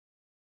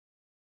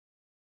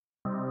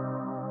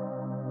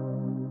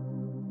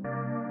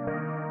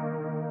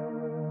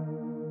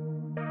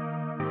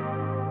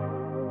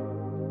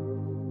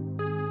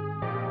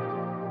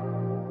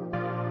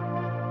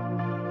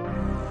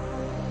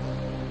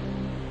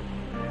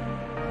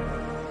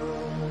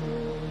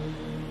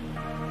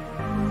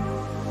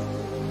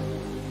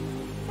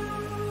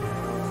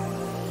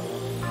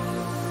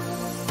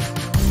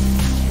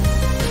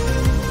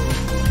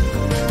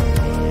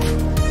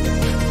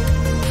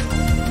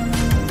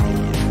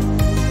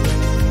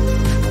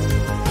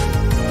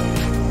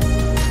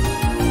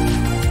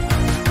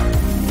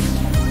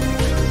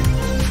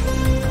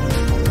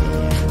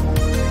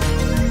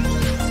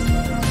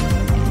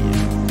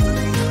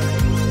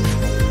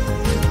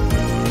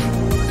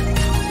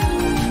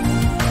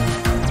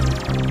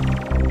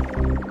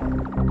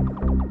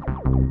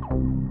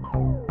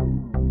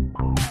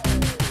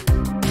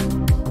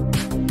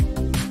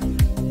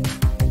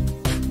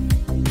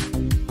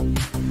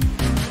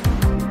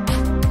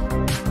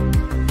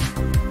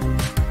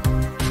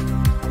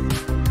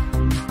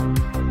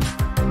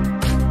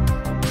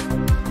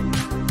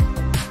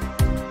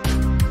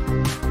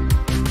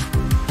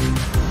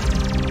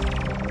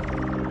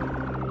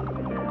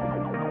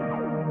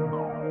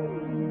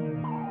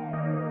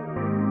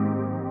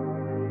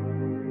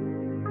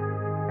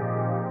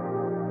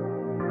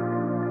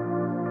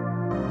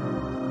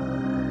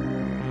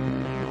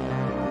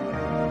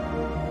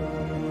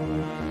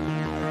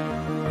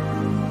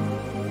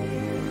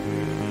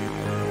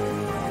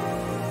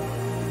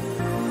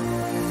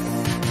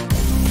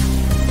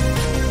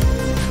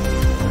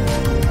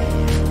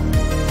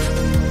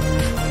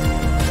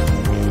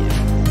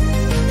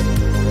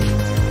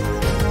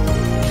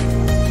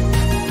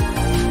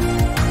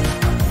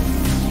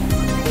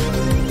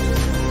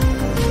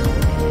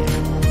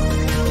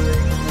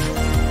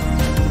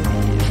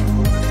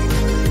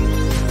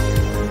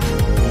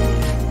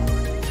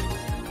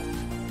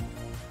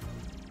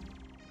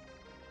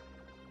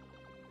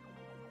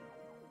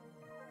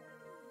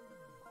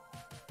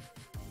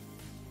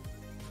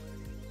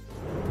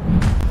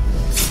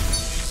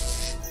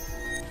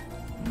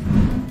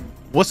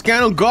What's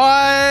going on,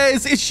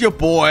 guys? It's your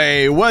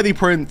boy Worthy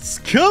Prince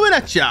coming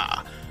at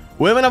ya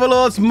with another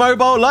Lord's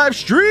mobile live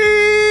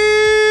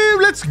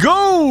stream. Let's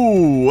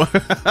go.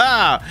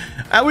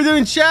 How we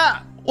doing,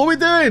 chat? What we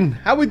doing?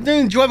 How we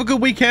doing? Do you have a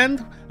good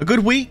weekend? A good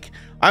week?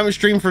 I haven't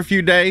streamed for a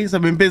few days.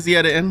 I've been busy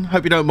editing.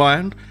 Hope you don't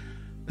mind.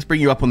 Let's bring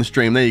you up on the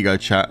stream. There you go,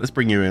 chat. Let's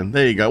bring you in.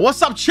 There you go.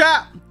 What's up,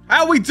 chat?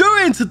 How we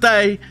doing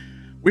today?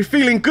 We're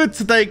feeling good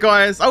today,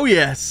 guys. Oh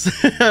yes.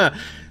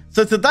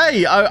 So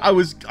today I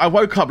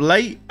woke up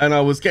late and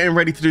I was getting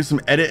ready to do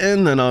some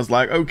editing, and I was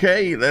like,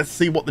 okay, let's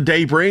see what the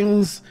day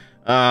brings.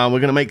 We're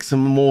gonna make some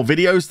more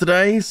videos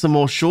today, some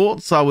more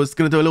shorts. I was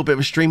gonna do a little bit of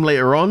a stream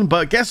later on,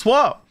 but guess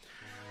what?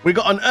 We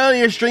got an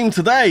earlier stream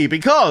today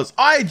because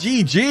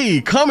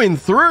IGG coming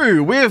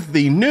through with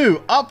the new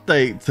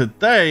update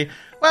today.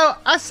 Well,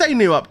 I say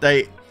new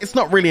update. It's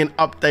not really an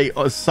update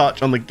as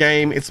such on the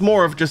game. It's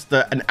more of just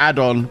an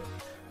add-on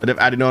that they've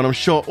added on. I'm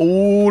sure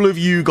all of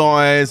you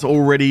guys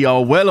already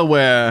are well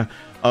aware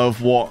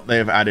of what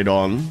they've added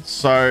on.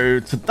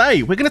 So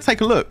today we're going to take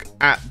a look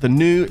at the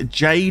new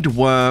Jade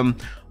Wyrm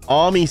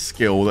army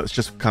skill that's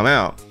just come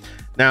out.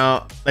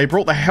 Now, they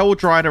brought the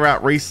Helldrider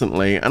out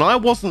recently, and I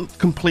wasn't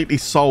completely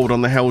sold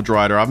on the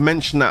Helldrider. I've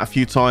mentioned that a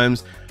few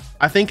times.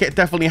 I think it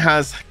definitely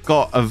has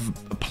got a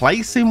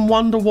place in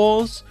Wonder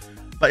Wars,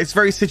 but it's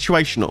very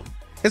situational.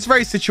 It's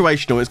very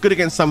situational. It's good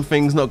against some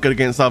things, not good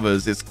against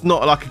others. It's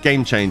not like a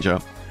game changer.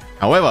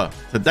 However,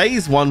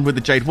 today's one with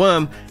the Jade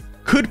Wyrm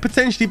could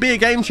potentially be a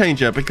game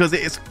changer because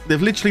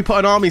they've literally put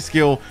an army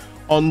skill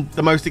on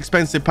the most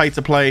expensive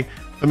pay-to-play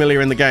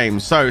familiar in the game.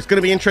 So it's going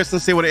to be interesting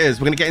to see what it is.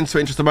 We're going to get into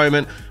it in just a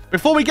moment.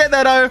 Before we get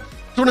there, though,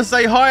 just want to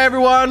say hi,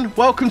 everyone.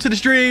 Welcome to the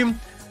stream.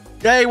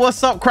 Hey,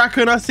 what's up,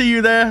 Kraken? I see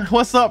you there.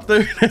 What's up,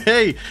 dude?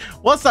 Hey,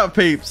 what's up,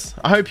 peeps?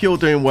 I hope you're all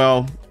doing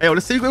well. Hey, well,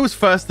 let's see who was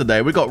first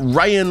today. We got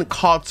Rayan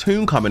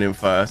Cartoon coming in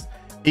first.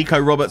 Eco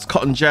Roberts,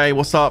 Cotton J,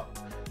 what's up?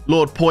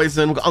 Lord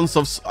Poison, we've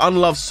got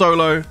Unloved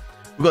Solo,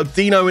 we've got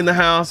Dino in the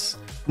house,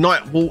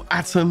 Nightwall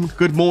Atom,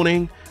 good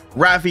morning,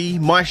 Ravi,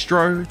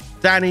 Maestro,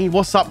 Danny,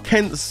 what's up,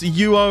 Kent's,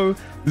 Uo,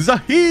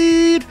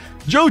 Zahid,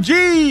 Joe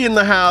G in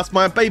the house,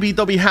 my baby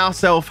Dobby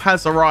house elf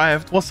has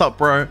arrived, what's up,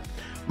 bro?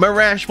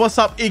 Maresh, what's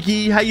up,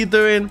 Iggy, how you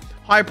doing?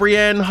 Hi,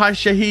 Brienne, hi,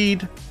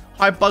 Shahid,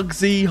 hi,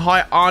 Bugsy,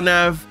 hi,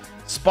 Arnav,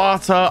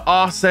 Sparta,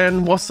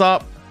 Arsen, what's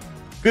up?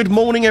 Good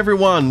morning,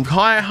 everyone.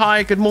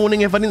 Hi, good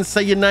morning. If I didn't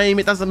say your name,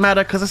 it doesn't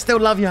matter because I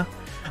still love you.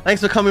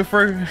 Thanks for coming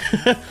through.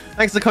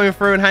 Thanks for coming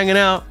through and hanging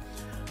out.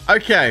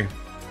 Okay,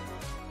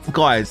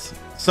 guys.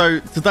 So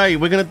today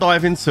we're going to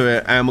dive into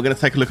it and we're going to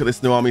take a look at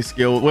this new army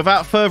skill.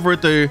 Without further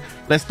ado,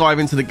 let's dive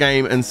into the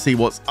game and see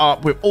what's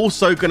up. We're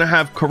also going to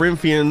have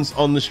Corinthians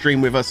on the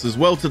stream with us as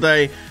well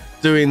today,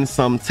 doing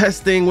some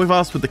testing with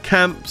us with the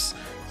camps.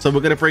 So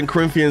we're going to bring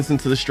Corinthians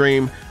into the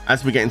stream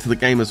as we get into the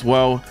game as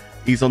well.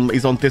 He's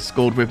on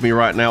Discord with me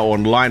right now, or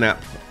on Line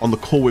App on the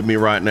call with me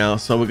right now.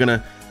 So we're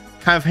gonna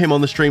have him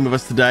on the stream with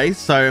us today.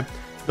 So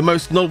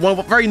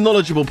the very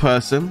knowledgeable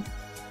person.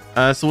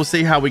 So we'll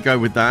see how we go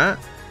with that.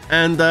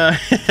 And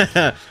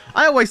I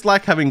always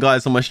like having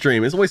guys on my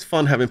stream. It's always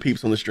fun having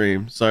peeps on the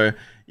stream. So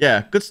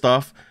yeah, good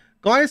stuff.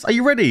 Guys, are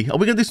you ready? Are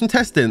we gonna do some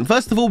testing?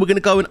 First of all, we're gonna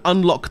go and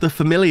unlock the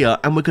familiar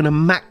and we're gonna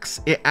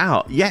max it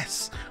out.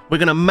 Yes, we're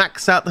gonna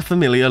max out the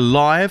familiar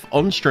live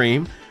on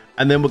stream.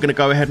 And then we're going to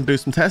go ahead and do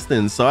some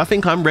testing. So I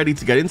think I'm ready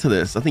to get into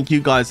this. I think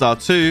you guys are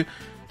too.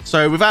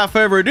 So without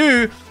further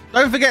ado,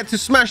 don't forget to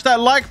smash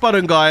that like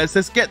button, guys.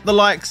 Let's get the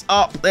likes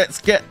up.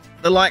 Let's get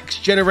the likes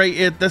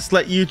generated. Let's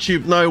let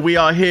YouTube know we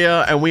are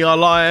here and we are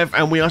live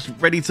and we are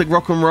ready to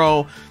rock and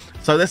roll.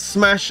 So let's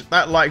smash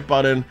that like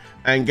button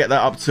and get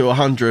that up to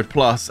 100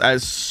 plus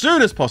as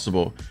soon as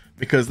possible,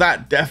 because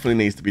that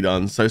definitely needs to be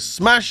done. So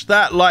smash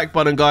that like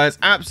button, guys.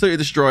 Absolutely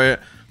destroy it.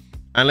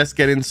 And let's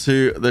get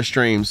into the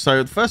stream.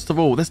 So first of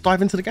all, let's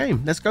dive into the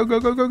game. Let's go, go,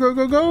 go, go, go,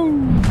 go, go.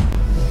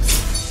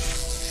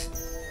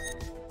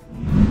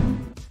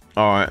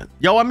 All right.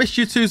 Yo, I missed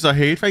you too,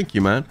 Zahid. Thank you,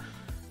 man.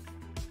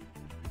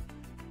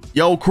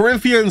 Yo,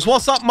 Corinthians,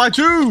 what's up, my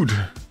dude?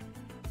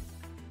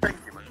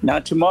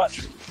 Not too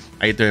much.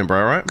 How you doing, bro?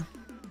 All right?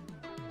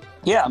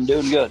 Yeah, I'm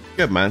doing good.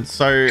 Good, man.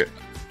 So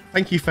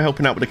thank you for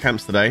helping out with the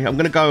camps today. I'm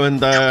going to go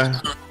and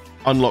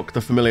unlock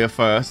the familiar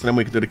first, and then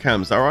we can do the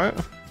camps. All right?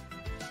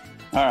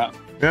 All right.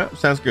 Yeah,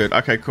 sounds good.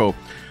 Okay, cool.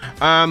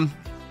 As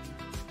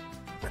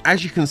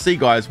you can see,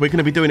 guys, we're going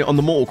to be doing it on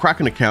the Mortal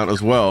Kraken account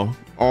as well.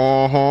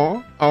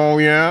 Oh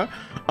yeah.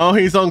 Oh,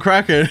 he's on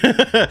Kraken.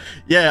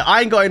 Yeah,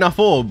 I ain't got enough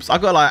orbs. I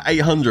got like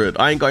 800.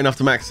 I ain't got enough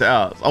to max it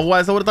out.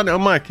 Otherwise, I would have done it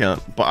on my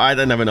account, but I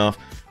don't have enough.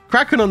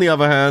 Kraken, on the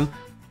other hand,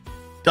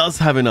 does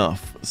have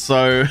enough.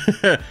 So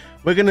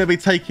we're going to be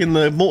taking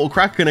the Mortal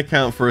Kraken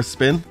account for a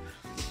spin.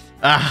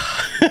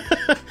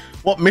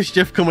 What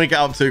mischief can we get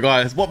up to,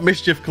 guys? What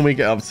mischief can we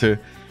get up to?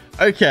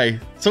 Okay,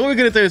 so what we're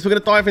going to do is we're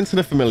going to dive into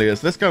the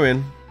familiars. Let's go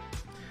in.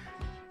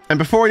 And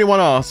before anyone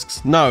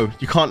asks, no,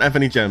 you can't have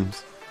any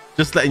gems.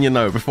 Just letting you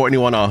know before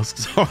anyone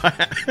asks. All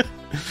right.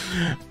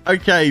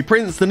 Okay,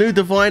 Prince, the new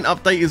Divine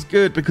update is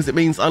good because it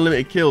means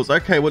unlimited kills.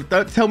 Okay, well,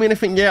 don't tell me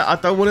anything yet. I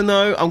don't want to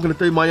know. I'm going to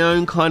do my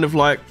own kind of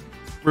like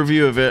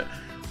review of it,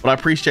 but I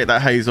appreciate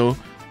that, Hazel.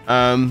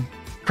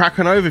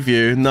 Kraken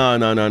overview.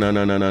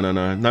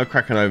 No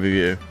Kraken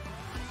overview.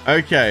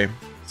 Okay,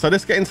 so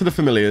let's get into the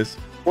familiars.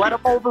 Let him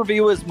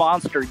overview his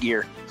monster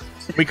gear.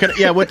 We can,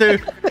 yeah, we'll do an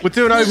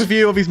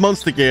overview of his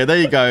monster gear. There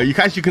you go.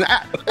 As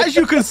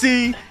you can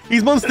see,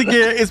 his monster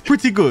gear is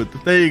pretty good.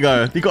 There you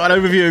go. You got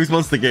an overview of his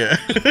monster gear.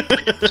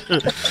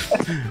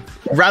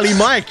 Rally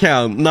my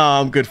account. No,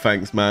 I'm good,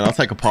 thanks, man. I'll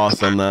take a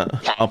pass on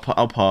that.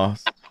 I'll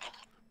pass.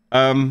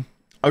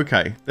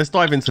 Okay, let's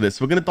dive into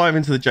this. We're gonna dive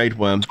into the Jade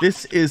Wyrm.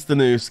 This is the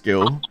new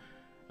skill.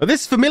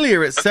 This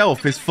familiar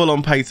itself is full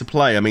on pay to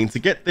play. I mean, to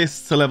get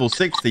this to level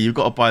 60, you've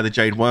got to buy the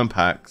Jade Wyrm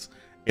packs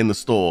in the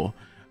store.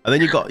 And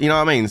then you got, you know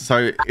what I mean?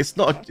 So it's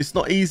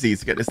not easy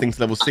to get this thing to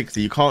level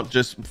 60. You can't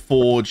just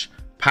forge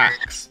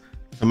packs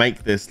to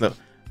make this. Look,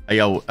 hey,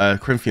 yo,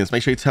 Corinthians,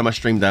 make sure you turn my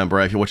stream down,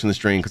 bro, if you're watching the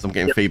stream, because I'm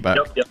getting feedback.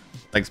 Yep.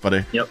 Thanks,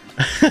 buddy. Yep.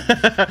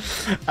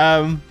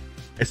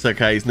 It's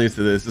okay. He's new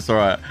to this. It's all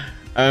right.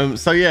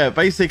 So yeah,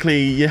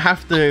 basically, you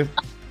have to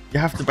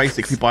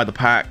basically buy the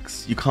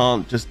packs. You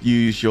can't just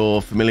use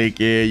your familiar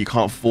gear. You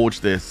can't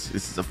forge this.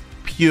 This is a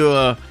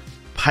pure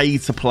pay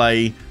to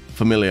play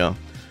familiar.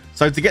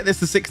 So to get this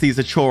to 60 is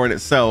a chore in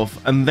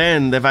itself, and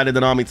then they've added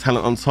an army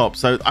talent on top.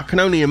 So I can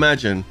only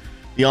imagine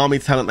the army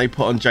talent they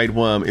put on Jade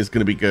Wyrm is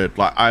going to be good.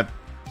 Like I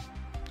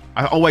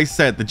always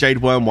said, the Jade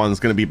Wyrm one's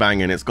going to be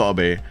banging. It's got to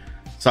be.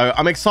 So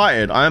I'm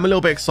excited. I am a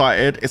little bit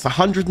excited. It's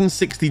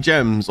 160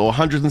 gems or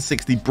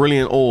 160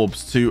 brilliant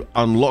orbs to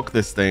unlock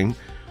this thing,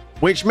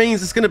 which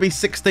means it's going to be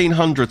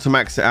 1600 to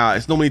max it out.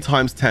 It's normally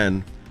times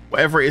 10.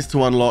 Whatever it is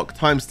to unlock,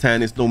 times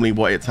 10 is normally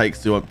what it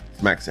takes to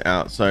max it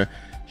out. So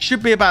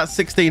should be about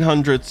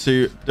 1600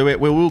 to do it.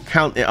 We will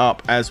count it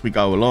up as we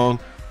go along.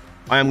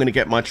 I am going to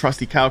get my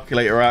trusty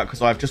calculator out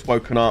because I've just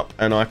woken up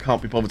and I can't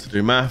be bothered to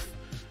do math.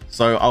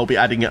 So I'll be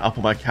adding it up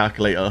on my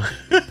calculator.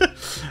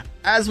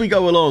 As we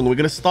go along, we're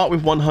going to start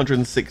with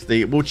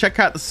 160. We'll check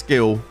out the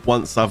skill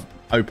once I've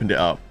opened it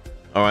up.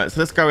 All right,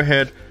 so let's go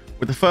ahead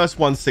with the first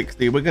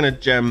 160. We're going to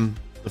gem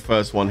the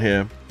first one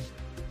here.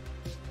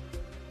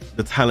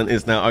 The talent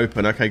is now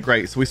open. Okay,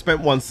 great. So we spent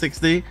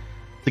 160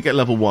 to get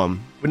level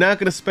 1. We're now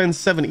going to spend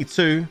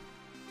 72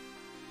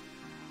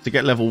 to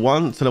get level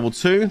 1 to level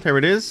 2. There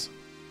it is.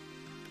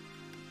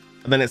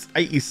 And then it's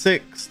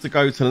 86 to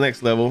go to the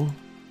next level.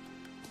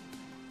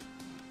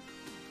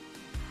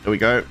 There we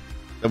go.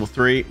 Level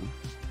 3.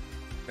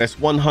 That's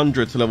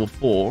 100 to level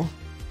 4.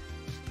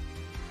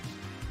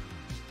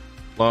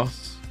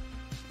 Plus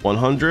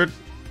 100.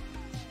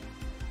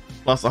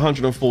 Plus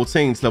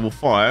 114 to level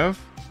 5.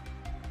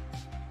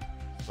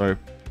 So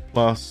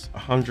plus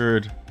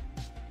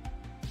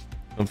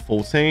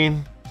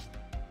 114.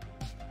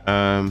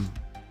 There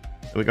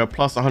we go.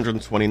 Plus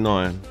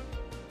 129.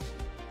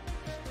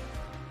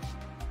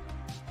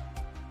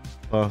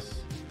 Plus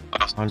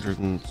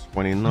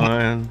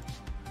 129.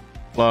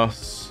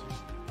 Plus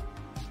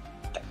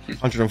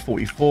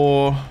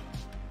 144.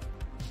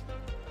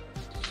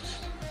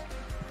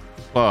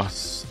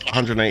 Plus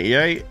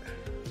 188.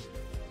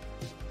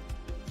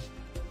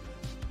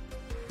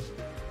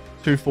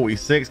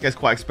 246 gets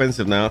quite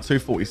expensive now.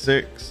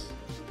 246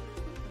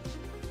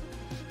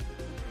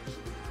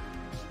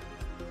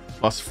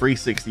 plus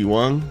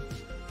 361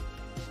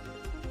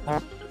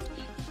 for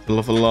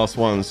the last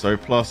one. So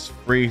plus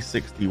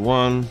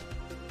 361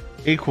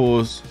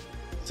 equals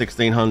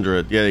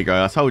 1600. Yeah, there you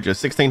go. I told you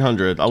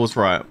 1600. I was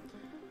right.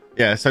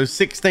 Yeah, so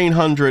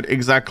 1600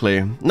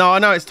 exactly. No, I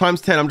know it's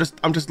times 10. I'm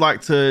just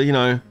like to, you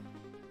know,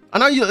 I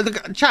know you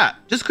chat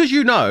just because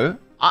you know.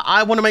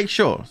 I want to make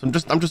sure. So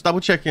I'm just double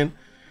checking.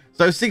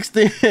 So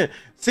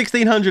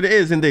 1600 it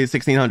is indeed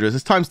 1600.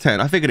 It's times 10.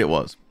 I figured it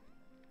was.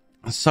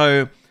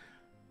 So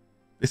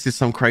this is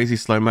some crazy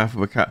slow math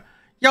of a cat.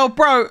 Yo,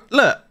 bro,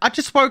 look, I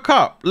just woke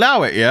up.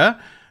 Allow it, yeah?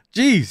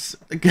 Jeez.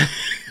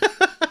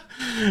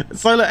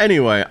 So look,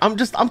 anyway, I'm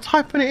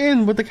typing it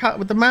in with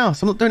the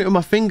mouse. I'm not doing it with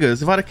my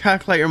fingers. If I had a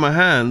calculator in my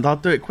hand,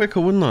 I'd do it quicker,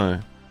 wouldn't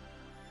I?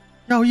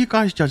 Yo, you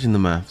guys judging the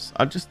maths?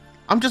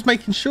 I'm just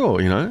making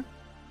sure, you know.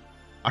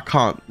 I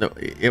can't. No,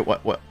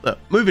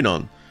 look, moving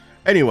on.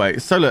 Anyway,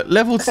 so look,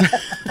 level 10.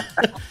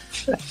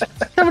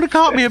 Having to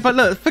cart me, but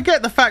look,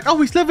 forget the fact. Oh,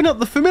 he's leveling up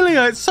the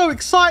familiar. It's so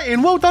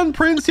exciting. Well done,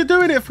 Prince. You're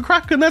doing it for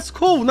Kraken. That's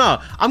cool.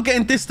 No, I'm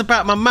getting dissed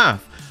about my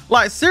math.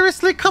 Like,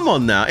 seriously, come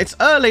on now. It's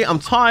early. I'm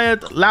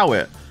tired. Allow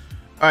it.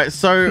 All right,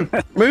 so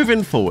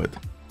moving forward.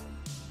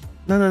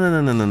 No.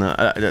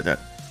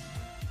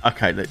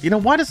 Okay, look, you know,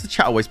 why does the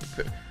chat always...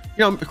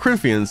 You know,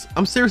 Corinthians,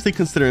 I'm seriously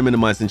considering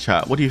minimizing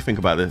chat. What do you think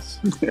about this?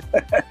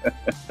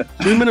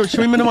 Should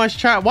we minimize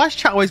chat? Why has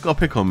chat always got to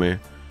pick on me?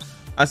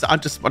 I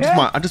just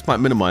might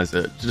minimize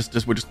it.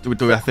 We'll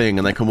do our thing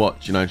and they can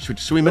watch. You know, should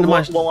we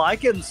minimize? Well, I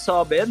can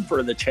sub in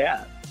for the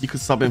chat. You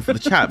could sub in for the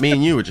chat. Me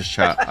and you would just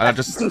chat. I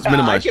just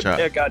minimize chat.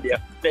 Pick on you.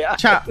 Yeah.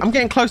 Chat, I'm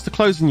getting close to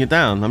closing you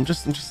down. I'm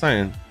just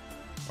saying.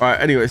 All right.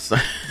 Anyway, so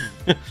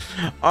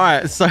all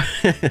right. So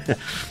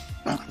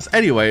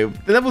anyway,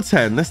 level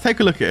 10. Let's take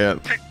a look at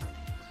it.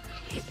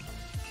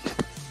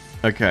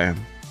 Okay.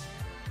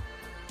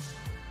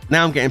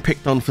 Now I'm getting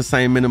picked on for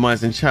saying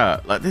minimizing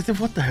chat. Like,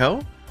 what the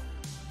hell?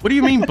 What do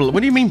you mean? What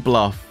do you mean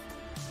bluff?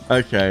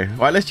 Okay,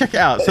 right. Let's check it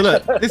out. So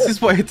look, this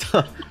is what it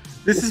does.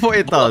 This is what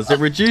it does. It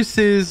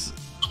reduces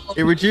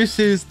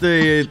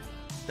the.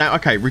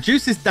 Okay,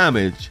 reduces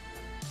damage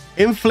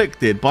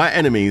inflicted by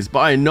enemies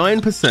by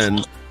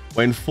 9%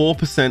 when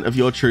 4% of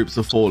your troops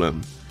have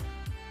fallen.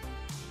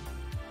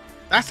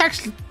 That's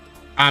actually.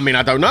 I mean,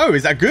 I don't know.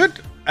 Is that good?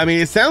 I mean,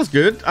 it sounds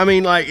good. I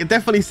mean, like, it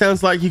definitely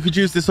sounds like you could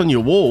use this on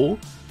your wall.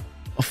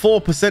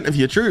 4% of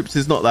your troops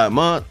is not that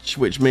much,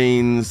 which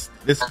means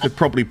this could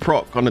probably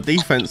proc on a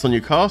defense on your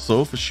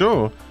castle for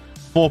sure.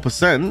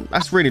 4%,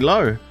 that's really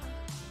low.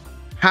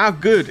 How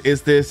good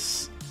is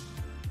this?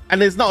 And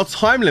there's not a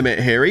time limit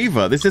here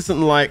either. This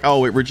isn't like,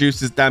 oh, it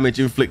reduces damage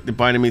inflicted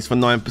by enemies for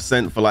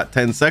 9% for like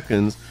 10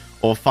 seconds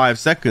or 5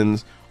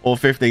 seconds or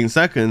 15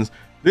 seconds.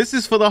 This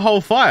is for the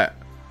whole fight.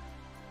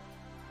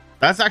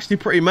 That's actually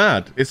pretty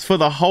mad. It's for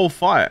the whole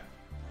fight.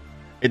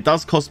 It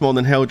does cost more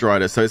than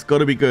Helldrider, so it's got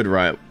to be good,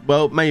 right?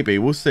 Well, maybe.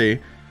 We'll see.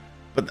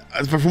 But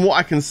from what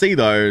I can see,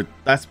 though,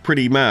 that's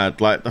pretty mad.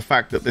 Like, the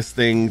fact that this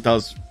thing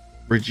does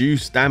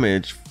reduce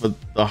damage for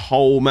the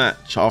whole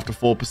match after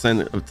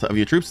 4% of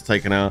your troops are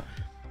taken out.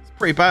 It's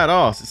pretty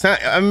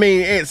badass. I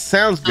mean, it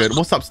sounds good.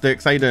 What's up,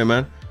 Sticks? How you doing,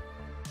 man?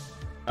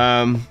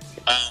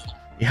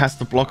 He has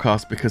to block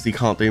us because he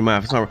can't do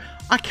math. It's not,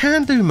 I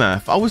can do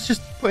math. I was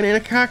just putting in a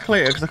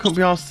calculator because I couldn't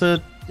be asked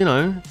to... You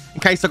know,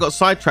 in case I got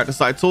sidetracked and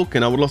started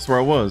talking, I would have lost where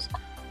I was.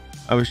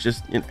 I was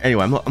just, you know,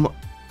 anyway, I'm not,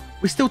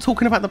 we're still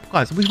talking about the,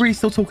 guys, are we really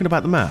still talking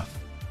about the math?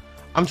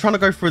 I'm trying to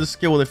go through the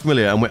skill they're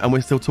familiar, and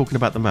we're still talking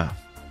about the math.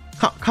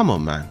 Come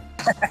on, man.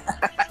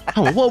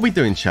 Come on, what are we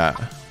doing, chat?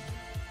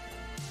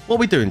 What are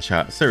we doing,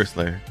 chat?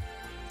 Seriously.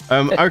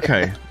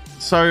 Okay,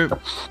 so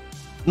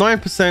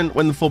 9%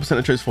 when the 4%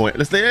 of troops fall.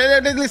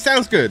 This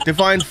sounds good.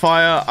 Divine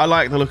Fire, I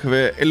like the look of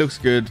it. It looks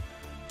good.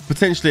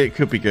 Potentially it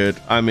could be good.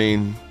 I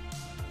mean...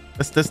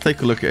 Let's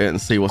take a look at it and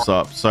see what's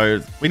up.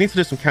 So we need to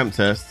do some camp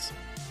tests.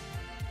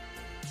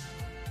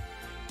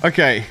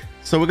 Okay,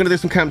 so we're going to do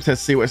some camp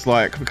tests, see what it's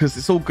like, because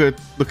it's all good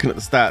looking at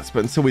the stats, but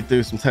until we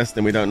do some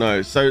testing, we don't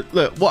know. So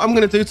look, what I'm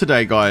going to do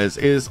today, guys,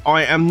 is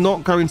I am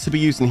not going to be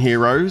using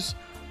heroes.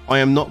 I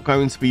am not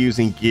going to be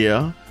using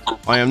gear.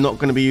 I am not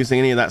going to be using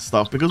any of that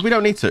stuff because we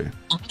don't need to.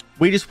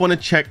 We just want to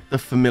check the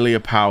familiar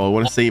power. We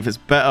want to see if it's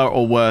better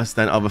or worse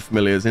than other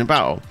familiars in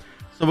battle.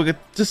 So we're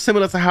just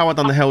similar to how I've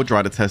done the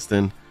Helldrider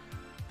testing.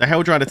 The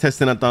Helldrider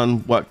testing I've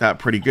done worked out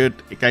pretty good.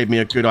 It gave me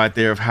a good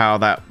idea of how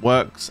that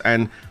works,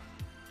 and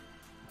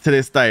to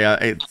this day,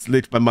 it's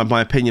literally, my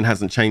opinion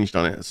hasn't changed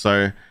on it. So,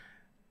 and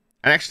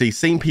actually,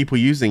 seeing people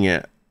using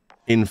it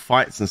in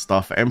fights and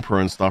stuff, Emperor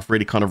and stuff,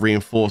 really kind of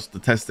reinforced the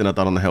testing I've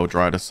done on the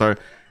Helldrider. So,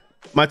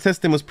 my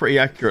testing was pretty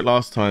accurate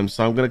last time,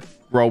 so I'm going to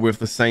roll with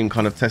the same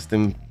kind of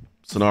testing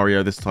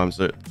scenario this time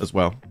as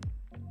well.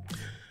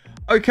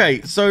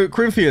 Okay, so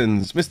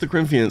Corinthians, Mr.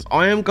 Corinthians,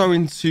 I am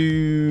going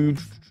to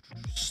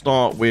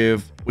start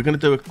with, we're gonna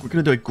do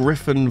a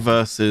Griffin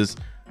versus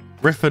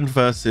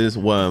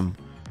Wyrm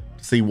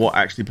to see what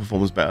actually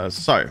performs better.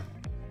 So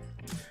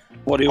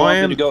what do you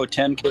want me to go,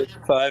 10k,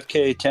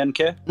 5k,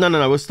 10k? No,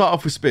 we'll start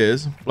off with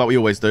spears like we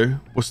always do.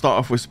 We'll start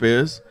off with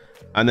spears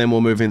and then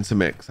we'll move into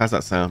mix. How's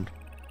that sound?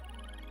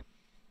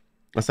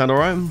 That sound all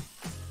right?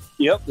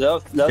 Yep,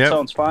 that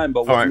sounds fine,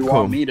 but what do you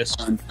want me to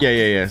send?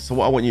 Yeah. So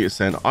what I want you to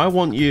send, I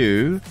want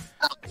you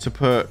to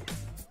put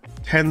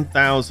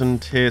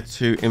 10,000 tier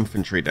 2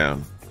 infantry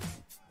down.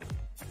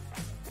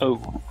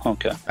 Oh,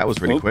 okay. That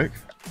was really quick.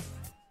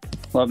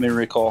 Let me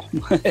recall.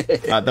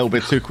 That little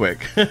bit too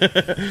quick.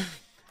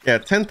 Yeah,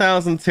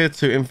 10,000 tier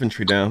 2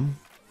 infantry down.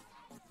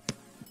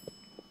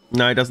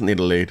 No, he doesn't need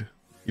a lead.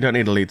 You don't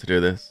need a lead to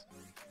do this.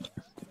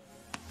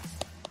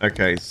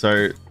 Okay,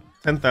 so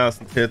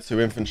 10,000 tier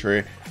 2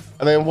 infantry.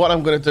 And then what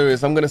I'm going to do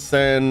is I'm going to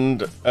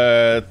send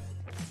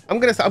I'm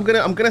going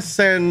to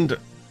send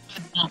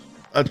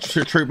a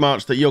troop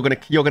march that you're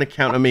gonna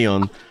counter me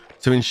on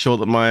to ensure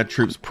that my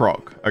troops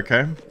proc,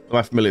 okay?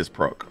 My familiars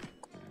proc.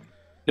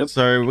 Yep.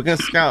 So we're gonna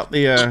scout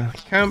the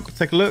camp,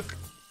 take a look.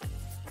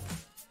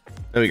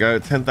 There we go,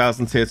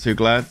 10,000 tier 2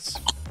 glads.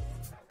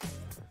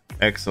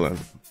 Excellent.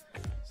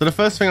 So the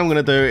first thing I'm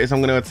gonna do is I'm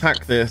gonna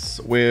attack this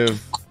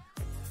with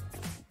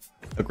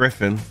a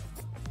Griffin.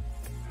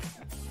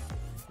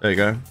 There you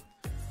go.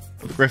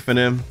 Put the Griffin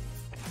in.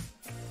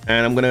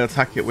 And I'm gonna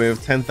attack it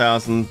with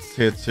 10,000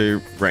 tier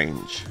 2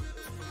 range.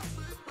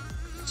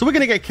 So we're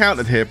going to get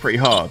countered here pretty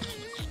hard.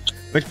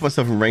 Let me put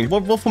myself in range.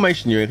 What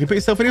formation are you in? Can you put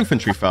yourself in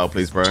infantry foul,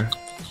 please, bro?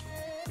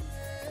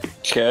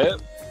 Okay,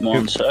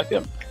 one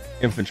second.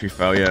 Infantry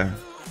foul, yeah.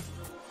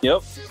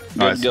 Yep.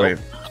 Alright, sweet.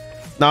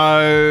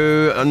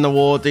 No, and the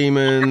War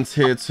Demon,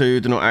 tier 2,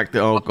 do not act.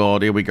 Oh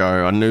god, here we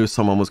go. I knew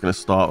someone was going to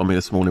start on me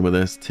this morning with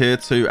this. Tier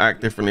 2 act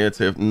differently.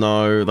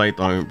 No, they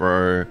don't,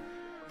 bro.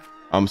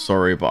 I'm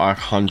sorry, but I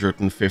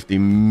 150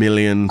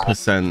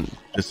 million%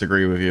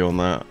 disagree with you on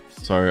that.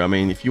 So, I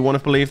mean, if you want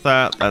to believe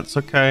that, that's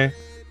okay.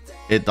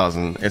 It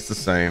doesn't. It's the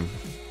same.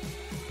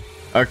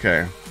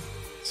 Okay.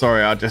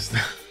 Sorry, I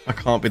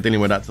can't be dealing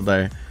with that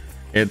today.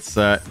 It's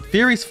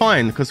Fury's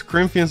fine because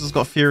Corinthians has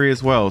got Fury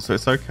as well, so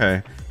it's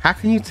okay. How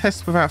can you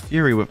test without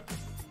Fury? With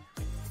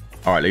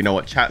all right, you know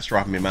what? Chat's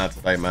driving me mad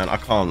today, man. I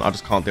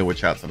just can't deal with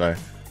chat today.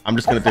 I'm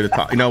just gonna do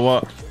the you know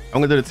what?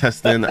 I'm gonna do the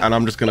testing and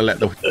I'm just gonna let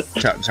the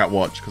chat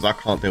watch because I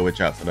can't deal with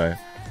chat today.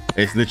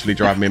 It's literally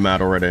driving me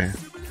mad already.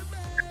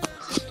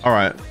 All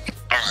right,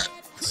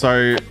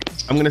 so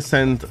I'm gonna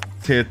send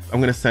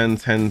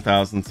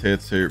 10,000 tier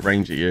 2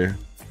 range at you.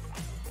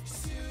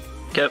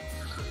 Yep.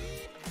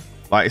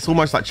 Like, it's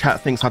almost like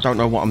chat thinks I don't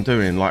know what I'm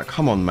doing. Like,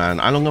 come on, man.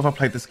 How long have I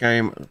played this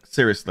game?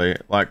 Seriously,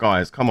 like,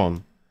 guys, come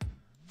on.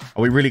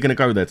 Are we really gonna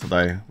go there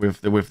today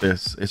with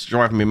this? It's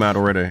driving me mad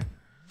already.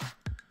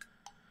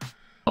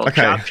 Oh,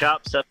 okay.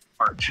 Chop, set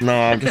march. No,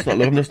 I'm just not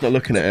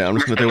looking at it. I'm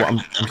just gonna do what I'm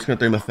just gonna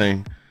do my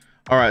thing.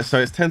 All right, so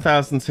it's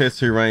 10,000 tier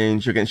 2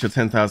 range against your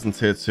 10,000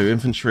 tier 2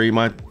 infantry.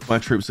 My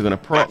troops are gonna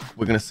proc.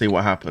 We're gonna see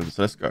what happens.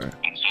 So let's go.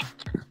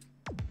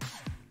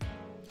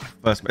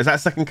 First, is that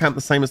second camp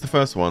the same as the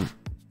first one?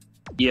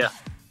 Yeah.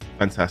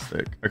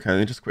 Fantastic. Okay, let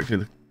me just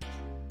quickly.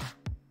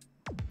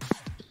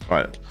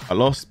 Right, I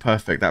lost.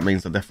 Perfect. That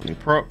means I definitely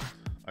proc.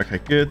 Okay,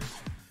 good.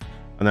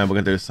 And then we're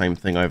gonna do the same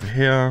thing over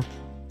here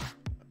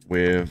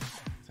with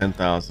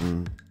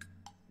 10,000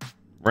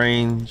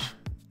 range,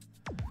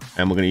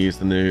 and we're gonna use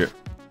the new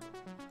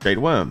Jade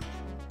Wyrm.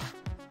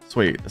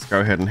 Sweet. Let's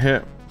go ahead and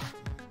hit.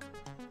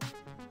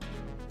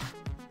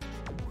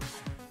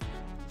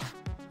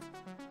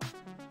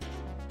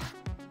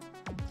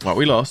 Right,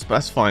 we lost, but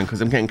that's fine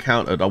because I'm getting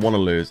countered. I want to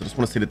lose. I just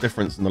want to see the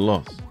difference in the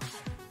loss.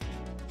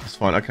 That's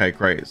fine. Okay,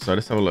 great. So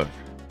let's have a look.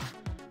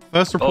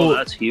 First report. Oh,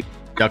 that's huge.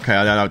 Okay,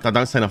 I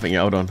don't say nothing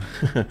yet. Hold on.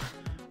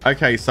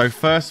 Okay, so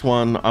first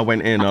one, I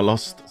went in. I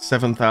lost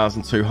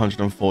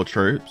 7,204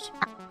 troops.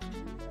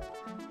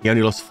 He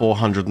only lost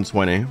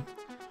 420.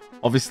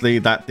 Obviously,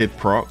 that did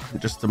proc.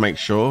 Just to make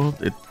sure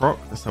it proc.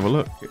 Let's have a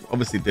look. It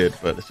obviously did,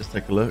 but let's just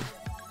take a look.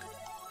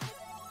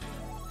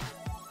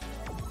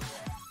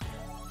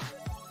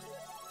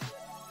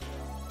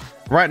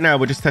 Right now,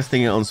 we're just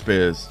testing it on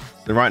spears.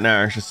 So right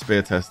now, it's just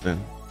spear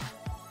testing.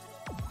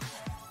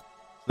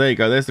 There you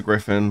go. There's the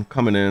Griffin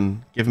coming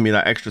in, giving me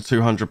that extra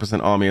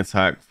 200% army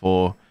attack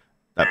for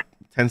that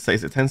 10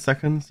 seconds. Is it 10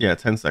 seconds? Yeah,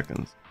 10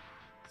 seconds.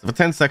 So for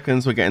 10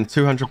 seconds, we're getting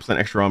 200%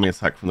 extra army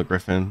attack from the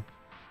Griffin.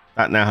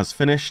 That now has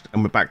finished,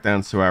 and we're back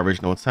down to our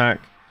original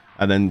attack.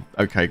 And then,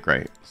 okay,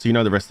 great. So you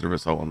know the rest of the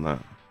result on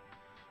that.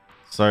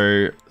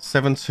 So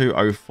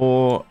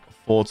 7204,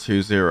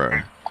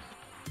 420.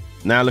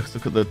 Now let's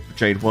look at the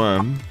Jade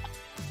Wyrm.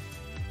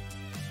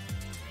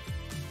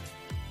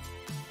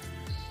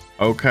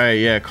 Okay,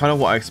 yeah, kind of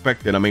what I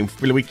expected. I mean,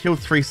 we killed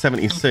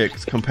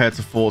 376 compared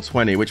to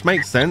 420, which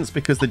makes sense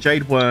because the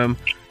Jade Wyrm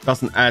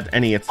doesn't add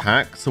any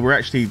attack, so we're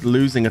actually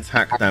losing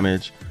attack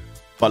damage.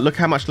 But look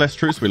how much less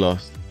troops we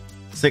lost.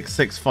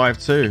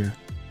 6652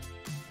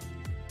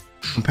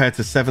 compared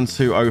to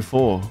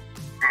 7204.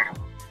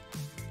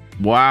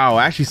 Wow,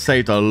 I actually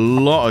saved a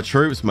lot of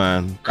troops,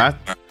 man.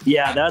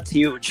 Yeah, that's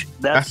huge.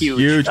 That's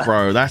huge,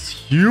 bro. That's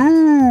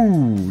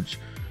huge.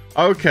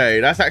 Okay,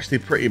 that's actually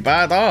pretty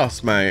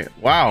badass, mate.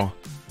 Wow.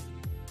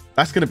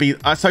 That's going to be...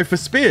 so for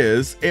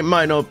spears, it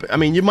might not... I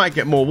mean, you might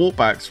get more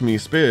walkbacks from your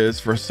spears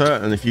for a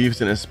certain if you're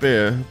using a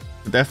spear.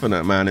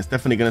 Definite, man. It's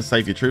definitely going to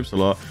save your troops a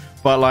lot.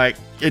 But, like,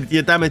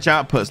 your damage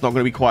output's not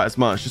going to be quite as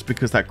much just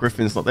because that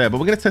Griffin's not there. But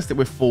we're going to test it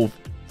with full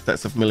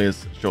sets of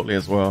familiars shortly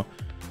as well.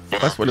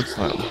 That's what it looks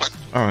like.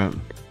 All right.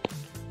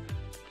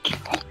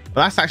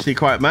 But that's actually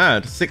quite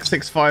mad.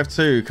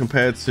 6652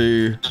 compared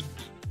to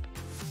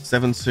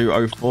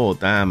 7204.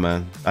 Damn,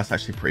 man. That's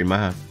actually pretty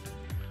mad.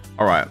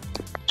 All right.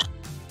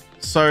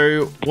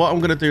 So what I'm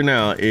going to do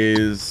now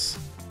is...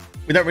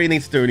 we don't really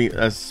need to do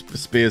any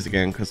spears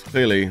again because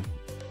clearly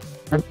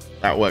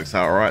that works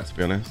out all right, to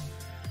be honest.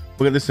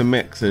 We're going to do some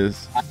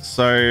mixes.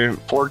 So...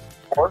 Four?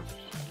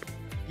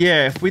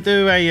 Yeah, if we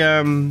do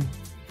a...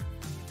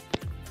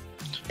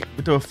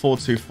 we do a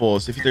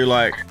 4-2-4. So if you do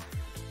like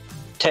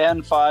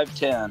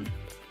 10-5-10.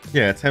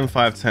 Yeah,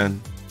 10-5-10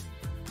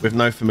 with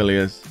no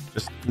familiars,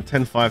 just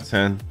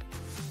 10-5-10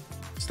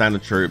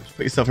 standard troops.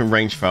 Put yourself in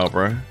range foul,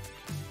 bro.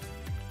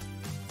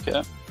 Okay.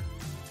 All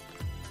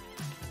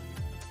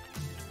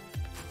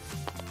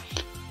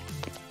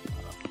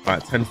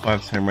right,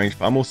 10-5-10 range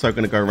foul. I'm also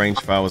going to go range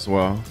foul as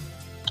well.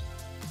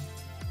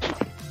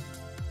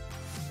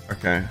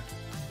 Okay.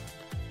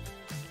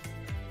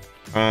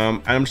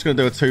 And I'm just going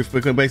to do a two.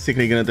 We're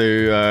basically going to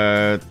do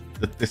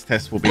this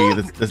test will be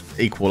the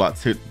equal, like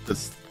two.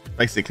 That's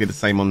basically the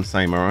same on the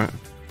same. All right.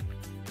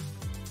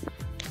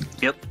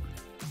 Yep.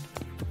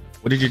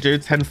 What did you do?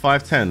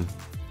 10-5-10.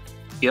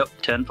 Yep.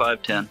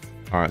 10-5-10.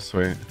 All right,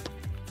 sweet.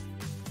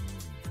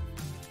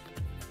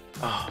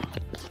 Oh.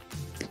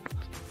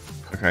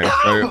 Okay,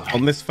 so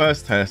on this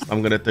first test,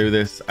 I'm going to do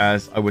this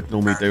as I would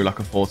normally do like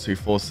a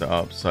 4-2-4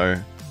 setup. So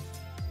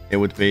it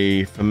would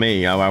be, for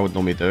me, how I would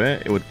normally do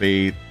it, it would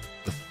be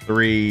the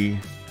 3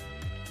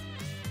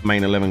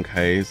 main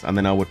 11Ks, and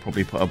then I would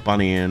probably put a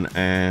bunny in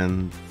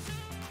and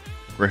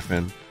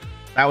Griffin.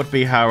 That would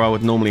be how I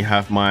would normally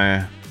have my,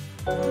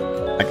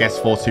 I guess,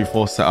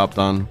 4-2-4 setup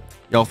done.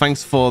 Yo,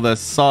 thanks for the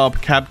sub,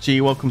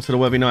 CabG. Welcome to the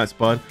Worthy Nights,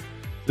 bud.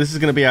 This is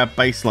going to be our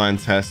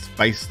baseline test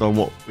based on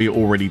what we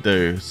already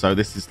do. So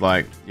this is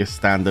like your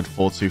standard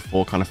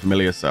 4-2-4 kind of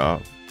familiar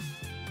setup.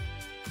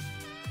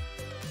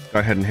 Go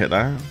ahead and hit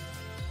that.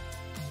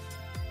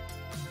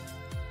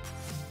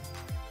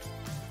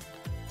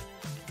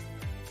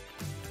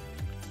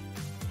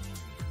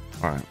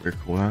 All right, very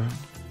cool. Huh?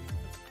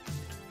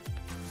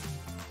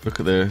 Look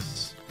at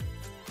this.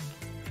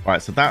 All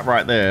right, so that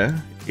right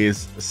there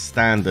is the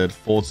standard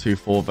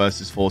 4-2-4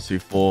 versus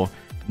 4-2-4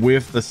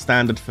 with the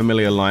standard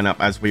familiar lineup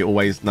as we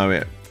always know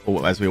it,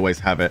 or as we always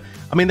have it.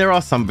 I mean, there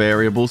are some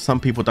variables. Some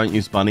people don't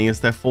use Bunny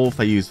as their fourth.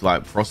 They use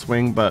like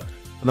Frostwing, but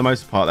for the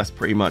most part, that's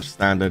pretty much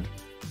standard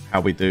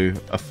how we do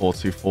a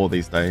 4-2-4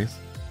 these days.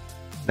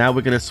 Now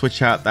we're going to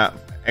switch out that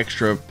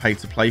extra pay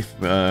to play.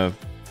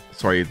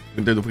 Sorry,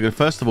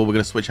 first of all, we're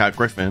going to switch out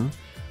Griffin,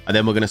 and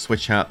then we're going to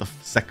switch out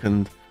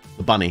the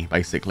Bunny,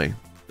 basically.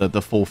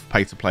 The fourth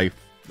pay to play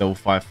level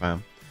 5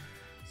 fam.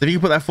 So if you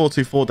can put that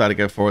 4-2-4 down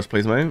again for us,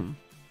 please, mate.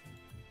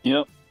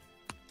 Yep.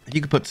 If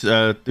you could put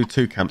do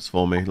 2 camps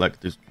for me, like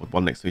just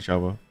one next to each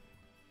other.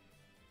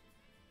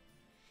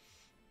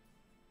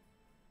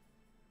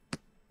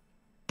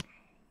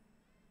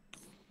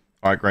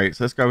 All right, great.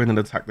 So let's go in and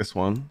attack this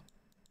one.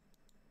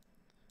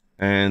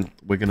 And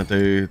we're going to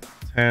do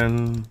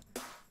 10,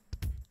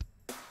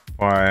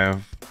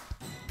 5,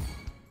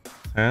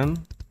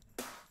 10.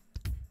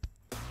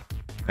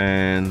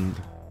 And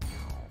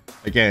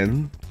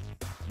again,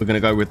 we're going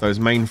to go with those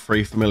main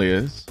 3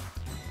 familiars.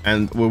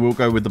 And we will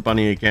go with the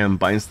Bunny again,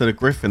 but instead of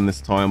Griffin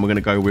this time, we're going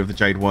to go with the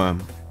Jade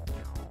Wyrm.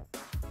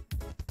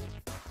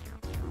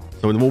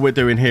 So what we're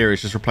doing here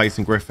is just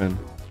replacing Griffin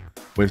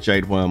with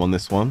Jade Wyrm on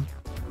this one.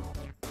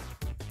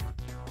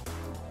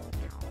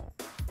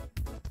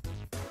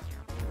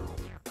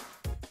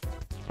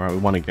 All right, we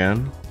won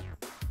again.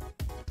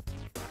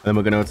 Then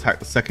we're going to attack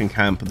the second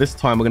camp, but this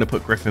time we're going to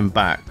put Griffin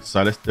back.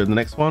 So let's do the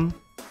next one.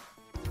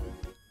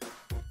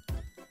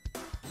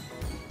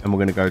 And we're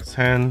going to go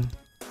 10,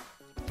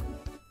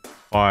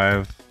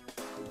 5,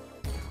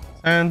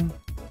 10. And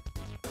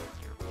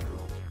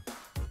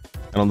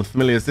on the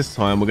familiars this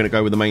time, we're going to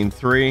go with the main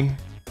 3,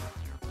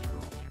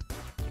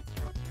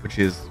 which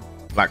is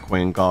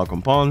Blackwing,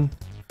 Gargon, Bond.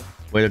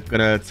 We're going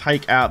to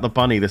take out the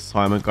Bunny this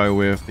time and go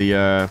with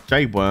the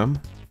Jade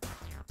Wyrm.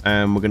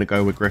 And we're going to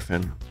go with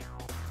Griffin.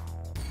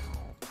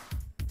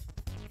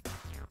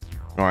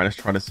 All right, let's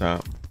try this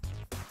out.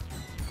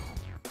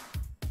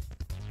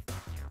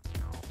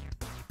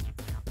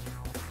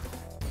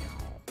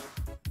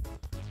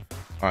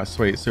 All right,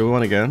 sweet. So we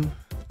won again.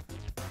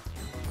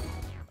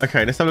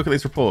 Okay, let's have a look at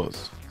these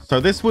reports. So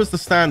this was the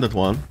standard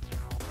one.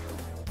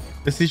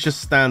 This is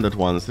just standard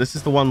ones. This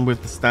is the one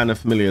with the standard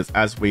familiars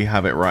as we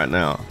have it right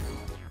now.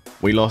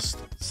 We lost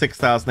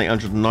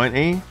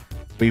 6,890.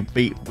 We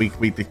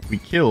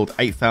killed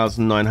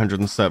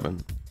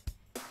 8,907.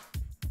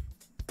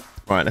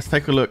 Right, let's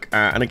take a look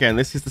at, and again,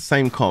 this is the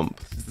same comp.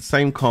 This is the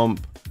same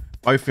comp,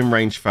 both in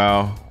range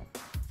foul,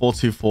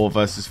 4-2-4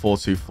 versus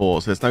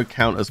 4-2-4. So there's no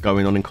counters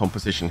going on in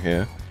composition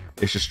here.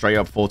 It's just straight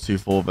up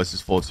 4-2-4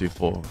 versus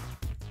 4-2-4.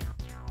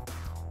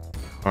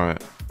 All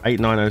right,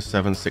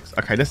 8,907.6.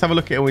 Okay, let's have a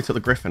look at it when we took the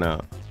Griffin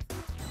out.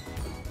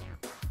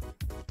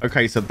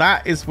 Okay, so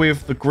that is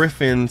with the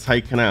Griffin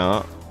taken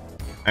out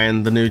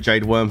and the new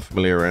Jade Wyrm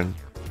familiar in.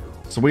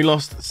 So we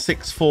lost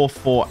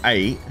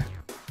 6,448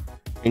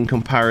 in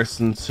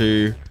comparison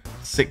to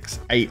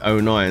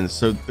 6,809.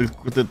 So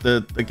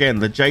again,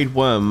 the Jade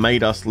Wyrm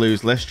made us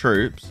lose less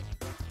troops.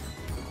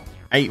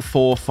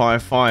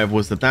 8,455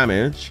 was the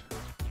damage.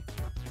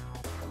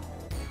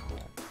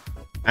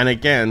 And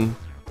again,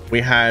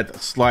 we had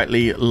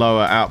slightly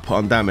lower output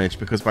on damage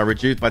because by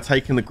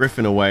taking the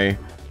Griffin away,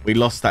 we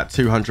lost that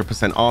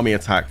 200% army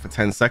attack for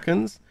 10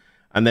 seconds.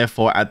 And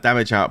therefore our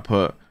damage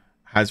output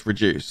has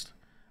reduced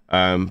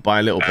by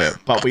a little bit.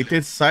 But we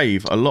did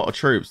save a lot of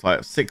troops,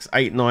 like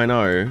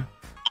 6,890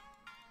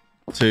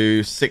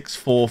 to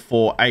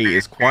 6,448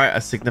 is quite a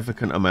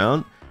significant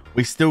amount.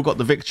 We still got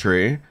the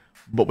victory,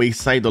 but we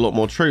saved a lot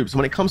more troops.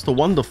 When it comes to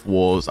Wonderful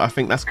Wars, I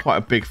think that's quite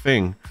a big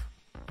thing.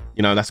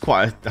 You know, that's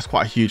quite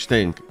a huge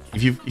thing.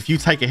 If you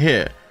take a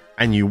hit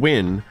and you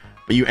win,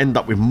 but you end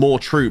up with more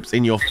troops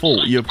in your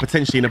fort, you're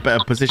potentially in a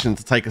better position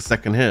to take a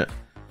second hit.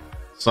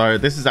 So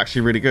this is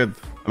actually really good.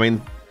 I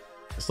mean,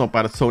 it's not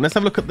bad at all. Let's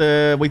have a look at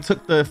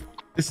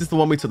this is the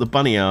one we took the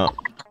Bunny out.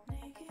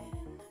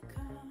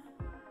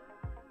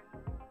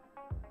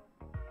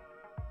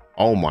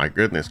 Oh my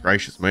goodness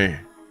gracious me.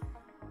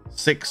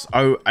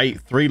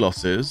 6,083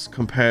 losses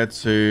compared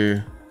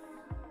to,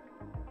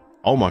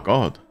 oh my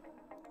God.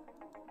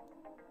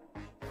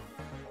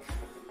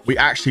 We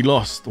actually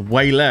lost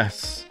way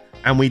less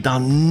and we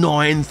done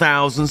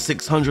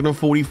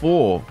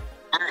 9,644.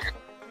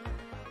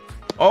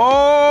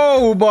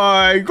 Oh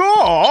my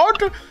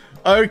God.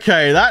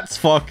 Okay, that's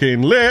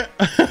fucking lit.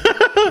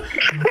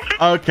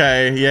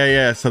 Okay,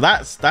 yeah. So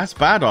that's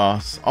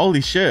badass.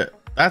 Holy shit.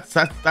 That's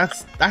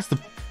the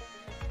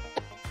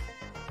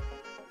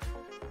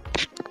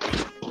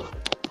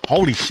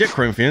Holy shit,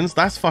 Corinthians.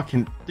 That's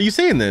fucking... Are you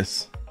seeing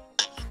this?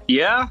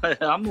 Yeah,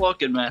 I'm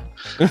looking, man.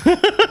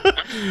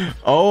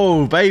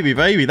 Oh, baby.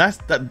 That's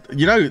that.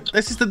 You know,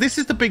 this is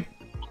the big...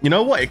 You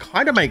know what? It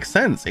kind of makes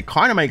sense. It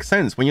kind of makes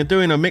sense. When you're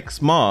doing a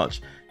mixed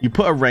march, you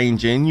put a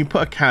range in, you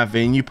put a cav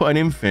in, you put an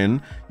inf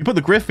in, you put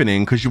the griffin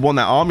in because you want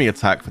that army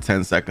attack for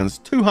 10 seconds.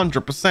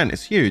 200%.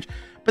 It's huge.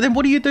 But then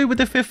what do you do with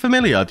the 5th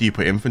familiar? Do you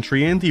put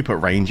infantry in? Do you put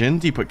range in?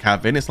 Do you put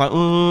cav in? It's like,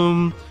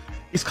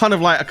 it's kind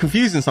of like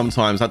confusing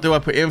sometimes. Like, do I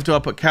put inf? Do I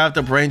put cav? Do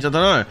I put range? I don't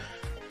know.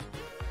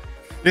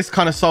 This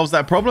kind of solves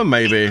that problem,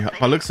 maybe,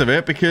 by looks of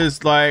it,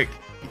 because like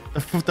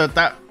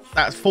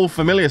that's full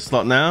familiar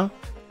slot now.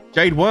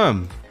 Jade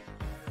Wyrm.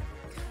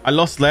 I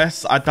lost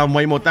less. I've done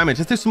way more damage.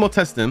 Let's do some more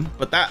testing,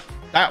 but that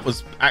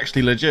was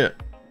actually legit.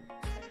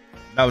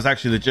 That was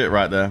actually legit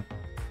right there.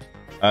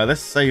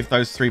 Let's save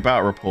those 3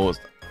 battle reports.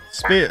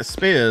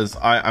 Spears.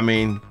 I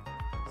mean,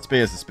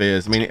 spears are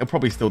spears. I mean, it'll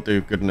probably still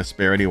do good in a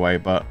spear anyway,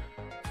 but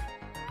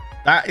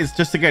that is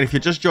just, again, if you're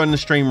just joining the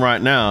stream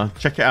right now,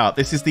 check it out.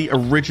 This is the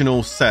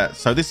original set.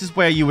 So this is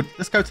where you would,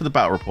 let's go to the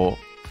battle report.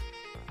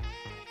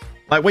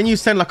 Like when you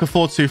send like a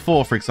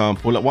 424, for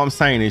example, like what I'm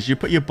saying is you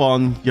put your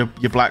Bond, your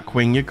Black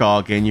Queen, your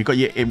Gargan, you got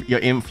your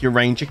Imp, your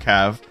Range, your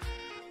Cav,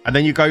 and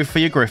then you go for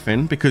your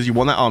Griffin because you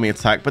want that army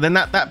attack. But then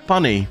that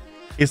bunny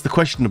is the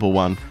questionable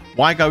one.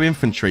 Why go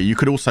infantry? You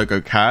could also go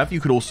Cav, you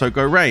could also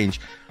go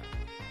range.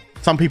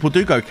 Some people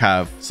do go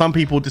Cav. Some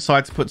people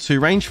decide to put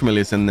 2 range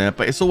familiars in there,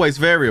 but it's always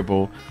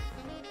variable.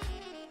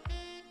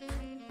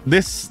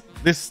 This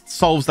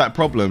solves that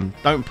problem.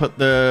 Don't put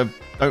the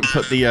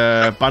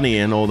bunny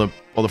in or the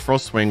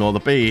Frostwing or the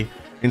bee.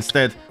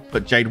 Instead,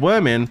 put Jade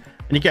Wyrm in,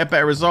 and you get a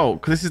better result.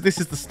 Because this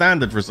is the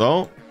standard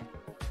result: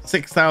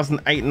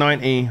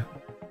 6,890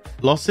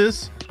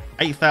 losses,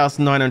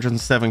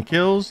 8,907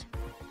 kills,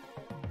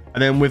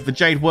 and then with the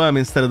Jade Wyrm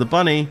instead of the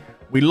bunny,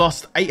 we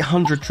lost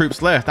 800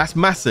 troops left. That's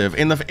massive.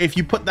 If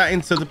you put that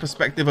into the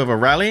perspective of a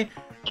rally,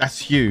 that's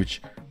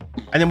huge.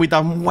 And then we've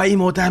done way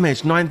more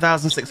damage,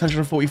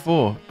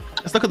 9,644.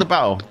 Let's look at the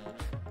battle.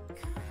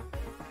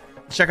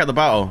 Check out the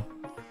battle.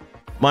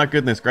 My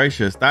goodness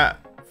gracious,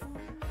 that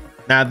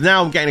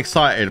now I'm getting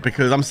excited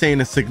because I'm seeing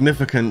a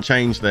significant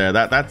change there.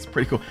 That's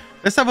pretty cool.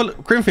 Let's have a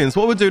look. Corinthians,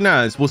 what we'll do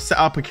now is we'll set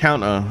up a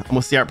counter and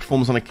we'll see how it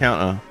performs on a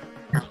counter.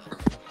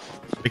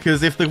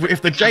 Because if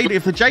the Jade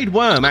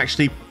Wyrm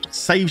actually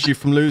saves you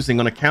from losing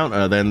on a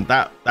counter, then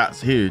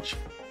that's huge.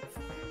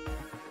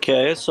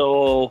 Okay,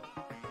 so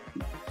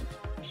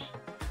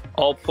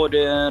I'll put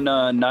in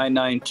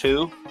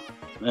 992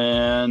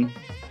 and.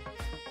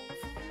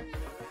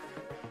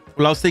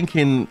 Well, I was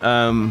thinking.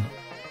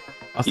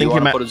 You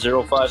want to put a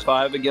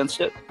 055 against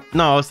it?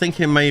 No, I was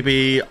thinking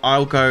maybe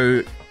I'll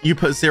go. You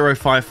put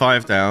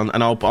 055 down,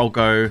 and I'll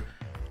go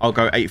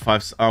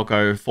 85. I'll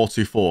go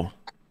 424.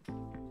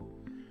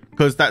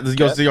 Because that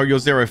your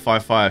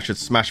 055 should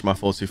smash my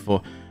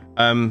 424.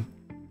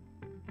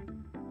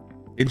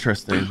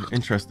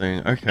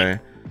 Interesting. Okay.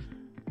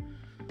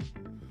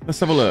 Let's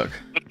have a look.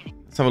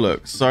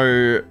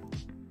 So,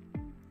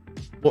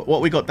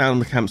 what we got down in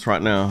the camps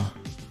right now?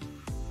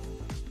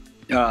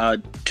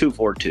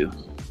 242.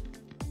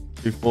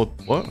 24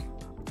 what?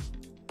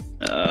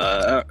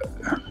 Have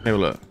a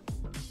look.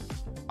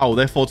 Oh,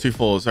 they're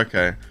 424s.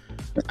 Okay.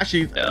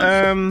 Actually,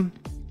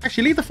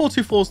 leave the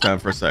 424s down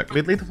for a sec.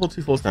 Leave the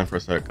 424s down for a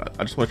sec.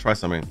 I just want to try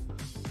something.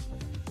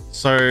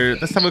 So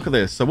let's have a look at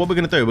this. So what we're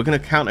going to do, we're going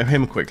to counter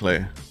him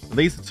quickly. So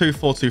these are 2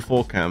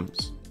 424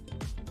 camps.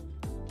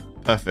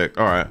 Perfect.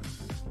 All right.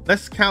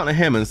 Let's counter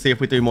him and see if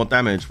we do more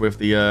damage with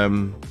the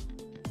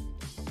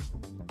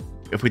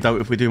if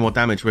we do more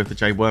damage with the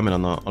Jade Wyrm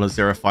on a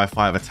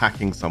 055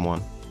 attacking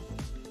someone.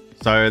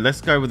 So let's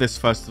go with this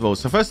first of all.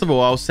 So first of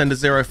all, I'll send a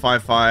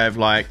 055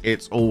 like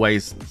it's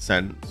always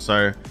sent.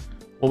 So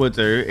what we'll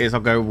do is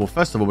I'll go, well,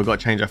 first of all, we've got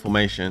to change our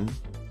formation.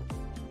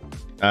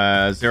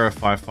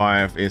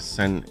 055 is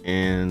sent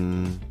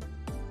in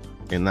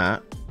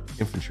that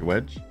infantry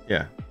wedge.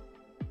 Yeah,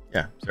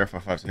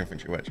 055 is an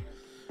infantry wedge.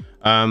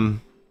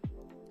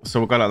 So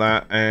we'll go like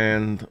that,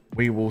 and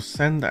we will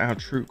send our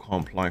troop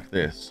comp like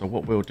this. So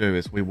what we'll do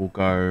is we will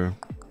go.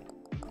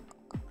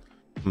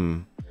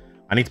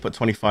 I need to put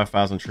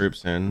 25,000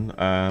 troops in.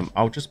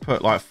 I'll just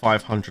put like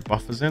 500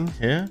 buffers in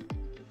here,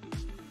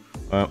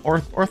 or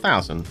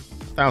 1,000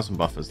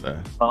 buffers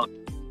there.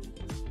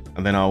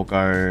 And then I'll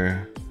go.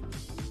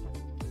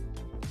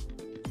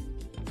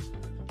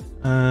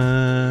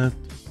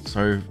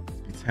 So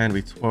B10,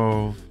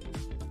 B12,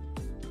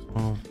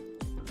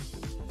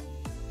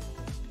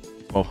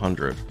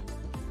 1,200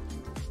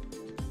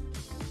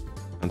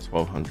 and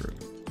 1,200.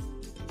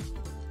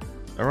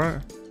 All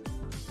right.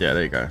 Yeah,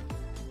 there you go.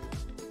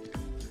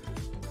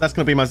 That's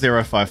going to be my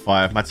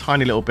 055, my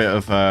tiny little bit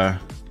of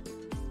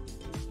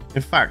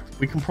in fact,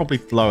 we can probably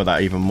lower that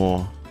even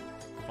more.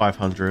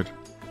 500,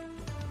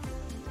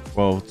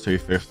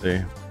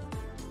 12,250,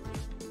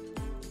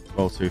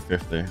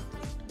 12,250.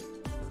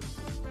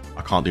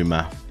 I can't do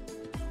math.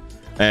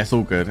 Yeah, it's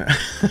all good.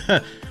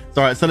 It's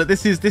all right. So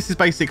this is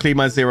basically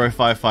my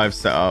 055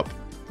 setup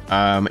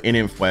in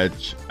Inf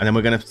Wedge, and then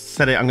we're going to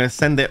set it. I'm going to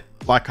send it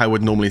like I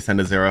would normally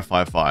send a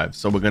 055.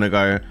 So we're going to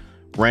go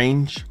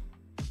range.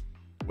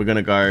 We're going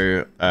to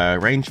go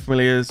range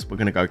familiars. We're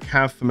going to go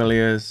cav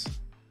familiars,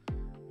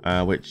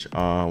 which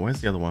are,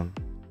 where's the other one?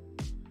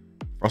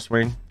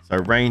 Frostwing. So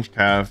range,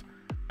 cav,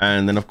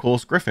 and then of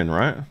course Griffin,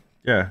 right?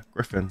 Yeah,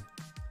 Griffin.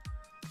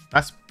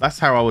 That's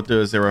how I would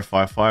do a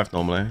 055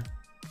 normally,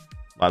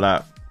 like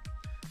that.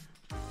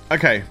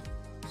 Okay,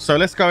 so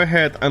let's go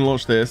ahead and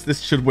launch this. This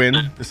should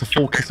win. It's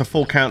a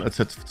full counter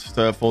to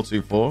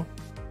 424.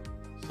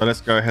 So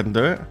let's go ahead and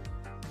do it.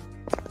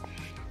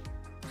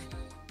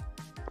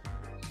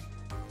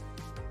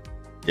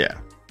 Yeah.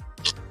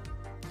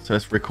 So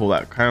let's recall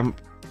that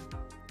camp.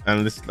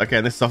 And this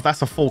again, that's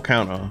a full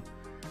counter.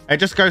 It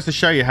just goes to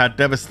show you how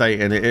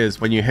devastating it is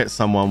when you hit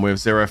someone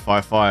with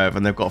 055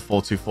 and they've got a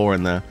 424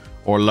 in there,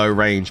 or a low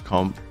range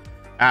comp.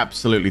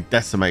 Absolutely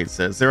decimates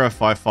it.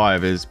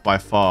 055 is by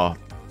far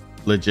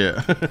legit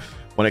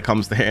when it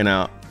comes to hitting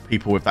out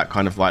people with that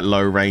kind of like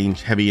low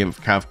range heavy inf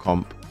cav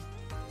comp.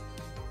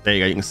 There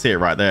you go, you can see it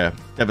right there.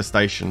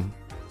 Devastation.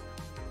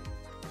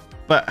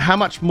 But how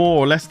much more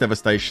or less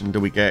devastation do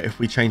we get if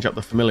we change up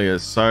the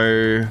familiars?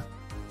 So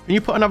can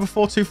you put another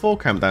 424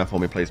 camp down for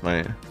me, please,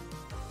 mate?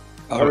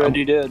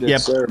 Already did. Yeah,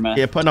 there, man.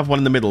 Yeah, put another one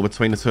in the middle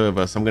between the two of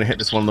us. I'm going to hit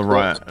this one on the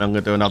right, and I'm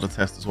going to do another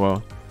test as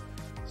well.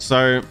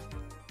 So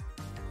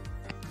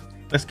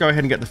let's go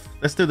ahead and get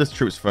let's do the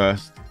troops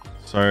first.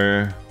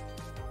 So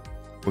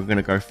we're going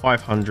to go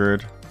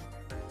 500,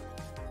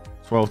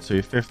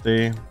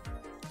 12250,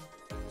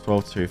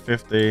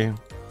 12250.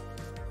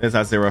 There's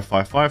that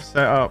 055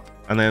 setup,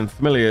 and then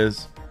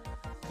familiars.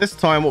 This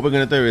time what we're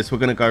going to do is we're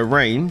going to go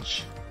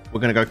range, we're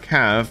going to go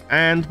cav,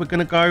 and we're going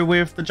to go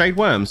with the Jade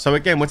Wyrm. So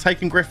again, we're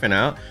taking Griffin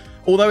out,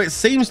 although it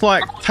seems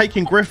like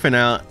taking Griffin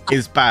out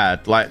is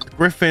bad. Like,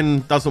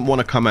 Griffin doesn't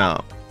want to come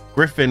out.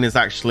 Griffin is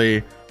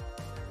actually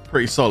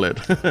pretty solid.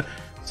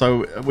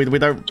 So we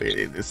don't,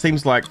 it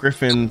seems like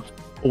Griffin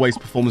always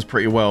performs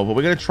pretty well, but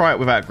we're going to try it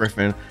without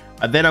Griffin,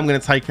 and then I'm going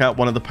to take out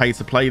one of the pay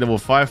to play level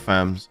 5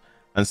 fams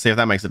and see if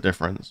that makes a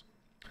difference.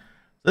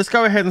 Let's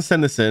go ahead and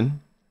send this in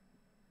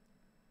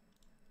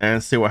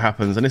and see what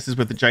happens. And this is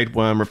with the Jade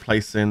Wyrm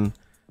replacing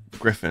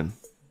Griffin.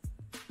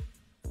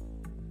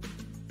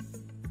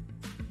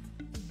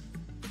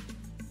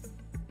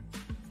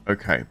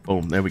 Okay,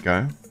 boom, there we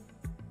go.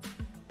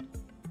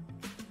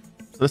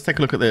 So let's take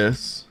a look at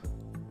this.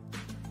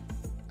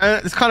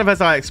 And it's kind of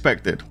as I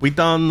expected. We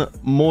done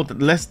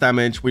less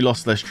damage, we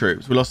lost less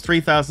troops. We lost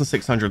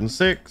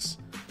 3,606.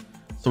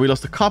 So we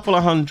lost a couple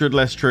of hundred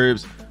less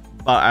troops,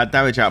 but our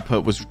damage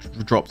output was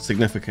dropped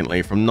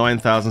significantly from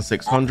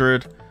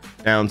 9,600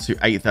 down to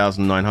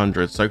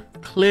 8,900. So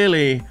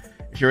clearly,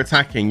 if you're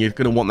attacking, you're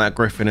going to want that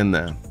Griffin in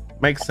there.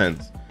 Makes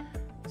sense.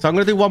 So I'm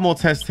going to do one more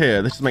test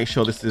here. Let's just make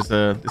sure this is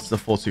a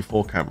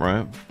 424 camp,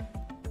 right?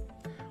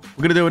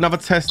 We're going to do another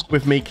test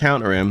with me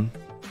countering,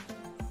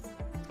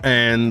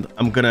 and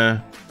I'm going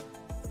to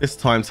this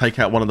time take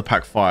out one of the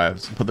pack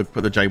 5s and put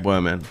the Jade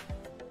Wyrm in. So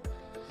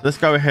let's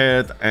go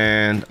ahead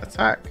and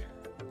attack.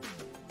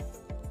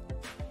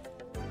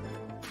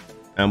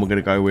 And we're going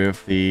to go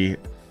with the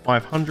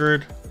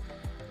 500,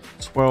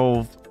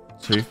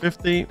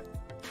 12,250,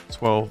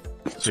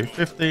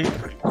 12,250.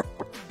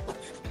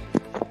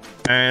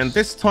 And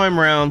this time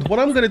around, what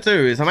I'm going to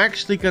do is I'm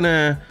actually going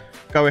to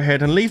go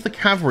ahead and leave the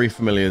cavalry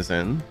familiars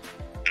in.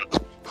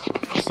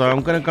 So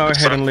I'm going to go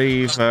ahead and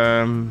leave.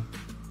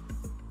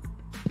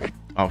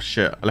 Oh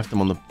shit! I left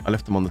them on the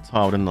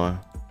tile, didn't I?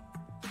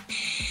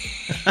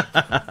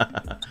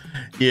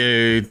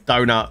 You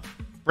donut!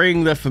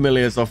 Bring the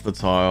familiars off the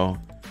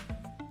tile.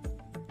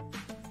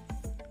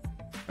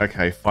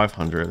 Okay,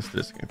 500. Let's do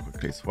this again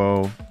quickly.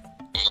 12,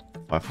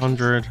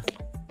 500,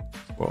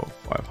 12,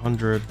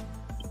 500.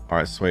 All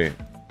right, sweet.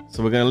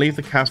 So we're going to leave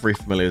the cavalry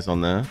familiars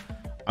on there.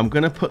 I'm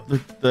going to put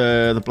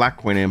the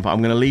Blackwing in, but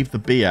I'm going to leave the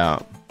B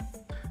out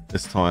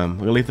this time.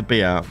 We're going to leave the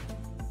B out.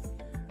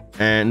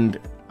 And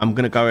I'm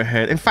going to go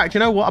ahead. In fact, you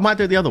know what? I might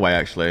do it the other way,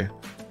 actually.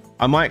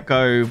 I might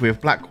go with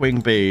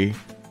Blackwing B,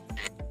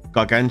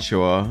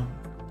 Gargantua,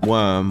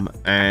 Worm,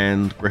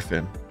 and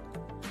Griffin.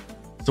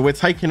 So we're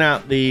taking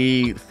out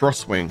the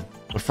Frostwing.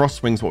 The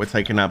Frostwing's what we're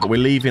taking out, but we're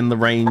leaving the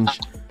range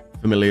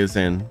familiars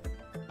in.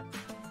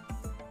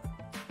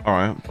 All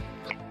right.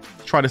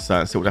 Let's try this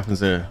out and see what happens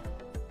here.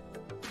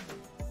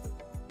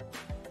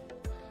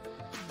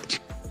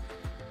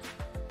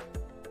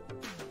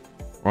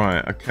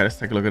 Right. Okay. Let's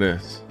take a look at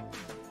this.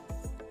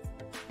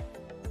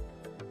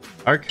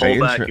 Okay.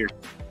 Pull back here.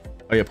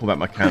 Oh yeah, pull back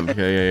my camp.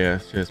 Yeah.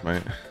 Cheers,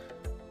 mate.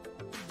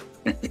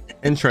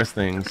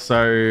 Interesting.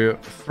 So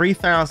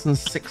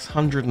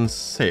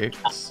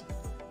 3,606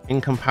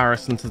 in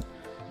comparison to,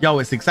 yo,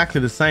 it's exactly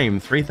the same.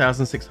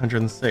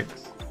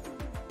 3,606.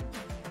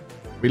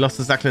 We lost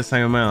exactly the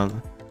same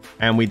amount,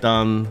 and we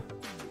done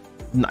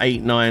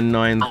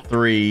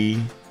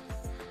 8,993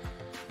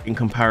 in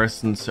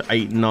comparison to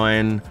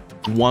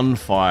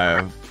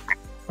 8,915.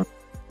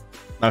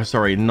 No,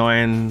 sorry,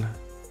 9.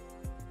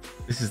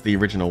 This is the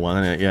original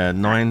one, isn't it? Yeah,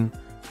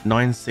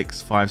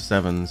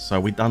 9,9657. So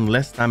we done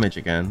less damage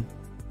again.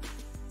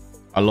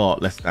 a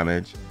lot less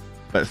damage,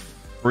 but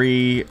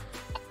 3.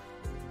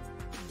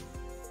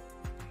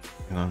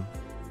 Hang on,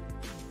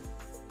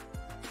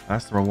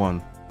 that's the wrong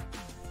one.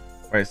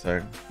 Wait a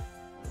sec.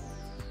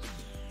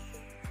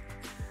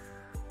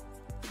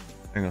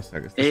 Hang on a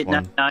second.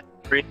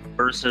 8993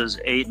 versus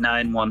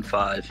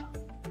 8915.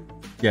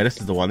 Yeah, this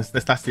is the one.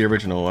 That's the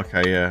original.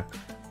 Okay, yeah.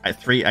 At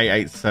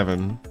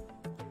 3887,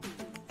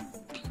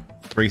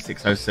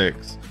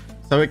 3606.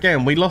 So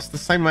again, we lost the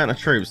same amount of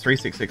troops,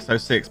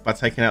 36606, by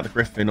taking out the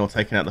Griffin or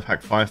taking out the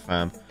Pack 5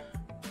 fam.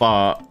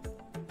 But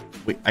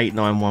we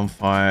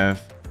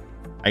 8915,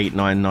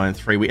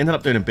 8993. We ended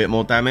up doing a bit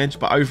more damage,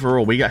 but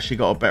overall we actually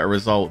got a better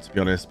result, to be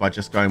honest, by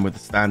just going with the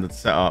standard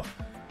setup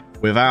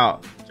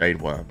without Jade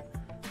Wyrm.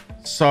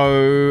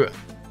 So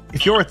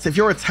if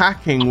you're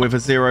attacking with a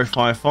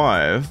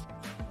 055,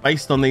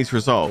 based on these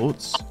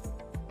results,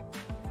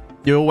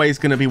 you're always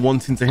going to be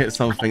wanting to hit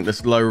something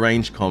that's low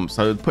range comp.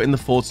 So putting the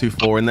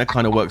 424 in there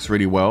kind of works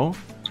really well.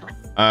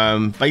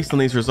 Based on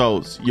these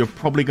results, you're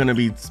probably going to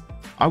be,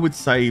 I would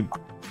say,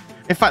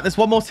 in fact, there's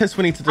one more test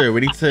we need to do.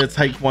 We need to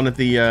take one of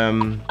the,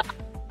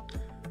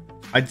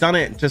 I done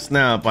it just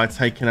now by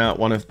taking out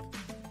one of,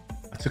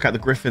 I took out the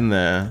Griffin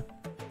there.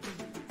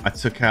 I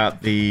took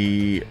out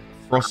the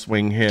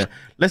Frostwing here.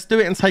 Let's do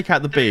it and take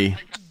out the B.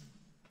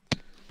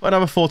 Put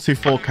another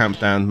 424 camp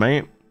down,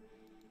 mate.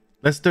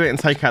 Let's do it and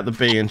take out the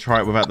B and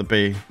try it without the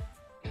B.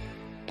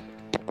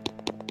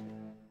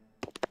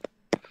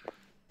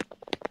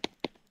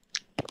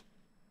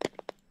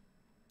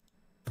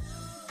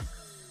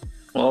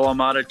 Well,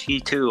 I'm out of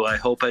T2. I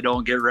hope I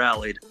don't get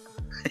rallied.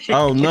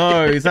 Oh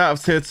no, he's out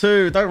of tier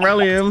 2. Don't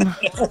rally him.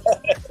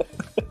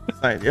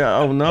 Like, yeah,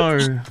 oh no.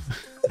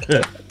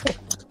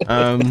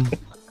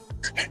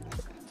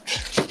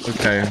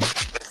 Okay.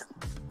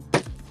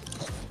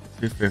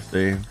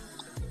 250.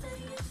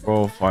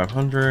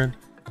 12500.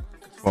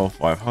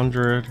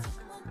 12500.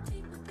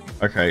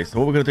 Okay, so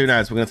what we're gonna do now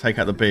is we're gonna take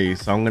out the B.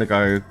 So I'm gonna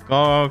go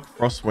Garg,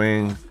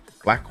 Frostwing,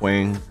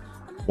 Blackwing,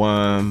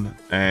 Worm,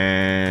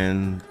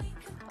 and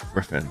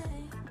Griffin.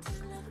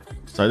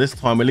 So this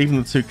time we're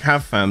leaving the 2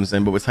 Cav fams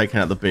in, but we're taking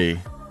out the B.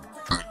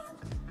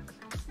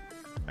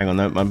 Hang on,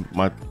 no,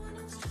 my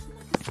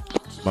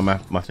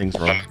thing's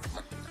wrong.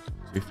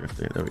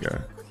 250. There we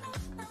go.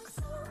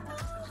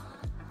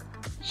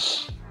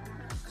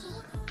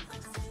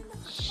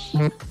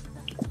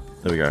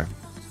 There we go.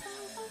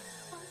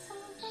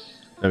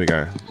 There we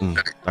go.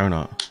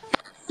 Donut.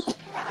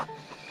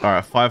 All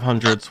right,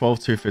 500, 12,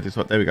 250.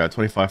 So there we go.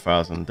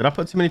 25,000. Did I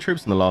put too many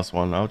troops in the last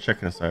one? I'll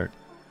check in a sec.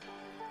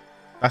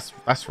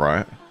 That's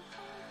right.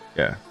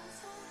 Yeah.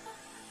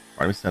 All right,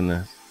 let me send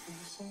this.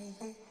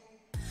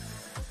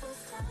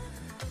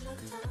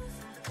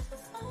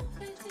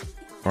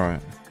 All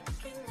right.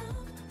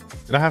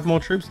 Did I have more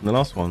troops in the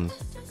last ones?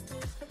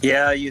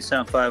 Yeah, you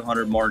sent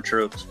 500 more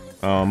troops.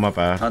 Oh, my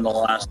bad. On the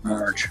last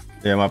march.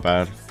 Yeah, my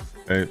bad.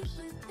 Oops.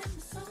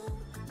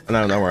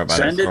 No, don't worry about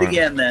it. Send it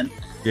again then.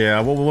 Yeah,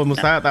 what one was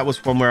that? That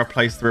was one where I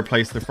replaced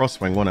the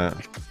Frostwing, wasn't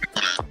it?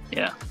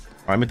 Yeah. All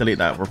right, let me delete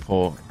that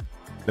report.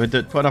 Let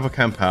me put another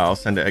camp out. I'll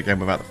send it again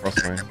without the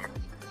Frostwing.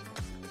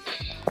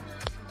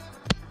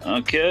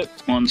 Okay,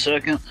 1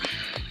 second.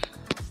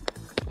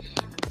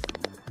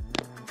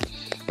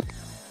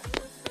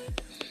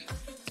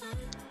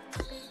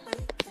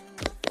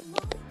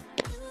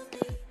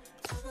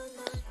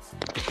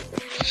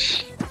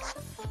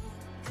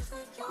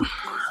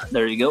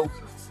 There you go.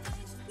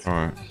 All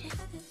right.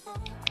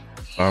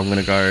 So I'm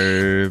gonna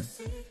go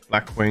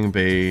Blackwing,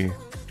 B,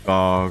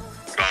 Garg,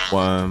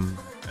 Worm,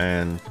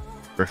 and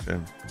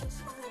Griffin.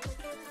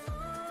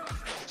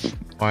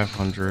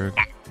 500,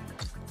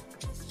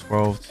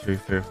 12,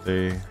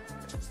 250,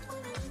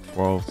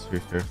 12,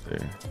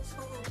 250.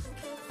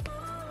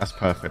 That's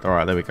perfect. All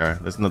right, there we go.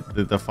 There's not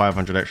the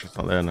 500 extra's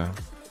not there now.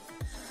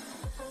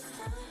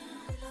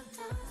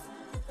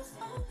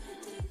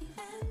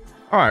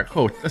 All right,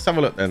 cool. Let's have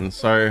a look then.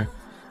 So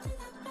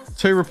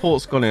 2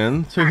 reports gone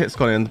in, 2 hits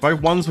gone in.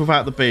 Both one's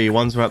without the B,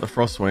 one's without the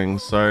Frostwing.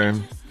 So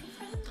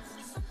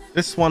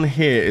this one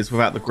here is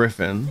without the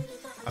Griffin.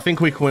 I think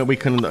we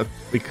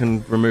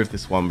can remove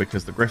this one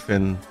because the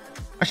Griffin.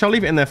 Actually, I'll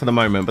leave it in there for the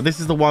moment. But this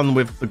is the one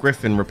with the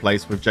Griffin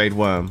replaced with Jade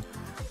Wyrm.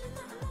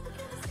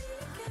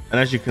 And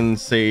as you can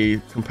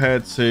see,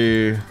 compared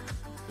to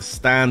the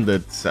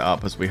standard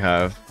setup as we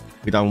have,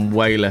 we've done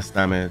way less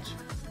damage.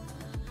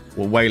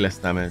 Well, way less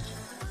damage.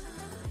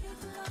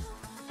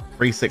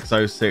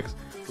 3606.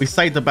 We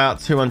saved about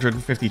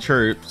 250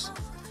 troops,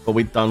 but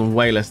we've done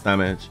way less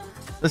damage.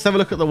 Let's have a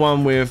look at the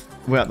one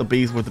without the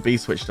B's, with the B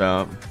switched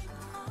out.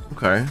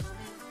 Okay.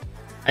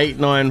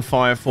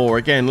 8954.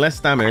 Again, less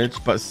damage,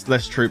 but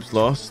less troops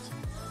lost.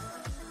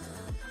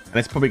 And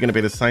it's probably going to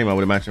be the same, I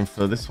would imagine,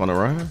 for this one,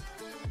 alright?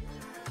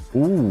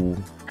 Ooh.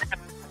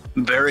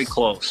 Very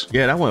close.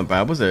 Yeah, that weren't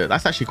bad, was it?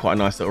 That's actually quite a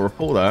nice little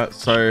report, that.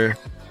 So,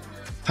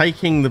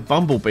 taking the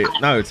Bumblebee...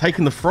 No,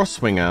 taking the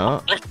Frostwing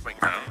out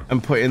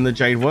and putting the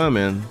Jade Wyrm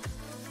in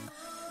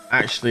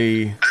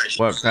actually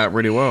worked out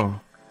really well.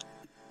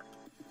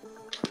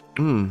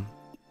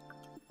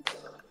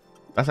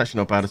 That's actually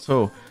not bad at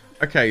all.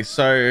 Okay,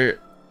 so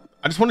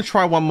I just want to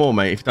try one more,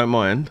 mate, if you don't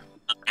mind.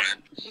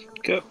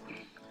 Okay.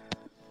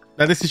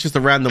 Now, this is just a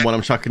random one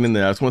I'm chucking in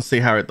there. I just want to see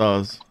how it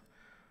does.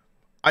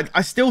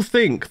 I still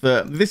think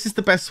that this is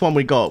the best one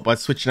we got by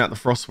switching out the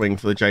Frostwing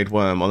for the Jade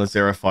Wyrm on a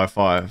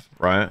 055,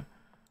 right?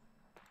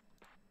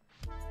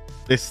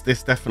 This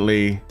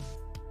definitely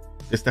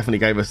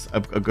gave us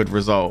a good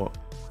result.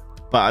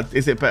 But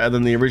is it better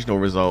than the original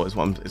result? Is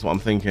what I'm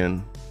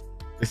thinking.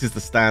 This is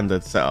the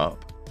standard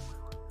setup.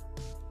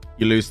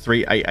 You lose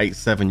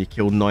 3887. You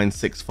kill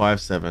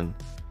 9657.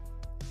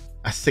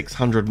 That's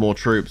 600 more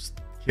troops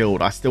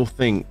killed. I still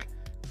think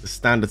the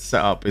standard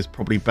setup is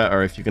probably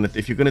better. If you're gonna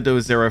do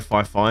a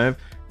 055,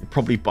 you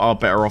probably are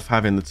better off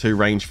having the 2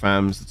 range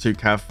fams, the 2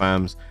 cav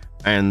fams,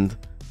 and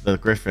the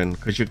Griffin,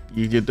 because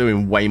you're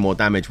doing way more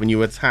damage. When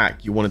you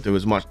attack, you want to do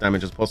as much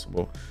damage as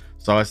possible.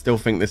 So I still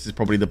think this is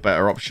probably the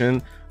better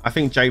option. I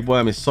think Jade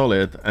Wyrm is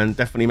solid and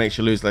definitely makes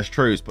you lose less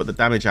troops, but the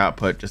damage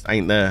output just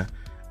ain't there.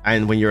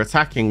 And when you're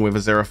attacking with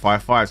a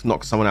 055 to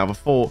knock someone out of a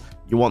fort,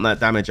 you want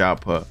that damage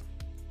output.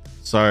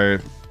 So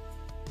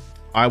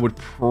I would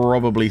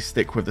probably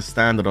stick with the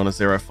standard on a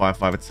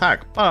 055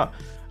 attack, but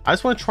I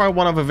just want to try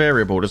one other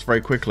variable just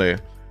very quickly,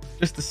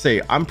 just to see.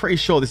 I'm pretty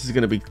sure this is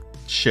going to be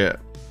shit,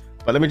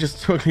 but let me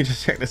just quickly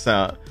check this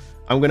out.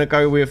 I'm going to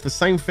go with the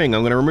same thing.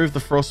 I'm going to remove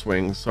the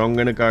Frostwing, so I'm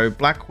going to go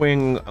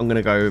Blackwing. I'm going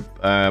to go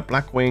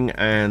Blackwing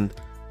and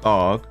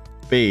Garg,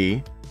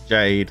 B,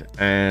 Jade,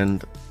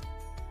 and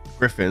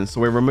Griffin. So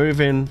we're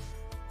removing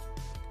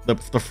the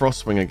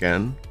Frostwing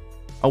again.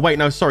 Oh wait,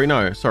 no, sorry.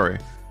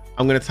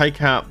 I'm going to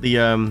take out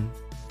the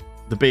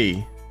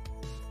B,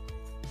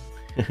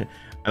 and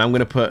I'm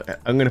going to put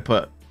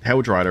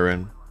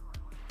Helldrider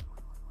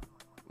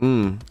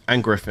in,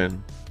 and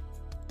Griffin.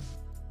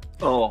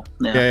 Oh,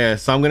 yeah.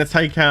 So I'm going to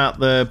take out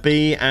the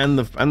B and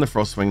the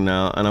Frostwing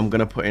now, and I'm going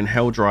to put in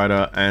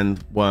Helldrider and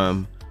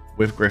Wyrm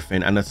with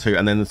Griffin and the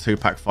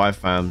 2-pack 5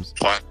 fams,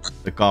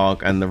 the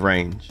Garg and the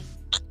range.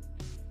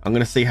 I'm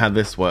going to see how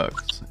this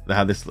works,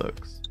 how this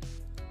looks.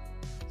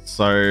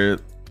 So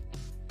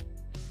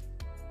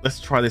let's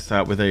try this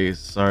out with these.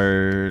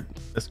 So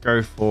let's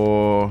go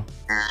for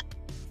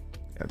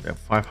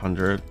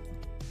 500,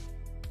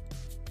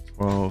 12,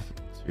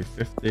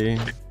 250,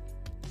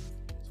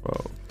 12,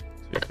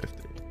 250.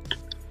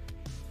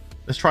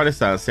 Let's try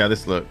this out and see how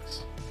this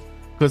looks,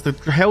 because the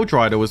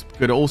Helldrider was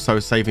good at also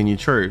saving you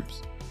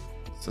troops,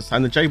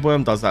 and the Jade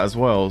Wyrm does that as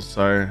well.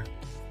 So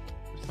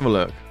let's have a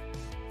look.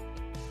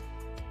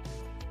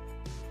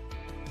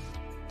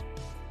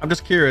 I'm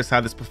just curious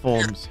how this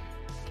performs.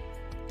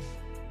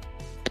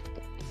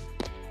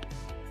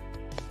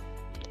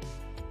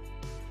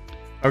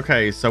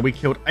 Okay, so we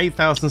killed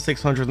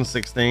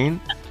 8,616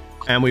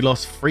 and we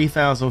lost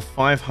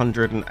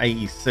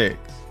 3,586.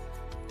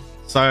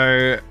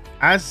 So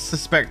as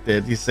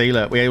suspected, you see,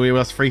 look, we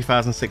lost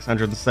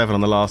 3,607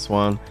 on the last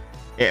one.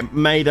 It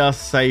made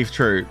us save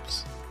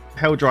troops.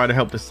 Helldrider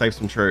helped us save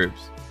some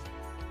troops.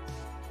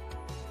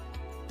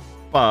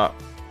 But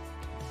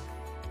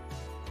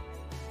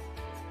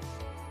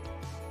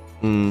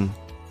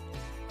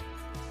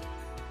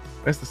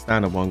where's the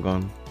standard one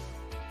gone?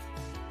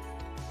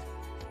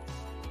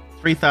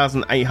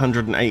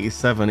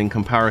 3,887 in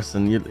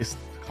comparison. It's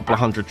a couple of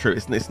hundred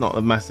troops. It's not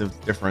a massive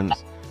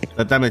difference.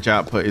 The damage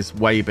output is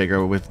way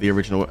bigger with the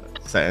original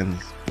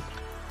settings.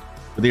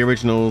 With the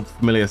original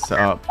familiar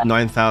setup,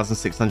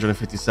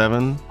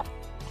 9,657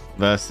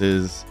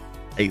 versus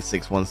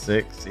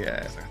 8,616.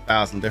 Yeah, it's like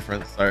 1,000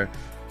 difference. So,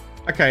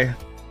 okay,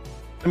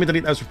 let me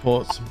delete those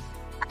reports.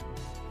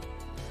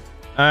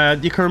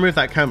 You can remove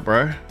that camp,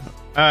 bro.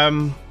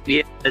 Yeah,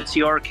 it's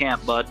your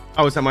camp, bud.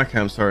 Oh, is that my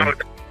camp? Sorry.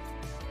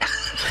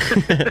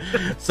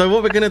 So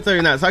what we're gonna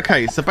do now is so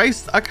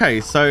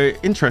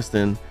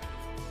interesting.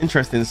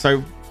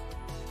 So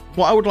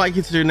what I would like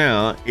you to do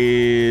now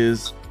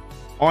is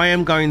I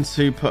am going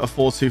to put a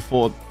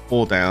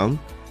 4-2-4 down,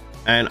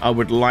 and I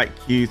would like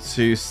you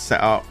to set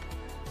up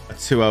a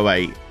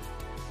 208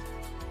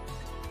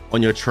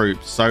 on your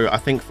troops. So I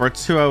think for a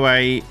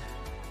 208,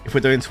 if we're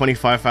doing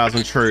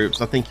 25,000 troops,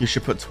 I think you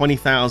should put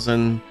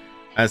 20,000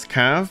 as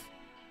cav,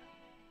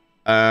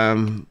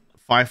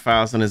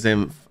 5,000 as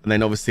inf, and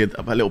then obviously a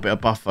little bit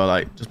of buffer.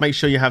 Like, just make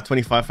sure you have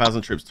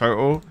 25,000 troops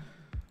total.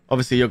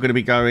 Obviously you're going to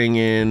be going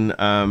in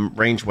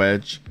range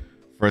wedge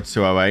for a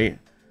 208,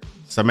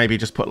 so maybe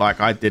just put, like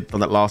I did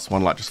on that last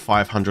one, like just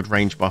 500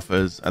 range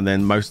buffers, and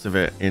then most of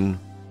it in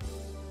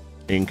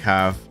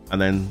cav, and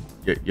then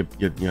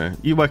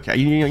you work out,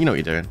 you know what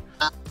you're doing.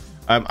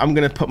 I'm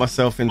going to put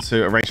myself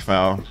into a range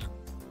foul,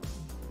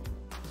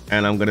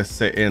 and I'm going to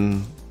sit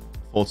in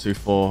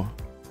 4-2-4.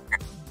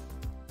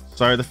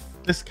 So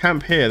this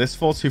camp here, this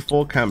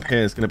 4-2-4 camp here,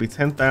 is going to be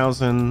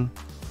 10,000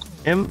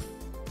 imp,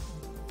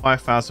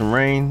 5,000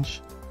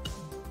 range,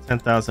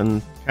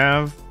 10,000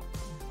 cav,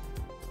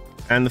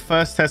 and the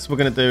first test we're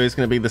going to do is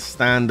going to be the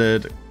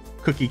standard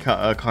cookie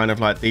cutter kind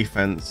of like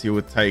defense you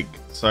would take.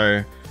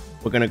 So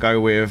we're going to go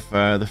with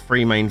the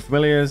 3 main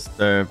familiars,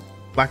 the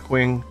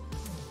Blackwing,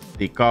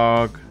 the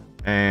Garg,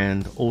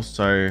 and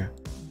also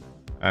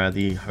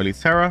the Holy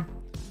Terror.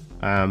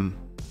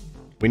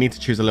 We need to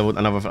choose a level,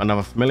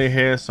 another familiar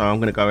here. So I'm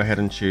going to go ahead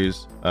and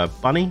choose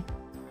Bunny.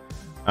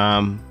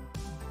 And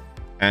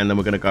then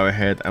we're going to go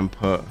ahead and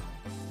put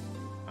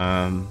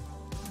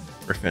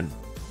Griffin.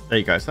 There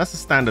you go. So that's a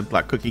standard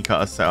like cookie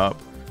cutter setup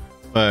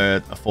for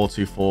a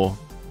 4-2-4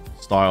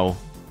 style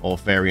or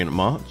variant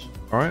march.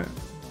 All right.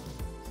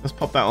 Let's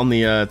pop that on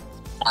the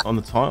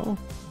tile.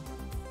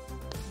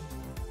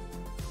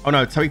 Oh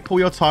no, Toby, pull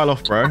your tile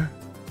off, bro.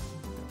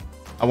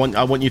 I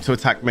want you to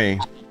attack me.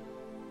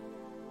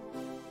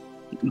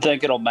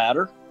 Think it'll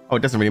matter? Oh,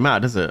 it doesn't really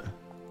matter, does it?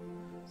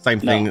 Same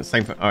thing. No.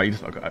 Same thing. All right, you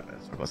just I've got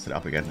to set it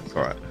up again. It's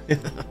all right.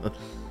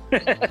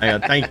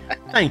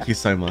 Thank you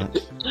so much.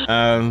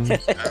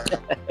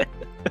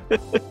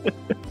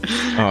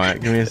 All right,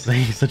 give me a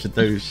second. You're such a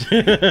douche.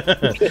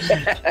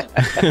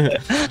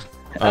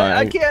 Right.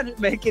 I can't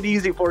make it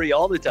easy for you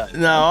all the time.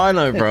 No, I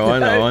know, bro. I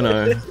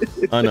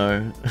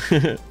know.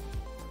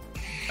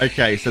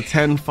 Okay, so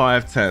 10,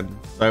 5, 10.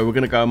 So we're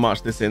gonna go and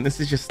march this in. This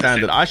is just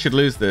standard. I should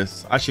lose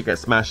this. I should get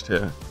smashed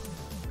here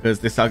because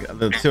the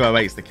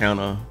 208's the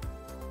counter.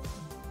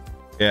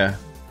 Yeah.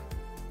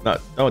 No,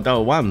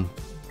 oh, 1.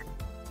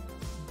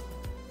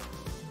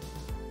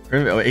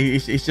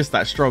 He's just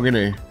that strong,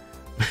 isn't he?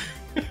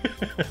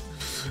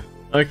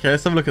 Okay,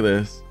 let's have a look at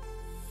this.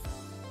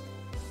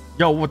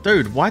 Yo, well,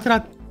 dude, why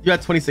did you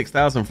had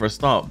 26,000 for a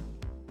start?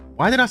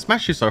 Why did I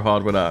smash you so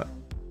hard with that?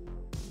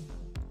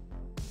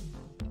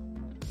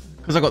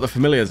 Because I got the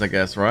familiars, I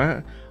guess,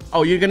 right?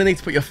 Oh, you're gonna need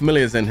to put your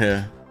familiars in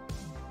here.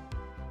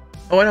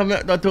 Oh, I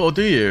don't, or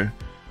do you?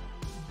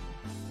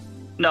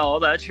 No,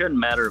 that shouldn't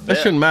matter a bit. That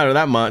shouldn't matter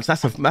that much.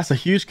 That's a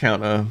huge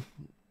counter.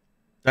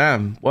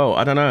 Damn. Well,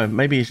 I don't know.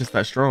 Maybe he's just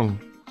that strong.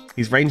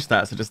 His range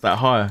stats are just that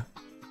high.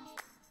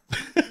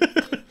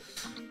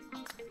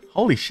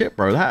 Holy shit,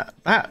 bro!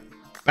 That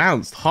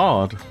bounced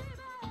hard.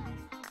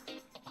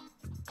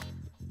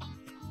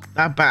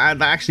 That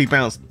actually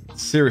bounced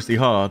seriously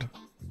hard.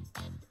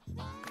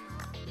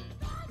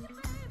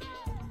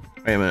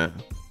 Wait a minute.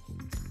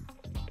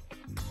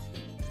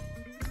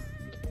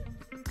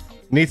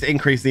 Need to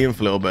increase the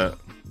inf a little bit.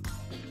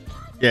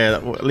 Yeah,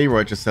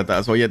 Leroy just said that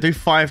as well. Yeah, do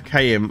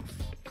 5k imp.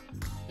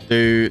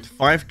 Do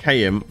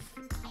 5k imp.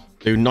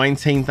 Do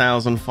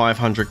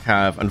 19,500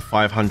 cav and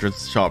 500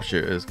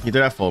 sharpshooters. Can you do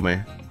that for me?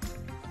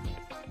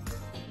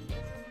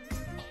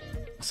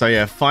 So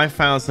yeah,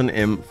 5,000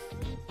 imp,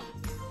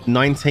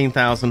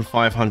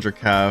 19,500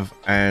 cav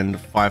and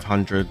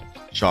 500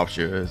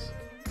 sharpshooters.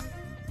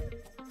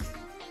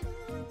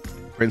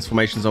 Prince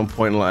formation's on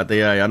point like a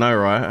DA. I know,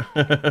 right?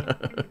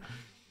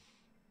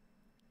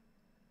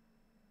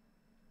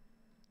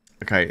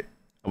 Okay,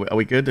 are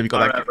we good? Have you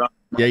got that? Right.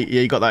 Yeah,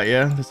 you got that.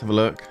 Yeah, let's have a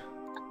look.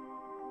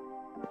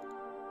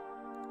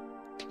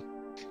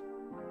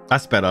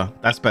 That's better.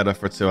 That's better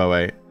for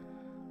 208.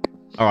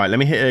 All right, let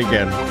me hit it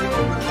again.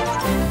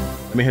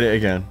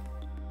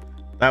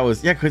 That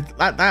was, yeah, cause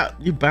that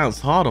you bounced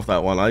hard off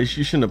that one. You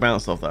shouldn't have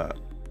bounced off that.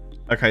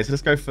 Okay, so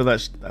let's go for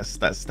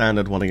that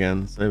standard one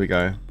again. So there we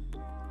go.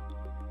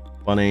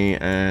 Bunny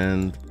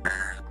and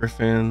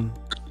Griffin.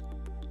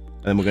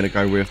 And then we're going to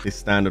go with the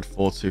standard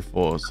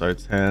 4-2-4. So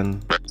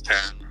 10,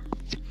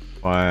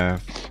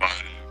 5,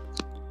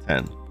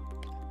 10.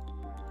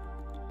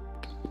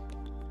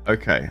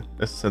 Okay,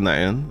 let's send that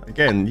in.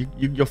 Again,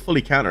 you're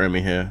fully countering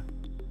me here.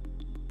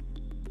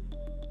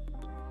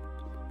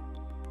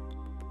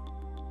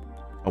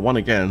 I won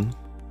again.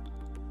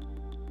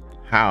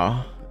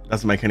 How?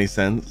 Doesn't make any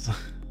sense.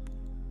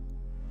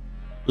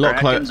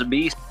 Kraken's a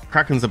beast.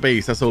 Kraken's a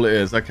beast, that's all it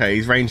is. Okay,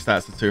 his range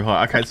stats are too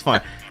high. Okay, it's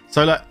fine.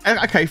 So, like,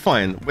 okay,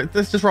 fine.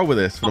 Let's just roll with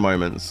this for the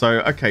moment.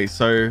 So, okay,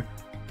 so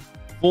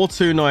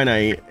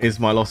 4298 is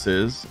my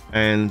losses,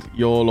 and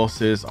your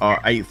losses are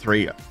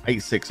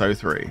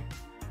 8603.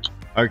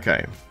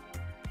 Okay.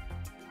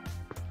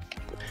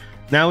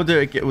 Now we'll do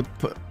it. We'll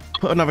put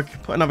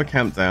another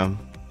camp down,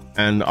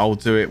 and I'll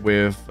do it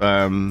with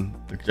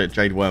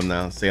Jade Wyrm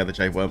now. See how the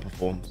Jade Wyrm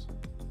performs.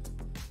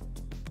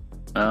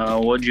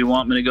 What do you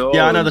want me to go?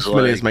 Yeah, I know the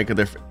familiars make a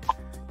difference.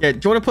 Yeah, do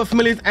you want to put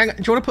familiars? Do you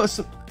want to put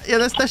some? Yeah,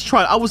 let's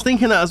try it. I was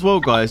thinking that as well,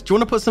 guys. Do you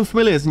want to put some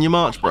familiars in your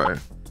march, bro?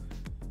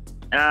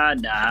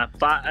 Nah.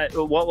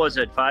 What was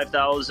it?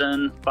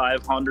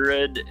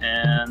 5,500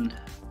 and.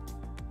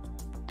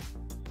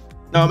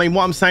 No, I mean,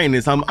 what I'm saying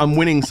is I'm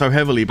winning so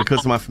heavily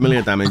because of my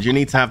familiar damage. You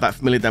need to have that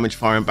familiar damage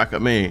firing back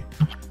at me.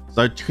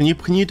 So can you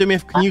do me?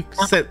 Can you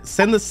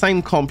send the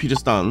same comp you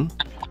just done?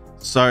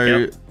 So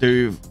yep.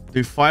 do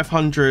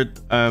 500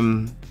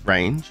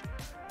 range,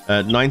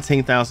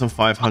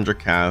 19,500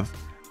 cav,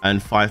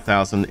 and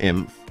 5,000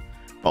 imp.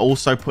 But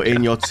also put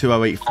in your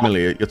 208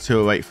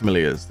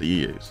 familiars that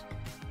you use.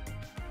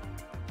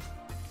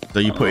 So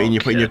you put in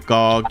your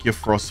Garg, your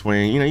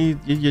Frostwing, you know,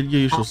 your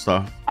usual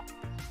stuff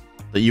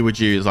that you would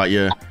use, like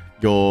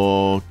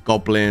your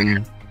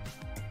Goblin.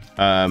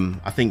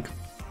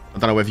 I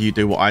don't know whether you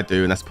do what I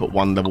do, and let's put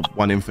level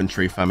 1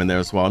 infantry fam in there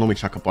as well. I normally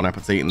chuck a Bon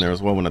Appetit in there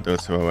as well when I do a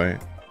 208.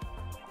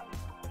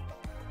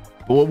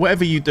 But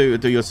whatever you do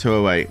your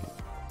 208.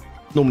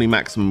 Normally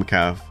maximum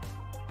cav.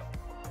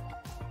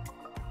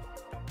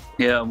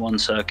 Yeah, 1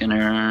 second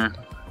here.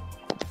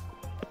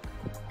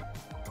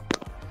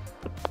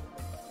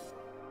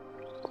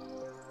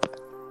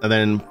 And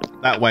then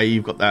that way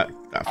you've got that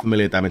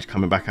familiar damage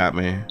coming back at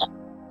me.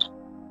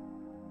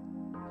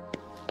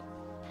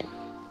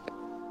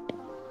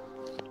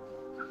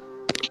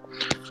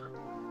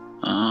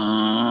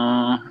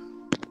 All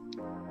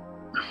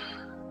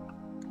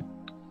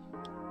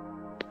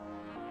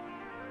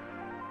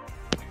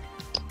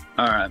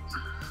right.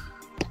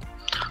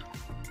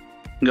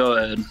 Go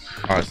ahead.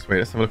 All right, sweet.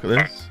 Let's have a look at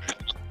this.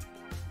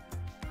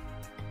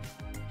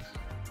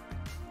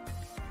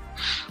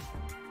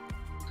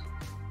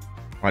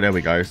 Right, there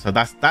we go. So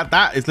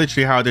that is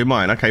literally how I do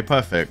mine. Okay,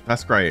 perfect.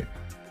 That's great. All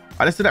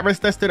right,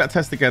 let's do that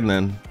test again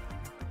then.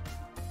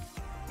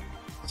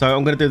 So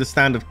I'm going to do the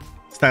standard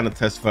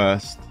test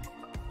first.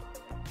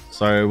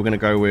 So we're going to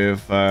go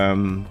with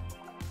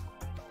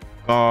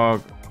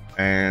Garg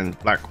and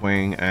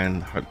Blackwing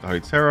and the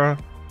Holy Terror,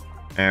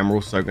 and we're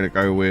also going to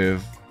go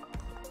with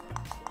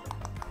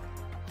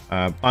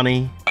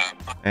Bunny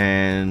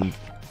and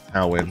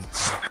Tailwind,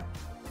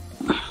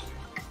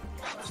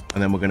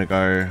 and then we're going to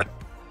go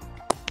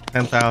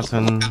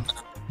 10,000,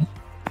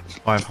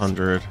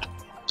 500,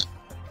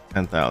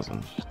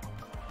 10,000.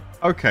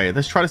 Okay,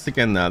 let's try this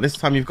again now. This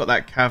time you've got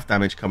that cav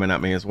damage coming at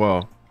me as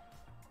well.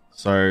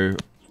 So,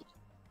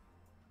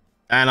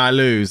 and I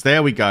lose.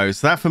 There we go.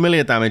 So that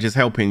familiar damage is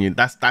helping you.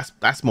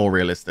 That's more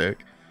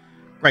realistic.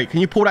 Great.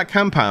 Can you pull that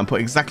camp out and put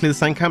exactly the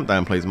same camp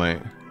down, please, mate?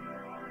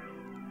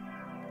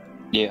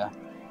 Yeah.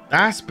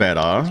 That's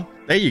better.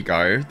 There you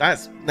go.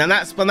 That's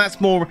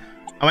more.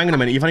 Oh, hang on a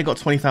minute. You've only got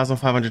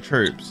 20,500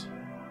 troops.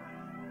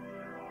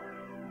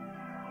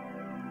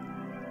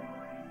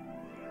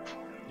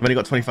 You've only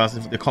got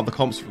 20,000. The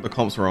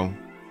comp's wrong.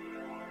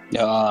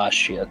 Ah,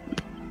 shit.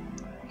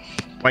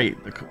 Wait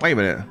a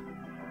minute.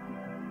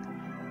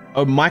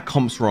 Oh, my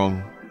comp's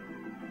wrong.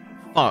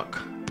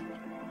 Fuck.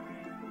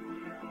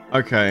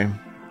 Okay.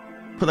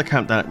 Put the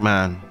camp down,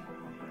 man.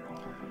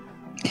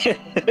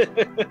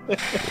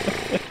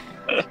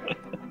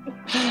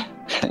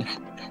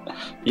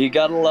 You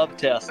gotta love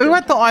testing. Who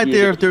had the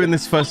idea of doing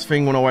this first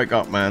thing when I wake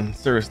up, man?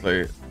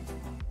 Seriously.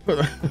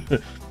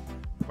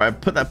 Right,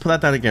 put that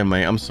down again,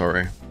 mate. I'm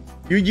sorry.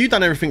 You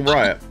done everything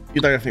right.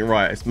 You done everything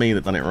right. It's me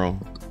that done it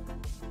wrong.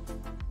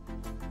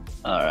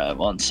 All right,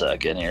 1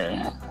 second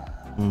here.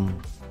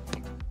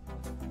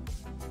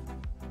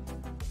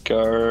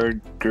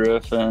 Guard,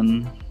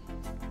 Griffin,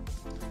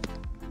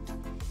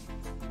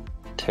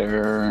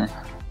 Terror.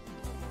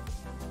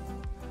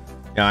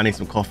 Yeah, I need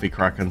some coffee,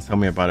 Kraken. Tell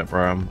me about it,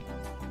 bro.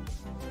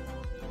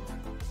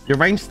 Your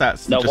range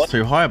stats are just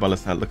too high by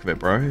the look of it,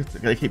 bro.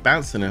 They keep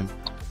bouncing him.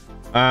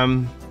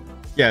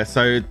 Yeah,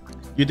 so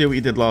you do what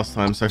you did last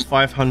time. So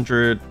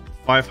 500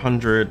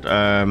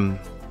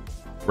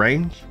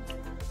 range,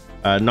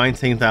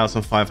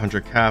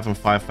 19,500 cav, and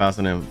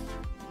 5,000 inf.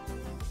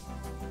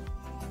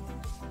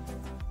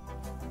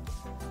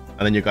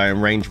 And then you're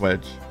going range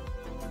wedge.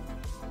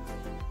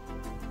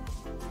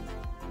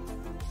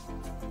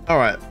 All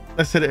right,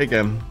 let's hit it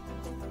again.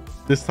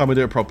 This time we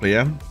do it properly,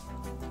 yeah?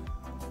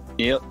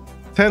 Yep.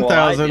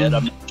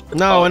 10,000.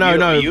 Well,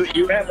 no.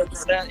 You haven't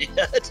said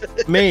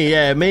yet. Me.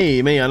 I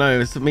know.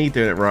 It's me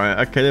doing it right.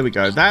 Okay, there we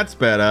go. That's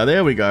better.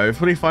 There we go.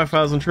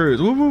 25,000 troops.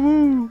 Woo, woo,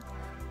 woo.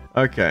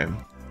 Okay.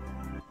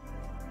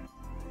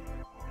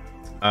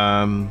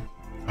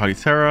 Holy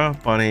Terror,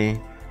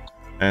 Bunny,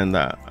 and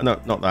that.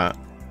 No, not that.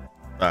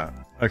 That.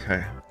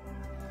 Okay.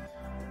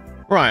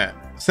 Right.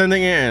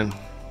 Sending it in.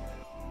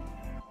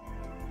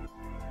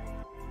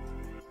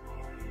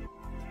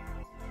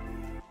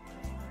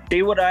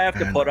 See what I have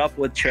to put up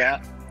with,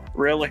 chat?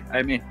 Really?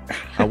 I mean,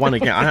 I won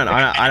again.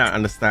 I don't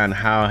understand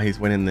how he's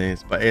winning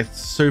this, but it's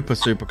super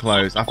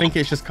close. I think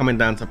it's just coming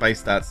down to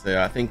base stats here.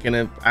 I think in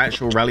an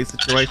actual rally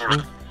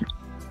situation,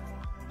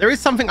 there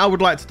is something I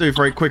would like to do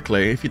very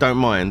quickly, if you don't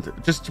mind,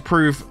 just to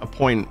prove a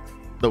point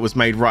that was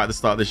made right at the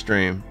start of this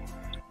stream.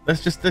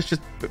 Let's just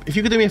if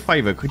you could do me a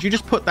favor, could you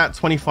just put that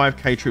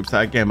 25k troops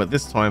out again, but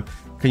this time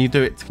can you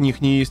do it? Can you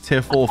use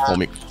tier 4 for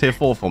me? Tier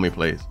 4 for me,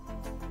 please.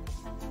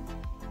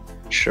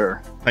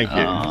 Sure. Thank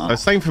you. So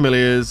same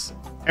familiars,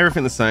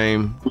 everything the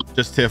same,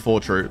 just tier 4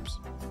 troops.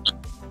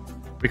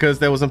 Because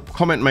there was a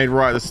comment made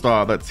right at the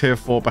start that tier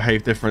 4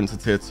 behaved different to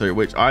tier 2,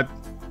 which I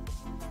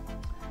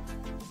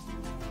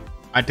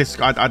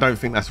don't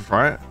think that's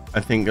right.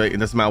 I think it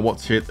doesn't matter what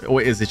tier, all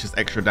it is, it's just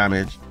extra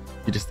damage.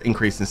 You're just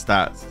increasing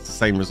stats. It's the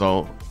same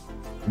result.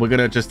 We're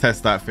gonna just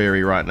test that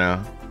theory right now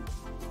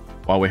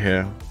while we're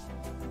here.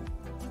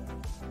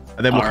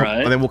 And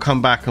then we'll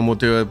come back and we'll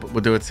do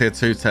a tier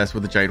 2 test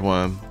with the Jade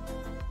Wyrm.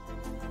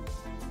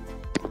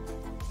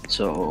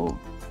 So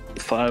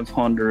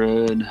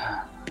 500,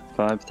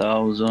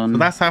 5,000. So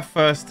that's our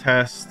first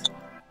test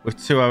with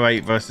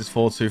 208 versus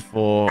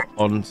 424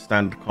 on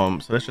standard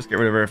comp. So let's just get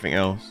rid of everything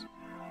else.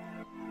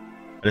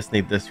 I just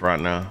need this right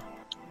now.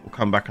 We'll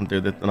come back and do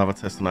another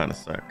test on that in a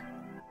sec.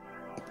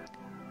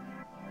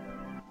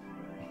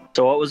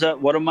 So what was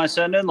that? What am I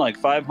sending? Like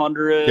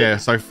 500? Yeah,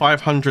 so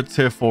 500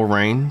 tier 4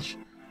 range,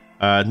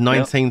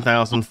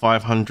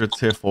 19,500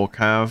 tier 4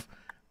 cav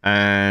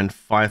and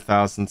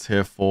 5,000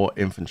 tier 4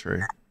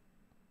 infantry.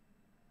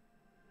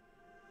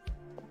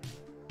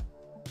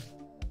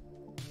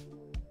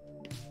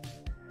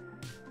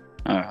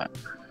 All right.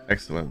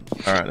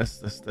 Excellent. All right,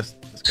 let's go.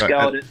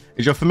 Scout it.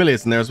 Is your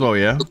familiars in there as well?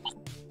 Yeah.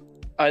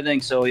 I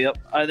think so. Yep.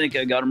 I think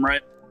I got them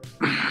right.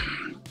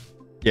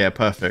 Yeah,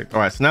 perfect.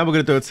 All right, so now we're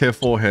gonna do a tier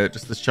 4 hit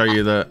just to show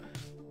you that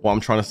what I'm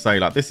trying to say.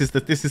 Like this is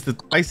the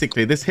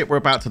basically this hit we're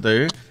about to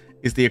do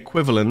is the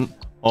equivalent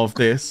of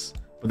this,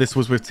 but this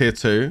was with tier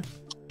 2.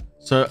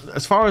 So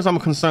as far as I'm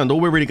concerned,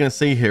 all we're really going to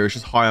see here is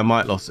just higher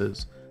might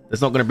losses.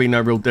 There's not going to be no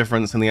real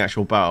difference in the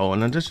actual battle,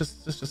 and I'm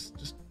just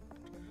going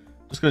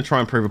to try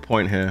and prove a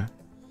point here.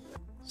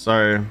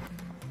 So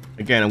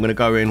again, I'm going to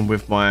go in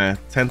with my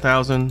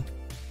 10,000,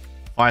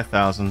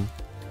 5,000,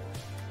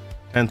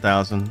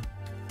 10,000,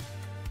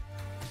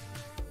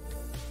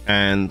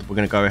 and we're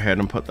going to go ahead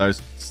and put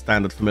those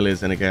standard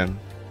familiars in again.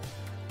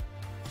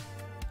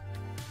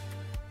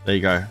 There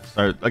you go.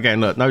 So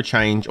again, look, no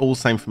change, all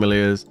same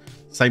familiars,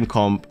 same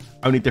comp.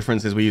 Only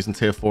difference is we're using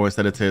tier 4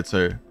 instead of tier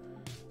 2.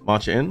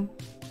 March it in.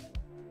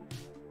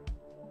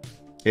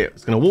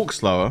 It's going to walk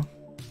slower.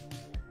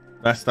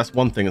 That's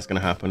one thing that's going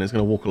to happen. It's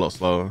going to walk a lot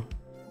slower.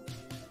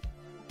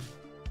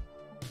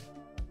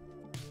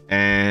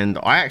 And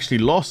I actually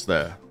lost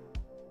there.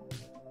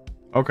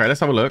 Okay, let's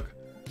have a look.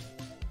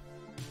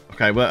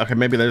 Okay, well, okay,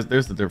 maybe there's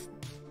the difference.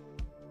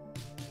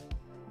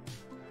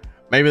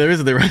 Maybe there is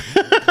a difference.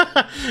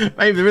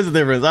 Maybe there is a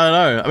difference. I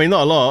don't know. I mean,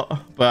 not a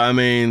lot, but I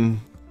mean,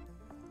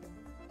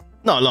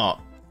 not a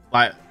lot.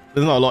 Like,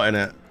 there's not a lot in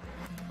it.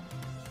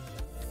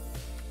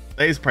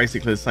 It is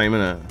basically the same,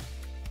 isn't it?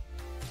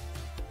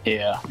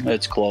 Yeah,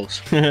 it's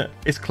close.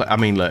 I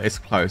mean, look, it's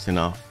close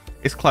enough.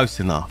 It's close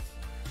enough.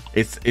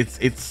 It's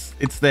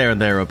there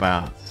and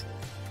thereabouts.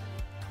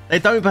 They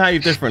don't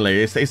behave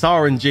differently. It's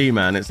RNG,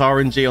 man. It's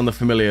RNG on the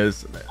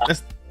familiars.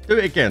 Let's do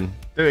it again.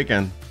 Do it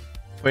again.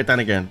 Put it down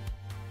again.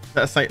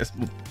 Is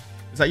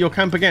that your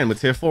camp again with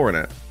tier 4 in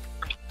it?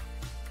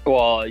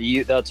 Well,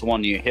 that's the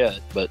one you hit,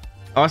 but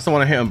oh, that's the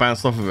one I hit and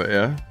bounced off of it,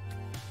 yeah?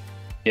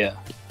 Yeah.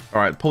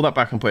 All right, pull that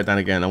back and put it down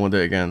again. I want to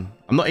do it again.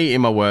 I'm not eating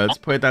my words.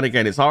 Put it down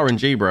again. It's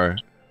RNG, bro.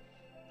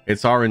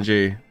 It's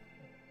RNG.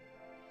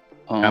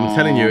 I'm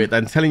telling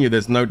you,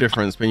 there's no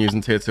difference between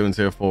using tier 2 and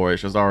tier 4.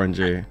 It's just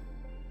RNG.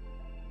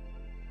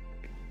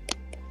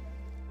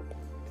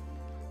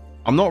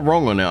 I'm not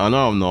wrong on it. I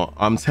know I'm not.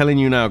 I'm telling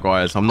you now,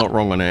 guys, I'm not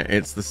wrong on it.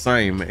 It's the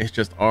same. It's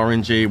just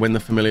RNG when the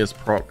familiars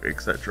proc,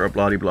 etc.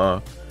 Blah de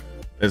blah.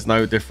 There's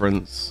no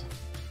difference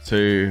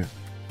to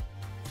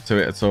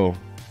it at all.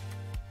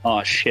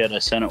 Oh shit! I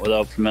sent it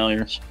without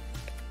familiars.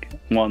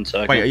 1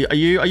 second. Wait, are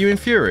you in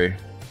Fury?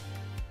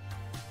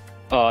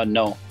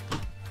 No.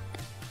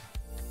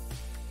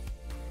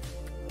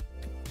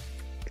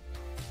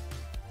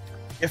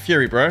 Get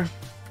Fury, bro.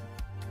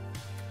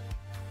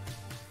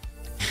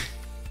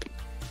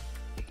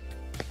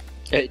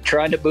 Hey,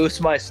 trying to boost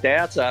my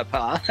stats up,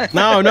 huh?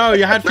 No,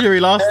 you had Fury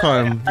last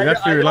time. You had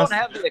Fury last. I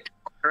don't have the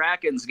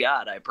Kraken's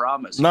God, I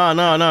promise. No,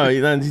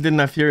 you didn't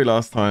have Fury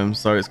last time,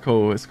 so it's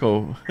cool. It's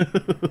cool.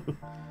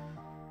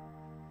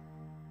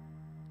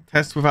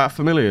 Test without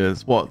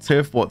familiars. What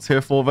tier 4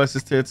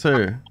 versus tier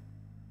 2?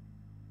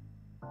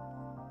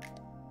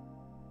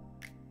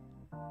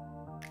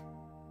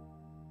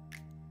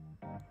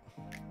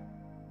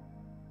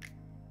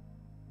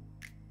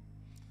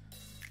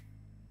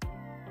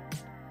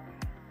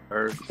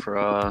 Earth,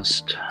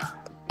 Frost,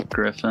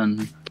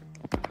 Griffin,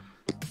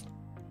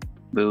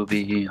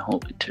 Booby,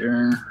 Holy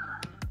Terror.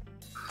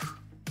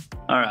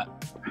 Alright,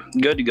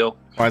 good to go.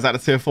 Alright, is that the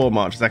tier 4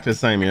 march? Exactly the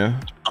same,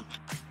 yeah?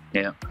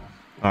 Yeah.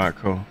 Alright,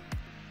 cool.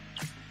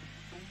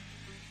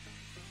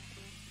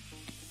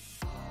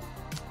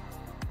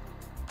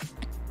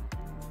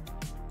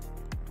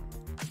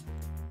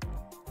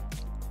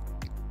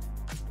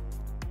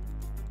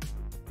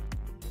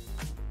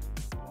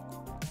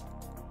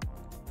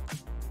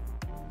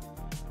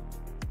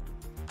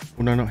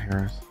 Oh, no, not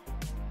heroes.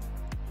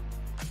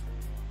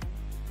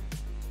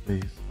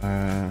 Please.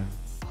 That.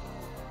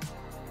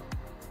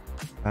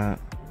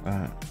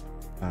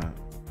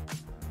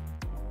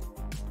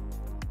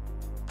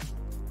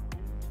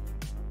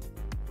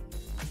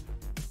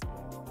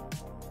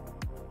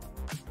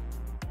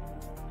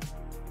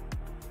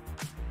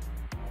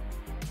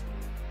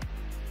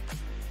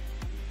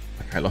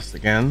 Okay, lost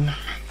again.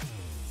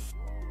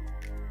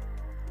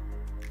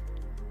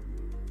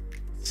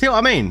 See what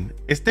I mean?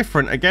 It's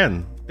different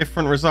again.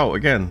 Different result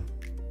again.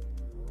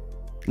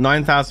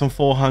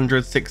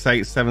 9,400,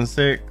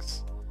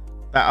 6,876.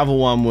 That other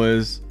one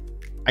was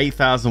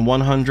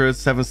 8,100,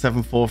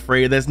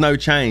 7,743. There's no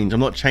change.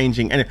 I'm not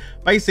changing any.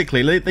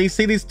 Basically, you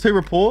see these two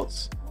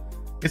reports?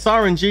 It's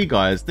RNG,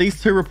 guys.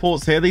 These two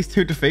reports here, these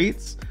two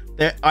defeats,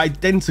 they're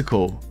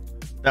identical.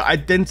 They're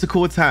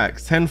identical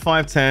attacks. 10,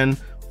 5, 10,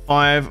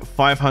 5,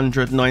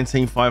 500,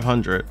 19,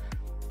 500.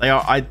 They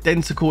are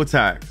identical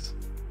attacks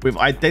with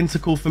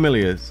identical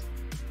familiars,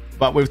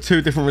 but with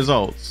two different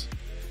results.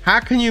 How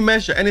can you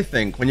measure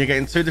anything when you're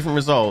getting two different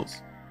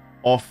results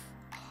off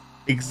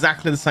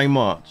Exactly the same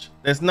march.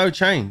 There's no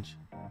change.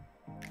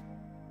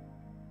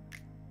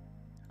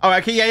 Oh,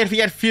 okay, yeah, he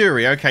had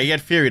Fury. Okay, he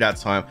had Fury that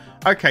time.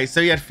 Okay,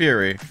 so he had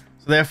Fury.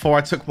 So therefore,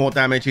 I took more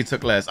damage, he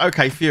took less.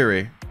 Okay,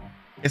 Fury.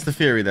 It's the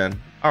Fury then.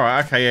 All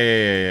right,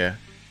 okay, yeah.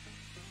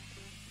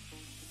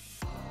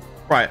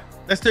 Right,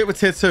 let's do it with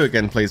tier 2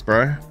 again, please,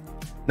 bro.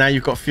 Now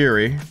you've got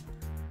Fury.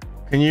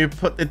 Can you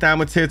put it down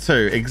with tier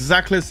 2?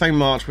 Exactly the same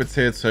march with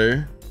tier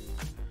 2.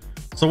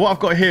 So what I've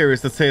got here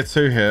is the tier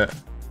 2 hit.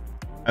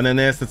 And then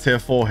there's the tier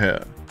 4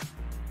 hit.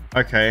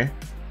 Okay.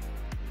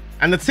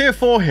 And the tier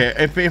 4 hit,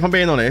 if I'm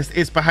being honest,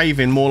 is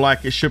behaving more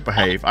like it should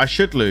behave. I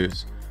should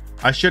lose.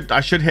 I should hit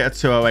a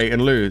 208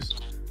 and lose.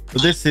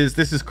 But this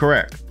is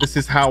correct. This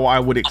is how I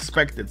would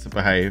expect it to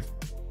behave.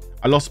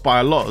 I lost by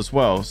a lot as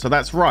well. So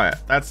that's right.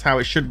 That's how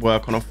it should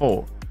work on a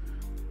 4.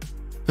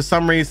 For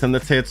some reason, the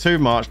tier 2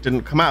 march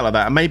didn't come out like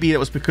that. And maybe it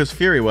was because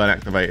Fury weren't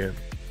activated.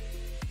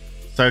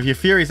 So if your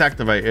Fury's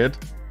activated,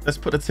 let's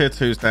put the tier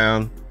 2s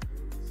down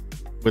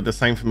with the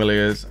same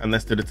familiars. And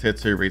let's do the tier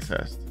 2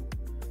 retest.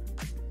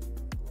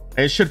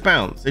 It should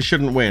bounce. It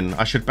shouldn't win.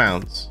 I should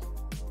bounce.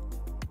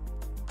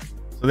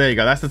 So there you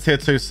go. That's the tier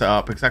 2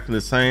 setup. Exactly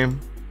the same.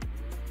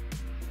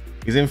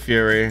 He's in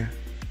Fury.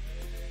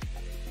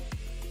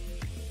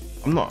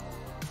 I'm not.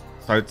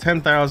 So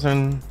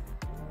 10,000,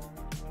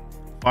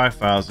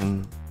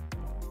 5,000,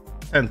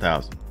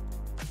 10,000.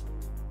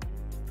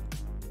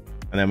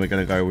 And then we're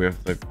going to go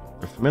with the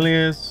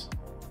familiars.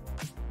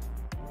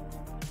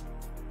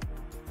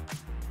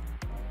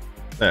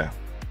 There.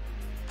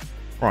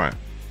 Right.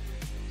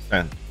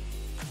 Send.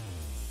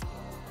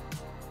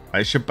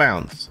 It should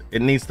bounce.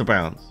 It needs to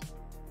bounce.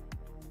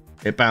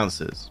 It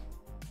bounces.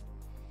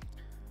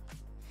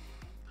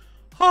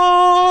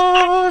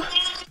 Oh.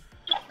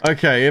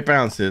 Okay, it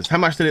bounces. How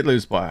much did it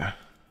lose by?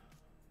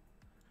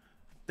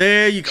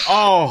 There you go.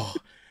 Oh.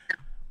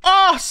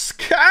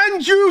 Ask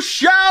and you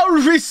shall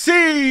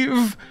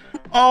receive.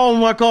 Oh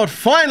my God.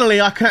 Finally,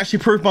 I can actually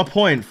prove my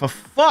point. For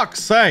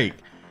fuck's sake.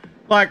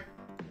 Like,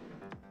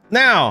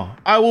 now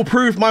I will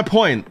prove my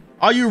point.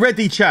 Are you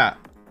ready, chat?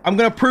 I'm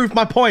going to prove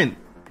my point.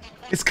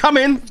 It's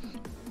coming.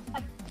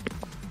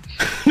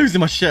 Losing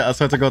my shit, I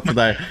swear to God,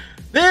 today.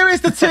 There is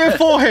the tier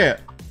 4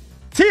 hit.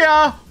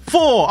 Tier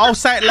 4. I'll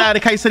say it loud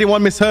in case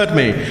anyone misheard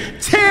me.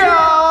 Tier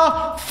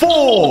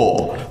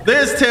 4.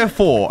 There's tier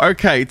 4.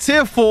 Okay,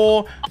 tier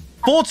 4.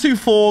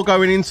 424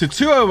 going into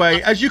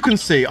 208. As you can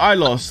see, I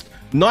lost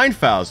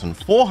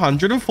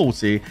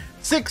 9,440.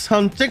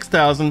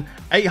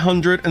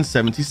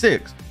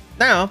 6,876.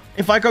 Now,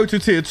 if I go to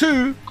tier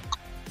 2,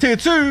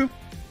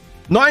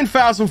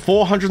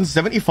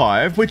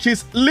 9,475, which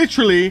is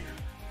literally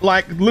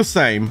like the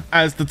same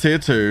as the tier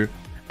 2.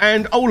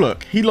 And oh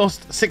look, he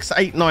lost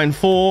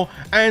 6,894,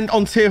 and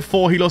on tier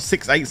 4 he lost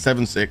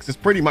 6,876. It's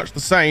pretty much the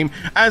same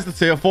as the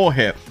tier 4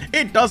 hit.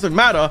 It doesn't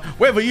matter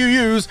whether you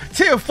use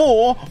tier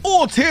 4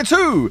 or tier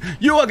 2.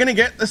 You are gonna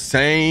get the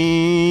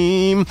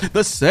same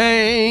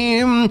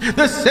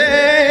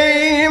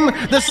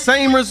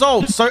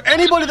results. So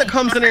anybody that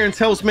comes in here and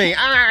tells me,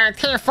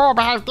 tier 4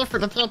 behaves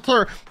different than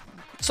tier 2,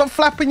 stop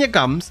flapping your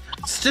gums.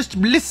 Just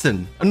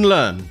listen and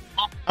learn.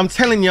 I'm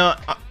telling you,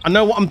 I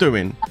know what I'm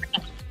doing.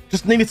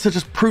 Just needed to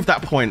just prove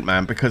that point,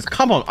 man, because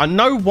come on, I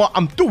know what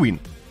I'm doing.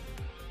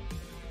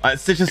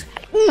 It's just,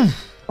 oof.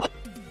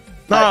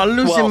 No, I'm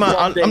losing my.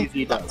 Some days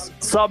he does.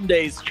 Some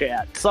days,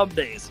 chat. Some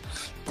days.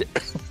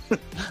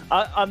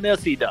 On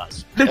this, he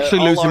does.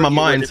 Literally losing my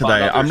mind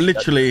today. I'm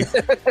literally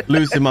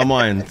losing my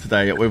mind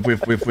today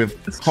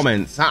with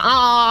comments.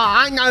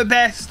 I know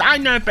best. I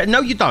know best.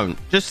 No, you don't.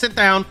 Just sit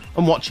down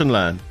and watch and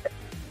learn.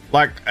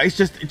 Like it's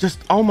just.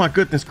 Oh my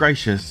goodness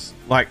gracious!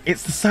 Like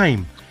it's the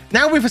same.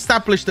 Now we've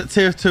established that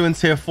tier 2 and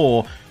tier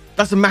 4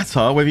 doesn't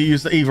matter whether you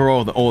use the either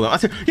or the all. I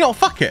said, you know,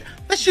 fuck it.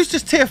 Let's use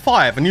just tier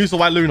 5 and use the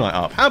White Lunite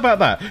up. How about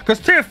that? Because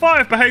tier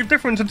 5 behave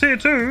different to tier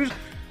 2s.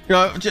 You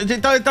know,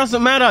 it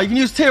doesn't matter. You can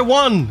use tier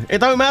 1. It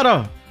don't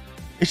matter.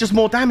 It's just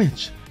more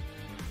damage.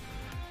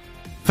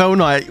 Fell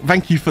Knight,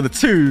 thank you for the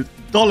 $2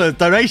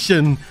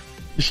 donation.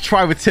 You should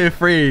try with tier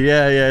 3.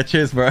 Yeah.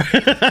 Cheers, bro.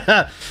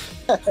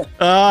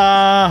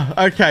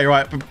 Okay,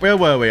 right. But where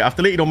were we? I've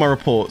deleted all my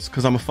reports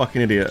because I'm a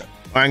fucking idiot.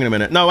 Hang on a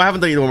minute. No, I haven't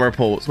deleted all my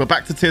reports. We're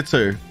back to tier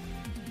 2.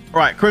 All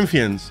right,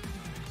 Corinthians.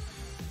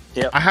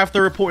 Yep. I have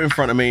the report in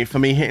front of me for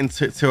me hitting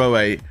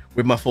 208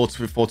 with my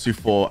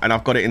 424, and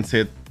I've got it in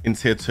tier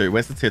 2.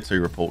 Where's the tier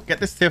 2 report? Get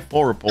this tier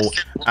 4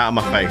 report out of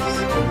my face.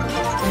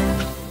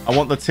 I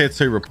want the tier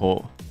 2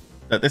 report.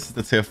 This is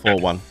the tier 4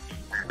 one.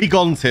 Be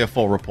gone, tier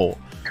 4 report.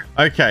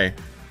 Okay,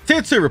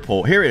 tier 2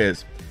 report. Here it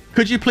is.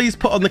 Could you please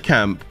put on the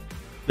camp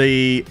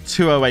the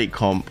 208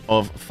 comp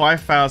of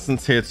 5,000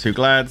 tier 2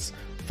 glads,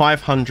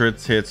 500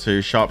 tier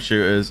 2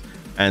 sharpshooters,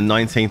 and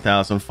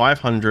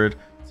 19,500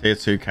 tier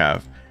 2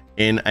 cav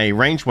in a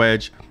range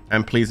wedge,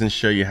 and please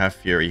ensure you have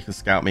Fury. You can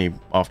scout me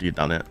after you've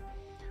done it.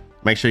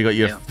 Make sure you got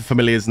your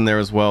familiars in there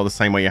as well, the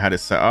same way you had it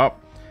set up.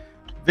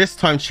 This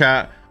time,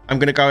 chat, I'm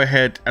going to go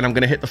ahead and I'm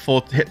going to hit the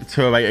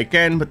 208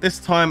 again, but this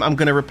time I'm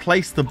going to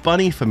replace the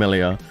bunny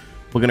familiar.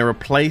 We're going to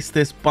replace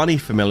this bunny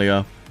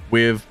familiar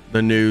with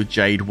the new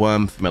Jade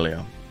Wyrm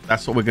familiar.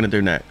 That's what we're going to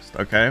do next,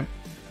 okay?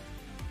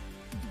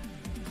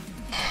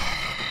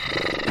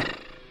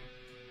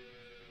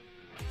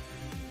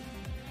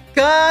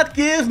 God,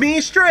 give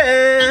me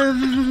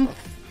strength.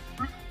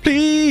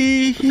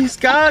 Please,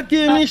 God,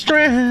 give me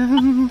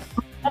strength.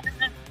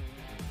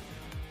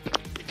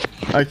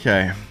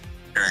 Okay.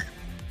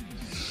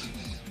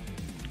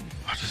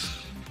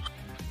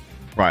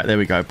 Right, there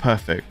we go.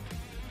 Perfect.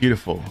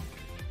 Beautiful.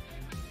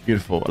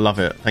 Beautiful. I love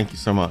it. Thank you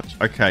so much.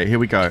 Okay, here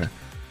we go.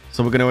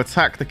 So we're going to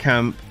attack the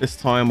camp. This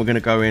time we're going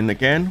to go in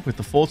again with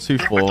the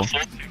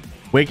 424.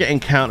 We're getting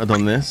countered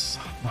on this.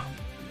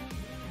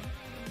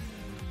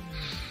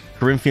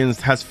 Corinthians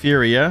has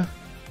Fury, yeah?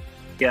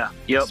 Yeah,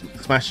 yep.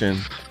 Smashing.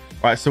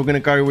 Right, so we're going to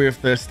go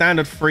with the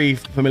standard 3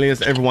 familiars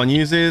that everyone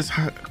uses.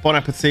 Bon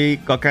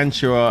Appetit,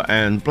 Gargantua,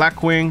 and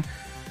Blackwing.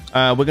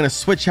 We're going to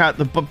switch out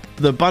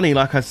the bunny,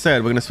 like I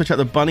said. We're going to switch out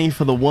the bunny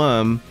for the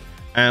worm.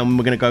 And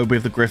we're going to go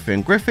with the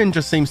Griffin. Griffin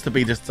just seems to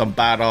be just some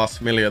badass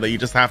familiar that you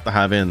just have to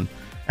have in.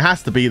 It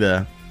has to be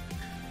there.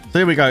 So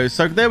here we go.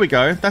 So there we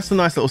go. That's a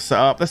nice little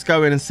setup. Let's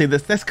go in and see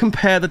this. Let's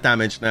compare the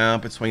damage now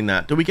between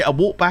that. Do we get a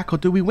walk back or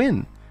do we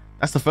win?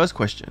 That's the first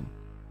question.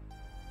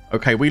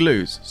 Okay, we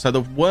lose. So the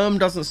worm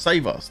doesn't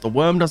save us. The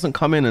worm doesn't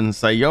come in and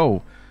say,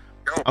 yo,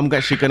 I'm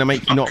actually going to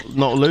make you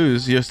not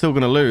lose. You're still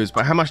going to lose.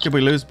 But how much did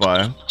we lose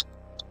by?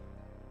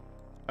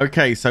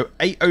 Okay, so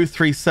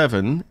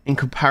 8037 in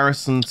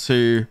comparison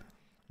to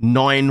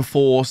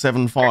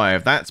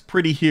 9475. That's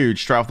pretty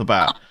huge straight off the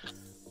bat.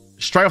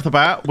 Straight off the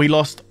bat, we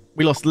lost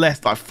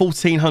less, like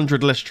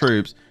 1400 less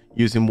troops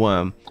using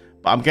worm.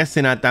 But I'm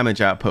guessing our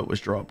damage output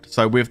was dropped.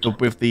 So with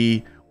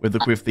the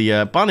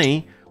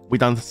bunny, we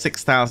done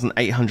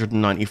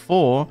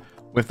 6,894.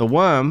 With the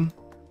worm,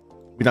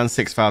 we done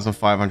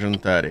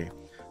 6,530.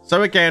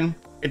 So again,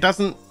 it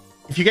doesn't.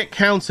 If you get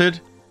countered,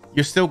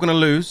 you're still gonna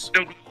lose,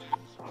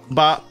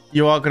 but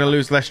you are gonna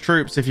lose less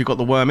troops if you've got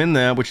the worm in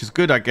there, which is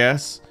good, I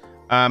guess.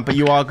 But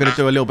you are gonna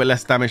do a little bit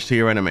less damage to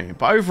your enemy.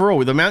 But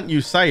overall, the amount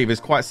you save is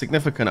quite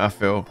significant. I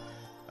feel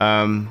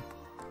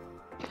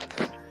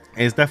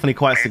it's definitely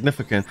quite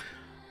significant.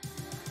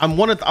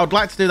 I'd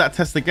like to do that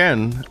test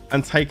again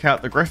and take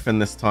out the Griffin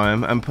this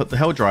time and put the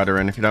Helldrider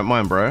in, if you don't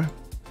mind, bro.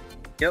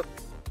 Yep.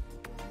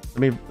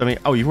 Let me.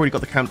 Oh, you've already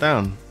got the camp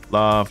down.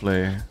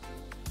 Lovely.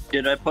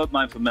 Did I put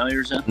my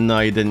familiars in? No,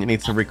 you didn't. You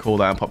need to recall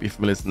that and pop your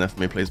familiars in there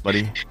for me, please,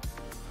 buddy.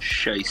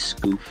 Shay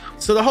scoof.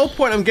 So the whole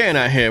point I'm getting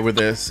at here with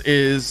this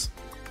is,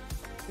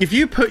 if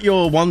you put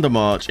your Wonder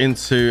March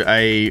into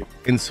a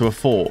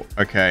fort,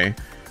 okay,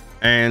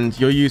 and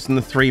you're using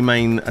the 3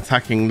 main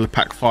attacking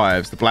pack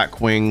 5s, the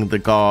Blackwing, the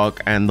Garg,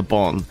 and the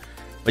Bon,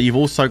 but you've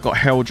also got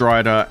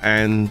Helldrider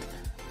and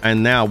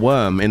now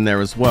Worm in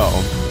there as well.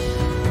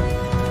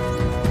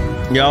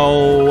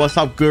 Yo, what's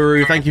up,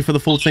 Guru? Thank you for the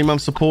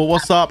 14-month support.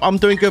 What's up? I'm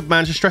doing good,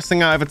 man. Just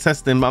stressing out over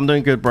testing, but I'm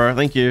doing good, bro.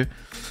 Thank you.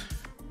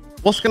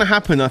 What's going to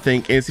happen, I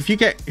think, is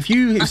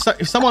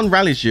if someone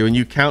rallies you and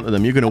you counter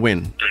them, you're going to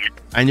win,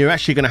 and you're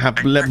actually going to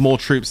have more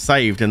troops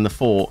saved in the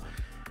fort.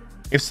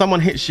 If someone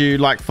hits you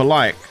like for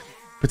like,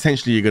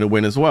 potentially you're going to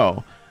win as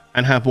well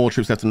and have more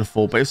troops left in the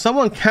fort. But if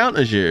someone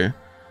counters you,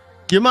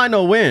 you might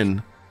not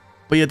win,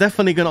 but you're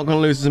definitely not going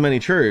to lose as many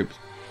troops.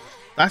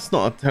 That's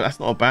not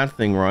a bad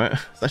thing, right?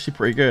 It's actually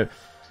pretty good.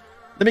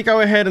 Let me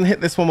go ahead and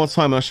hit this one more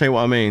time and I'll show you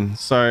what I mean.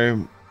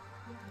 So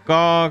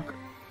Garg,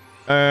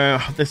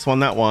 this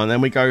one, that one,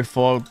 then we go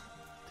for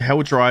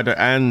Helldrider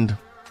and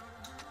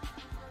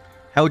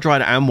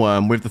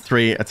Worm with the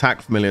 3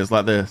 attack familiars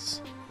like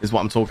this is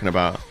what I'm talking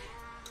about.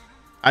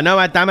 I know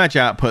our damage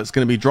output's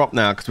going to be dropped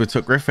now because we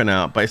took Griffin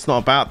out, but it's not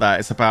about that.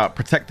 It's about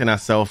protecting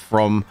ourselves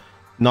from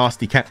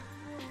nasty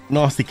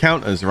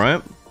counters,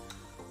 right?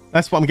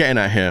 That's what I'm getting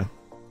at here.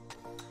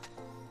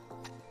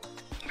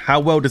 How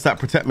well does that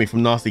protect me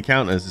from nasty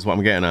counters is what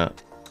I'm getting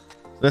at.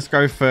 Let's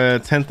go for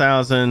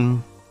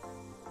 10,000,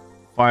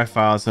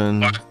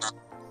 5,000,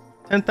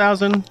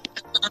 10,000.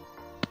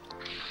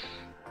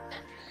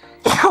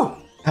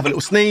 Have a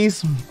little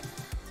sneeze.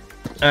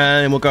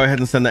 And we'll go ahead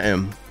and send that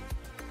in.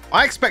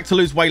 I expect to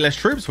lose way less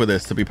troops with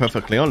this, to be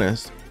perfectly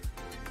honest.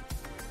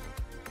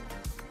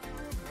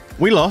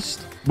 We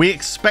lost. We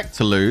expect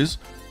to lose.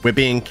 We're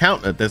being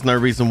countered. There's no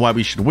reason why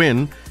we should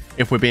win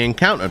if we're being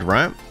countered,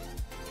 right?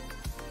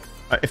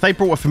 If they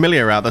brought a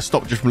familiar out that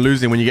stopped you from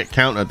losing when you get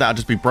countered, that'd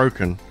just be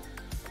broken.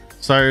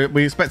 So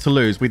we expect to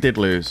lose. We did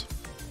lose.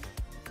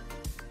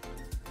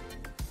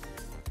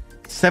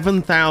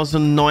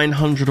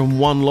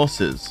 7,901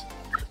 losses.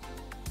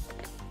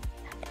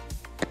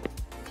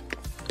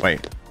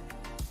 Wait.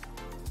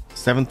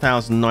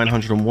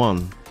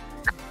 7,901.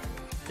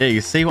 Yeah,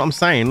 you see what I'm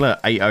saying? Look,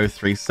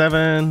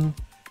 8037,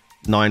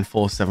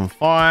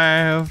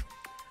 9475.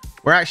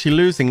 We're actually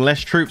losing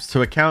less troops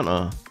to a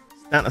counter.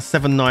 It's down to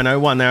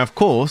 7901. Now, of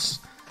course,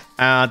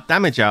 our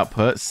damage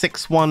output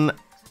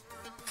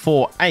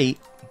 6148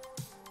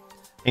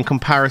 in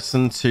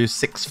comparison to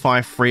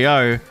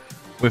 6530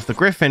 with the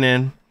Griffin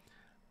in.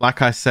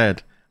 Like I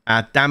said,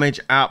 our damage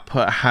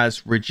output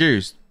has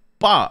reduced,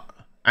 but,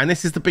 and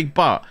this is the big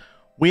but,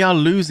 we are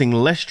losing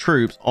less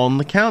troops on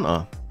the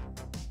counter.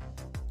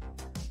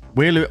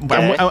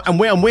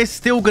 We're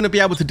still going to be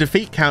able to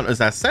defeat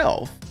counters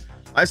ourselves.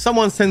 Like,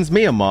 someone sends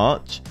me a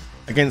march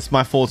against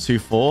my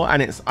 424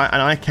 and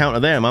I counter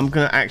them, I'm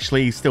going to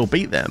actually still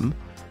beat them.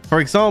 For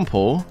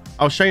example,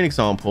 I'll show you an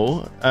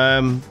example.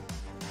 Let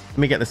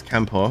me get this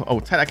camp off. Oh,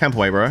 take that camp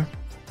away, bro.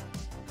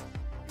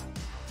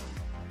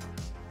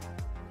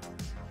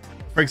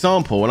 For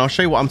example, and I'll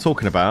show you what I'm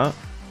talking about.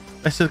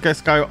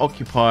 Let's go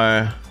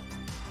occupy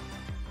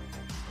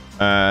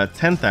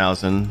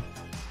 10,000,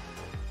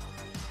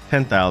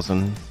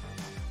 10,000,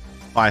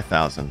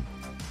 5,000.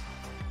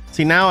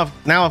 See, now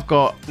I've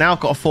got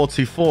a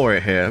 424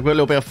 here. We've got a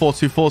little bit of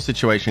 424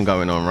 situation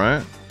going on,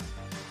 right?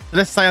 So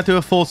let's say I do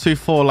a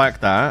 424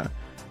 like that,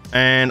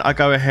 and I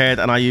go ahead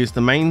and I use the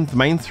main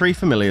 3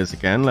 familiars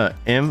again. Look,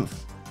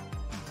 Inf,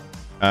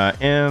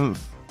 what am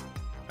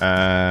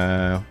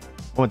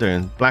I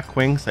doing?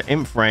 Blackwing, so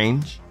Inf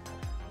range,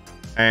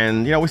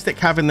 and we stick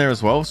Cav in there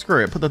as well.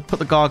 Screw it, put the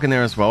Garg in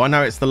there as well. I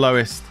know it's the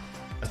lowest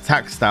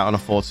attack stat on a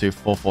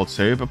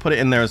 442, but put it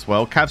in there as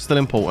well. Cav's still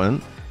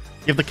important.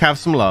 Give the Cav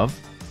some love.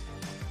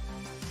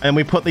 And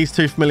we put these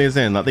 2 familiars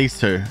in, like these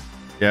 2.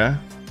 Yeah?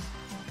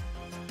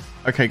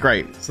 Okay,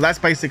 great. So that's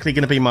basically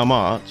going to be my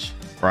march,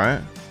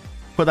 right?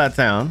 Put that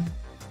down.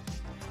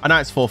 I know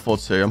it's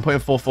 442. I'm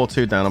putting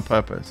 442 down on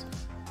purpose.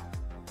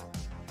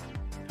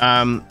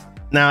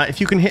 Now,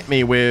 if you can hit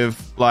me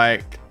with,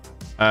 like,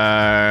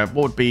 what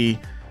would be...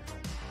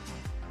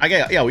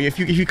 if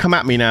you come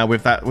at me now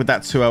with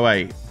that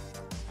 208.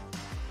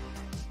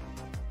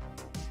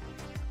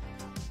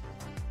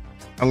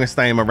 I'm going to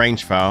stay in my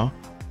range foul.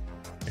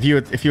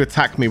 If you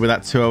attack me with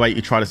that 208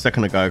 you tried a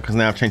second ago, because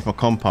now I've changed my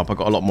comp up, I've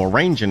got a lot more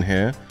range in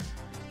here.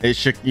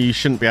 You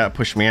shouldn't be able to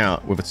push me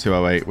out with a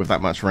 208 with that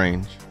much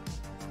range.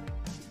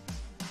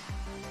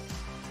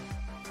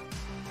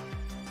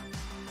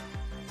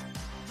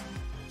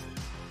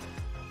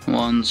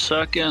 One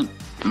second.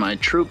 My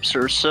troops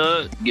are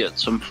set. Get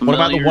some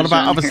familiars. What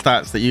about other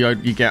stats that you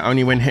get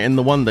only when hitting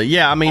the wonder?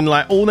 Yeah, I mean,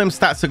 like, all them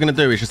stats are going to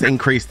do is just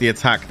increase the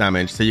attack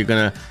damage. So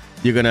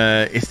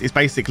it's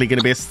basically going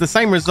to be the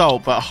same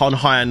result, but on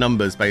higher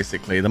numbers.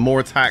 Basically, the more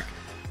attack,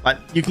 like,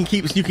 you can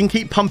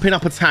keep pumping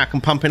up attack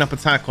and pumping up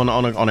attack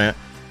on it.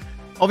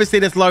 Obviously,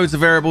 there's loads of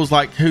variables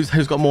like who's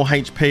got more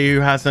HP, who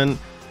hasn't,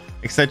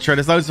 etc.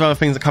 There's loads of other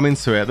things that come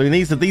into it. I mean,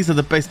 these are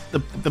the best.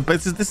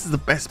 This is the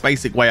best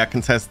basic way I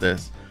can test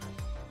this.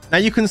 Now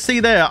you can see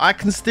there, I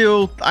can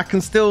still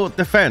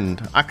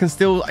defend.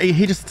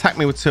 He just attacked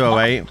me with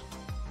 208.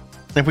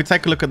 If we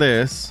take a look at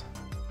this,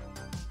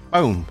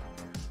 boom.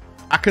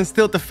 I can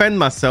still defend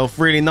myself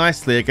really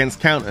nicely against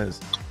counters.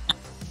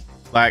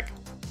 Like,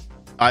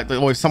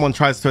 or if someone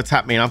tries to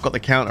attack me and I've got the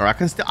counter, I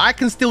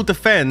can still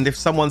defend. If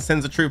someone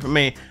sends a troop at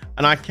me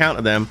and I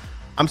counter them,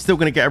 I'm still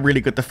going to get a really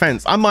good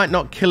defense. I might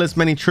not kill as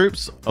many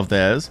troops of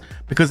theirs,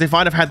 because if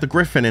I'd have had the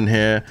Griffin in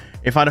here,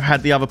 if I'd have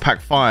had the other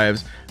pack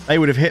 5s, they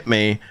would have hit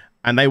me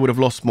and they would have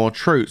lost more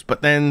troops,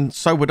 but then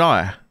so would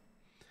I.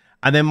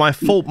 And then my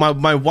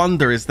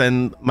wonder is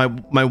then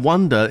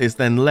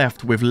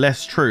left with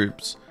less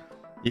troops.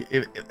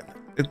 I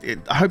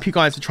hope you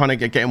guys are trying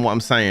to get in what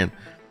I'm saying.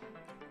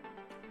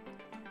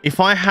 If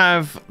I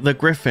have the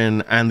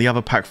Griffin and the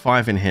other pack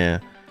 5 in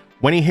here,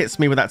 when he hits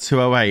me with that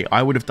 208,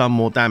 I would have done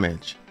more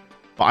damage,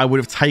 but I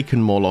would have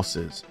taken more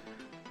losses,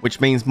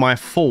 which means my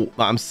fort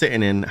that I'm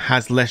sitting in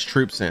has less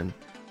troops in.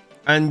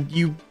 And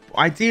you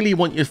ideally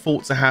want your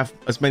fort to have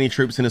as many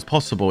troops in as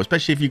possible,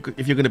 especially if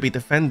you're going to be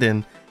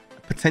defending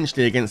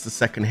potentially against the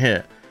second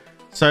hit.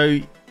 So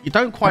you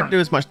don't quite do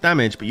as much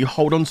damage, but you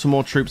hold on to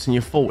more troops in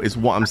your fort, is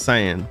what I'm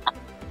saying.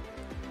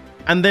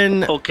 And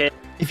then, okay,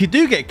 if you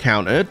do get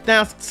countered,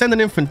 now send an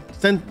infant.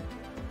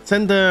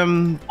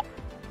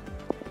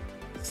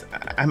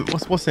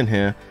 What's in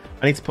here?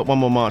 I need to put one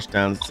more march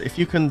down. If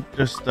you can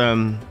just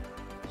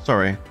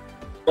sorry.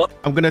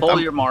 I'm gonna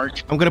pull your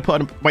march. I'm gonna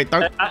put wait.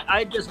 Don't.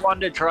 I just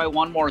wanted to try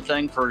one more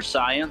thing for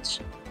science.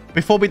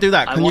 Before we do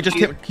that, can you just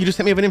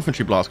hit me with an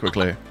infantry blast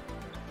quickly?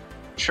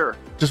 Sure.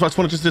 I just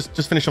want to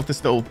just finish off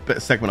this little bit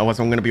of segment, otherwise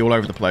I'm going to be all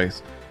over the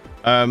place.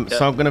 So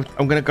I'm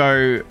gonna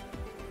go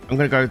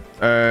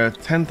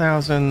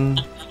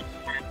 10,000.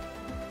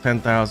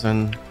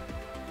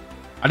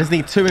 I just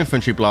need 2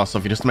 infantry blasts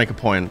off you just to make a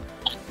point.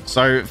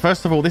 So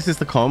first of all, this is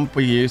the comp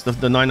we use, the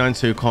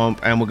 992 comp,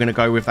 and we're going to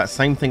go with that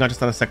same thing I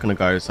just done a second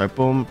ago. So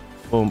boom,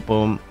 boom,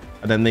 boom,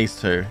 and then these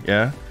 2.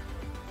 Yeah.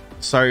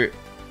 So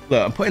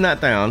look, I'm putting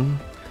that down.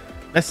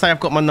 Let's say I've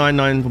got my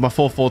 99 with my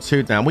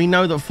 442 down. We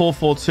know that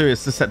 442 is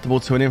susceptible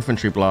to an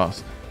infantry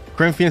blast.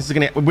 Corinthians is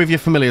going to, with your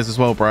familiars as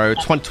well, bro.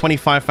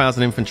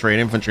 25,000 infantry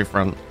and infantry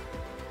front.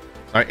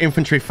 So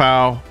infantry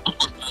foul,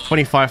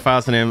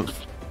 25,000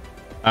 inf,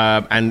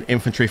 and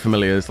infantry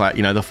familiars, like,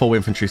 the full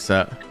infantry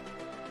set.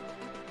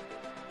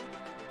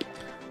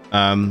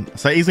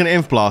 So he's going to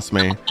inf blast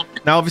me.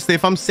 Now, obviously,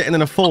 if I'm sitting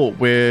in a fort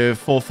with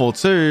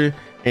 442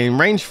 in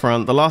range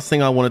front, the last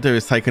thing I want to do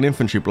is take an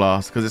infantry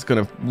blast, because it's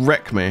going to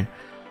wreck me.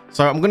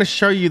 So I'm going to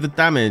show you the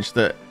damage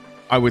that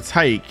I would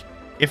take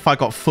if I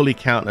got fully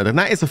countered, and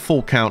that is a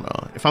full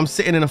counter. If I'm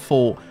sitting in a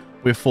fort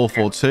with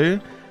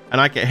 442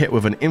 and I get hit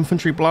with an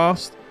infantry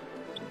blast,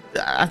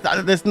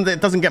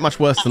 it doesn't get much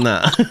worse than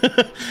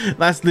that.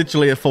 That's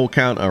literally a full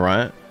counter,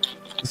 right?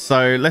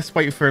 So let's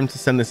wait for him to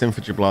send this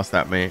infantry blast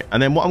at me,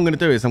 and then what I'm going to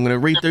do is I'm going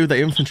to redo the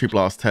infantry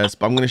blast test,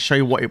 but I'm going to show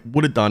you what it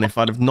would have done if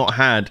I'd have not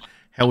had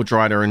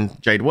Hellrider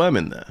and Jade Wyrm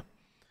in there.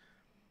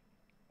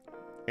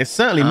 It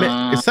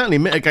certainly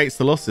mitigates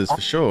the losses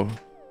for sure.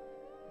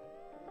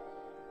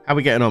 How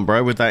we getting on,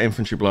 bro, with that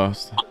infantry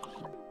blast?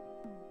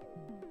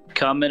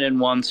 Coming in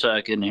 1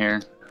 second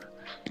here.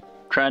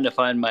 Trying to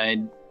find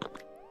my...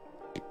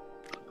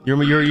 You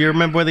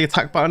remember where the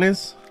attack button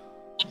is?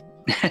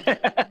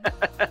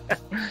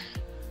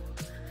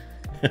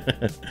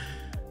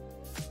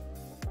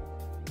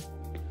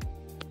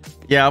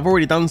 Yeah, I've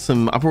already done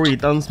some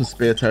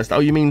spear tests. Oh,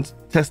 you mean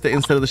test it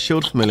instead of the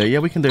shield familiar? Yeah,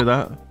 we can do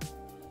that.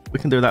 We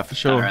can do that for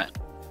sure. All right.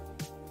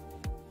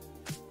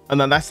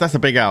 And then that's a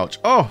big ouch.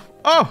 Oh.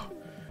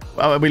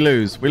 Well, we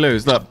lose.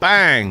 Look,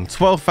 bang,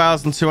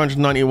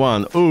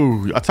 12,291.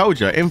 Ooh, I told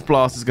you, Inf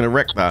Blast is going to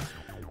wreck that.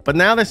 But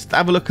now let's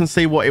have a look and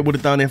see what it would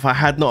have done if I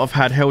had not have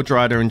had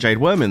Hellrider and Jade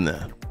Wyrm in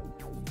there.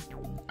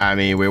 I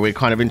mean, we're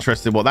kind of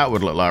interested what that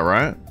would look like,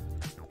 right?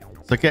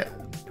 So give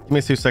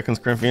me 2 seconds,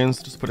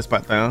 Corinthians. Just put this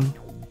back down.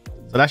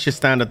 So that's your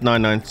standard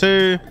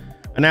 992.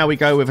 And now we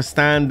go with a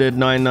standard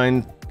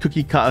 99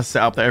 cookie cutter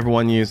setup that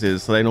everyone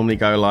uses. So they normally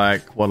go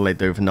like, what do they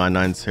do for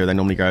 992? They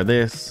normally go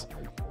this.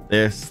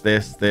 I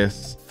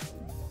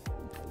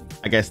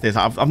guess this.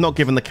 I've not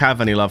given the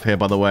Cav any love here,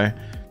 by the way.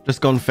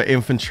 Just gone for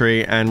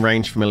infantry and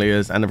range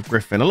familiars and a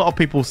Griffin. A lot of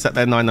people set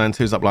their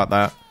 992s up like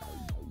that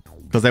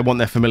because they want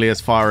their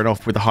familiars firing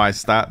off with the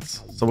highest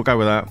stats. So we'll go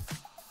with that.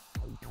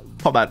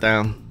 Pop that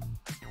down.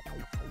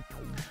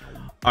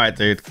 All right,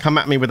 dude. Come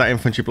at me with that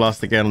infantry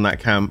blast again on that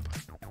camp,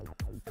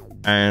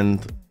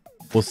 and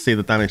we'll see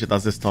the damage it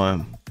does this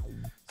time.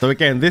 So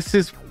again, this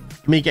is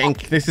me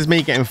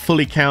getting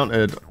fully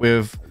countered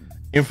with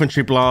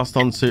infantry blast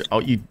onto. Oh,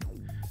 you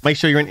make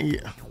sure you're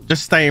in.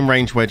 Just stay in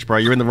range wedge, bro.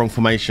 You're in the wrong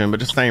formation, but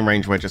just stay in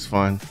range wedge is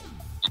fine.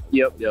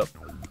 Yep. There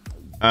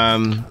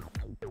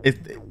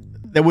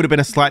would have been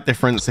a slight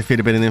difference if it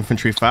had been an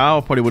infantry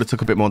foul. Probably would have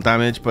took a bit more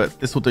damage, but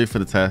this will do for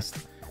the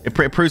test. It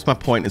proves my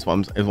point is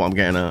what I'm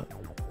getting at.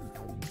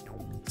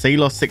 So he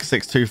lost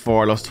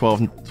 6624. I lost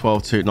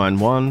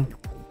 12291.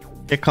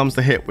 Here comes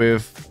the hit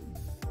with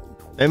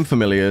them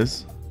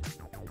familiars.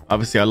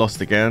 Obviously, I lost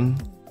again.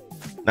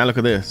 Now look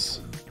at this.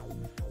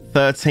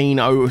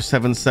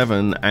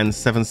 13077 and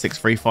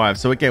 7635.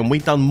 So again,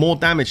 we've done more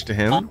damage to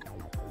him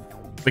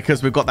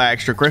because we've got that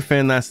extra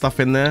Griffin, that stuff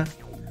in there.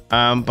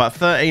 But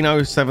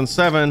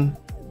 13077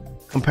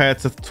 compared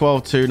to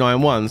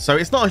 12291. So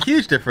it's not a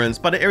huge difference,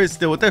 but it is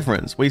still a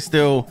difference. We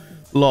still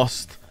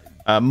lost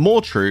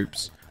more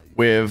troops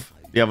with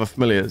the other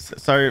familiars.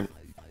 So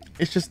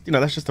it's just,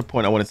 that's just a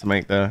point I wanted to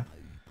make there.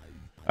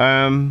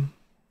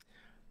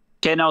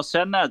 Okay, now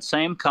send that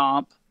same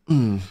comp.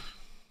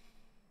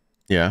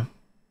 Yeah.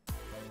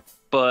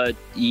 But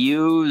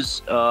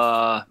use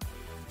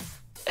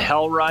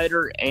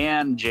Hellrider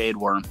and Jade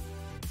Wyrm.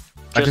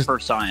 Just for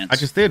science. I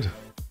just did.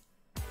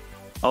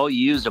 Oh, you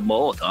used them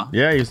both, huh?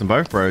 Yeah, I used them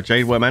both, bro.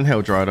 Jade Wyrm and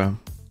Hellrider.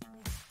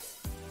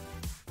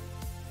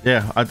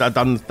 Yeah, I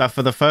done that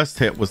for the first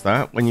hit. Was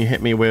that when you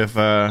hit me with?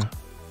 I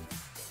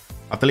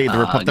deleted the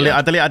report.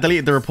 I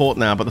deleted the report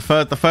now. But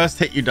the first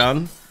hit you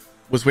done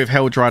was with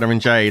Hellrider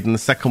and Jade, and the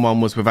second one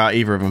was without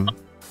either of them.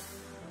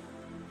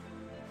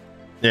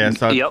 Yeah.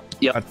 So. Yep.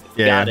 Yeah.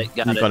 Got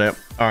it.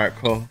 All right.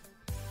 Cool. All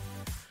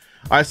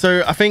right.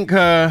 So I think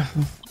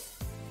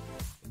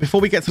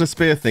before we get to the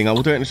spear thing, I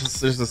will do it in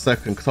just a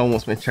second because someone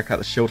wants me to check out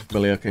the shield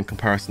familiar in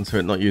comparison to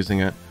it not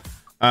using it.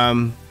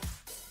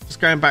 Just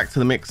going back to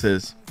the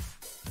mixes.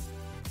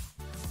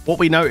 What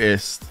we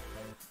noticed,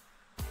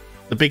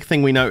 the big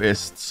thing we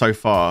noticed so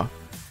far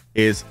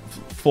is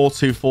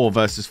 424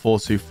 versus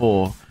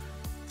 424,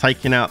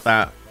 taking out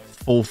that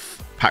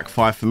fourth pack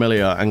 5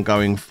 familiar and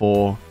going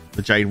for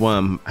the Jade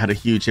Wyrm had a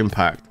huge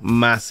impact.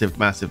 Massive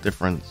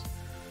difference.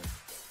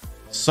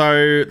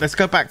 So let's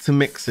go back to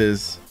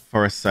mixes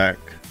for a sec.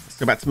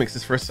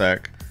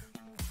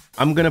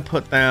 I'm going to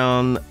put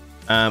down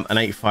an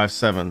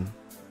 857.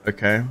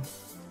 Okay.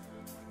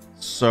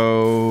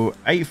 So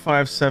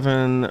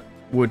 857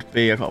 would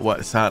be, I got to work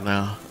this out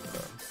now.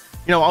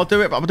 I'll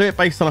do it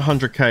based on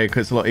 100k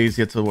because it's a lot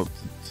easier to,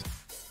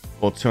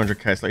 or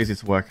 200k, it's a lot easier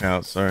to work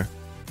out. So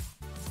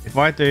if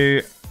I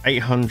do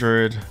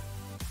 800,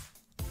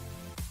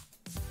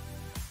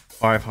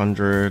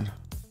 500,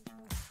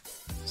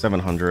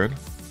 700,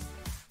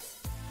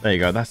 there you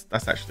go.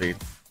 That'll actually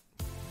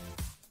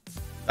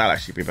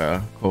be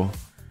better. Cool.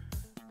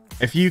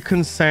 If you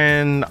can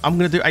send, I'm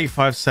gonna do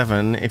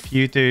 857. If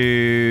you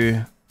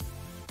do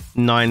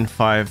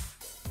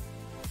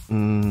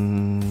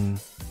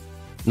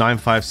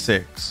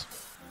 956.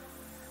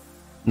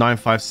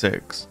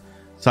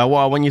 So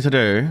what I want you to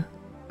do,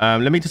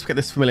 let me just get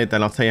this familiar,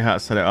 then I'll tell you how to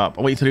set it up.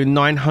 I want you to do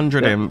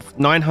 900 imp,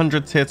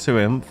 900 tier 2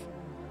 imp,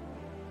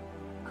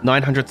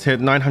 900 tier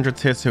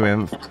 2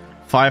 imp,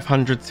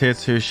 500 tier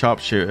 2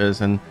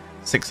 sharpshooters and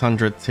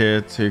 600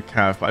 tier 2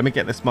 cav. But let me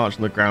get this march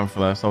on the ground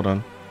first. Hold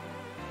on.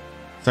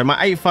 So my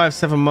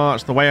 857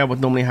 march, the way I would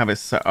normally have it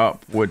set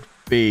up would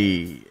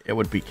be, it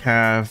would be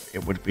cav,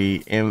 it would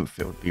be inf,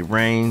 it would be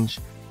range,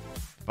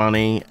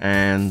 bunny,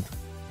 and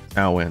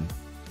tailwind.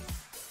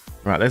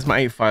 Right, there's my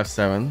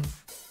 857.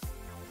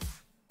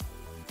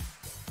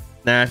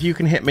 Now, if you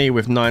can hit me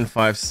with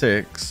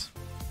 956,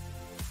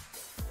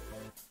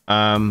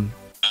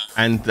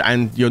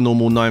 and your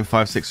normal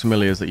 956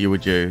 familiars that you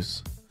would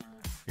use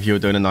if you were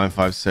doing a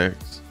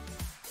 956.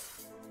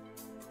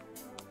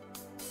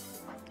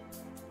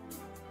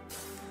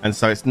 And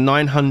so it's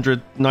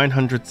 900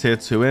 tier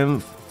 2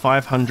 inf,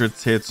 500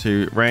 tier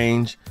 2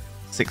 range,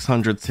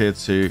 600 tier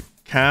 2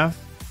 cav,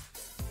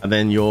 and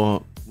then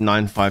your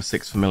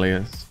 956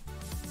 familiars.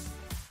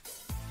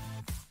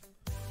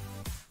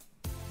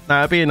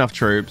 Now, it'll be enough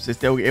troops.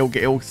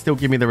 It'll still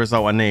give me the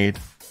result I need.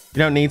 You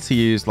don't need to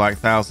use like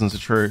thousands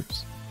of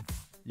troops.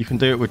 You can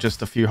do it with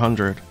just a few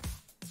hundred.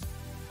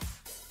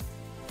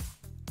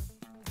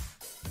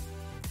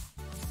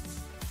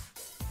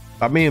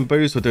 Like me and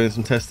Booze were doing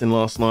some testing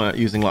last night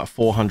using like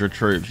 400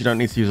 troops. You don't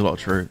need to use a lot of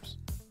troops.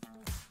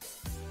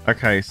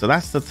 Okay, so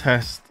that's the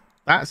test.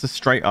 That's a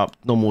straight up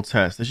normal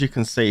test. As you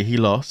can see, he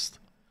lost.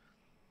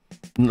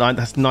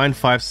 That's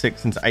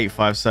 956 into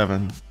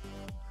 857.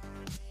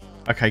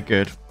 Okay,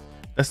 good.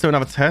 Let's do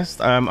another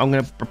test. I'm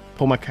going to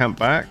pull my camp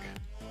back.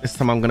 This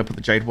time I'm going to put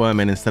the Jade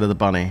Wyrm in instead of the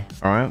bunny.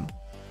 All right.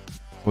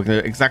 We're going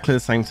to do exactly the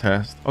same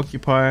test.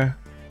 Occupy. Here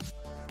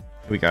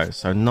we go.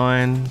 So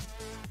 9.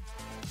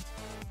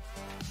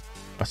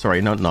 Oh,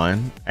 sorry, not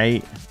 9.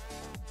 8.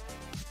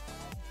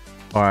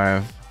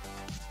 5.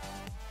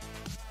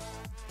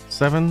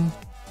 7.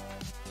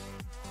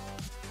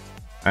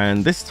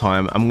 And this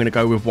time I'm going to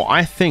go with what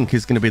I think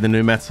is going to be the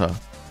new meta.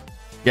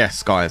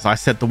 Yes, guys, I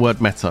said the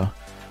word meta.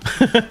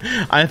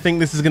 I think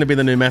this is going to be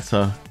the new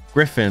meta.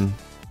 Griffin.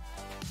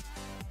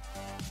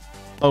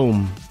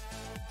 Boom.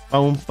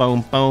 Boom,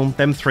 boom, boom.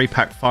 Them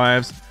 3-pack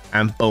 5s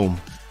and boom.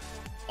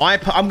 I'm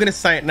going to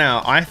say it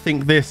now. I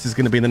think this is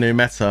going to be the new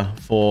meta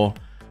for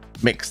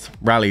mixed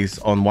rallies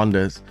on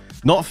Wonders.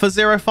 Not for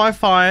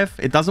 055.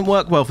 It doesn't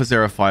work well for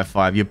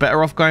 055. You're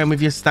better off going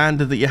with your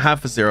standard that you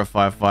have for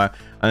 055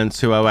 and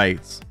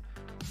 208s.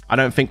 I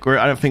don't think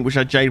which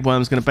Jade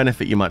Wyrm is going to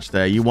benefit you much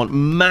there. You want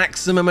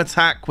maximum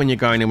attack when you're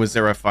going in with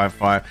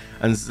 055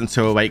 and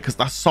 208, because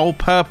the sole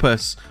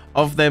purpose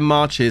of their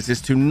marches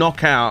is to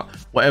knock out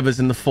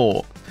whatever's in the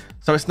fort.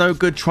 So it's no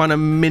good trying to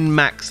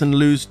min-max and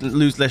lose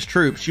less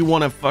troops. You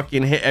want to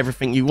fucking hit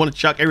everything. You want to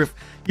chuck everything.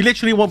 You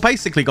literally want,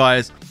 basically,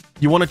 guys,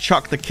 you want to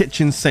chuck the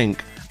kitchen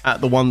sink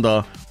at the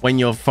Wonder when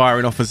you're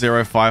firing off a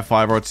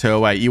 055 or a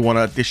 208. You want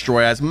to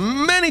destroy as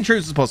many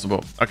troops as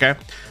possible. Okay,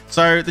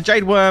 so the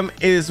Jade Wyrm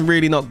is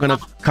really not going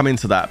to come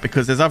into that,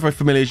 because there's other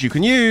familiars you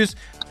can use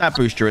that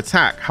boost your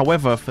attack.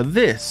 However, for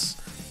this,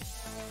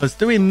 as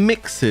doing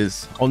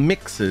mixes on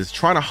mixes,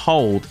 trying to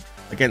hold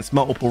against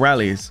multiple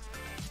rallies,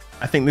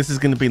 I think this is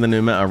going to be the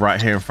new meta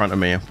right here in front of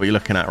me, what you're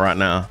looking at right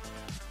now.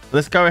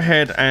 Let's go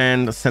ahead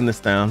and send this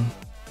down.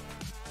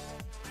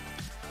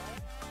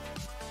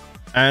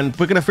 And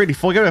we're gonna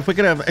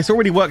it's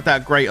already worked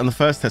out great on the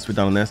first test we've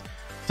done on this.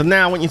 So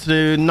now I want you to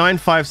do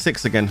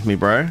 956 again for me,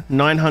 bro.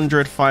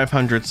 900,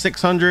 500,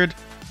 600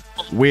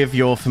 with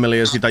your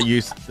familiars that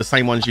use the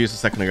same ones you used a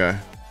second ago.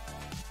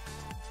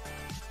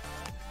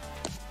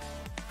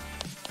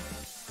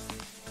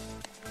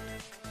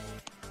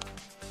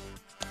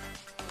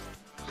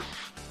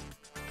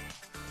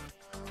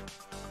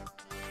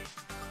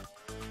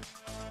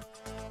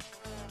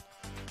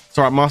 It's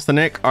all right, Master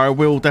Nick. I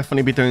will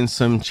definitely be doing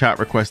some chat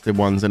requested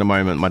ones in a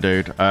moment, my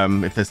dude.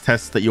 If there's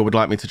tests that you would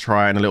like me to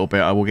try in a little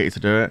bit, I will get you to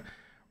do it.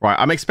 Right,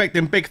 I'm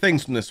expecting big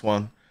things from this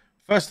one.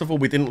 First of all,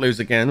 we didn't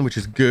lose again, which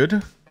is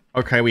good.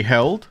 Okay, we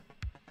held.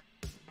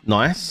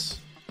 Nice.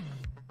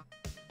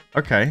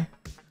 Okay.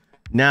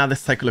 Now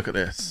let's take a look at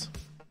this.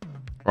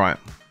 Right.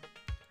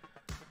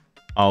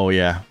 Oh,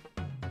 yeah.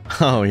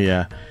 Oh,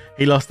 yeah.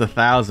 He lost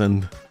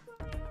 1,000.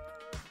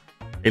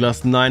 He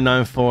lost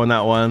 994 on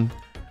that one.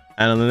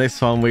 And on this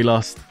one, we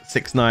lost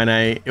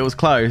 698. It was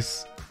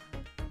close.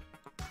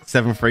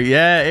 7-3.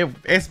 Yeah,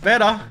 it's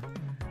better.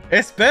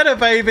 It's better,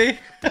 baby.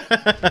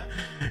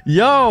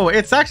 Yo,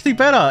 it's actually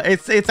better.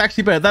 It's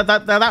actually better.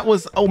 That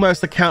was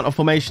almost a counter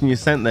formation you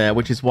sent there,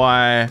 which is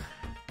why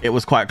it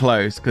was quite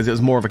close, because it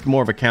was more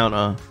of a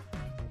counter.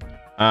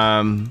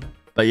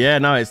 But yeah,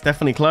 no, it's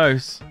definitely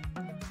close.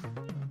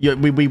 Yeah,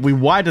 we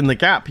widened the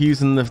gap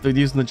using the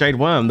Jade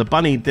Wyrm. The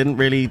bunny didn't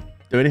really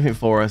do anything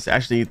for us. It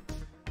actually.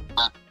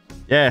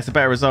 Yeah, it's a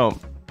better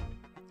result.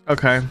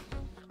 Okay.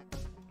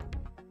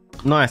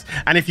 Nice.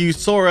 And if you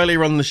saw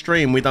earlier on the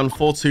stream, we done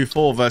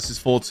 424 versus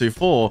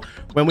 424.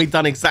 When we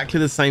done exactly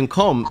the same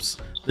comps,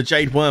 the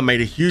Jade Wyrm made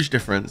a huge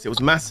difference. It was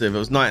massive. It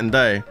was night and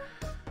day.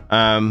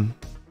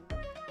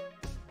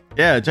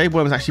 Yeah, Jade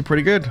Wyrm is actually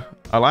pretty good.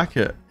 I like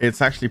it.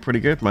 It's actually pretty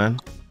good, man.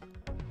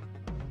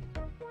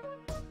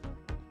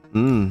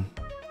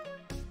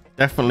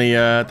 Definitely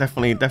a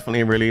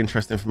really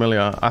interesting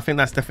familiar. I think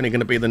that's definitely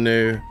going to be the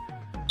new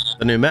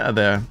new meta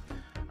there.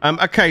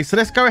 Okay, so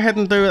let's go ahead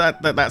and do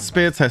that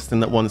spear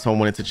testing that someone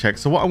wanted to check.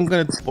 So what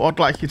I'd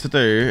like you to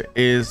do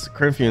is,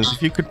 Corinthians,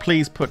 if you could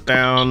please put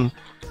down,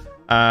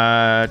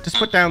 just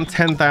put down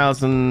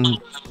 10,000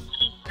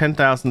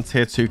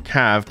 tier 2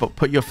 cav, but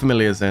put your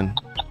familiars in.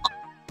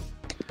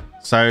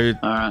 So,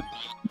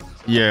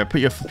 yeah,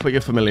 put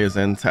your familiars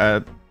in.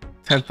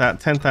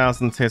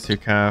 10,000 tier 2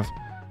 cav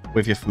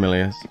with your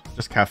familiars,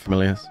 just cav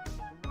familiars.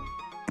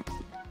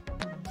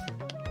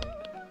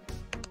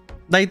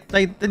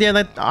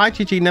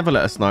 IGG never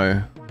let us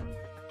know.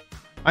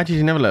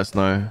 IGG never let us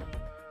know.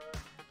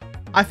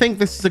 I think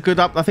this is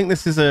I think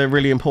this is a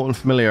really important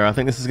familiar. I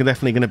think this is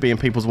definitely going to be in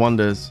people's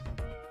wonders.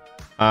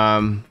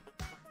 For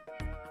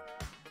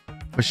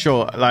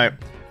sure. Like,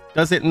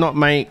 does it not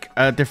make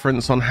a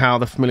difference on how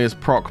the familiars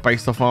proc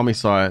based off army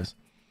size?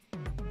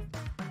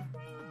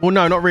 Well,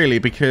 no, not really,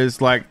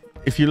 because like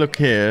if you look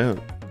here,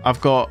 I'm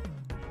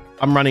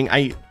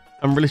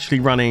literally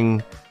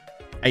running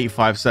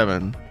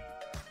 857.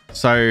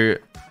 So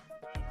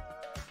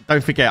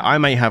don't forget, I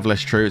may have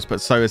less troops,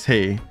 but so is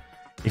he.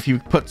 If you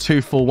put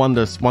 2 full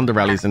wonder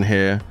rallies in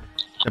here,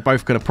 they're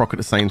both going to proc at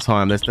the same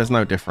time. There's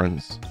no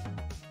difference.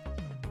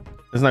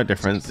 There's no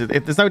difference.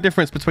 There's no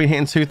difference between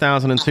hitting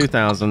 2,000 and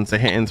 2,000 to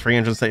hitting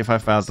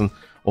 375,000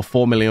 or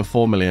 4 million,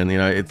 4 million. You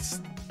know, it's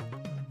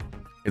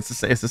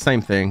the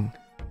same thing.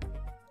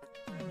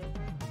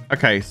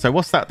 Okay, so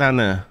what's that down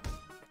there?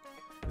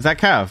 Is that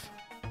Cav?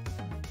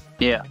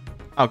 Yeah.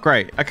 Oh,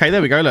 great. Okay,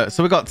 there we go. Look,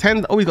 so we got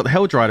 10. Oh, we've got the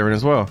Hell Rider in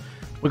as well.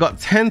 We got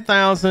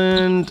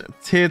 10,000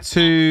 tier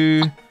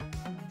 2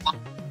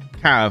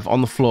 cav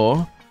on the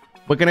floor.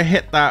 We're going to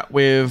hit that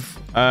with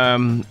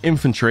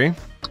infantry.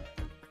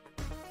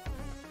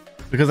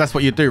 Because that's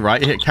what you do, right?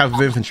 You hit cav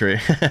with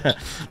infantry.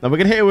 Now, we're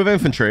going to hit it with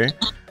infantry.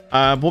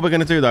 What we're going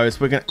to do, though, is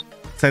we're going to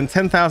send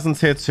 10,000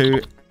 tier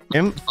 2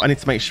 imp. I need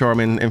to make sure I'm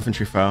in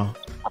infantry file.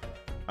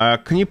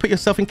 Can you put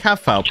yourself in cav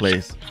file,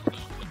 please?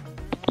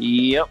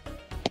 Yep.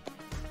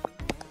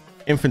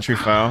 Infantry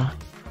file.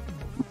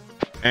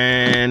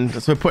 And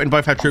so we're putting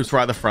both our troops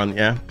right at the front,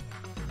 yeah?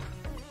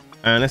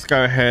 And let's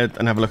go ahead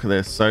and have a look at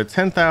this. So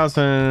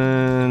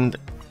 10,000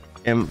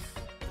 imp.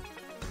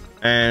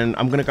 And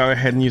I'm going to go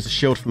ahead and use the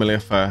shield familiar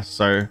first.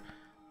 So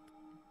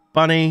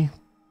Bunny,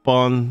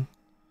 Bon,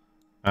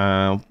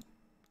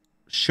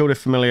 shielded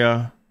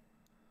familiar.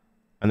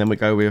 And then we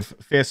go with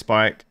Fear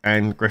Spike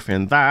and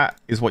Griffin.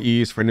 That is what you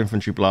use for an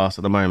infantry blast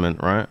at the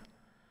moment, right?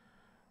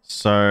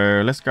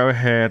 So let's go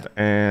ahead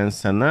and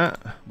send that.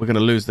 We're going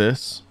to lose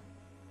this.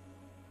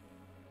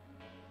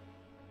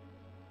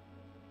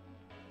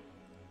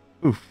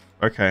 Oof.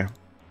 Okay.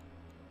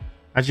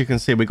 As you can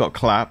see, we got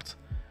clapped.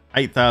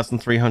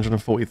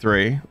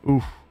 8,343.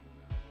 Oof.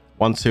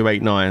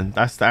 1289.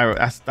 That's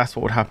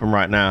what would happen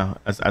right now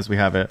as we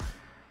have it.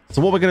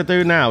 So what we're going to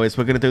do now is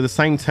we're going to do the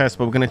same test,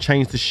 but we're going to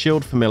change the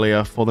shield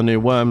familiar for the new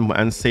worm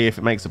and see if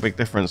it makes a big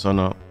difference or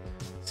not.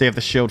 See if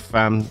the shield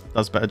fam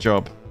does a better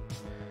job.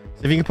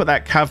 So if you can put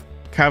that cav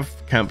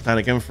camp down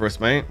again for us,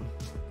 mate.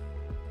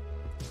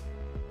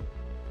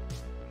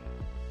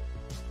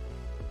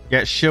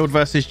 Yeah, shield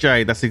versus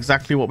Jade. That's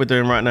exactly what we're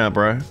doing right now,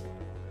 bro.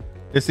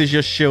 This is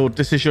your shield.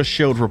 This is your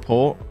shield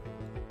report.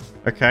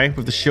 Okay,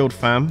 with the shield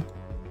fam.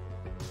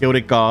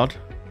 Gilded guard.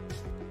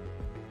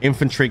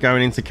 Infantry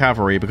going into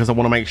cavalry because I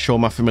want to make sure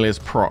my familiars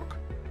proc.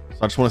 So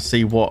I just want to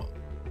see what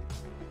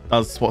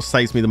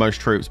saves me the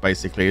most troops,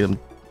 basically.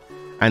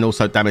 And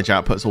also damage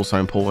output's also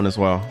important as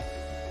well.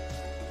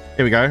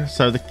 Here we go.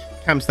 So the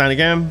camp's down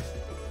again.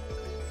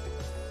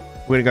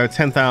 We're going to go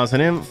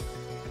 10,000 imp.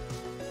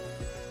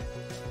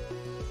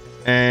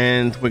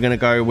 And we're going to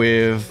go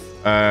with,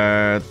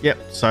 yep,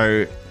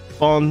 so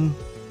Bon,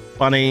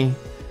 Bunny,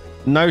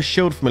 no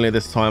shield familiar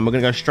this time. We're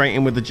going to go straight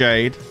in with the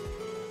Jade.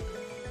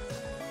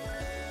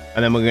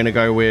 And then we're going to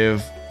go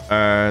with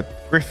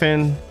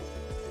Griffin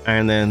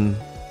and then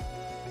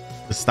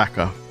the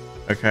Stacker.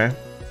 Okay.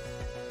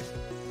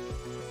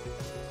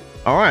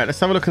 All right, let's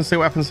have a look and see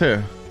what happens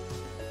here.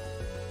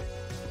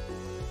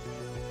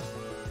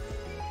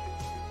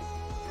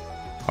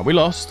 Oh, we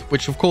lost,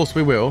 which of course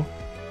we will.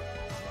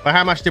 But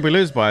how much did we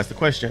lose by is the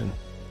question.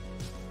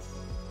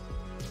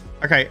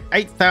 Okay,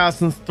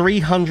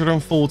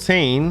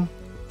 8,314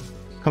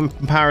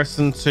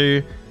 comparison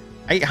to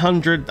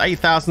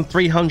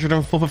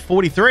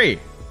 8,343.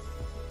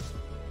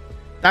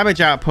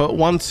 Damage output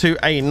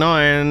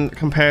 1289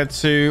 compared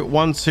to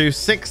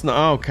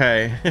 1269.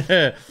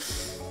 Okay.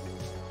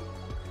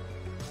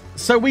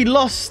 So we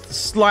lost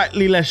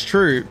slightly less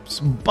troops,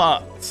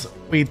 but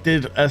we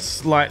did a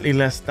slightly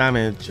less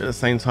damage at the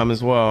same time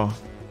as well.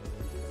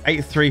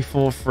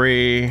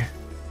 8343,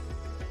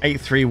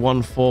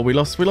 8314. We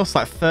lost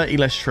like 30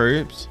 less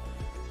troops.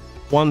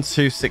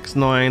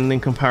 1269 in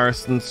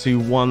comparison to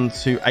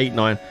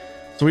 1289.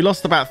 So we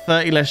lost about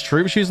 30 less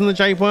troops using the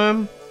Jade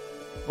Wyrm,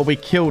 but we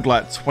killed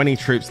like 20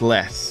 troops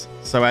less.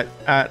 So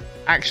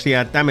actually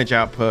our damage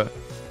output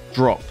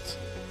dropped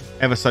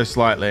ever so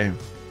slightly.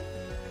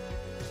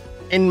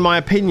 In my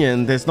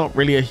opinion, there's not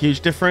really a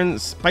huge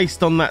difference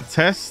based on that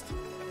test,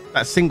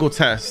 that single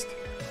test.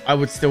 I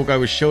would still go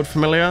with Shield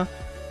Familiar,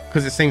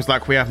 because it seems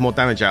like we have more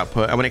damage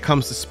output. And when it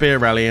comes to spear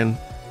rallying,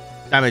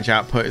 damage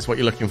output is what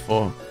you're looking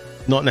for,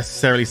 not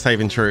necessarily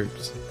saving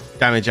troops.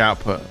 Damage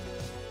output.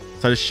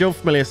 So the Shield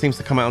Familiar seems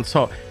to come out on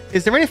top.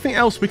 Is there anything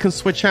else we can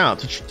switch out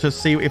to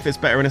see if it's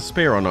better in a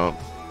spear or not?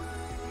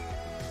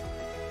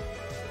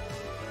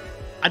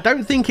 I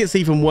don't think it's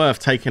even worth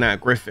taking out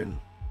Griffin.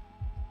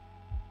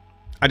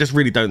 I just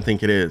really don't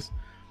think it is.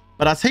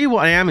 But I'll tell you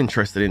what I am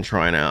interested in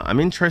trying out. I'm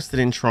interested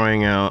in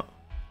trying out...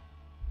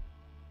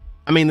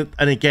 I mean,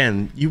 and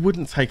again, you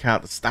wouldn't take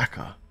out the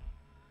stacker.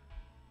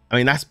 I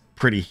mean, that's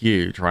pretty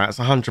huge, right? It's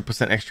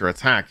 100% extra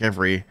attack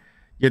every...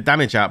 Your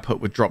damage output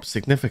would drop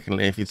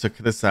significantly if you took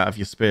this out of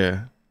your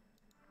spear.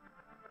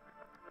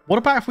 What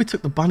about if we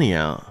took the bunny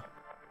out?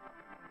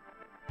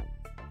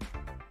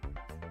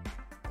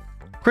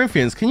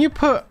 Corinthians, can you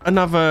put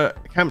another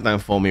camp down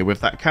for me with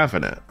that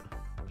cabinet,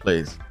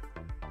 please?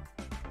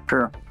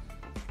 Sure.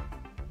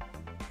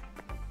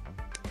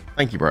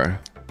 Thank you, bro. Are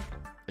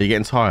you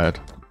getting tired?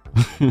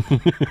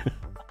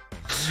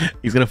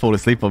 He's gonna fall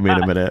asleep on me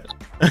in a minute.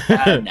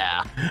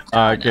 Nah.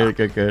 Alright,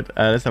 good.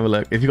 Let's have a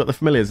look. Have you got the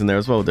familiars in there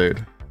as well,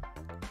 dude?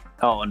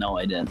 Oh no,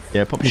 I didn't.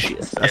 Yeah, pop your,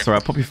 that's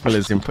alright. Pop your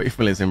familiars in. Put your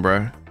familiars in,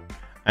 bro.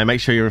 And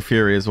make sure you're in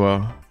Fury as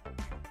well.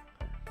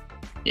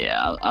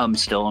 Yeah, I'm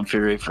still in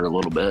Fury for a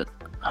little bit.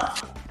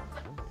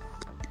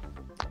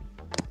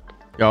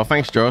 Yo,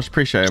 thanks, Josh.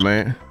 Appreciate it,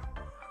 mate.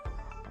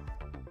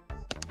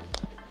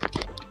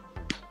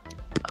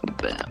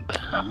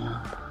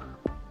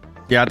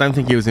 Yeah, I don't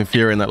think he was in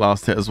Fury in that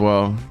last hit as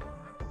well.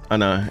 I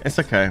know. It's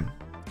okay.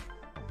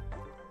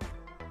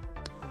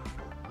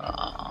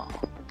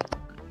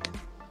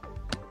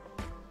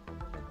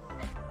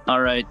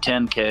 All right,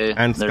 10K.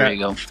 And there you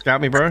go. Scout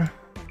me, bro.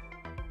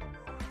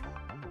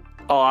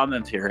 Oh, I'm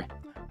in Fury.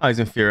 Oh, he's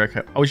in Fury.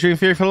 Okay. Oh, was you in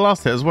Fury for the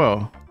last hit as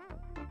well?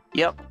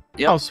 Yep.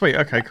 Oh, sweet.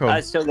 Okay, cool.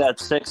 I still got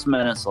 6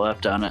 minutes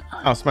left on it.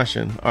 Oh,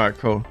 smashing. All right,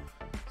 cool.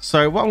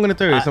 So what I'm going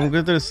to do is I'm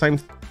going to do the same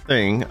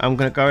thing. I'm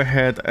going to go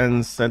ahead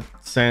and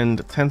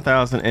send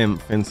 10,000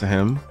 imp into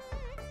him.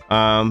 But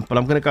I'm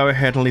going to go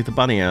ahead and leave the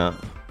bunny out. I'm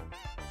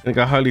going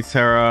to go Holy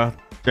Terror,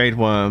 Jade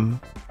Wyrm.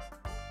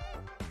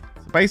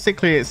 So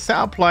basically, it's set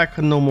up like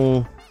a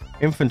normal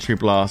infantry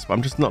blast, but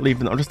I'm just not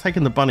leaving. I'm just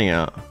taking the bunny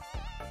out.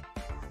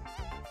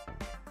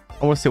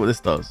 I want to see what this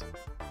does.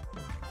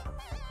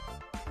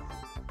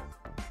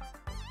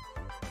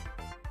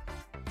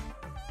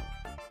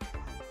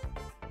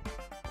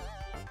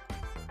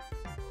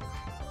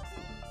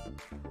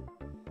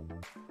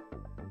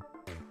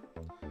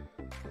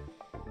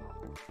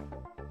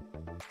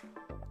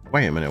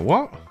 Wait a minute,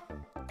 what?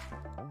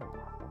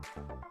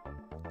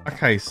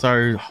 Okay,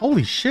 so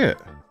holy shit.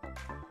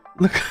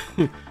 Look,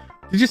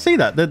 did you see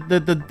that?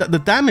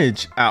 The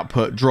damage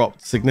output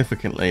dropped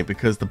significantly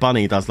because the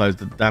bunny does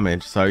loads of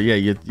damage. So yeah,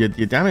 you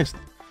damaged.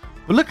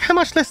 But look how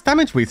much less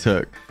damage we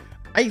took.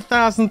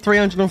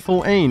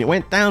 8,314. It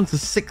went down to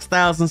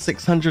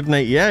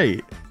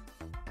 6,688.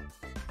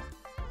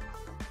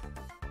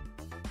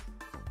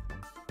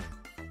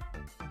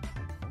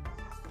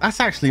 That's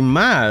actually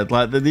mad.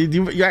 Like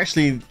you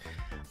actually,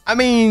 I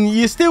mean,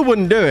 you still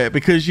wouldn't do it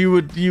because you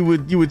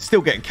would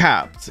still get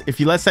capped. If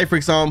you, let's say for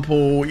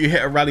example, you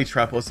hit a rally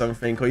trap or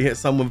something, or you hit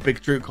someone with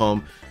big troop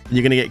com, and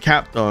you're gonna get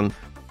capped on.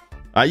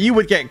 You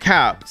would get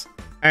capped,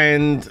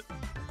 and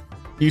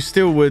you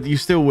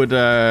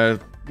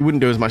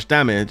wouldn't do as much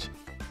damage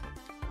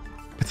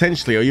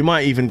potentially, or you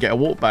might even get a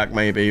walk back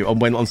maybe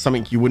on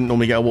something you wouldn't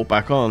normally get a walk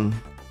back on.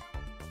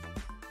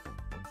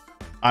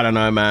 I don't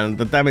know, man.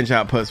 The damage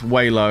output's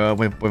way lower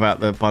without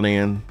the bunny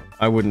in.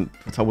 I wouldn't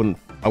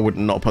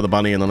not put the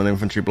bunny in on an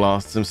infantry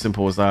blast. It's as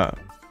simple as that.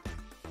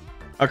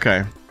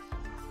 Okay.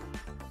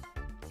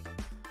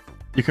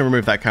 You can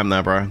remove that cam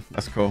now, bro.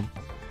 That's cool.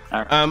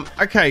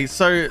 Okay,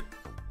 so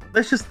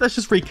let's just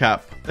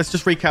recap. Let's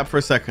just recap for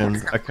a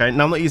second. Okay.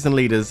 Now I'm not using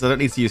leaders. I don't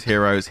need to use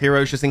heroes.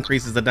 Heroes just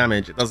increases the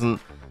damage. It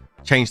doesn't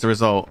change the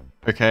result.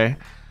 Okay.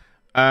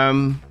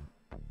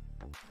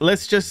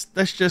 Let's just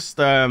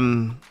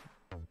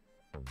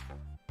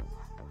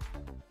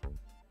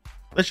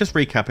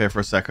recap here for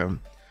a second.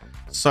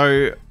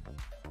 So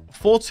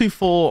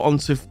 424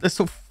 onto, let's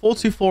talk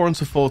 424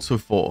 onto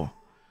 424.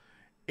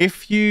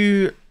 If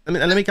you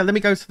let me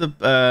go to the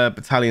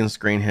battalion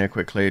screen here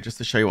quickly just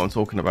to show you what I'm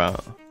talking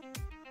about.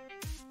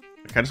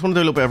 Okay, I just want to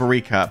do a little bit of a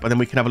recap, and then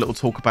we can have a little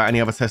talk about any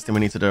other testing we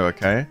need to do.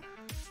 Okay,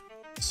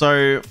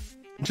 so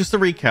just to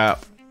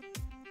recap,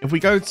 if we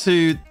go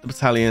to the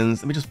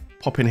battalions, let me just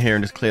pop in here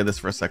and just clear this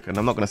for a second.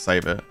 I'm not going to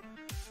save it.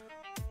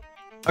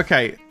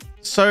 Okay,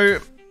 so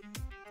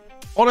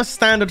on a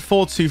standard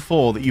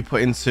 424 that you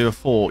put into a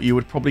fort, you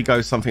would probably go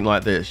something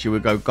like this. You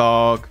would go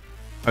Garg,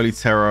 Holy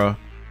Terror,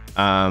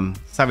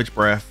 Savage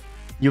Breath.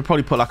 You would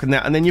probably put like a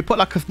net, and then you put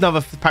like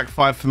another pack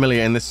 5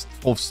 familiar in this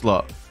 4th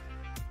slot.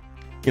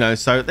 You know,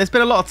 so there's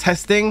been a lot of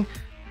testing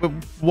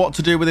with what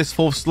to do with this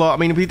 4th slot. I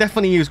mean, we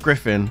definitely use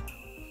Griffin.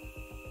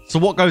 So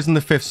what goes in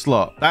the 5th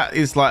slot? That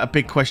is like a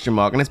big question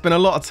mark, and there's been a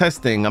lot of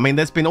testing. I mean,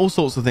 there's been all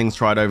sorts of things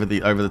tried over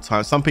the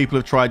time. Some people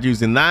have tried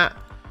using that.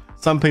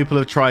 Some people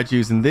have tried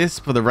using this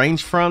for the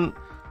range front.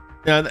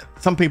 You know,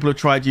 some people have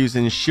tried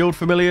using shield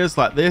familiars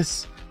like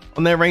this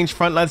on their range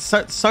front. Like,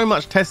 so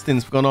much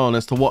testing's gone on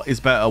as to what is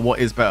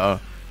better.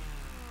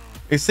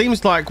 It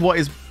seems like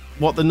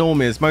what the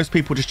norm is. Most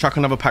people just chuck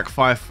another pack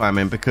 5 fam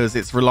in because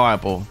it's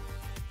reliable.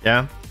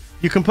 Yeah,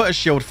 you can put a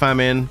shield fam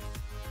in,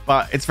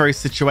 but it's very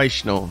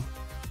situational.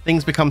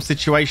 Things become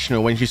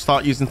situational when you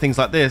start using things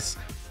like this.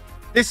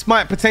 This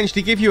might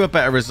potentially give you a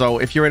better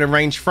result if you're in a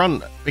range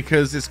front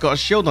because it's got a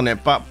shield on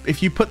it. But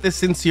if you put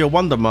this into your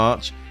Wonder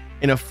March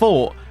in a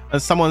fort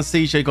and someone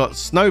sees you got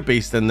Snow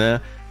Beast in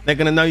there, they're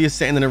going to know you're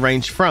sitting in a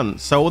range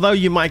front. So although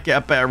you might get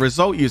a better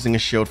result using a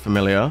shield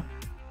familiar,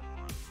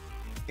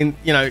 you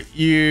know,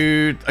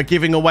 you are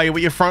giving away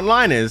what your front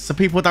line is. So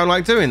people don't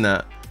like doing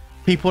that.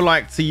 People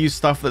like to use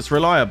stuff that's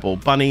reliable.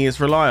 Bunny is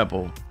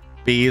reliable.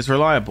 B is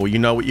reliable. You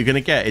know what you're going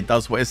to get. It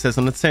does what it says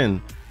on the tin.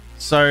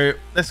 So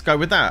let's go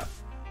with that.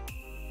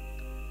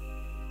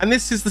 And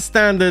this is the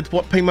standard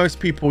what most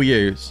people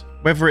use.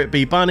 Whether it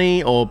be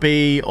Bunny or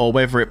B or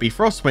whether it be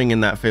Frostwing in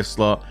that 5th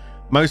slot,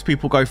 most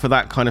people go for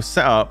that kind of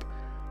setup.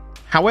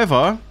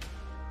 However,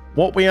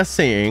 what we are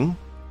seeing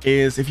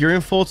is if you're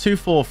in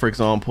 4-2-4, for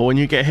example, and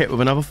you get hit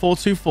with another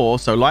 4-2-4,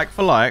 so like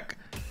for like,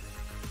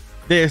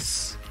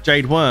 this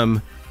Jade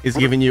Wyrm is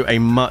giving you a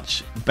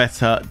much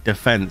better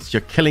defense.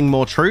 You're killing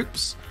more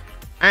troops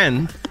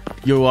and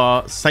you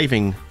are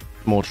saving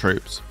more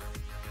troops.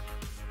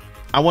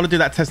 I want to do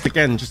that test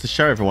again just to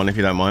show everyone, if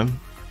you don't mind.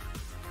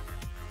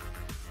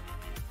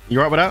 You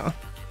all right with that?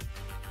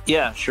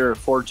 Yeah, sure.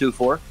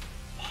 4-2-4.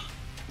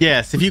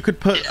 Yes, if you could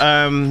put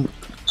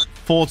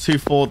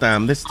 4-2-4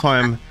 down, this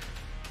time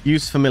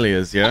use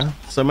familiars, yeah?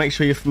 So make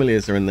sure your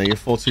familiars are in there, your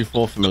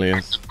 4-2-4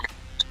 familiars.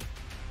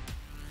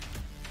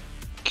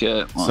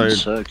 Okay, one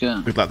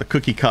second. With like the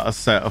cookie cutter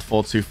set of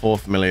 4-2-4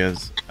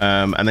 familiars.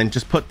 And then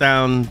just put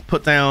down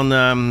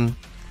 4,000,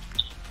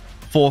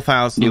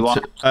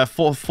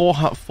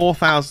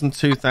 4,000,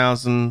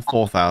 2,000,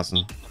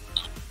 4,000. So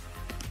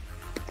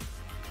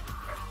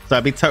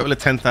that'd be total of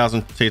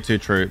 10,000 tier 2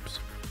 troops.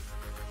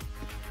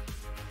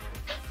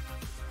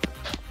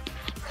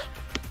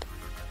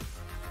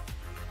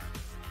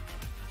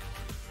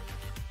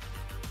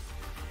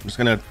 I'm just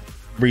gonna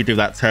redo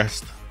that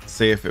test,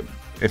 see if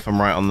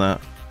I'm right on that.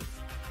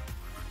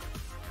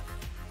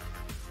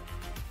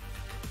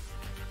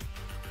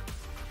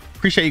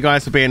 Appreciate you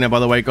guys for being there, by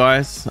the way,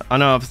 guys. I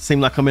know I've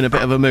seemed like I'm in a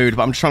bit of a mood,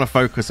 but I'm just trying to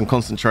focus and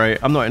concentrate.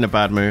 I'm not in a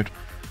bad mood.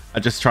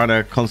 I'm just trying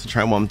to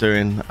concentrate on what I'm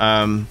doing.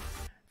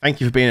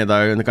 Thank you for being here,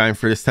 though, and going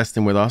through this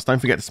testing with us. Don't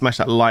forget to smash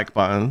that like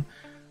button.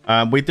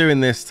 We're doing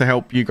this to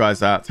help you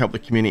guys out, to help the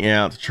community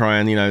out, to try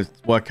and, you know,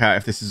 work out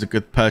if this is a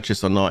good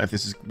purchase or not, if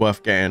this is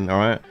worth getting, all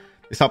right?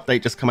 This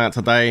update just come out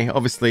today.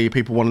 Obviously,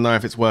 people want to know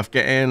if it's worth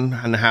getting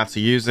and how to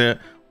use it.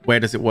 Where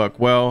does it work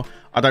well?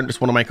 I don't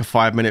just want to make a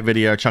 5-minute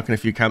video chucking a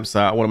few camps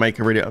out. I want to make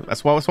a really...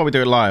 That's why we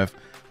do it live.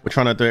 We're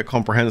trying to do it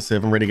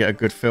comprehensive and really get a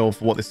good feel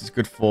for what this is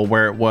good for,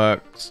 where it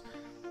works.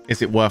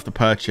 Is it worth the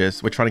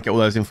purchase? We're trying to get all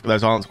those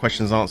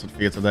questions answered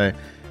for you today.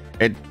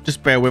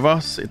 Just bear with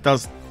us. It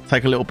does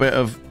take a little bit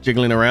of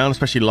jiggling around,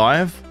 especially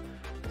live.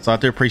 So I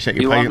do appreciate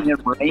your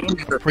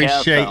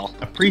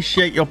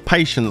appreciate your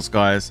patience,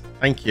 guys.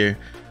 Thank you.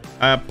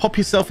 Pop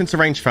yourself into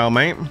range foul,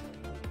 mate.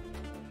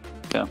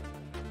 Yeah.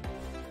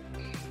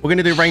 We're going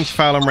to do range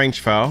foul and range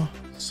foul.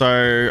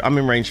 So I'm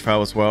in range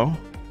foul as well.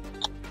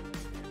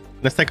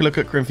 Let's take a look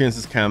at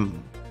Corinthians' camp.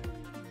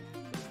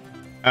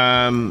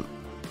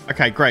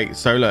 Okay, great.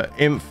 So look,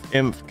 Imp,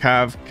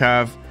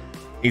 Cav.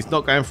 He's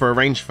not going for a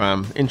range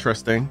fam.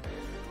 Interesting.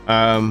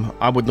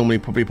 I would normally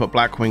probably put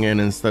Blackwing in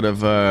instead of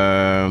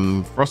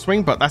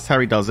Frostwing, but that's how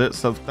he does it.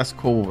 So that's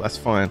cool. That's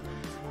fine.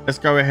 Let's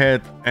go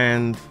ahead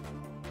and...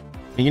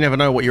 You never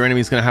know what your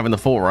enemy's going to have in the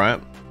fort, right?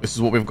 This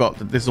is what we've got.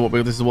 This is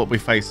what we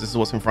face. This is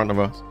what's in front of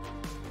us.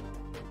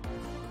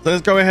 So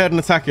let's go ahead and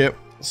attack it.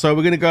 So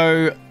we're going to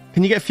go...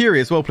 Can you get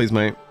Fury as well, please,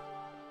 mate?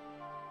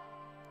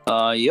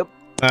 Yep.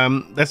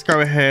 Let's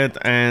go ahead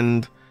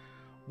and...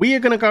 We are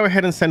going to go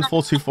ahead and send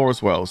 424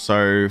 as well.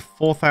 So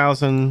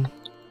 4,000...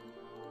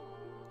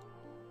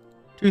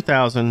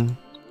 2,000...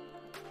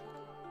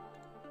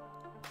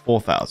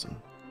 4,000.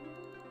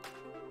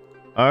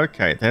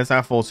 Okay, there's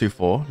our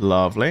 424.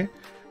 Lovely.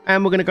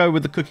 And we're going to go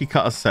with the cookie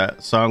cutter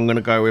set. So I'm going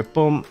to go with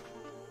boom,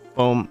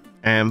 boom,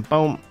 and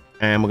boom.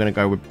 And we're going to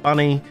go with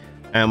Bunny.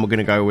 And we're going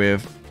to go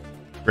with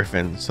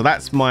Griffin. So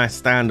that's my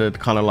standard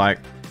kind of like...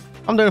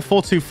 I'm doing a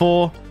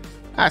 4-2-4.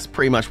 That's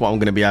pretty much what I'm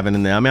going to be having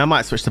in there. I mean, I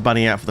might switch the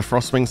Bunny out for the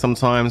Frostwing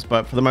sometimes.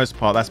 But for the most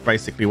part, that's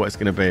basically what it's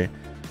going to be.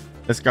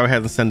 Let's go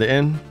ahead and send it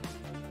in.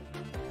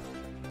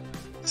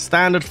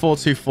 Standard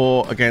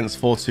 4-2-4 against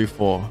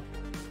 4-2-4.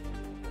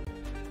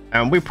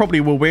 And we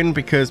probably will win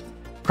because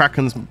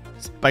Kraken's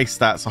base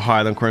stats are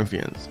higher than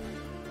Corinthians.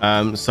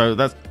 So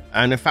that's...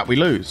 And in fact, we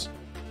lose.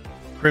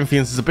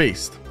 Corinthians is a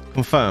beast.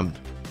 Confirmed.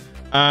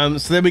 So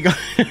there we go.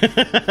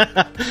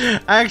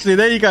 Actually,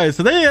 there you go.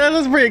 So there,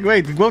 that's pretty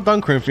great. Well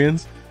done,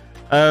 Corinthians.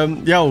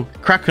 Yo,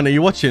 Kraken, are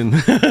you watching?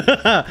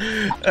 Hey.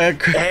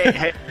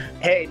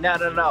 Hey,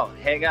 no.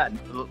 Hang on.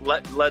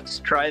 Let's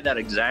try that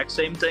exact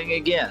same thing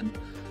again.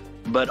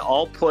 But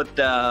I'll put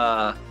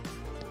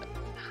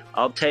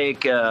I'll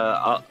take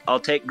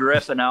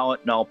Griffin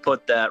out, and I'll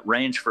put that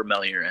range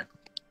familiar in.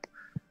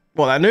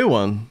 What, that new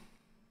one?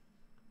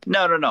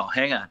 No.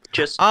 Hang on.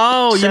 Just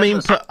you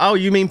mean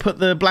put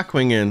the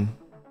Blackwing in?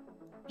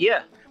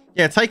 Yeah.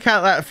 Yeah, take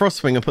out that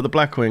Frostwing and put the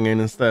Blackwing in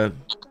instead.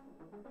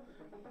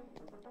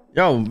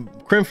 Yo,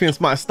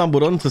 Corinthians might have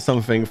stumbled onto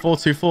something.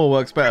 424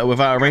 works better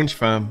without a range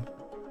fam.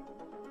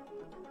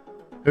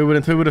 Who would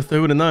have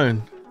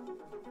known?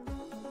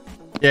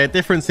 Yeah,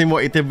 difference in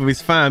what he did with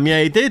his fam.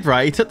 Yeah, he did,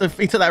 right? He took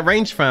that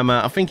range fam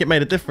out. I think it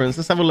made a difference.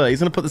 Let's have a look. He's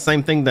gonna put the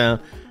same thing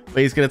down,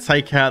 but he's gonna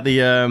take out the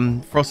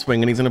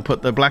Frostwing and he's gonna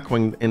put the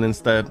Blackwing in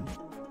instead.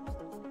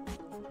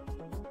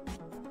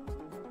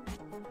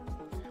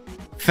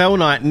 Fell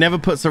Knight never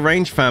puts a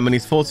range fam in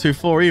his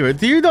 424 either.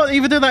 Do you not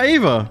even do that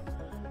either?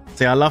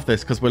 See, I love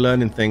this because we're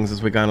learning things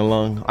as we're going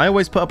along. I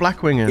always put a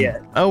Blackwing in. Yeah.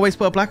 I always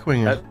put a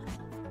Blackwing in.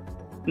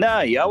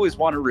 No, you always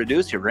want to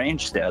reduce your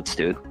range stats,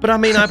 dude. But I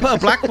mean, I put a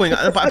Blackwing.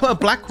 I put a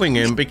Blackwing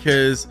in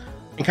because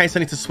in case I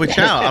need to switch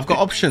out, I've got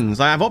options.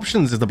 I have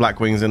options if the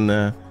Blackwing's in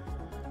there.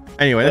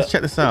 Anyway, let's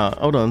check this out.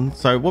 Hold on.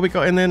 So what we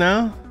got in there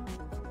now?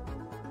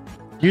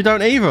 You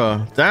don't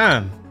either.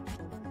 Damn.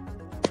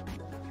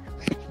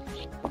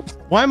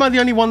 Why am I the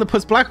only one that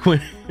puts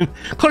Blackwing?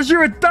 Because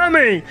you're a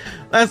dummy.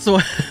 That's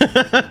why.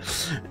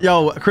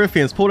 Yo,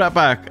 Corinthians, pull that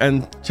back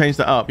and change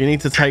that up. You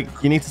need to take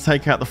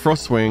out the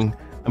Frostwing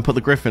and put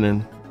the Griffin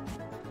in.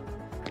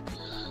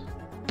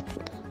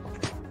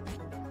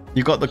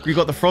 You got the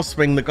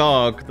Frostwing, the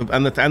Garg,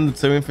 and the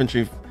two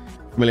infantry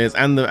familiars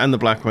and the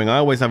Blackwing. I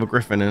always have a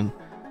Griffin in.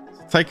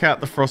 So take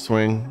out the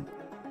Frostwing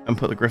and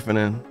put the Griffin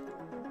in.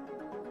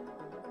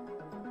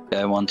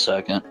 Okay, 1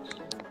 second.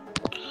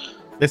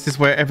 This is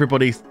where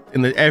everybody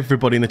in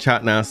the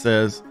chat now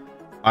says,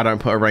 I don't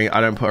put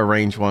a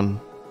range one.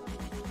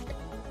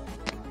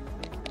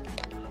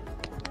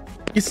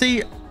 You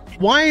see,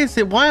 why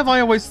have I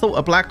always thought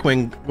a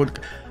Blackwing would?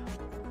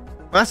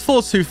 That's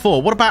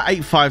 424. What about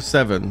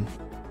 857?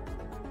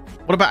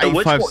 What about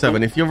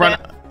 857? If you're running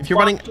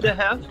to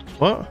have?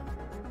 What?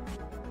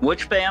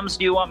 Which BAMs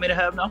do you want me to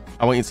have now?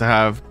 I want you to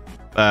have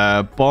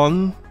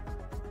Bon,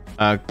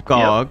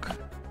 Garg, Yep.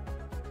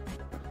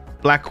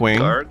 Blackwing,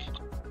 Garg,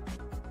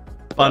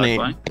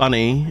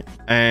 Bunny,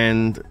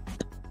 and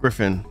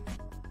Griffin.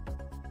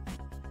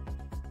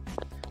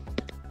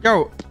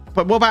 Yo,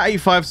 but what about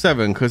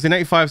 857? Because in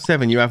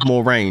 857 you have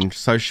more range,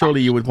 so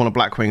surely you would want a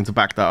Blackwing to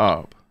back that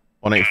up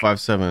on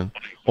 857,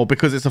 or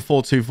because it's a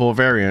 424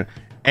 variant.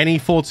 Any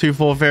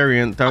 424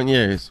 variant, don't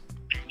use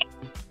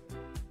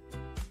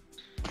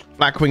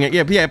Blackwing.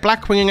 Yeah,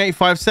 Blackwing in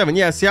 857.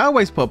 Yeah, see, I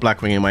always put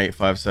Blackwing in my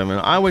 857.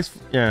 I always,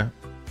 yeah.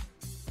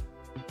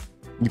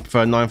 You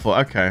prefer 94?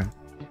 Okay.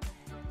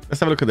 Let's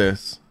have a look at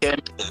this.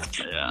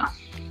 Yeah.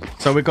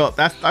 So we got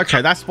that.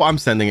 Okay, that's what I'm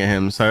sending at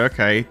him. So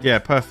okay, yeah,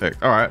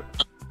 perfect. All right.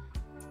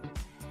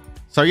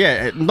 So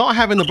yeah, not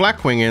having the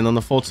Blackwing in on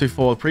the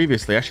 424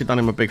 previously actually done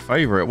him a big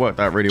favor. It worked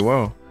out really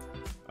well.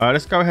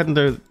 Let's go ahead and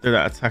do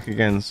that attack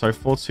again. So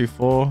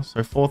 424.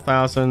 So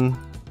 4,000,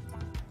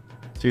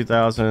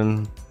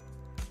 2,000,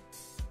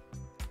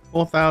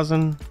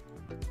 4,000.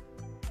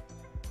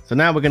 So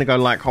now we're gonna go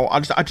like. I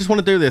just want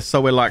to do this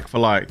so we're like for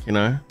like, you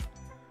know.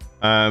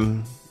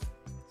 So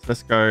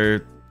let's go.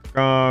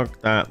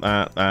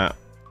 That,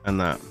 and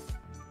that.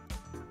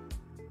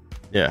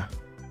 Yeah.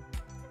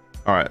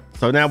 All right.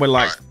 So now we're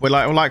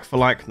like for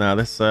like now.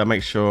 Let's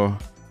make sure.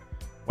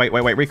 Wait.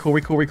 Recall.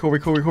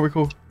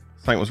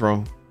 Something was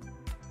wrong.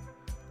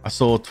 I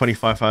saw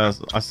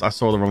 25,000. I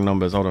saw the wrong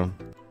numbers. Hold on.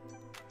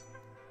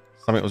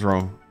 Something was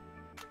wrong.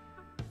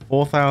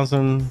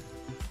 4,000,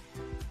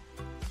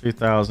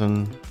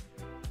 2,000,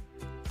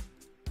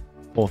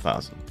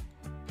 4,000.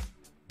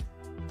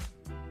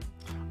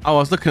 Oh, I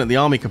was looking at the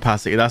army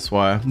capacity. That's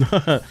why.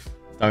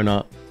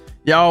 Donut.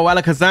 Yo,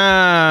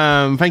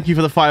 Alakazam. Thank you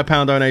for the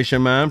 £5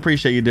 donation, man.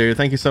 Appreciate you, dude.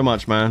 Thank you so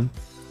much, man.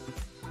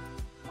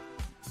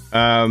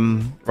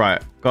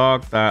 Right.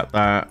 Gog,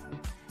 that,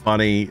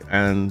 Bunny,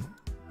 and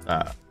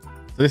that.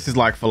 So this is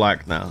like for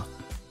like now.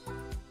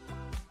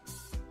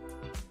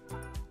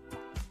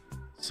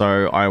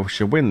 So I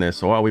should win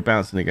this, or are we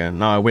bouncing again?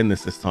 No, I win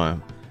this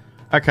time.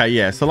 Okay,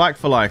 yeah. So like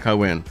for like, I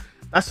win.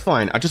 That's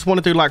fine. I just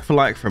want to do like for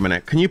like for a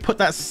minute. Can you put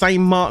that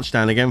same march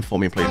down again for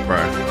me, please, bro?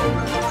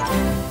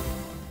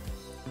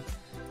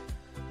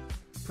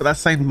 Put that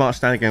same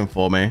march down again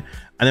for me.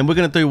 And then we're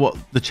going to do what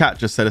the chat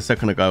just said a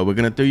second ago. We're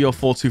going to do your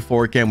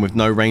 424 again with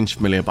no range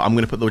familiar, but I'm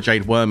going to put the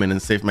Jade Wyrm in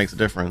and see if it makes a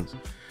difference.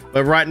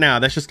 But right now,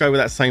 let's just go with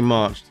that same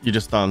march you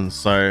just done.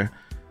 So,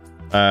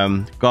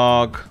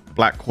 Garg,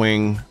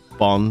 Blackwing,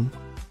 Bon,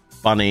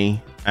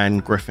 Bunny,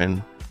 and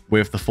Griffin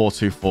with the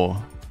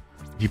 424.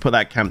 If you put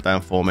that camp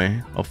down for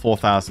me of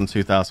 4,000,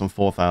 2,000,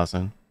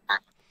 4,000.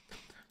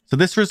 So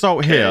this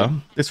result here,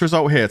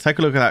 take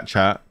a look at that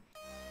chat.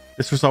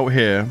 This result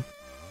here,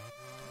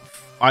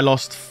 I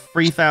lost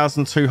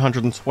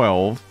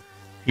 3,212.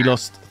 He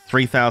lost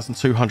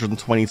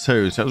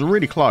 3,222. So it was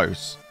really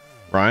close,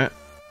 right?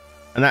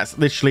 And that's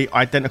literally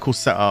identical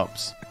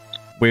setups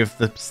with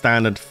the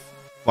standard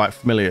like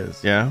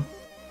familiars, yeah?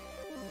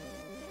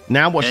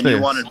 Now watch and this.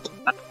 You wanted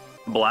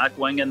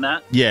Blackwing in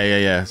that?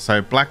 Yeah.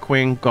 So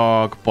Blackwing,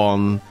 Garg,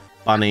 Bon,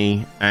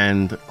 Bunny,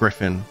 and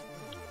Griffin.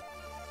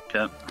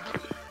 Okay.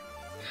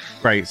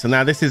 Great. So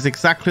now this is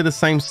exactly the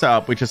same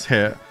setup we just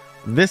hit.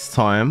 This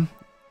time,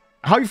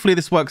 hopefully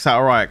this works out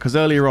all right, because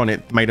earlier on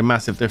it made a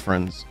massive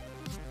difference.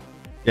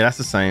 Yeah, that's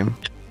the same.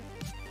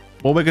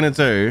 What we're going to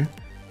do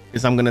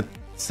is I'm going to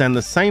send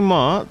the same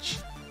march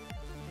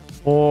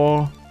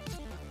 4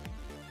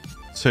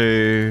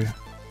 to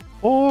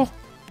 4.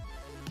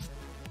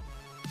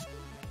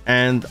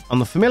 And on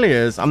the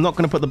familiars, I'm not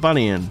going to put the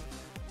bunny in.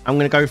 I'm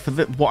going to go for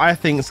what I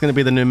think is going to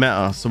be the new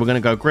meta. So we're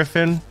going to go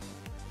Griffin.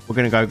 We're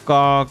going to go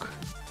Garg,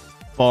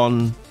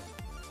 Bon,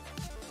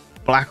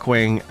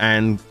 Blackwing,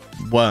 and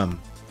Wyrm.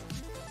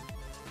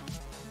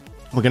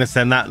 We're going to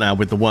send that now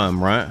with the Wyrm,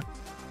 right?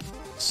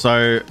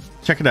 So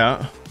check it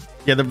out.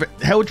 Yeah, the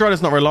Hell Drider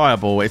is not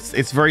reliable.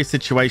 It's very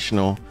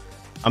situational.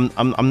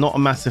 I'm not a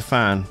massive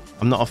fan.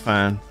 I'm not a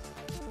fan.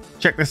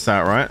 Check this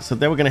out, right? So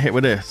then we're going to hit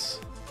with this.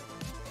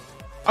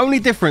 Only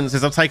difference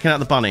is I've taken out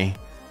the bunny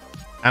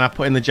and I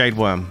put in the Jade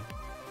Wyrm.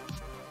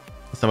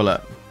 Let's have a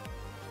look.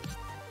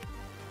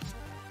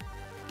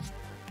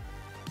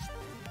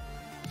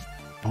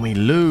 And we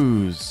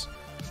lose.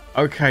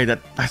 Okay,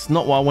 that's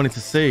not what I wanted to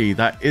see.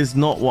 That is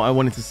not what I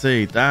wanted to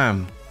see.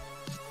 Damn.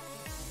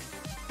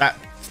 That's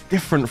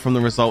different from the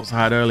results I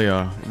had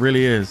earlier. It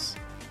really is.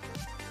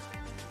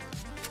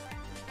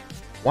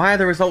 Why are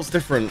the results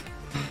different?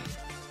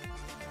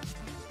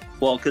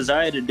 Well, because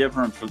I had a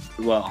different...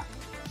 Well...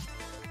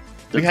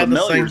 The we had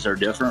familiars are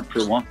different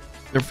for one.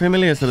 The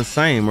familiars are the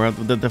same. Right?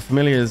 The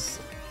familiars.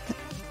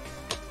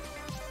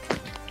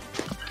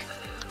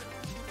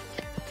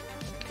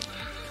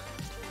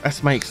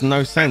 This makes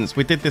no sense.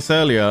 We did this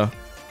earlier,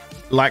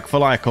 like for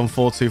like on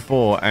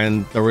 424,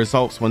 and the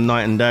results were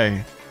night and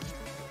day.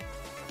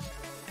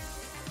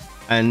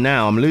 And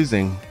now I'm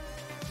losing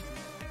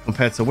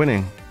compared to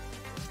winning.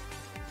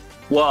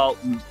 Well,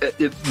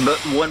 but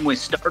when we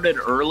started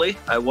early,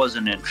 I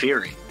wasn't in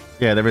Fury.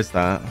 Yeah, there is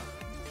that.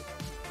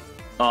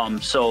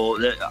 So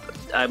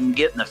I'm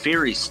getting the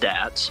Fury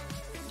stats.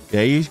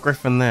 Yeah, use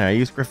Griffin there.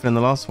 Use Griffin in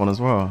the last one as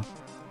well.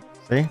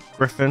 See?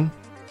 Griffin.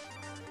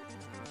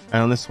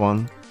 And on this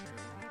one,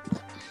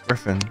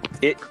 Griffin.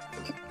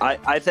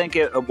 I think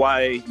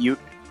why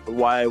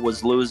I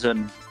was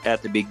losing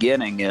at the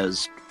beginning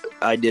is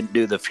I didn't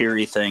do the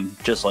Fury thing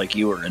just like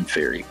you were in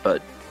Fury,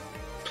 but...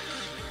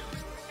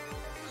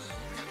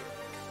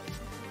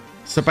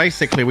 So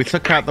basically, we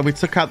took out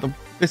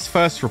this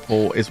first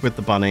report is with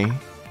the bunny.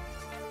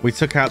 We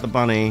took out the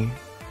bunny.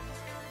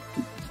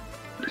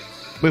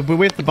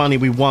 With the bunny,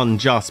 we won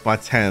just by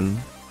 10.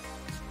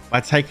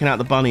 By taking out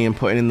the bunny and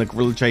putting in the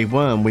Jade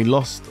Wyrm, we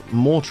lost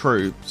more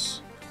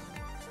troops.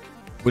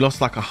 We lost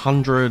like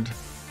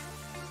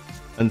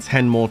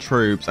 110 more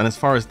troops. And as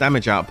far as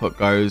damage output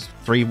goes,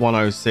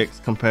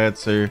 3106 compared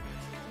to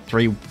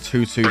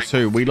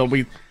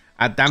 3222.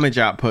 Our damage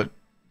output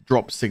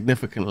dropped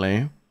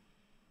significantly.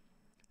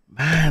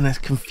 Man, that's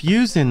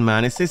confusing,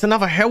 man. It's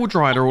another Hell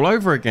Drider all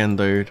over again,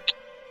 dude.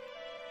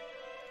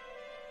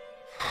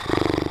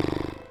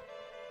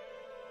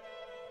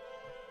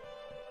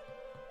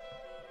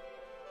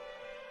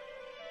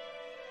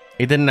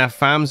 He didn't have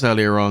FAMs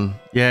earlier on.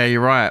 Yeah,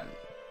 you're right.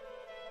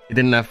 He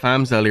didn't have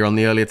FAMs earlier on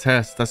the earlier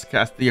tests.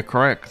 You're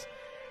correct.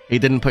 He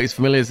didn't put his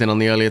familiars in on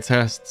the earlier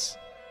tests.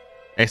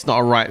 It's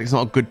not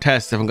a good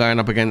test if I'm going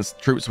up against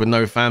troops with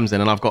no FAMs in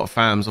and I've got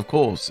FAMs. Of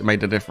course, it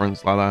made a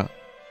difference like that.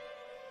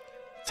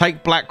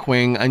 Take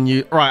Blackwing and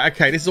you... Right,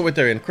 okay, this is what we're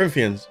doing.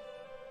 Corinthians.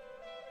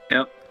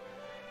 Yep.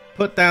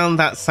 Put down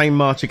that same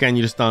march again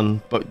you just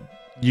done, but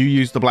you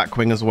use the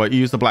Blackwing as well. You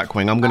use the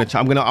Blackwing. I'm gonna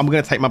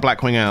take my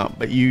Blackwing out,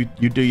 but you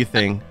do your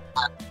thing.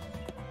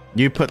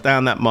 You put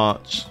down that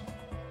march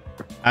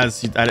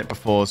as you had it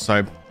before.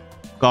 So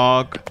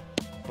Garg,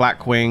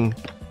 Blackwing,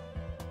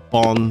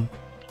 Bon,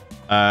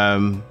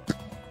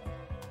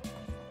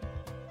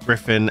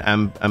 Griffin,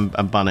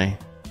 and Bunny.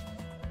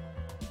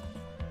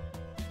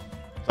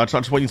 So I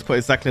just want you to put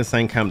exactly the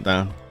same camp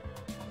down.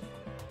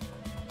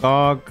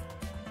 Garg,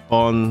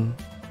 Bon,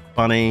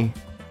 Bunny,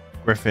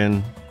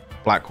 Griffin,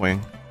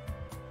 Blackwing.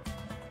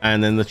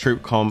 And then the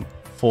troop comp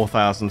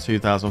 4,000,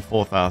 2,000,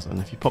 4,000.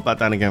 If you pop that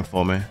down again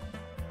for me.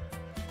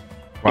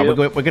 Right, yep.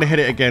 We're going to hit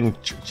it again,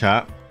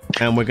 chat.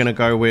 And we're going to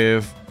go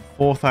with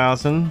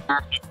 4,000,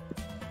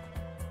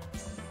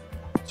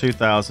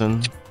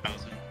 2,000,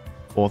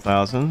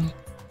 4,000.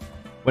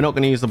 We're not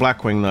going to use the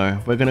Blackwing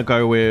though. We're going to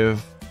go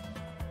with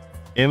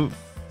Imp.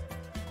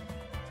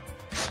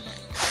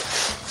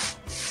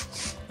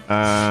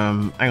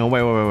 Hang on,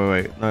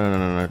 wait.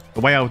 No.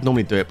 The way I would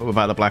normally do it, but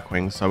without the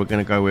Blackwing. So we're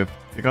going to go with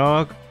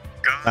Garg,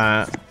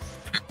 that,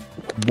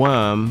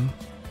 Wyrm,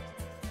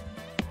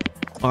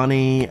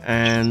 Bunny,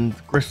 and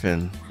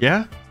Griffin.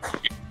 Yeah?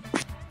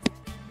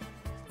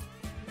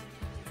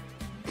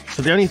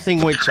 So the only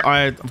thing which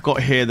I've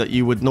got here that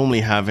you would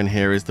normally have in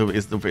here is the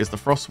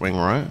Frostwing,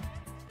 right?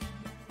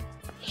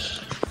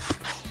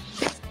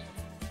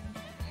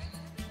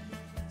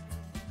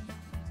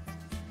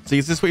 See,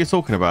 is this what you're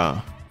talking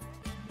about?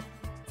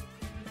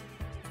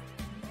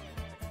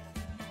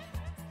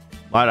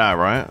 Like that,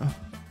 right?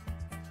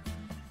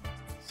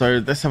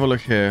 So let's have a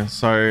look here.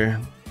 So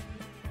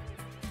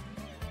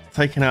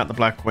taking out the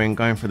black wing,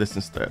 going for this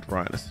instead.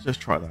 Right, let's just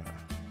try that.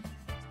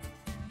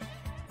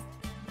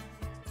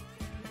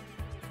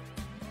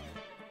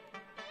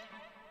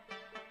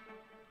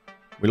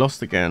 We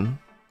lost again.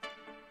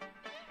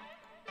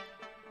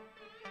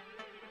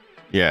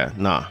 Yeah,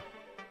 nah.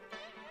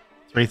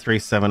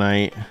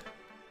 3378.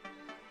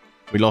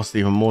 We lost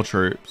even more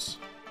troops.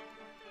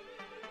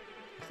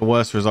 The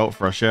worst result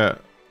for us yet.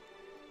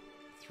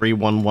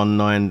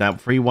 3119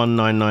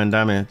 3199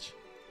 damage.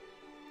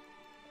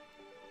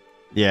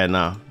 Yeah,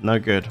 nah, no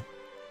good.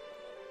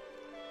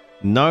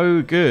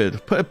 No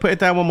good. Put it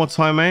down one more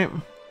time, mate.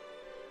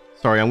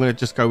 Sorry, I'm gonna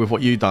just go with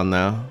what you done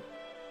now.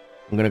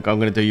 I'm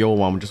gonna do your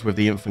one just with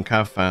the infant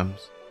cav fams,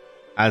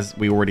 as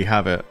we already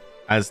have it,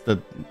 as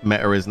the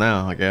meta is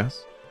now, I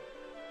guess.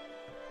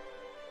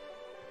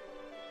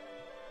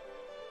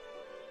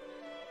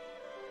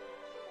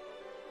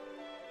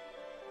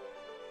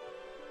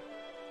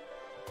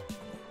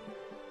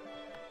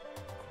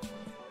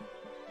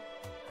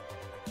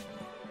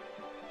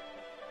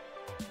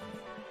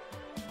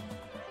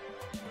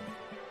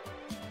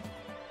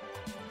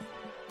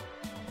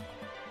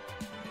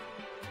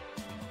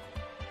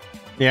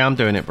 Yeah, I'm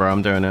doing it, bro.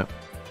 I'm doing it.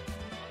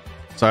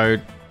 So,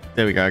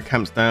 there we go.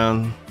 Camp's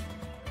down. Let's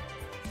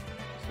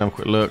have a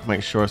quick look.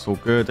 Make sure it's all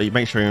good.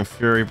 Make sure you're in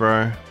Fury,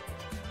 bro.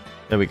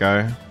 There we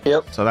go.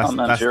 Yep. So that's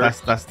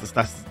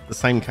the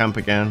same camp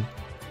again.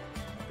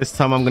 This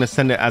time I'm going to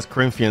send it as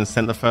Corinthians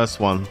sent the first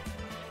one.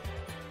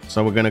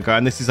 So we're going to go,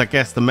 and this is, I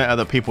guess, the meta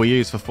that people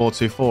use for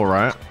 4-2-4,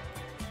 right?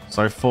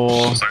 So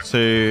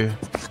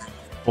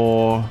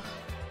 4-2-4,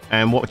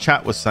 and what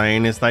chat was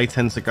saying is they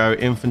tend to go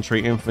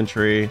infantry,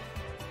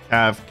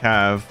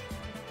 cav,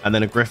 and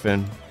then a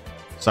griffin.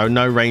 So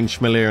no range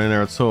familiar in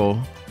there at all.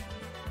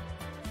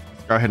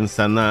 Let's go ahead and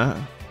send that.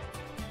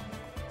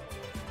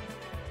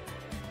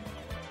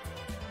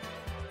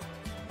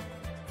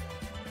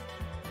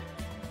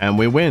 And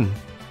we win.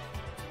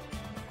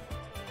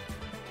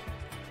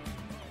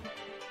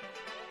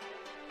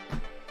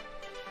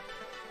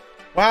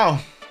 Wow.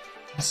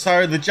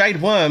 So the Jade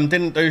Wyrm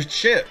didn't do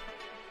shit.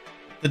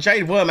 The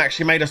Jade Wyrm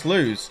actually made us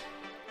lose.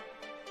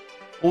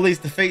 All these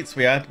defeats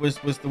we had was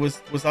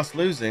us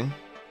losing.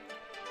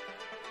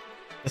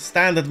 The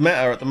standard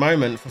meta at the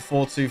moment for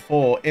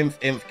 4-2-4,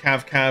 Imp,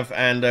 Cav,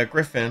 and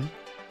Griffin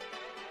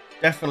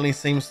definitely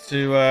seems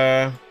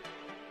to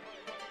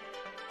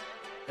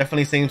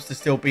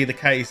still be the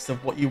case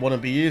of what you want to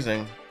be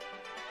using.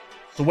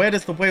 So where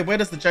does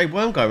the Jade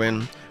Wyrm go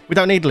in? We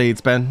don't need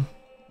leads, Ben.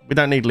 We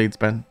don't need leads,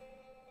 Ben.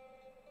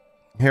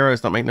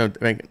 Heroes don't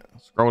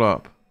scroll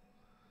up.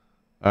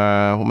 What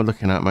am I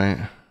looking at, mate?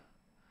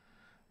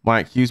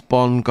 Mike, use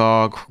Bon,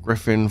 Garg,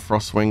 Griffin,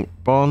 Frostwing.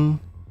 Bon,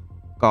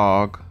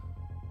 Garg,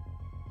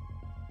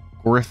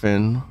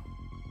 Griffin,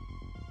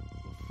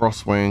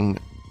 Frostwing,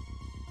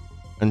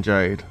 and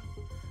Jade.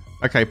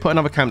 Okay, put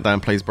another camp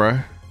down, please, bro.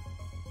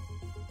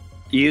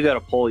 You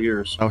gotta pull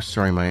yours. Oh,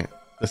 sorry, mate.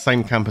 The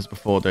same camp as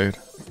before, dude.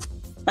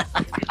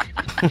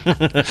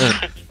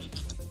 Alright,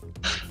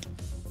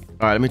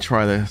 let me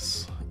try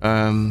this.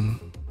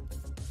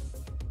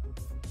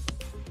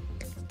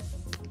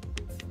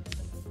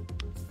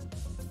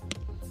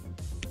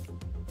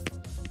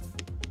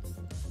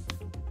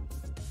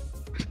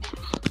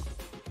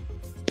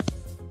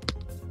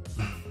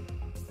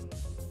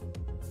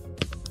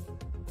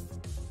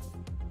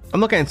 I'm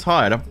not getting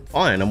tired. I'm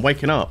fine. I'm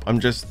waking up.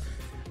 It's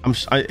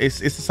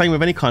the same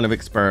with any kind of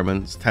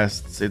experiments,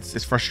 tests.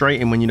 It's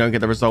frustrating when you don't get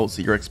the results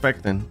that you're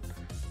expecting.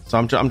 So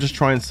I'm just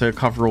trying to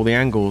cover all the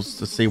angles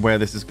to see where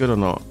this is good or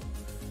not.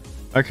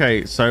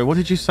 Okay, so what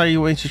did you say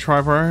you wanted to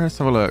try, bro? Let's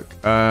have a look.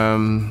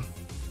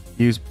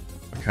 Use.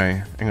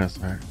 Okay, hang on a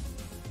sec.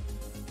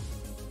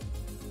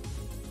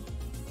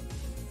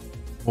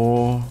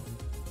 4,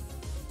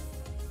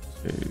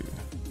 2,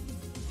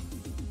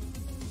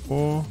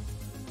 4.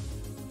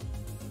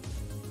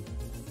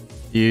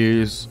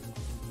 Use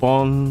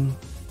Bon,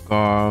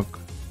 Garg,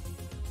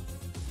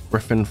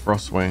 Griffin,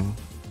 Frostwing,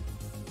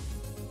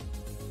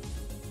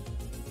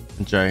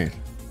 and Jade.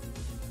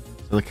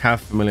 So the Cav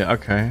familiar.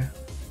 Okay.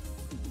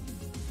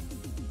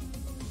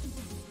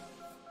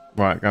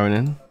 Right, going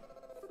in.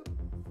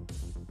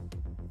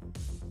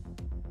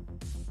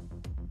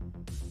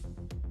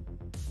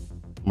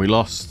 We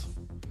lost.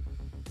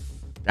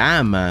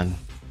 Damn, man.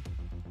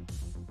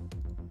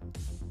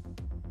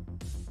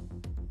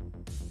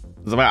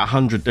 There's about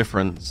 100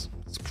 difference.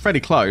 It's fairly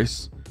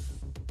close,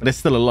 but it's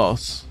still a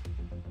loss.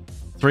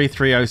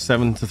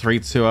 3307 to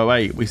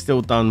 3208. We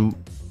still done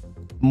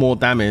more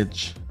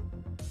damage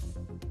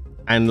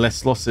and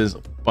less losses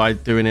by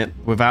doing it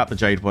without the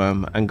Jade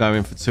Wyrm and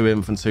going for 2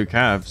 Inf and 2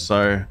 Cav.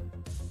 So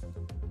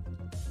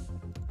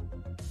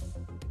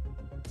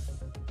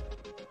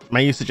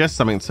may you suggest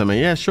something to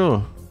me? Yeah,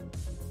 sure.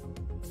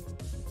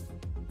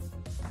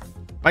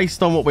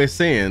 Based on what we're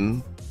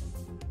seeing,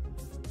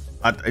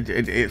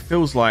 it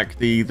feels like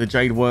the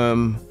Jade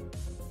Wyrm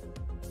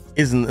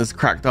isn't as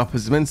cracked up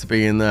as it's meant to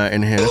be in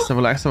here. Let's have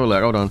a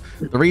look. Hold on.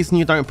 The reason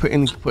you don't put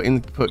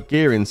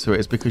gear into it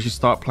is because you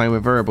start playing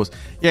with variables.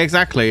 Yeah,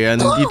 exactly.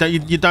 And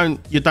you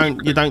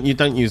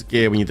don't use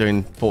gear when you're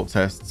doing fort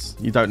tests.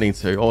 You don't need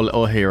to,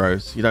 or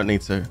heroes. You don't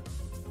need to.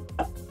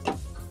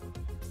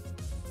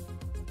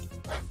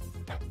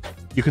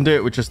 You can do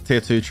it with just tier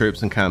 2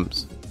 troops and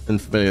camps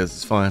and familiars.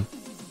 It's fine.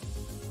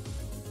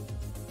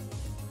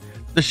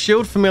 The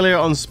shield familiar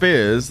on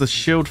spears, the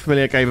shield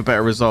familiar gave a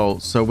better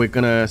result, so we're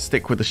gonna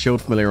stick with the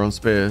shield familiar on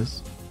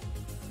spears.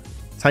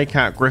 Take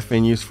out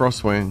Griffin, use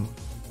Frostwing.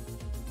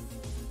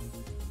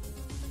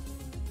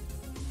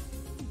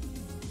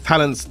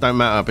 Talents don't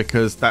matter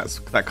because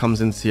that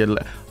comes into your...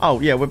 Oh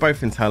yeah, we're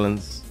both in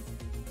talents.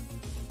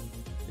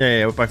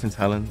 Yeah, we're both in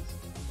talents.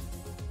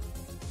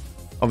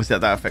 Obviously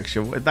that affects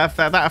your that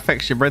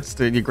affects your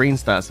your green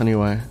stats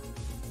anyway.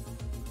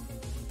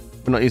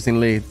 We're not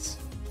using leads.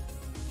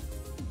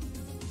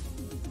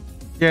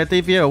 Yeah,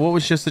 DVL, what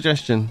was your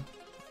suggestion?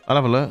 I'll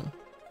have a look.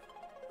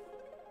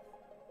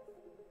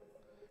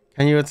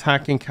 Can you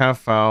attack in Cav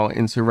Foul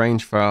into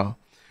range foul?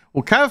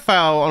 Well, Cav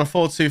Foul on a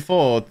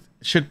 4-2-4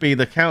 should be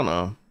the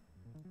counter.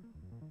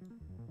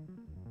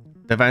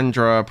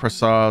 Devendra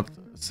Prasad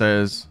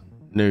says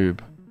noob.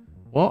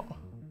 What?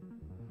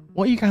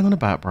 What are you going on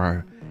about,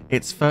 bro?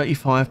 It's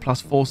 35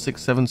 plus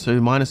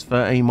 4672 minus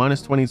 30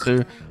 minus 22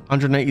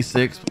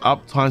 186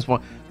 up times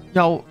 1.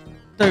 Yo,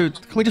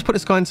 dude, can we just put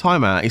this guy in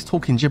timeout? He's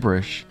talking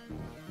gibberish.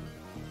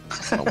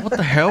 What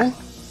the hell?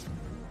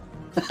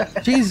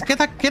 Jeez, get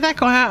that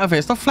guy out of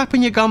it. Stop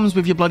flapping your gums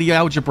with your bloody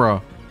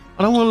algebra.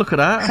 I don't want to look at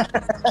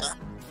that.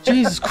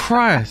 Jesus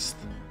Christ.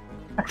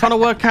 I'm trying to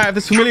work out if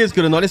this familiar is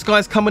good or not. This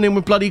guy's coming in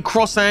with bloody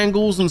cross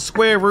angles and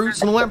square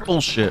roots and all that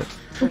bullshit.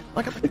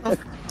 Like,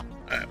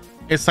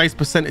 it says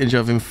percentage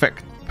of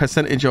inflicted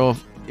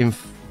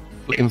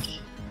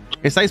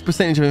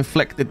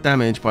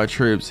damage by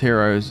troops.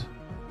 Heroes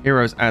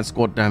add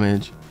squad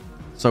damage,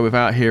 so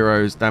without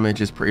heroes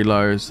damage is pretty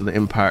low, so the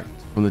impact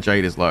from the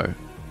Jade is low.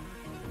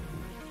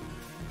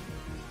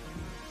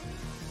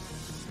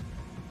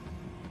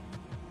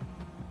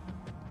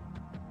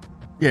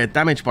 Yeah,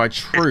 damage by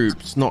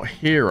troops, not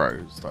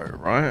heroes though,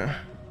 right?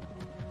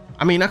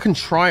 I mean, I can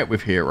try it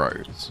with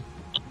heroes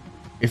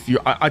if you...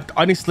 I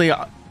honestly,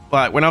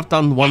 like, when I've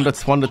done wonder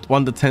testing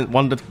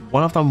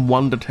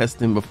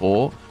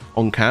before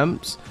on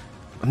camps,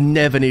 I've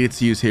never needed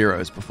to use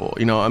heroes before.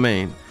 You know what I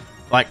mean?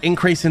 Like,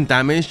 increasing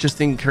damage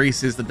just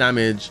increases the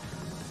damage,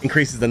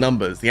 increases the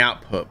numbers, the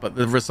output, but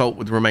the result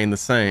would remain the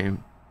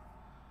same.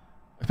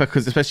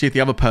 Because especially if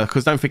the other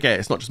because don't forget,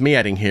 it's not just me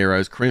adding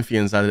heroes.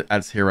 Corinthians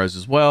adds heroes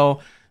as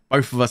well.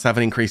 Both of us have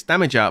an increased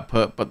damage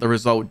output, but the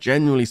result,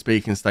 generally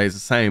speaking, stays the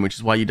same, which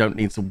is why you don't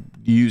need to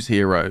use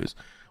heroes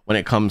when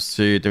it comes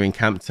to doing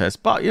camp tests.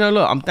 But, you know,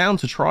 look, I'm down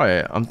to try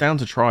it.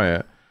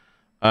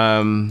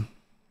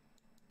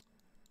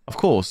 Of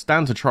course,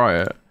 down to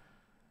try it.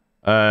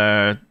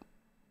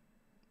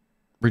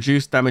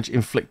 Reduce damage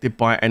inflicted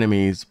by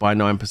enemies by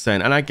 9%.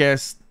 And I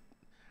guess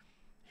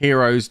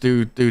heroes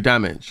do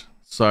damage.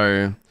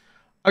 So,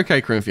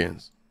 okay,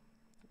 Corinthians,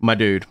 my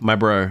dude, my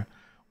bro,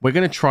 we're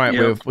gonna try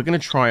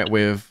it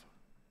with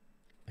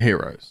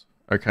heroes.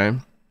 Okay.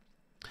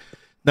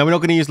 Now we're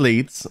not gonna use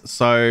leads,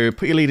 so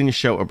put your lead in your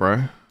shelter,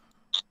 bro.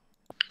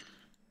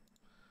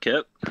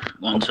 Okay,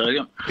 1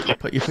 second.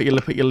 Put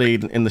your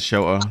lead in the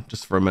shelter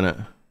just for a minute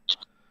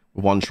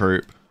with 1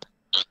 troop.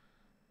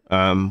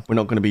 We're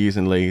not going to be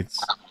using leads,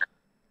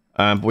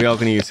 but we are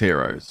going to use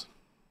heroes.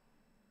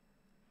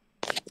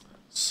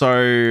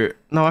 So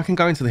no, I can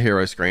go into the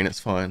hero screen. It's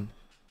fine.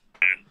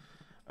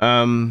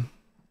 No,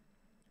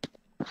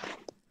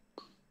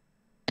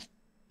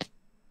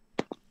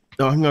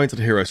 I can go into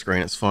the hero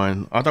screen. It's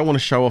fine. I don't want to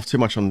show off too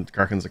much on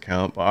Kraken's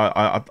account, but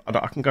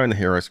I can go in the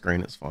hero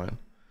screen. It's fine.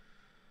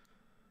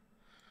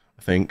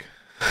 I think.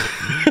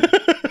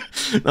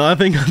 No, I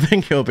think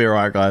it'll be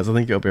alright, guys. I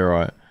think it'll be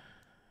alright.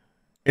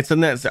 It's a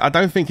net. I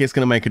don't think it's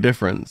going to make a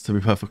difference, to be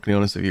perfectly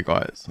honest with you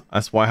guys.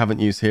 That's why I haven't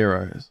used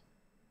heroes.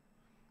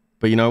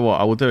 But you know what?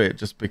 I will do it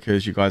just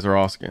because you guys are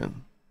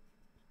asking.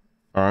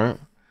 All right.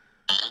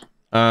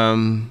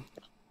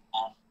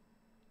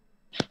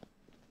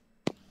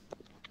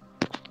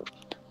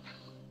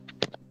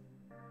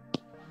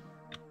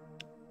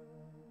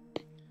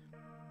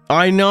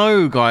 I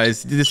know,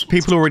 guys. This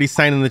people already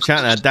saying in the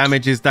chat now,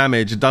 damage is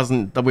damage. It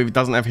doesn't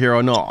have hero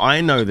or not. I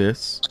know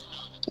this,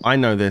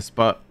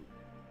 but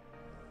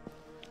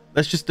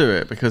let's just do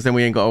it because then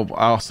we ain't got to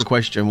ask the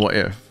question, what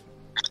if?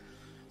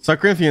 So,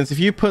 Corinthians, if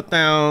you put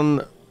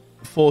down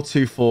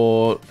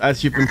 424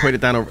 as you've been putting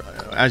it down,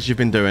 as you've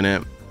been doing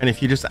it, and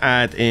if you just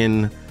add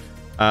in,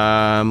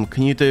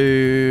 can you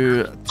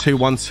do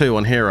 212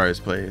 on heroes,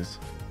 please?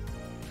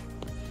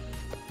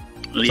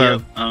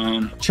 So,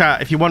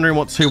 chat, if you're wondering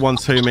what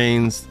 212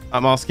 means,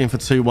 I'm asking for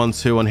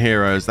 212 on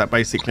heroes. That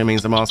basically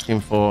means I'm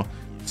asking for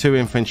 2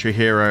 infantry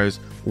heroes,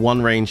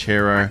 1 range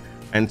hero,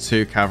 and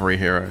 2 cavalry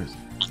heroes.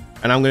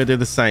 And I'm going to do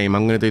the same.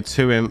 I'm going to do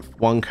 2 imp,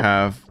 1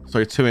 cav,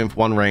 So 2 inf,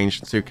 1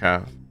 range, 2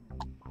 cav.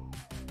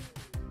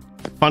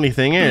 Funny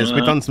thing is,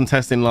 we've done some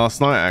testing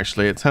last night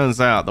actually. It turns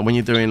out that when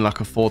you're doing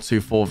like a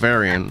 4-2-4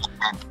 variant,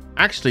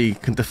 actually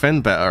can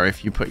defend better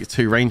if you put your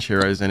 2 range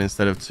heroes in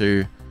instead of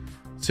two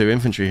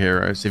infantry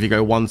heroes. If you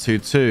go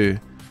 1-2-2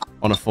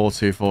 on a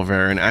 4-2-4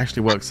 variant, it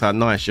actually works out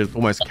nice. You're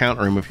almost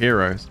countering with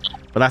heroes.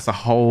 But that's a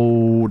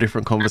whole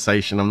different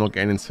conversation I'm not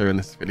getting into in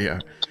this video.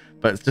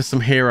 But it's just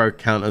some hero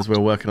counters we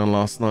were working on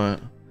last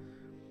night.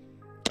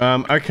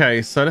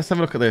 Okay, so let's have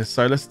a look at this.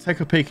 So let's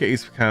take a peek at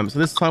East Camp. So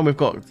this time we've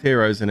got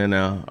heroes in here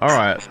now. All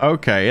right,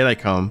 okay, here they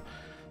come.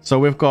 So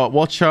we've got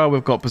Watcher,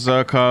 we've got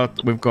Berserker,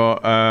 we've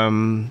got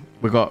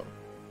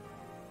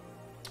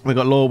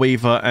Law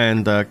Weaver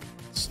and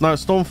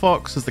Storm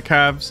Fox as the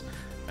Cavs,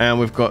 and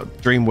we've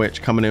got Dream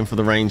Witch coming in for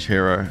the range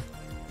hero.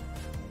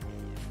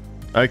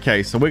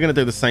 Okay, so we're going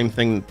to do the same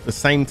thing, the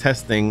same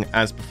testing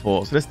as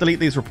before. So let's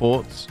delete these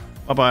reports.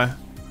 Bye-bye. We're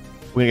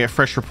going to get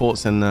fresh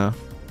reports in now.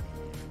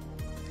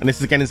 And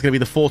this again is going to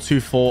be the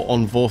 4-2-4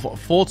 on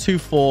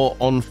 4-2-4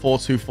 on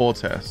 4-2-4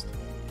 test. So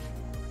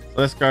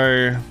let's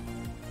go.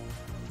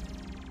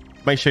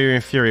 Make sure you're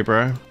in Fury,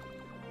 bro.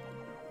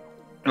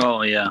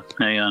 Oh yeah,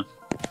 hang on.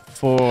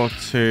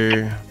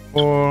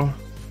 4-2-4.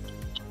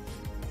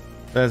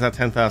 There's our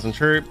 10,000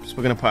 troops.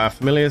 We're going to put our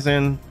familiars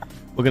in.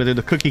 We're going to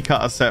do the cookie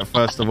cutter set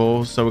first of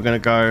all. So we're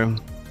going to go.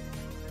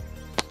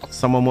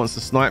 Someone wants to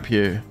snipe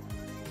you.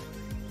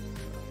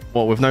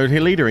 What, with no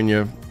leader in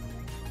you?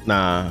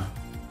 Nah.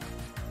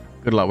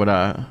 Good luck with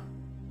that.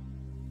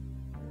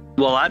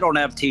 Well, I don't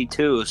have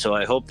T2, so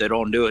I hope they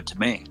don't do it to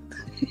me.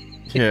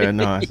 Yeah,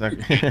 no,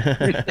 exactly.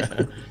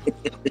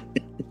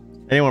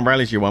 Anyone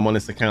rallies you on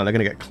this account, they're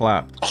going to get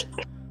clapped.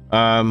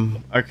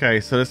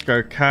 Okay, so let's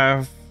go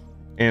Cav,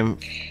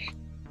 Imp,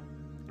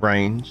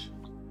 range.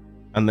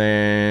 And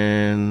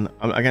then,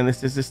 again,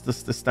 this is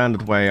just the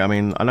standard way. I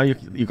mean, I know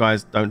you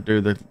guys don't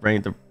do the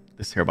range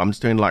this here, but I'm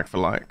just doing like for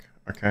like,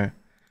 okay?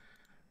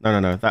 No,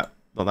 not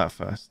that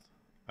first.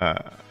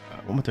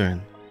 What am I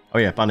doing? Oh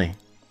yeah, bunny.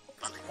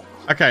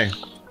 Okay.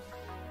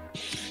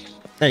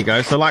 There you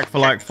go. So like for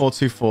like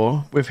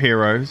 4-2-4 with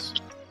heroes.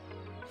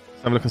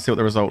 Let's have a look and see what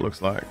the result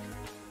looks like.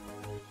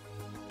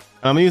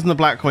 I'm using the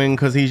Blackwing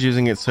because he's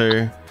using it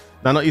too.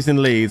 They're not using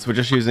leads, we're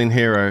just using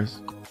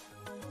heroes.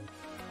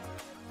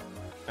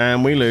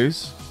 And we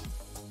lose.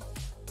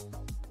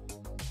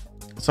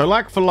 So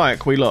like for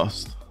like, we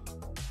lost.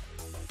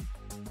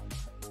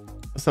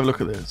 Let's have a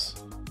look at this.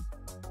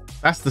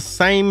 That's the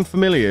same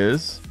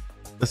familiars,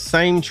 the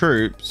same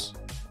troops,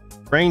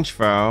 range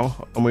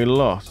foul, and we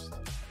lost.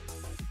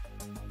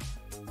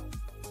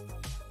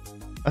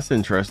 That's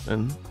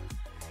interesting.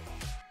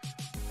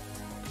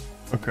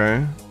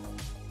 Okay.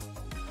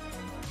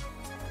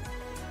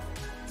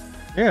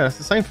 Yeah, it's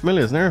the same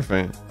familiars and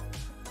everything.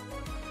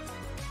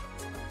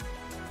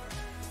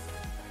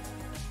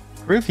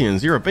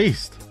 Corinthians, you're a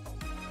beast.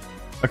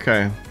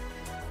 Okay.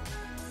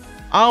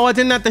 Oh, I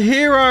didn't have the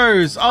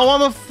heroes. Oh,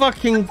 I'm a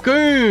fucking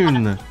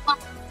goon.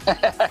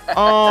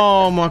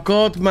 Oh my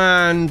god,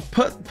 man.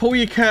 Pull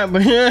your camp.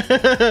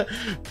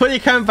 Put your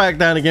camp back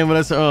down again. But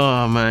that's,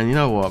 oh man, you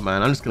know what,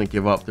 man? I'm just gonna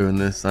give up doing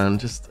this, and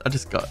it's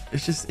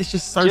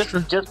just so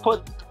just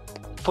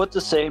put the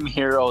same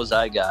heroes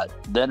I got.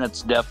 Then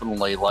it's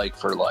definitely like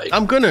for like.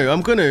 I'm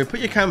gonna put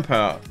your camp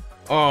out.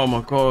 Oh my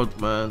god,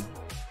 man.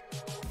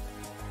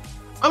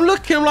 I'm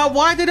looking, I'm like,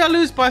 why did I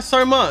lose by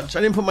so much?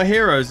 I didn't put my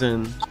heroes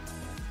in.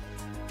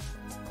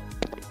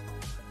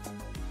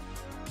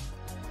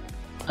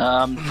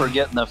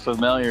 Forgetting the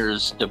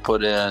familiars to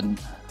put in.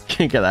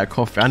 Can't get that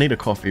coffee. I need a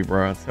coffee,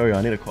 bro. I tell you,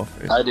 I need a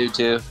coffee. I do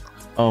too.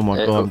 Oh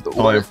my god, I'm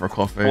dying for a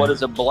coffee. What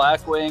is a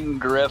Blackwing,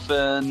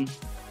 Griffin?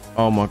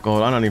 Oh my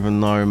god, I don't even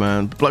know,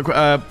 man.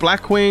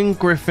 Blackwing,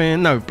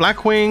 Griffin. No,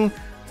 Blackwing,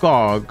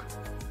 Gog,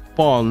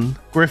 Bon,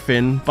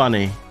 Griffin,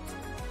 Bunny.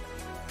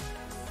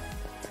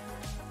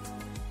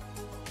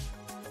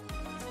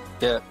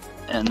 Yeah,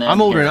 and then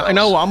I'm ordering. I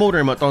know what I'm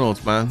ordering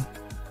McDonald's, man.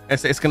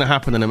 It's gonna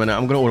happen in a minute.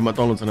 I'm gonna order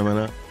McDonald's in a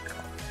minute.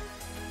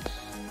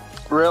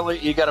 Really,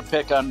 you got to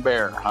pick on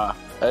Bear, huh?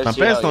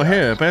 Bear's not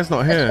here. Bear's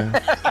not here.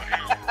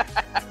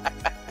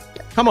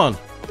 Come on,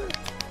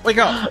 wake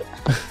up.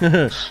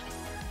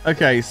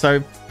 Okay,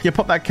 so you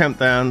pop that camp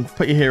down.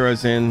 Put your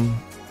heroes in.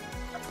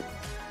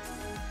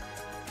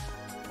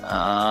 You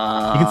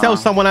can tell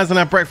someone hasn't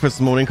had breakfast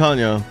this morning, can't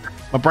you?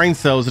 My brain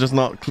cells are just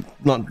not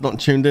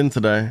tuned in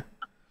today.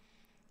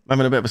 I'm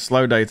having a bit of a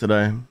slow day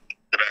today.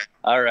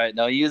 All right,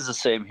 now use the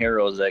same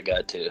heroes I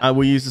got too. I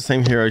will use the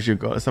same heroes you've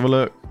got. Let's have a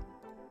look.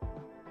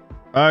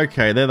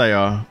 Okay, there they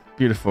are.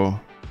 Beautiful.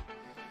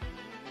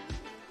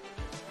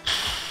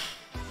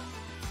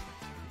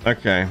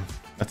 Okay,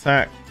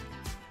 attack.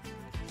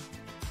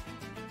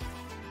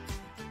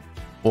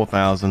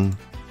 4,000.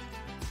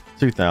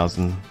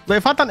 2,000.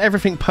 If I'd done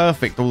everything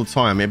perfect all the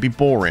time, it'd be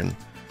boring.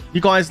 You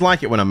guys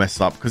like it when I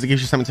mess up because it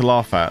gives you something to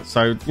laugh at.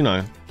 So, you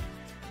know,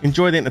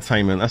 enjoy the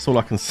entertainment. That's all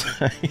I can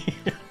say.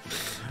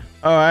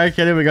 All right,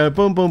 okay, there we go.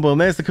 Boom, boom, boom.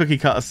 There's the cookie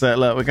cutter set.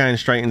 Look, we're going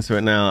straight into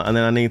it now. And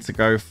then I need to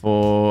go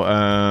for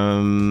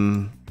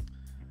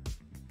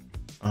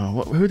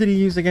Oh, who did he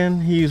use again?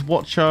 He used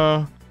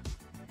Watcher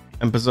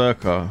and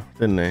Berserker,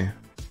 didn't he?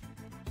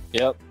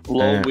 Yep.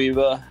 Low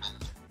Weaver.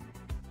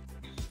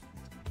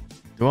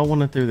 Do I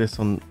want to do this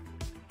on?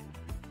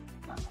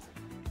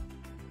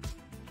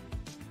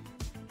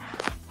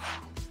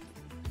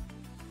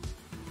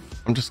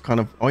 I'm just kind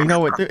of. Oh, you know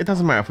what? It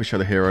doesn't matter if we show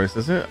the heroes,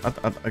 does it?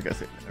 I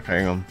guess it.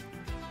 Okay, hang on.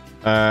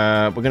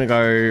 We're gonna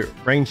go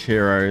range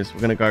heroes.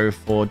 We're gonna go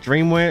for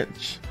Dream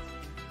Witch,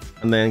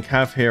 and then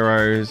Cav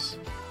heroes.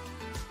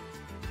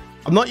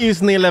 I'm not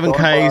using the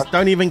 11Ks.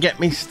 Don't even get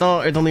me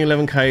started on the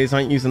 11Ks.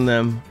 I ain't using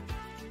them.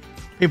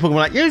 People are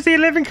like, use the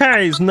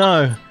 11Ks.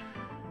 No.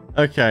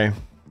 Okay,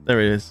 there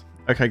it is.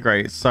 Okay,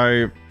 great.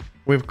 So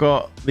we've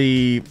got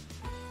the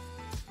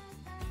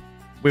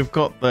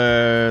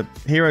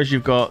heroes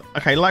you've got.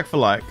 Okay, like for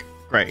like.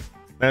 Great.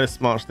 Now let's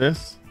march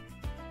this.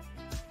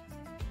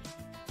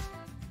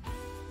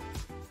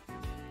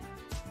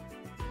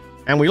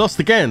 And we lost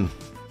again.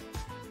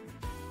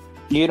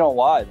 You know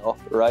why, though,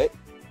 right?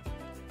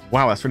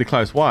 Wow, that's really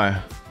close.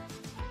 Why?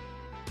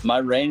 My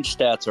range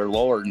stats are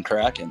lower than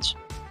Kraken's.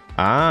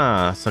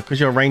 Ah, so because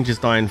your range is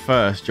dying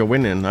first, you're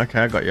winning. Okay,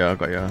 I got you.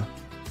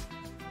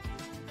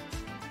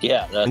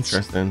 Yeah, that's...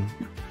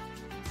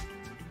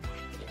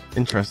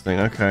 Interesting,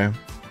 okay.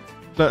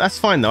 Look, that's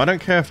fine, though. I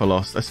don't care if I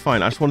lost. That's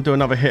fine. I just want to do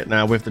another hit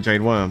now with the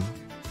Jade Wyrm.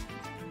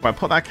 Right,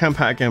 put that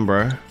camp out again,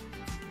 bro.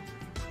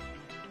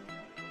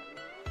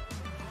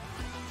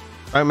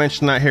 Don't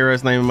mention that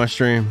hero's name in my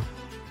stream.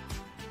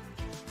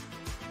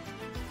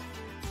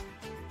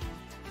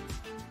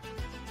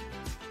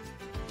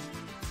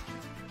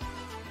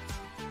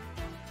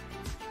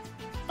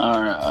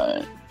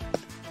 Alright.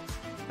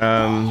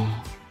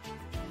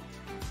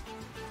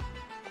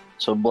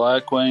 So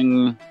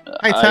Blackwing.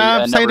 Hey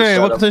Tabs, how you doing?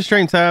 Welcome to the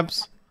stream,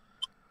 Tabs.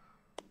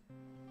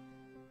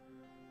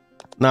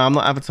 No, I'm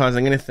not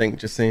advertising anything,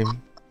 just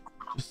seem.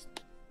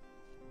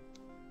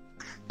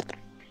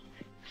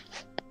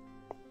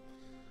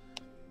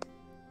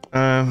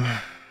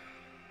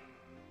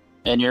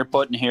 And you're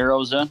putting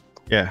heroes in?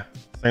 Yeah,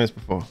 same as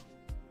before.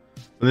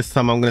 But this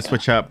time I'm gonna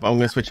switch up. I'm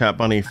gonna switch out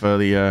Bunny for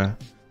the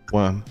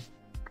worm.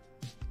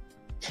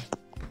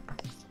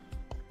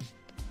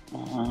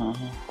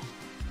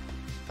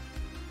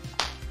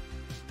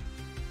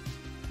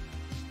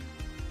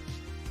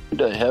 Who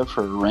do I have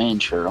for a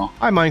range hero?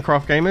 Hi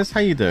Minecraft gamers, how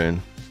you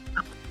doing?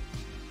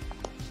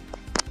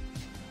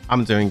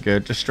 I'm doing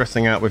good. Just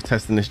stressing out with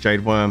testing this Jade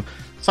Wyrm.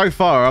 So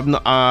far, I'm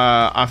not.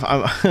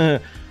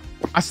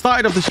 I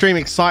started off the stream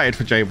excited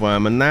for Jade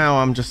Wyrm, and now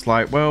I'm just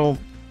like, well,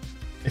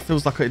 it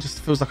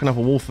just feels like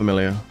another wall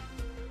familiar.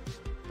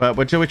 But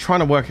we're trying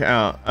to work it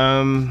out.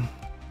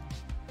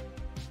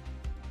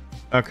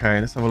 Okay,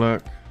 let's have a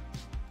look.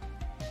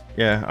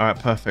 Yeah, all right,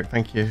 perfect.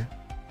 Thank you.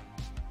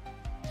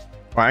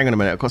 Right, hang on a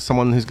minute. I've got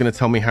someone who's going to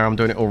tell me how I'm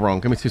doing it all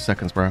wrong. Give me 2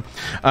 seconds, bro.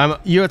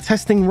 You are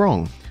testing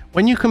wrong.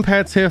 When you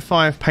compare tier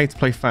 5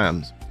 pay-to-play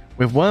fams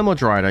with Wyrm or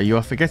Drider, you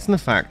are forgetting the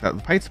fact that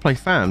the pay-to-play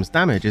fams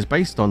damage is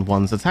based on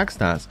one's attack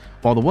stats,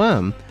 while the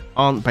Wyrm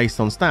aren't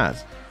based on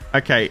stats.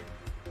 Okay,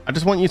 I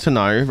just want you to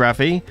know,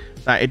 Ravi,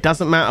 that it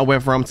doesn't matter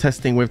whether I'm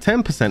testing with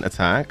 10%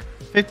 attack,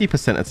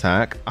 50%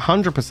 attack,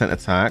 100%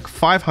 attack,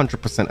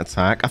 500%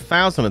 attack,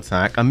 1,000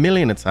 attack,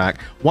 1,000,000 attack,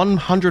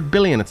 100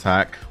 billion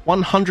attack,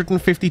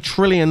 150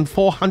 trillion,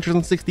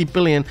 460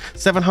 billion,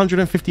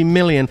 750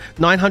 million,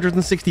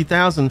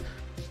 960,000.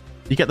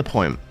 You get the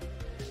point.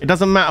 It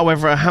doesn't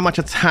matter how much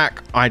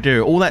attack I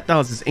do. All that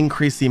does is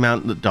increase the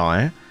amount that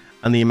die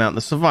and the amount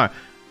that survive.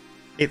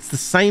 It's the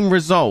same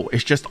result.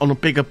 It's just on a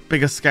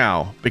bigger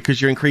scale because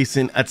you're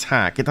increasing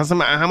attack. It doesn't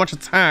matter how much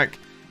attack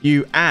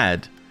you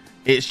add.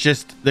 It's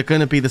just they're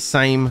going to be the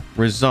same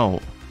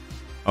result.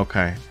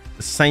 Okay,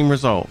 the same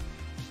result.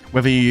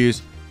 Whether you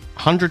use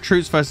 100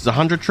 troops versus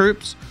 100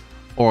 troops,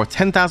 or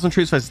 10,000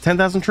 troops versus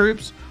 10,000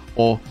 troops,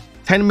 or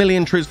 10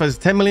 million troops versus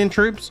 10 million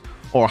troops,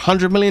 or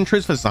 100 million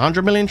troops versus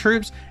 100 million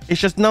troops,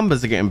 it's just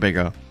numbers are getting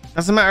bigger.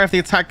 Doesn't matter if the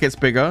attack gets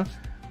bigger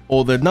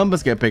or the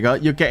numbers get bigger,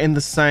 you're getting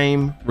the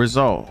same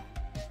result.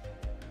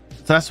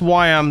 So that's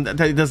why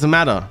it doesn't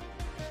matter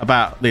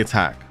about the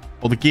attack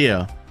or the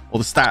gear or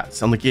the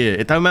stats on the gear.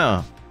 It don't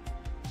matter.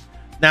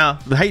 Now,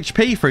 the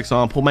HP, for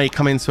example, may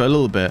come into it a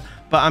little bit,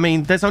 but I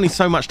mean, there's only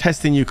so much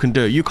testing you can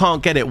do. You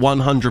can't get it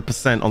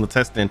 100% on the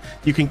testing.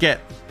 You can get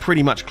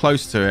pretty much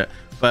close to it,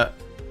 but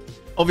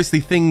obviously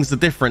things are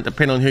different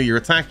depending on who you're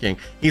attacking.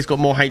 He's got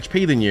more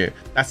HP than you.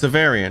 That's a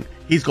variant.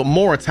 He's got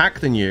more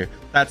attack than you.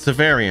 That's a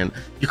variant.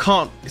 You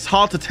can't, it's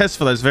hard to test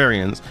for those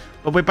variants,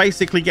 but we're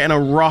basically getting a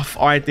rough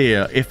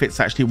idea if it's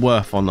actually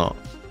worth or not.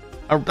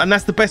 And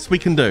that's the best we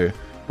can do.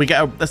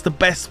 That's the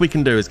best we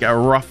can do is get a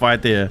rough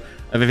idea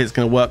of if it's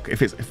going to work,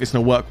 if it's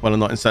going to work well or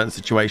not in certain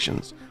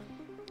situations.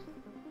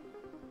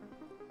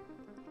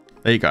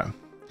 There you go.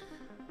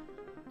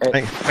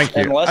 Thank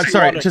you.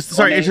 Sorry, it's just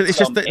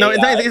that, no, I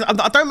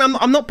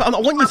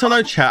want you to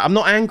know, chat. I'm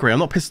not angry. I'm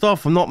not pissed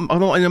off. I'm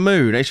not in a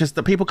mood. It's just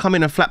that people come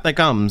in and flap their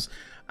gums,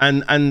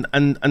 and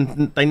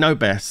they know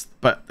best.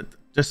 But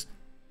just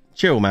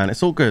chill, man.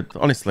 It's all good.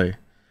 Honestly,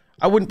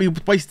 I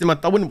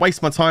wouldn't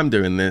waste my time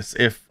doing this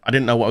if I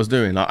didn't know what I was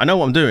doing. I know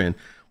what I'm doing.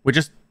 We're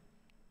just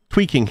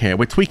tweaking here.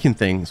 We're tweaking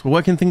things. We're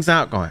working things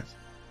out, guys.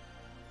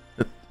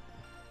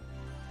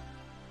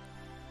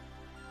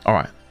 All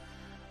right.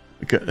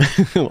 We're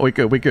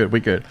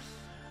good.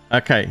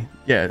 Okay.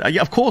 Yeah,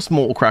 of course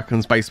Mortal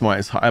Kraken's base might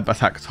is high,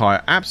 attack is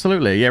higher.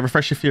 Absolutely. Yeah,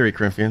 refresh your fury,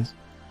 Corinthians.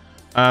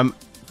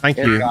 Thank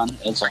you.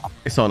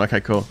 It's on. Okay,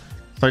 cool.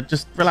 So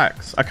just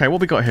relax. Okay, what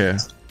we got here?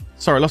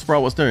 Sorry, Lost Bro,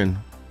 what's doing?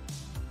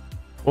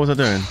 What was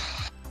I doing?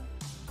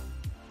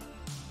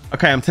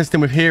 Okay, I'm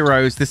testing with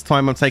heroes. This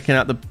time I'm taking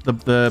out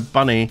the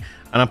bunny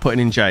and I'm putting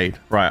in Jade.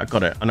 Right, I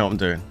got it. I know what I'm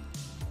doing.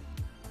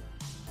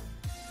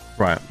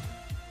 Right.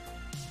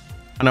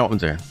 I know what I'm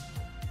doing.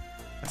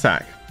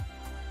 Attack.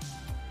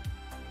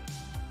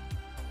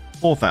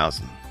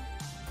 4,000.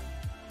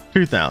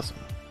 2,000.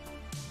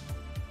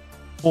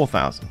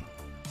 4,000.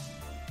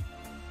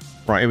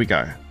 Right, here we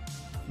go.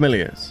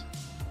 Familiars.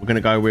 We're going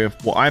to go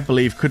with what I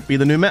believe could be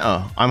the new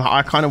meta.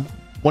 I kind of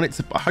want it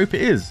to... I hope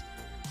it is.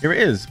 Here it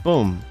is.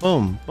 Boom,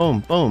 boom, boom,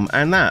 boom.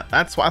 And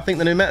that's what I think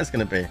the new meta is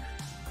going to be.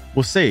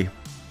 We'll see.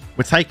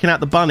 We're taking out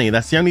the bunny.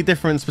 That's the only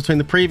difference between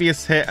the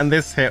previous hit and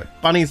this hit.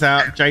 Bunny's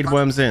out. Jade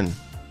Wyrm's in.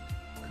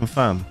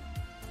 Confirm.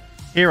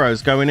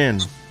 Heroes going in.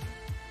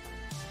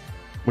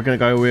 We're going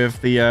to go with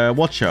the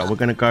Watcher. We're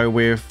going to go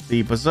with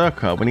the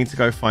Berserker. We need to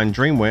go find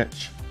Dream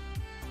Witch.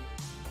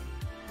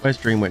 Where's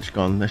Dream Witch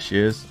gone? There she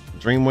is.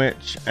 Dream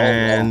Witch.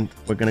 And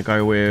we're going to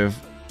go with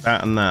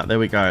that and that. There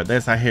we go.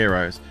 There's our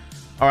heroes.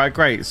 All right,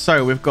 great.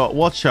 So we've got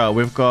Watcher.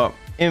 We've got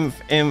Imp.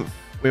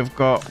 We've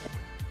got...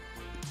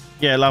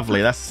 Yeah,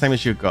 lovely. That's the same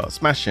as you've got.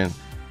 Smashing.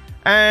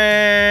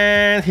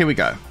 And here we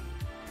go.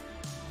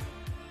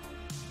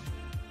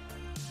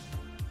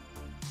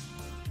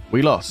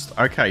 We lost.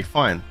 Okay,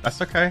 fine.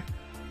 That's okay.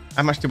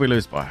 How much did we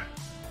lose by?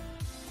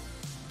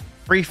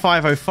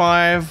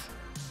 3505.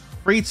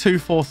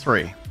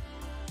 3243.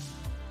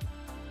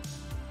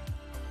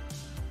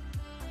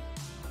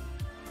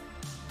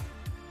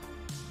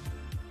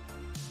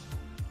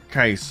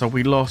 Okay, so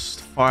we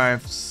lost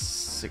 5,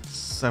 6,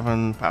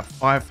 7, about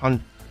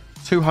 500,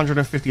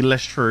 250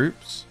 less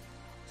troops,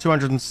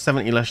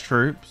 270 less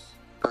troops.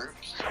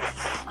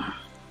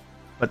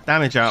 But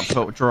damage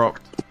output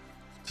dropped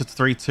to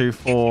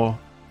 324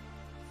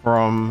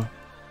 from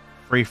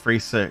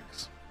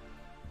 336.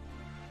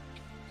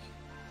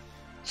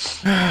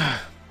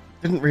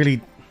 Didn't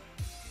really.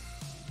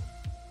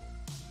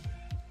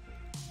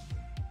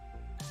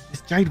 This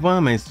Jade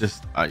Wyrm is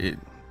just.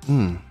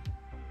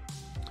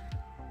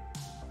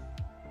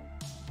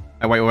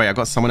 Oh, wait, I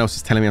got someone else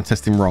who's telling me I'm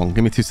testing wrong.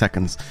 Give me 2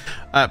 seconds.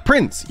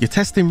 Prince, you're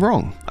testing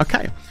wrong.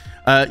 Okay.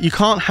 You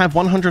can't have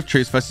 100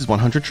 troops versus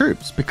 100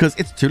 troops because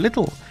it's too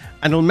little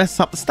and it'll mess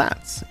up the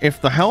stats.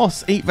 If the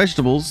horse eat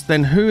vegetables,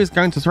 then who is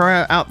going to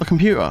throw out the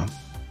computer?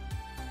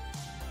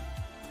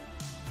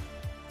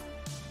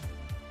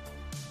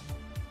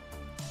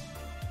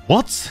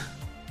 What?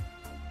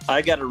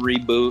 I got to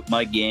reboot.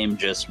 My game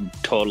just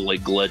totally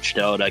glitched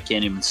out. I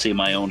can't even see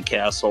my own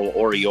castle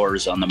or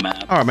yours on the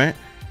map. All right, mate.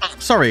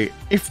 Sorry,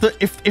 if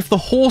the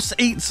horse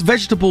eats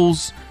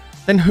vegetables,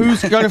 then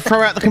who's going to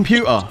throw out the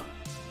computer?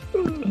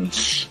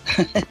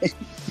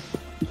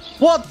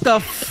 What the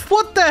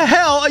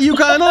hell are you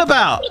going on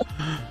about?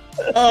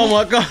 Oh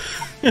my god!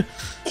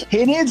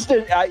 He needs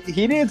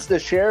to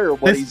share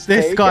what he's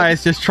taking. This guy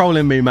is just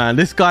trolling me, man.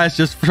 This guy is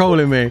just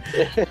trolling me.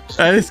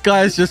 This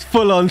guy is just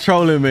full on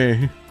trolling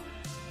me.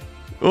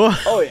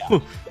 Oh yeah.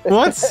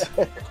 What?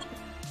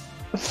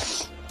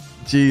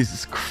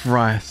 Jesus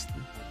Christ.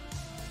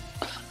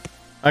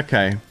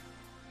 Okay,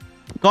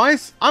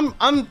 guys, I'm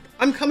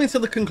coming to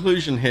the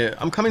conclusion here.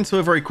 I'm coming to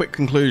a very quick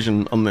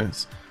conclusion on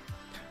this.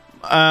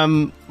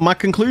 My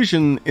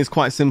conclusion is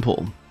quite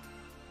simple.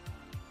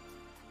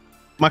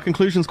 I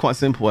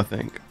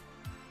think.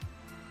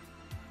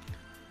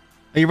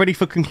 Are you ready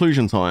for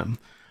conclusion time?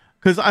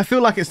 Because I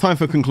feel like it's time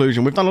for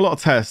conclusion. We've done a lot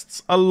of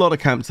tests, a lot of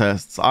camp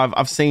tests.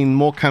 I've seen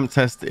more camp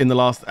tests in the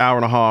last hour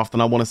and a half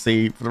than I want to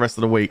see for the rest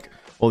of the week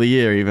or the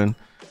year even.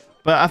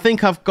 But I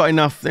think I've got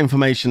enough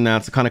information now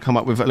to kind of come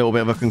up with a little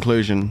bit of a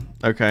conclusion.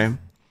 Okay.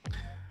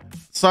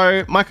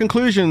 So my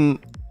conclusion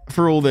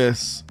for all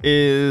this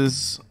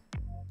is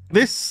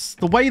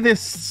the way this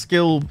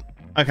skill.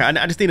 Okay.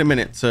 I just need a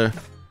minute to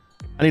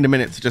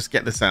just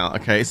get this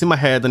out. Okay. It's in my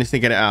head. I need to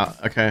get it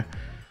out. Okay.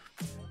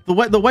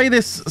 The way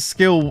this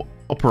skill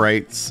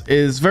operates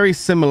is very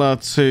similar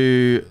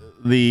to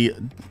the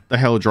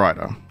Held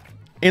Rider.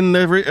 And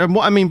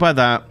what I mean by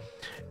that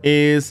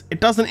is it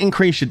doesn't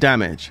increase your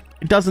damage.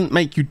 It doesn't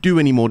make you do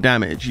any more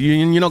damage.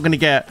 You're not going to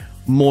get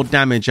more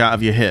damage out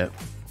of your hit.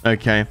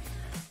 Okay.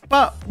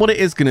 But what it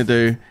is going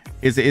to do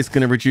is it is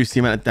going to reduce the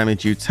amount of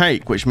damage you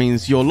take, which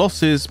means your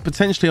losses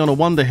potentially on a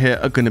wonder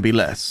hit are going to be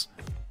less.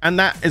 And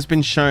that has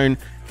been shown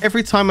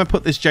every time I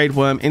put this Jade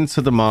Wyrm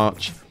into the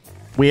march.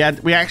 We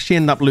actually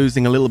end up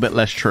losing a little bit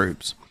less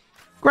troops.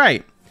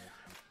 Great.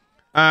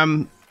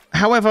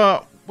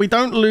 However, we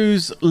don't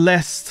lose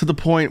less to the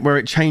point where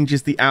it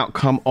changes the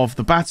outcome of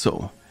the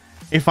battle.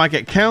 If I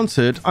get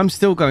countered, I'm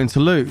still going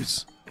to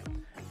lose.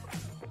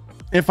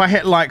 if I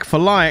hit like for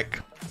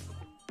like,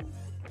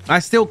 I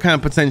still can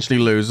potentially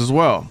lose as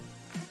well.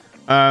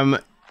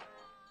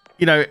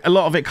 You know, a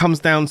lot of it comes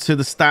down to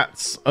the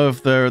stats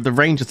of the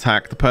range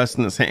attack, the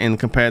person that's hitting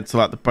compared to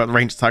like the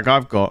range attack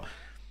I've got.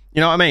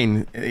 You know what I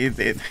mean?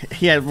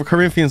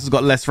 Corinthians has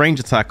got less range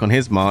attack on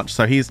his march,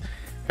 so he's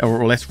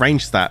or less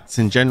range stats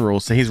in general.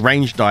 So his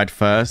range died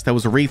first. There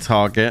was a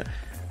retarget,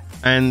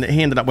 and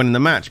he ended up winning the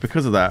match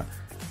because of that.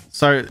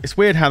 So it's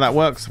weird how that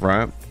works,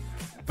 right?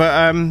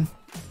 But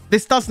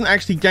this doesn't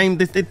actually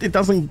it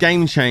doesn't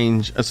game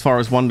change as far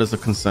as wonders are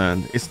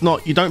concerned. It's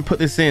not, you don't put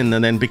this in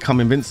and then become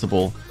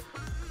invincible.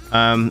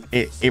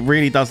 It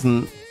really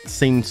doesn't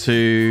seem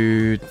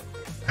to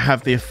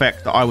have the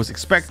effect that I was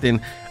expecting,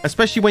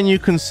 especially when you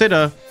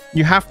consider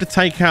you have to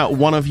take out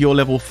one of your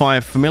level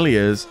 5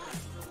 familiars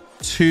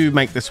to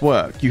make this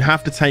work. You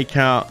have to take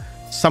out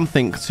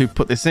something to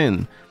put this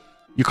in.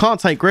 You can't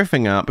take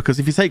Griffin out, because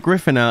if you take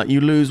Griffin out,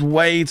 you lose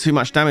way too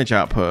much damage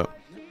output.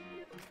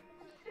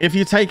 If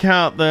you take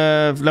out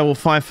the level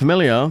 5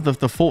 familiar,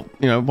 the one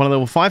of the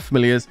level 5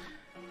 familiars,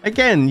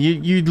 again,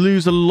 you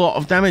lose a lot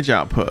of damage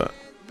output.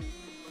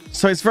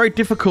 So it's very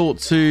difficult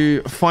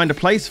to find a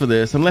place for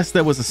this unless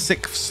there was a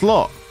 6th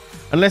slot.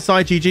 Unless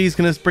IGG is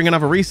going to bring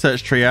another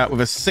research tree out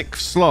with a 6th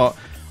slot,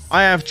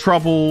 I have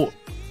trouble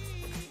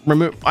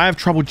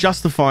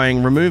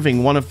justifying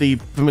removing one of the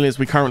familiars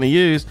we currently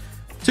use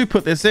to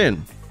put this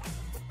in.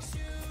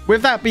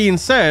 With that being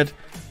said,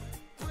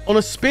 on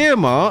a spear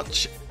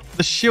march,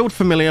 the shield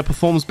familiar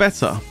performs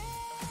better.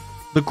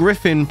 The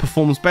Griffin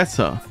performs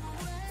better.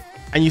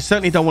 And you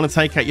certainly don't want to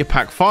take out your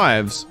pack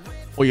 5s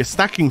or your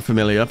stacking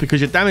familiar, because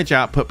your damage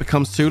output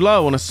becomes too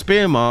low. On a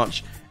spear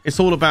march, it's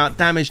all about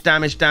damage,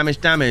 damage,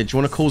 damage, damage. You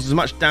want to cause as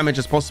much damage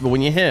as possible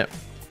when you hit.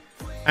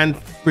 And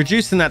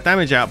reducing that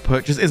damage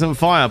output just isn't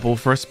viable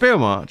for a spear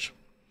march.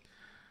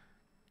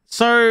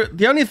 So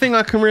the only thing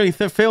I can really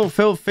think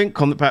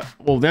on the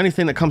the only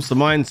thing that comes to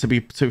mind, to be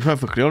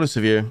perfectly honest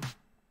with you,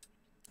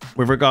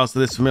 with regards to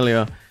this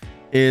familiar,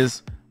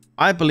 is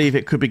I believe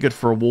it could be good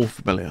for a wall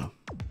familiar.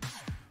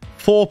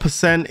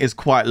 4% is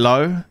quite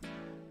low.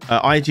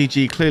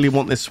 IGG clearly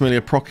want this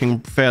familiar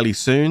proccing fairly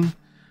soon,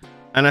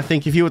 and I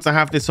think if you were to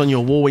have this on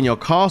your wall in your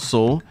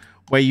castle,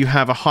 where you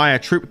have a higher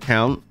troop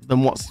count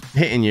than what's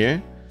hitting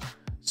you,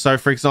 so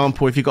for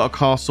example, if you've got a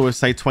castle with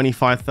say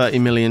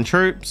 25-30 million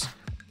troops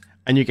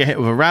and you get hit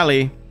with a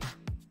rally,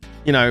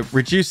 you know,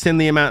 reducing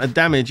the amount of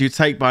damage you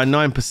take by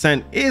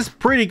 9% is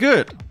pretty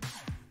good.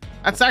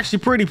 That's actually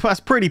pretty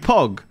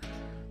pog.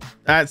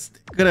 That's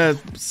gonna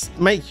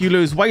make you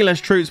lose way less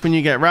troops when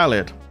you get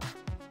rallied.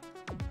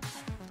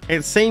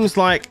 It seems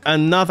like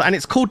another, and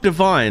it's called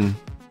Divine.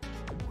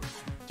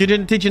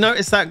 Did you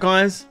notice that,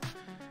 guys?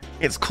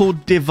 It's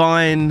called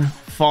Divine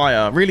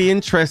Fire. Really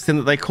interesting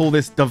that they call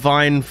this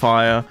Divine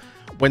Fire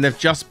when they've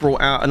just brought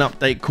out an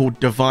update called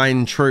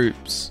Divine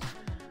Troops,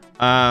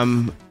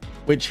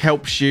 which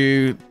helps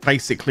you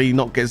basically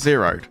not get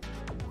zeroed.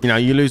 You know,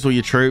 you lose all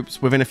your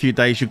troops. Within a few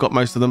days, you've got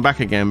most of them back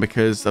again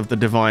because of the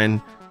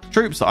Divine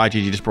Troops that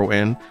IGG just brought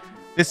in.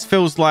 This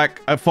feels like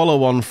a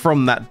follow-on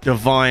from that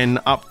Divine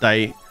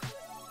update,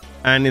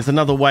 and is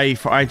another way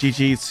for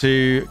IGG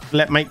to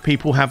make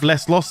people have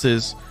less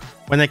losses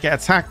when they get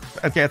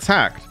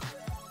attacked.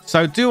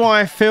 So do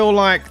I feel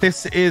like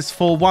this is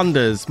for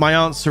wonders? My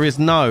answer is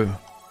no.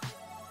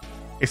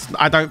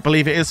 I don't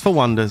believe it is for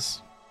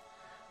wonders.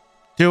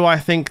 Do I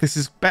think this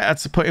is better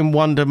to put in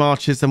wonder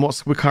marches than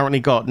what we currently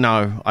got?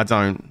 No, I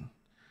don't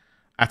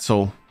at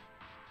all.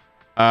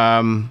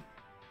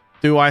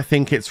 Do I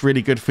think it's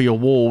really good for your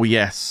wall?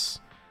 Yes.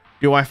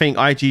 Do I think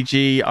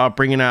IGG are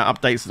bringing out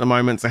updates at the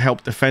moment to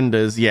help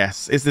defenders?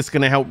 Yes. Is this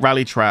going to help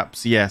rally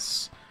traps?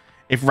 Yes.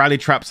 If rally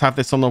traps have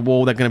this on the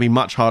wall, they're going to be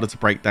much harder to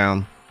break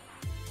down.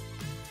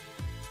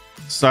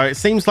 So it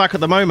seems like at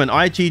the moment,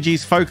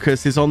 IGG's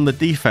focus is on the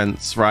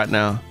defense right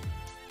now,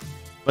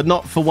 but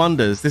not for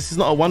wonders. This is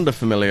not a wonder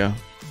familiar.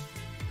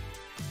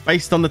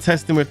 Based on the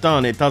testing we've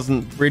done, it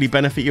doesn't really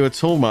benefit you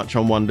at all much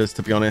on wonders,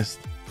 to be honest.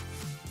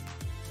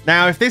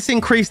 Now, if this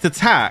increased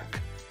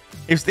attack,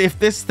 if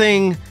this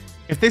thing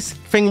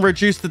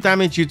reduced the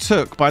damage you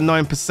took by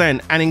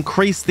 9% and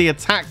increased the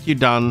attack you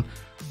done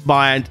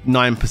by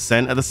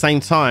 9% at the same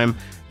time,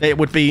 it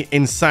would be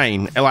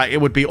insane. Like, it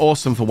would be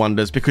awesome for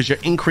wonders, because you're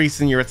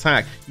increasing your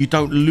attack. You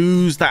don't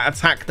lose that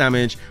attack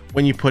damage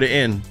when you put it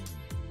in,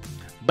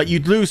 but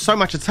you'd lose so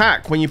much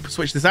attack when you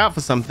switch this out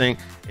for something,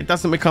 it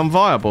doesn't become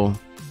viable.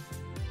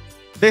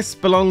 This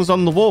belongs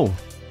on the wall.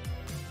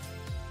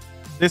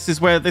 This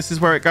is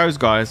where it goes,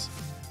 guys.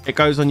 It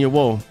goes on your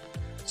wall.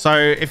 So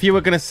if you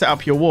were going to set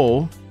up your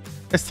wall,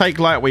 let's take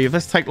Lightweaver.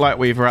 Let's take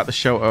Lightweaver out the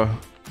shelter.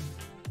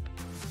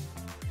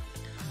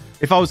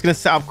 If I was going to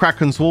set up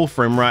Kraken's wall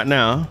for him right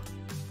now,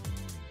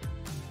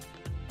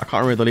 I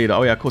can't remember the leader.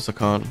 Oh yeah, of course I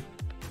can't.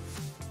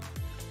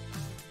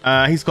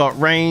 He's got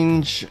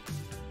range.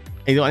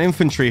 He's got an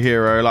infantry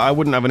hero. Like, I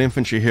wouldn't have an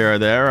infantry hero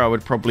there. I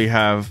would probably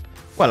have,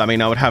 well, I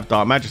mean, I would have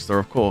Dark Magister,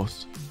 of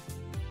course.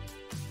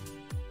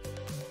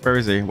 Where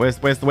is he? Where's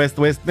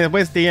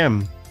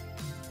DM?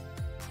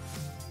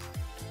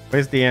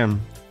 Where's DM?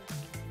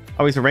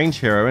 Oh, he's a range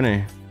hero, isn't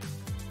he?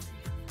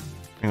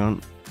 Hang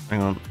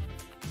on.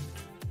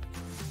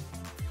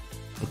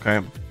 Okay.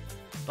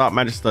 Dark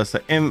Magister, so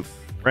Imp,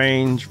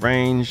 range,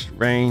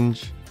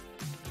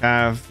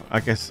 Cav. I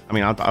guess, I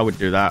mean, I would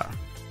do that.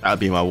 That would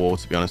be my wall,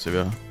 to be honest with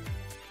you.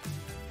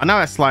 I know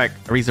it's like,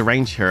 he's a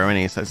range hero, isn't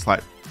he? So it's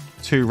like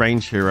 2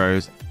 range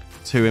heroes,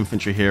 2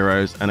 infantry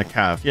heroes, and a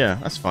Cav. Yeah,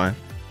 that's fine.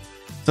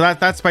 So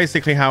that's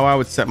basically how I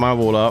would set my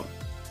wall up.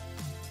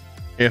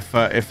 If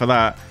for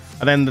that.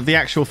 And then the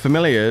actual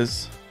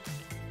familiars,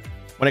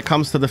 when it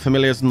comes to the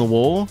familiars on the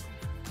wall,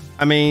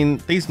 I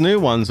mean, these new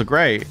ones are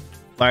great.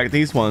 Like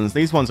these ones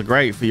are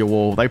great for your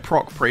wall. They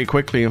proc pretty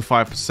quickly in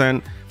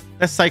 5%.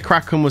 Let's say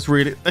Kraken was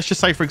really, let's just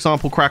say for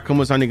example, Kraken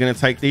was only going to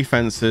take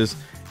defenses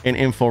in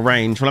info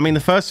range. Well, I mean, the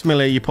first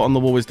familiar you put on the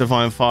wall is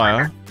Divine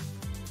Fire.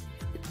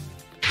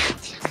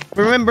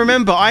 Remember,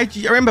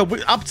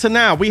 up to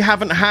now, we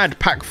haven't had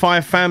pack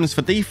 5 fams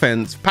for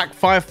defense. Pack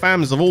 5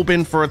 fams have all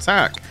been for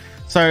attack.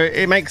 So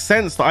it makes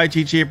sense that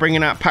IGG are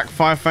bringing out pack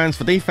 5 fams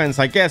for defense,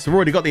 I guess. We've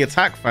already got the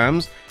attack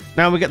fams.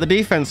 Now we get the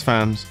defense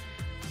fams.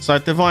 So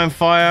Divine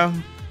Fire.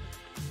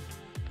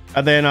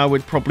 And then I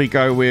would probably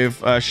go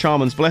with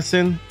Shaman's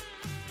Blessing.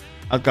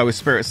 I'd go with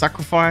Spirit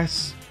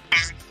Sacrifice.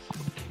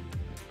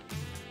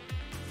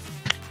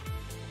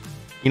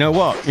 You know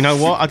what?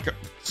 I'd go,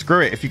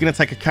 screw it. If you're gonna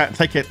take a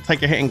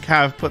hit in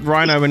Cav, put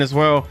Rhino in as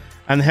well,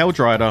 and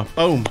Helldrider.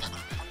 Boom.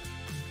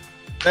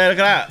 There, look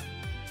at that.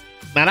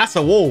 Now that's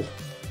a wall.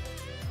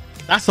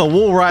 That's a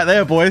wall right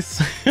there, boys.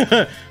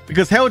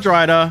 Because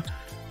Helldrider,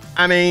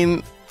 I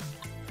mean,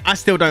 I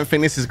still don't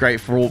think this is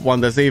great for all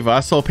Wonders either.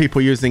 I saw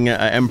people using it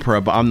at Emperor,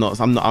 but I'm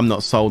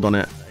not sold on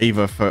it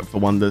either for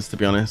Wonders, to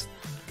be honest.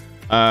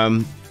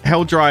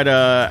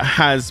 Helldrider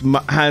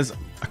has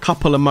a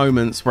couple of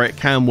moments where it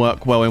can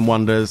work well in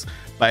Wonders,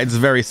 but it's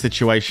very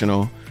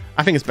situational.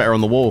 I think it's better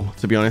on the wall,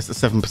 to be honest. At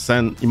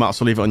 7%, you might as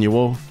well leave it on your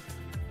wall.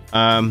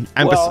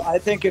 Well, I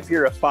think if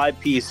you're a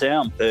 5-piece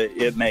imp,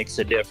 it makes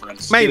a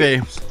difference. Maybe,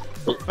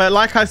 but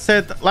like I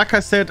said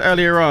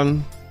earlier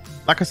on,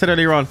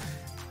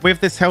 with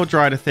this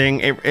Helldrider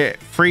thing,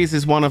 it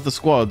freezes one of the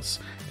squads.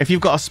 If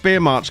you've got a Spear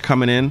March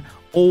coming in,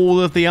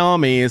 all of the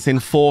army is in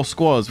 4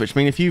 squads, which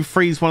means if you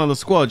freeze one of the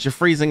squads, you're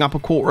freezing up a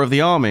quarter of the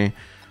army.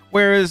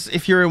 Whereas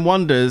if you're in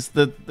Wonders,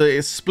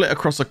 it's split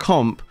across a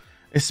comp.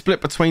 It's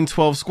split between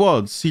 12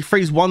 squads. So you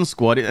freeze one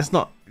squad, it's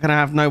not going to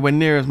have nowhere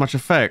near as much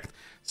effect.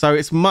 So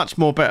it's much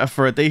more better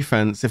for a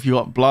defense if you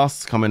got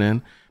blasts coming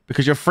in,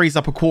 because you'll freeze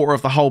up a quarter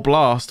of the whole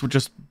blast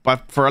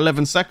for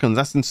 11 seconds.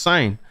 That's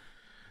insane.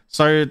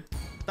 So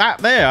that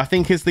there, I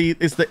think,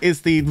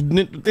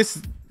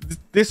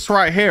 this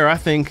right here, I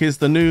think, is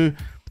the new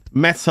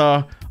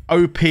meta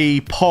OP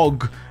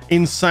POG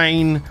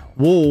insane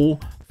wall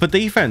for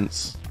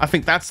defense. I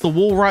think that's the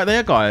wall right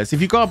there, guys.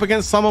 If you go up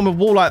against someone with a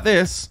wall like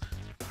this,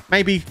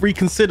 maybe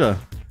reconsider,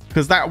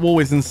 because that wall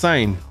is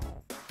insane.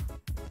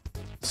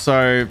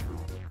 So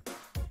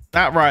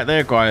that right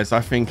there, guys,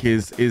 I think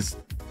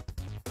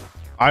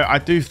I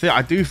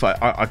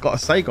gotta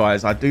say,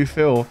 guys, I do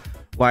feel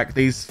like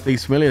these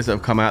familiars that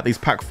have come out, these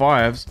pack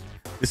 5s,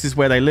 this is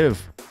where they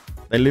live.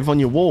 They live on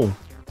your wall.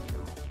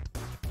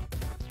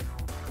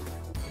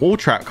 Wall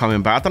trap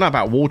coming back. I don't know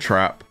about wall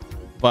trap,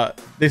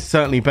 but this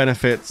certainly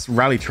benefits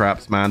rally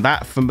traps, man.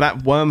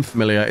 That worm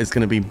familiar is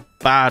going to be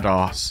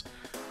badass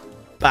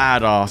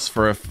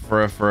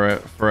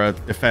for a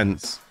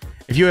defense.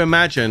 If you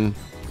imagine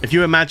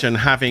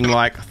having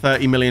like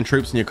 30 million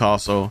troops in your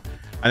castle,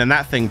 and then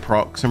that thing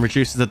procs and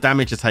reduces the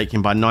damage you're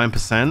taking by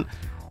 9%,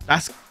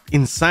 that's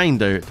insane,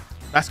 dude.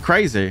 That's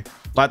crazy.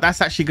 Like,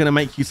 that's actually going to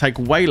make you take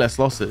way less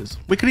losses.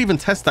 We could even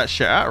test that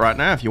shit out right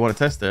now if you want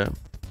to test it.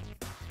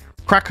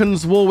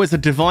 Kraken's wall is a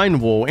divine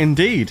wall.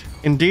 Indeed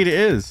it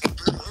is.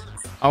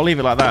 I'll leave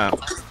it like that.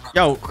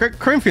 Yo,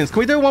 Corinthians, can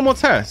we do one more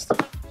test?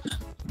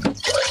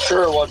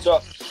 Sure, what's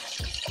up?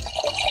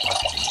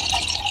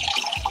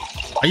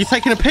 Are you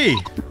taking a pee?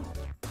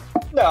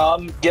 No,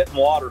 I'm getting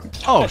water.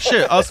 Oh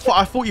shit, I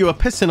thought you were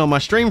pissing on my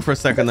stream for a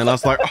second, then I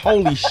was like,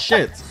 holy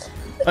shit.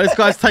 This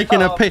guy's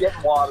taking a pee.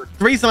 The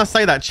reason I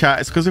say that, chat,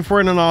 is because if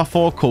we're in an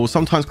R4 call,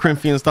 sometimes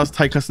Corinthians does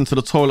take us into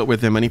the toilet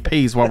with him and he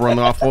pees while we're on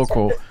the R4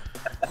 call.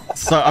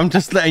 So I'm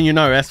just letting you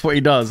know that's what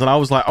he does. And I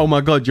was like, oh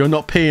my god, you're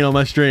not peeing on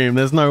my stream.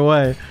 There's no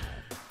way.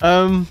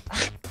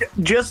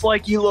 Just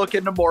like you look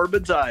into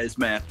Morbid's eyes,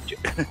 man.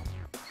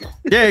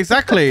 Yeah,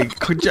 exactly.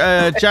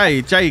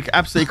 Jade,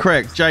 absolutely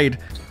correct. Jade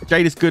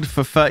is good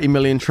for 30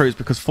 million troops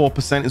because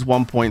 4% is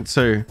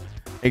 1.2.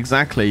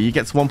 Exactly. You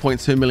get to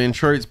 1.2 million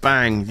troops,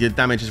 bang, your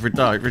damage is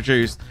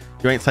reduced.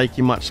 You ain't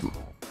taking much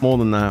more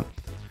than that.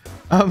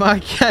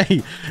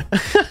 Okay.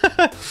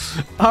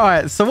 All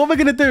right, so what we're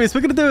going to do is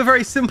we're going to do a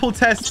very simple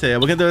test here.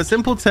 We're going to do a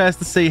simple test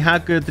to see how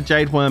good the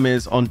Jade Wyrm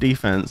is on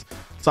defense.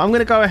 So I'm going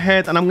to go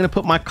ahead and I'm going to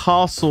put my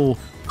castle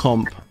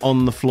comp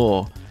on the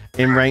floor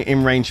in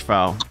range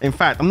foul. In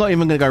fact, I'm not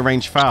even going to go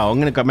range foul. I'm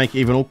going to go make it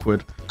even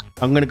awkward.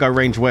 I'm going to go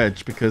range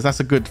wedge because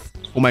that's a good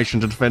formation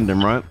to defend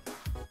him, right?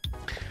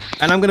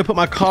 And I'm going to put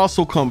my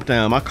castle comp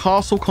down. My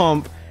castle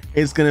comp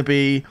is going to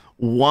be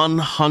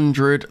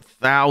 100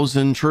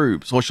 100,000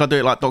 troops. Or should I do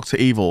it like Dr.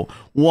 Evil?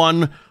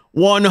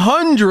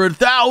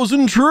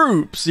 100,000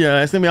 troops.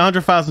 Yeah, it's gonna be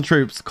 100,000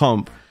 troops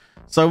comp.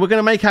 So we're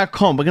gonna make our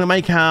comp. We're gonna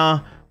make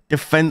our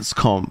defense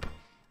comp,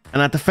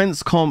 and our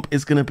defense comp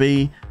is gonna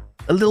be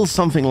a little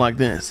something like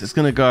this. It's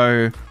gonna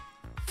go.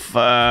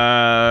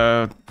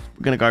 We're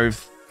gonna go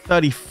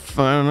 30.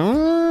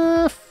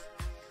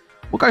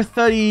 We'll go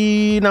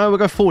 30. No, we'll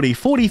go 40.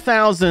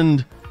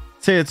 40,000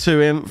 tier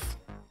 2 inf.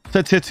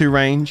 So tier 2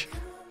 range.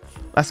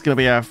 That's gonna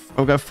be our.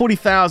 We'll go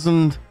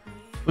 40,000.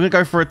 We're gonna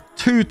go for a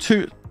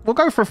 2-2. We'll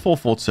go for a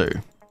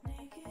 4-4-2.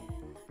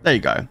 There you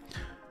go.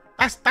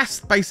 That's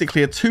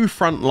basically a 2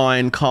 front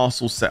line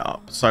castle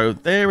setup. So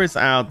there is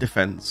our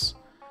defense.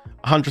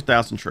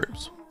 100,000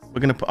 troops.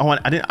 We're gonna put.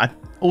 I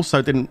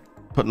also didn't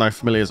put no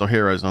familiars or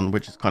heroes on,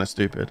 which is kind of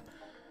stupid.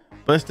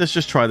 But let's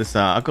just try this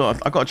out. I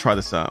got to try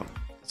this out.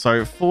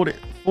 So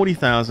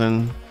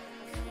 40,000,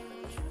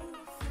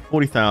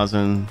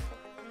 40,000,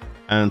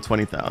 and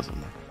 20,000. So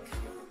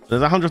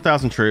there's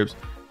 100,000 troops.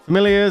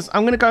 Familiars.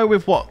 I'm gonna go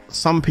with what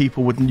some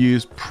people would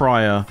use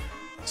prior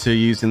to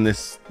using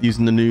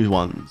the new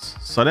ones.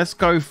 So let's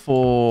go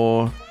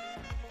for,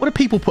 what do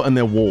people put on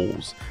their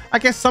walls? I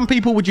guess some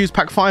people would use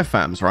pack 5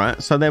 fams,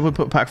 right? So they would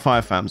put pack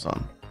 5 fams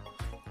on.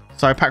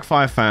 So pack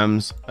 5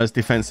 fams as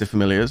defensive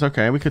familiars.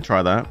 Okay, we could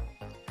try that.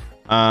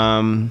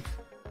 And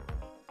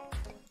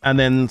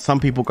then some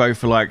people go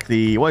for like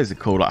the, what is it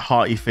called? Like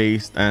Hearty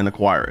Feast and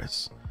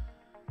Aquarius.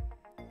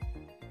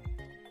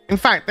 In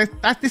fact,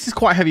 this is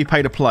quite heavy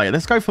pay to play.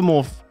 Let's go for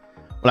more.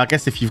 Well, I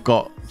guess if you've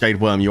got Jade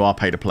Wyrm, you are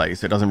pay to play,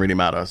 so it doesn't really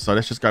matter. So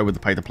let's just go with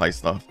the pay to play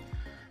stuff.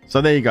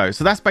 So there you go.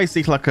 So that's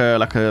basically like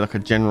a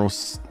general,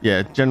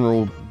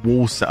 general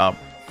wall setup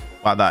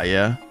like that.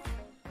 Yeah.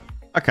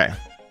 Okay.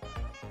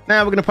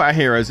 Now we're gonna put our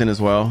heroes in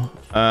as well.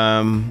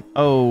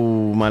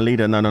 Oh, my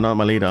leader. No, not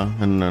my leader.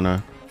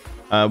 No.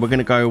 We're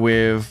gonna go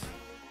with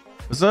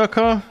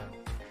Berserker.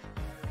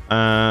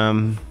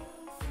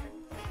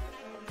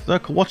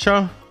 Berserker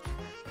Watcher.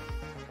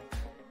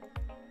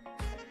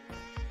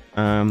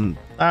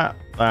 That,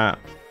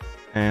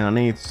 and I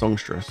need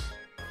Songstress.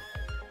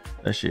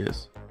 There she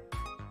is.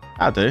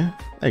 That'll do.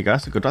 There you go.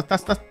 That's a good.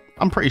 That's.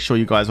 I'm pretty sure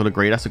you guys will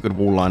agree. That's a good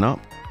wall lineup.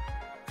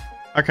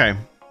 Okay,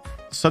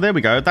 so there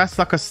we go. That's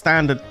like a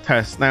standard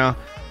test. Now,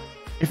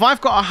 if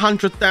I've got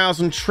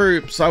 100,000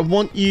 troops, I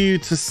want you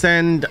to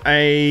send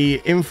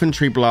a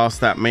infantry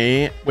blast at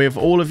me with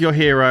all of your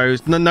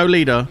heroes. No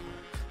leader.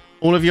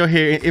 All of your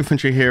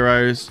infantry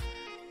heroes.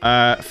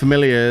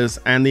 Familiars,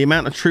 and the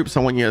amount of troops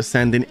I want you to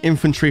send in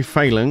infantry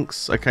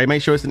phalanx. Okay,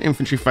 make sure it's an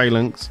infantry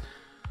phalanx.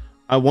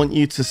 I want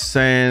you to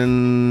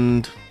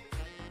send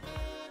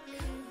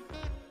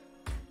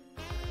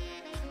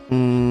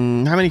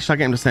how many should I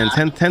get him to send?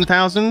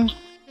 10,000?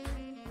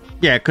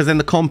 Yeah, because then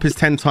the comp is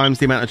 10 times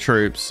the amount of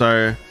troops.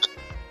 So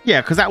yeah,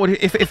 because that would,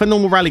 if a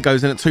normal rally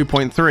goes in at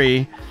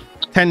 2.3,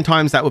 10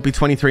 times that would be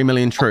 23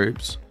 million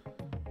troops.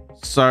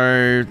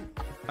 So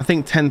I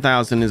think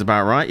 10,000 is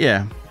about right.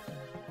 Yeah,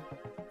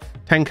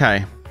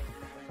 10k.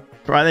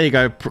 Right, there you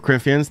go,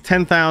 Corinthians.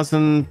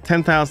 10,000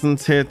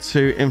 tier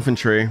 2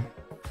 infantry.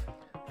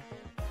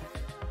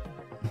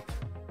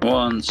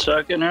 1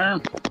 second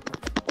here.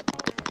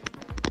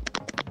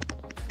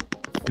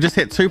 We just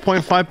hit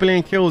 2.5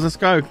 billion kills. Let's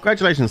go.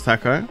 Congratulations,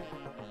 Taco.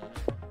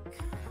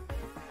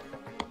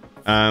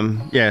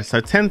 Yeah,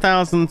 so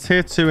 10,000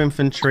 tier 2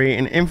 infantry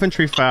in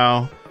infantry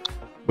foul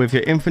with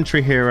your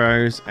infantry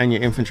heroes and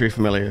your infantry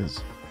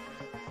familiars.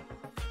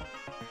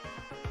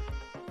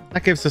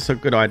 That gives us a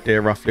good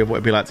idea roughly of what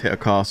it'd be like to hit a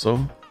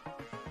castle.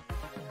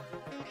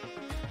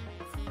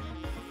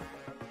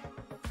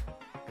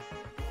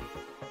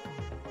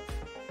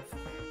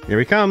 Here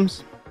he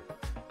comes.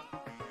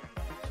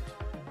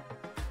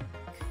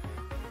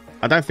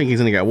 I don't think he's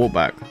gonna get a walk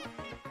back.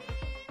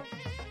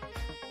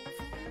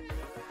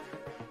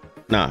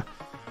 No.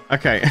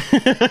 Okay.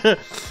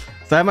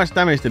 So how much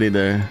damage did he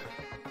do?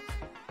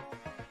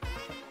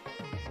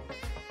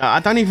 I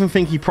don't even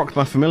think he procced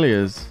my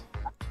familiars.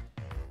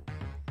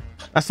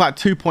 That's like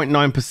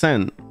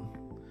 2.9%.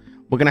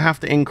 We're going to have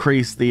to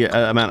increase the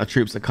amount of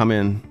troops that come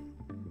in.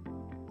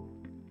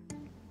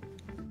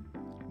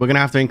 We're going to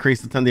have to increase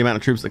the amount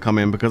of troops that come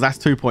in, because that's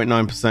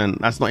 2.9%.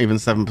 That's not even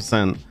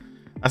 7%.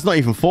 That's not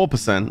even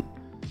 4%.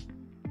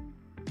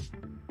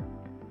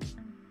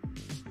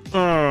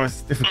 Oh,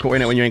 it's difficult,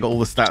 isn't it, when you ain't got all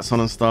the stats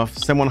on and stuff.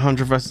 Send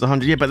 100 versus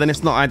 100. Yeah, but then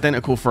it's not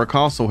identical for a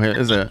castle here,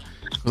 is it?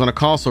 Because on a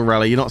castle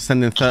rally, you're not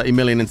sending 30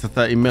 million into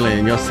 30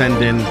 million. You're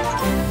sending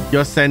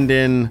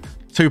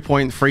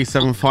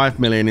 2.375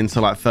 million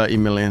into like 30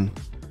 million. Do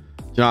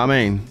you know what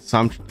I mean?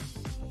 So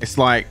it's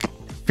like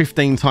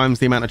 15 times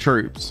the amount of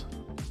troops.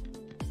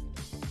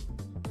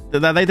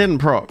 They didn't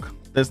proc.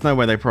 There's no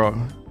way they proc.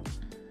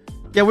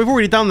 Yeah, we've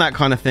already done that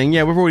kind of thing.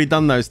 Yeah, we've already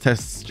done those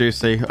tests,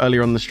 Juicy,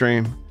 earlier on the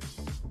stream.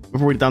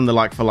 We've already done the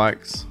like for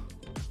likes.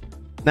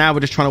 Now we're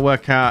just trying to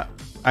work out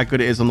how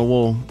good it is on the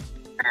wall.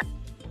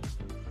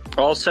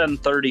 I'll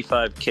send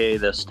 35k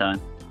this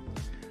time.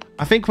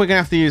 I think we're gonna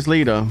have to use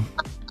leader.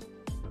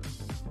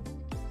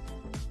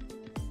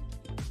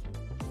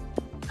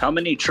 How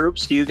many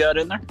troops do you got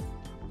in there?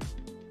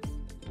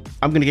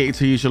 I'm gonna get you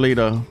to use your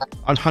leader.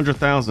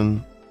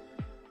 100,000.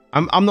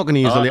 I'm not gonna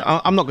use a leader.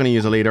 I'm not gonna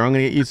use a leader. I'm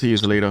gonna get you to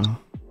use a leader.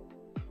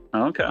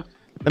 Okay.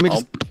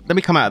 Let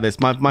me come out of this.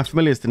 My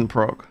familiars didn't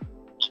proc.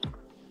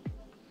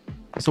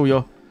 That's all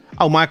your.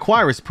 Oh, my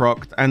Acquirist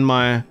procced and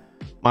my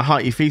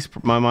Hearty Feast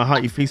my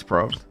Hearty Feast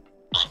procced,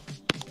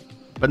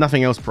 but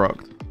nothing else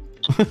procced.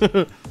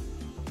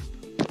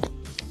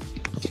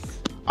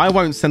 I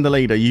won't send a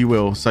leader. You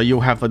will. So you'll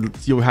have your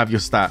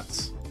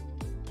stats.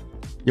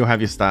 You'll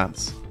have your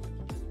stats.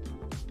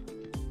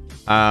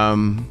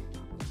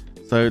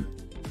 So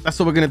that's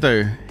what we're gonna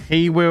do.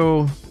 He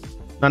will.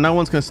 Now, no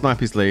one's gonna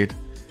snipe his lead.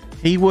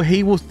 I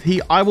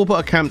will put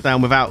a camp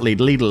down without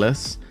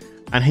leaderless,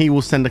 and he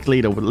will send a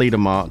leader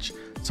march,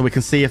 so we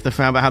can see if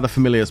how the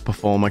familiars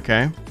perform.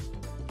 Okay.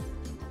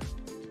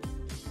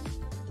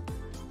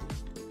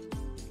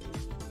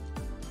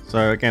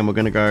 So again, we're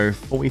gonna go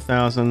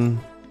 40,000,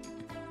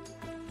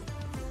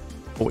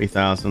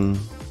 40,000,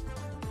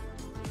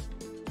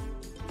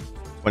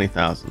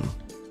 20,000,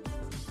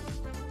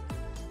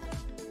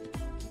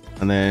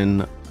 and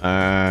then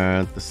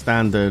the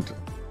standard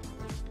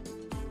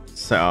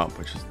setup,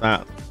 which is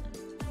that,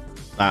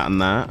 and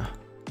that,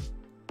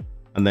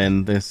 and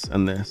then this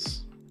and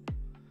this,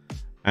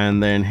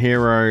 and then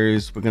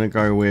heroes. We're gonna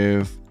go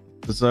with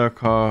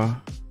Berserker,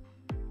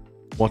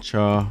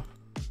 Watcher,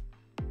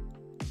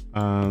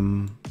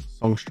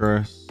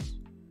 Songstress,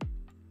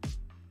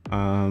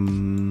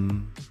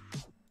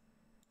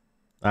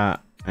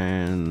 that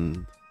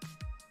and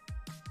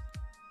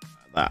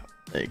that.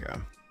 There you go.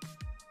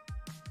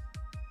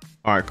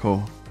 All right,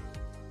 cool.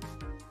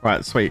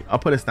 Right, sweet. I'll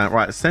put this down.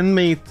 Right, send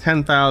me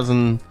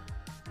 10,000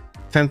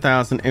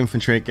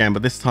 infantry again,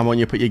 but this time I want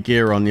you to put your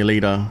gear on, your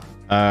leader,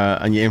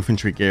 and your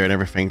infantry gear and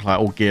everything, like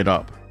all geared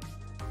up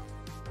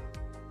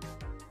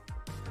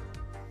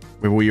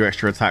with all your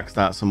extra attack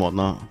stats and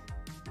whatnot.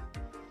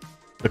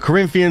 The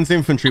Corinthians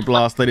infantry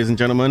blast, ladies and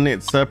gentlemen.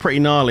 It's pretty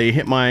gnarly.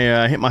 Hit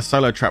my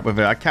solo trap with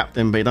it. I capped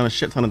him, but he done a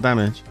shit ton of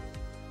damage.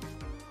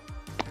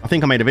 I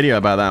think I made a video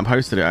about that and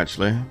posted it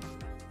actually.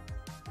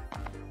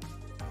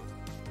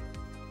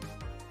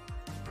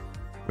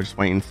 We're just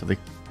waiting for the.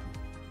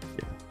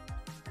 Yeah.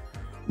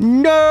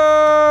 No!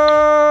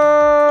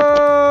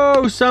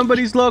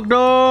 Somebody's logged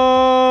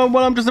on.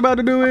 Well, I'm just about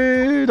to do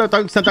it.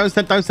 Don't send it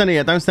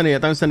yet.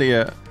 Don't send it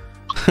yet.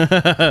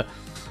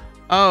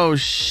 Oh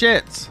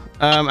shit.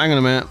 Hang on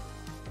a minute.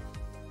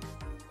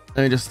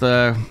 Let me just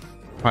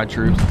find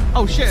troops.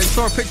 Oh shit! I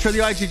saw a picture of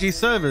the IGG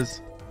servers.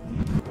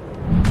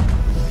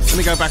 Let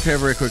me go back here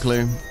very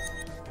quickly.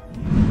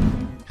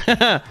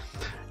 Give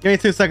me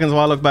 2 seconds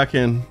while I look back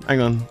in.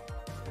 Hang on.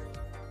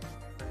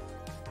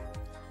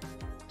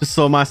 Just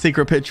saw my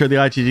secret picture of the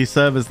IGG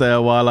servers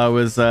there while I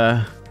was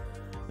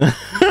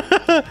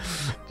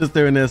just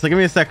doing this. So give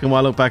me a second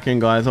while I look back in,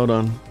 guys. Hold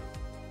on.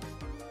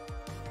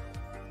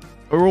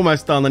 We're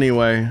almost done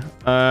anyway.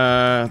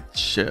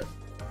 Shit.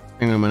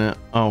 Hang on a minute.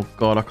 Oh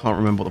god, I can't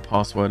remember what the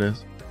password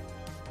is.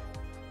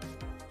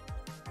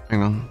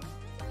 Hang on.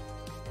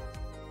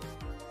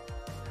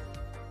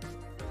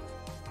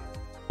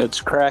 It's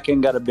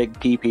Kraken got a big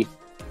peepee.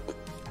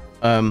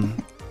 I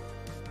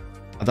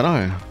don't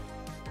know.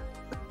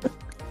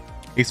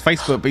 His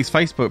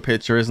Facebook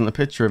picture isn't a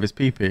picture of his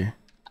peepee.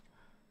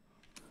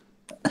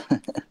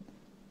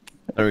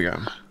 There we go.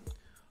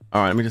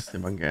 All right, let me just see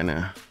if I can get in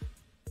here.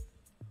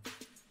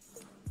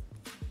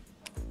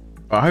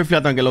 All right, hopefully I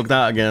don't get logged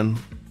out again.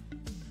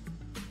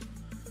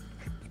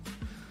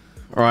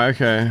 All right,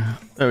 okay.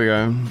 There we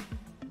go.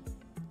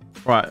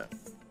 Right.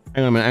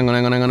 Hang on a minute. Hang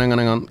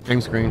on.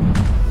 Game screen.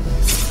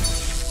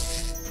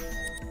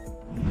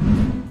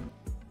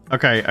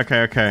 Okay.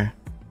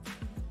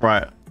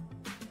 Right.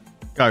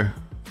 Go.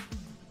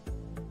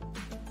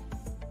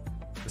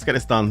 Let's get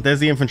this done.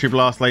 There's the infantry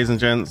blast, ladies and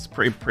gents.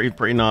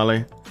 Pretty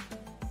gnarly.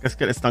 Let's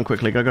get this done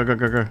quickly.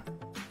 Go.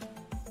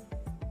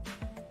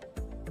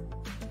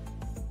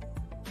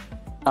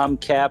 I'm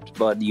capped,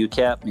 bud. You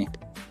capped me.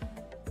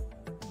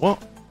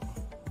 What?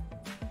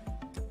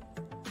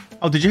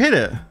 Oh, did you hit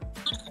it?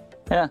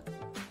 Yeah.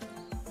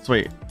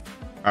 Sweet.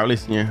 Alright,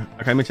 releasing you.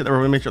 Okay, let me check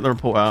the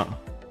report out.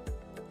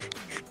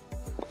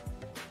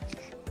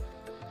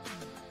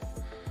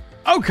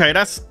 Okay,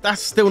 that's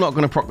still not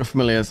going to proc the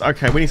familiars.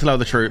 Okay, we need to lower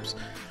the troops.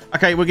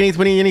 Okay, you need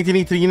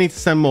to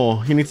send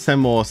more. You need to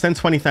send more. Send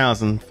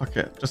 20,000. Fuck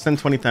it. Just send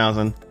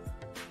 20,000.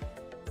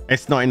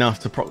 It's not enough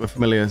to proc the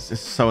familiars.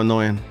 It's so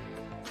annoying.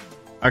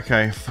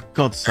 Okay, for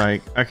God's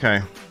sake.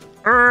 Okay.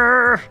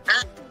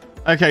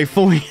 Okay,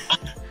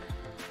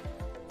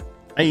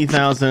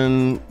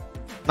 80,000.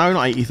 No,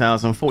 not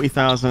 80,000.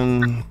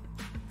 40,000.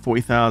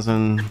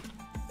 40,000.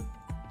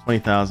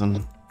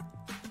 20,000.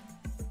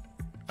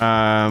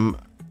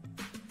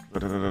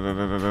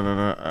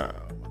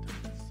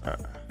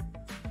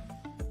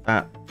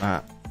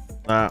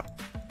 That.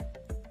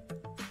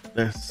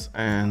 This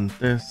and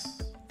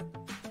this.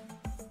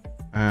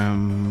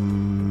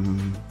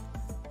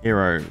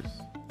 Heroes.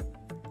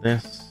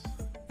 This.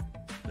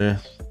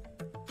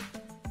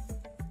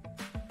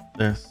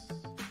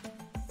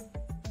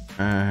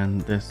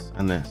 and this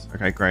and this.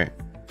 Okay, great.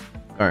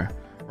 Go.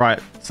 Right,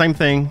 same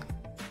thing,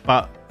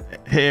 but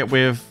here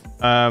with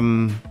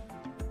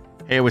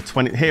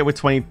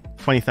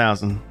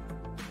 20,000.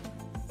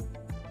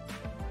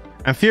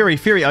 And Fury,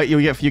 oh,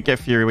 you get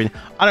Fury when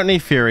I don't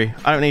need Fury.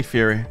 I'm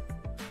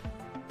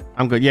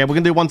good. Yeah, we're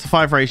gonna do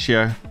 1-to-5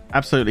 ratio.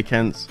 Absolutely,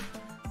 Kents.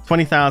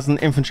 20,000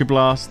 infantry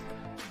blast.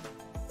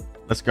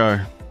 Let's go.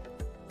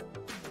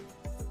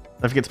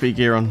 Don't forget to put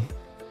gear on.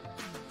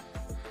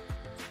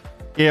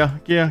 Gear.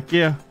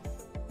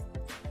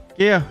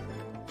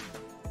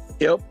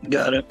 Yep,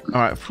 got it.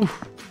 All right. Whew.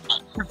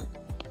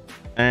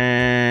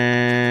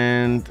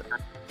 And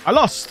I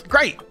lost.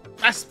 Great.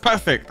 That's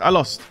perfect. I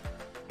lost.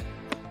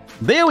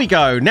 There we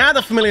go. Now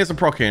the familiars are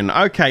proccing.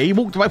 Okay, he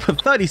walked away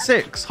with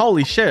 36.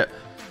 Holy shit.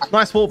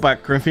 Nice walk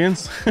back,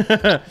 Corinthians.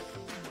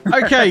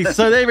 Okay,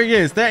 so there he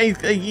is. There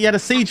he had a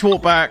siege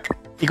walk back.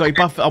 He got a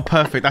buff. Oh,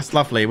 perfect. That's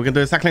lovely. We're going to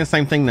do exactly the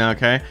same thing now,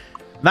 okay?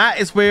 That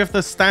is with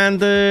the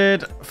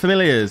standard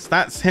familiars.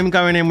 That's him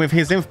going in with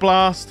his Inf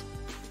Blast.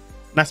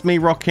 That's me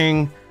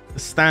rocking the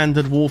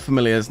standard wall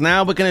familiars.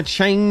 Now we're going to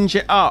change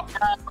it up.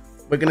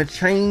 We're going to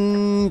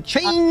change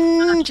it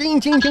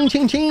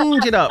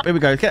up. Here we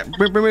go.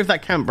 Remove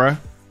that camp, bro.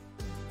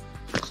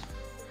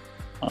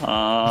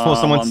 Before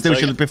someone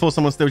steals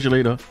your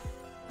leader.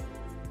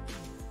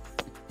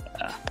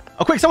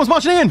 Oh, quick, someone's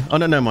marching in. Oh,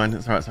 no, never mind.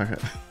 It's all right. It's okay.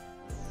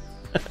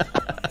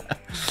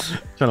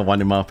 Trying to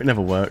wind him up. It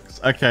never works.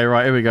 Okay,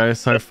 right. Here we go.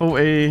 So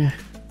 40,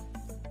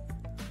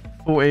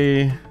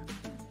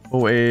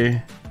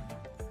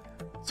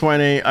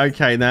 20.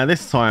 Okay, now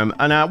this time.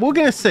 And now we're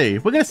going to see.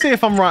 We're going to see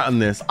if I'm right on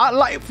this.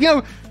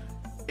 It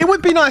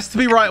would be nice to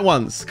be right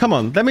once. Come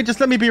on. Let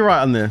me be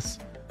right on this.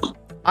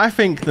 I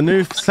think the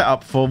new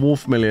setup for Wall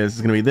Familiars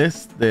is going to be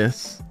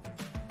this,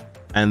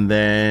 and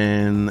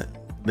then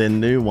the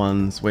new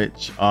ones,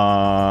 which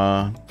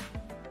are...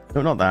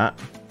 No, not that.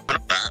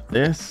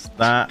 This,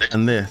 that,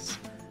 and this.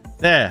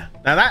 There.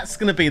 Now that's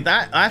going to be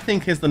that, I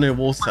think, is the new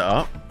wall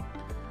setup.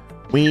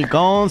 We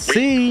gonna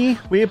see.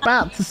 We're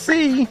about to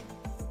see.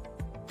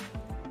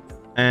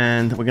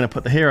 And we're going to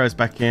put the heroes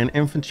back in.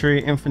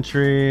 Infantry.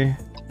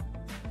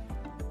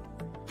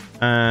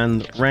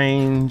 And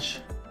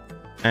range.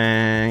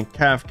 And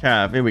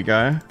cav. Here we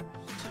go.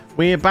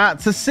 We're about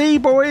to see,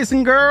 boys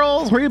and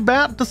girls. We're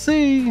about to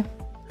see.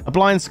 A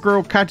blind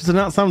squirrel catches a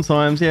nut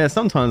sometimes. Yeah,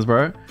 sometimes,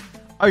 bro.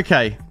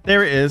 Okay,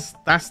 there it is.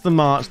 That's the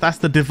march. That's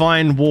the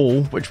divine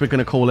wall, which we're going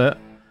to call it.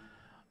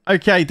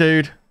 Okay,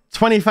 dude.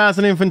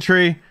 20,000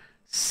 infantry.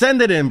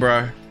 Send it in,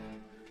 bro.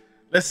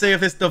 Let's see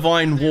if this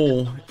divine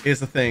wall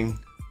is a thing.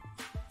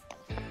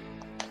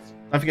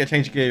 Don't forget to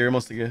change your gear. You're a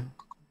monster gear.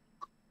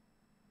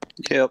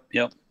 Yep.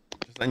 Just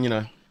letting you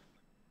know.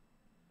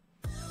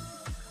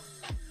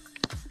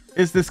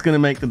 Is this going to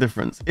make the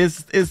difference?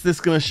 Is this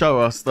going to show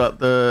us that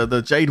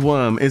the Jade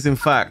Wyrm is in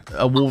fact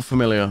a wall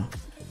familiar?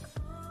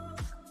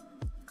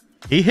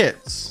 He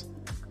hits.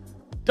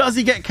 Does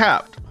he get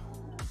capped?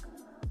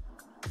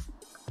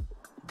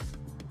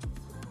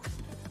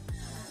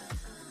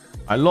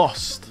 I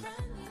lost.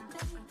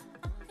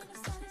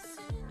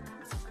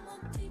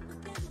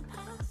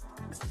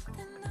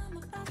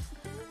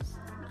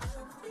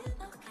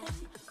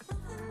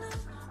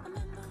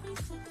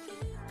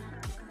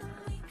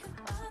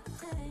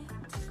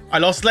 I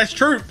lost less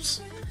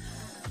troops.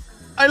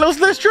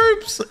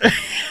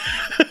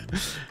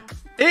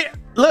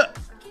 Look.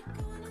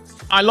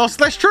 I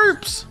lost less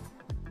troops.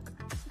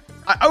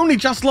 I only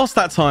just lost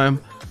that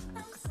time.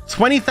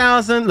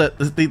 20,000. Look,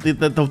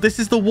 this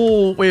is the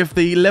wall with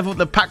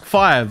the pack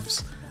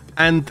 5s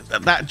and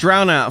that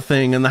drown out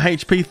thing and the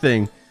HP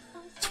thing.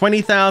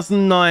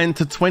 20,009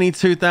 to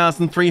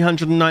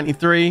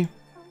 22,393.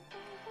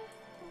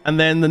 And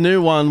then the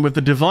new one with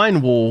the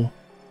divine wall.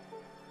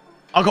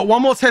 I've got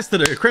one more test to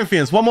do.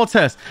 Corinthians, one more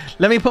test.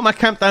 Let me put my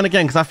camp down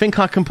again because I think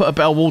I can put a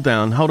better wall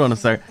down. Hold on a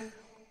sec.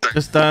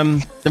 Just let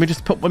me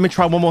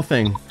try one more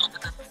thing.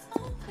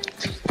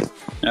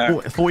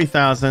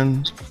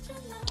 40,000,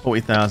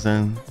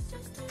 40,000,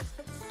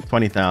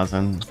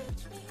 20,000.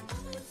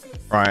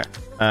 Right,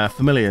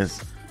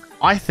 familiars.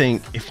 I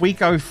think if we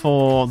go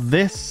for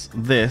this,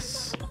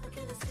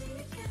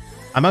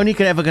 I'm only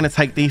ever going to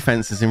take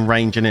defenses in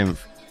range and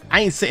inf. I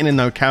ain't sitting in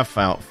no cav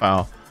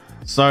foul.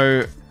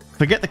 So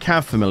forget the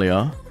cav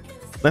familiar.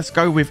 Let's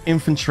go with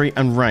infantry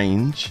and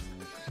range.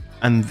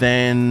 And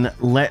then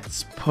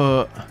let's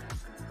put...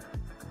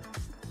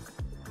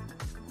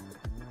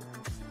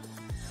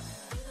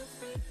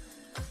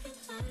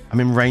 I'm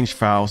in range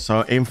foul,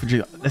 so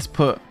infantry... Let's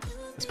put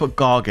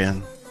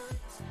Gargan.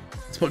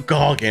 Let's put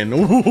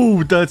Gargan.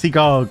 Ooh, dirty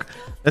Garg.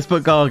 Let's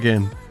put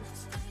Gargan.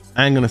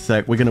 Hang on a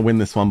sec. We're going to win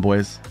this one,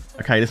 boys.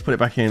 Okay, let's put it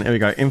back in. Here we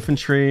go.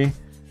 Infantry.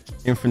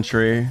 We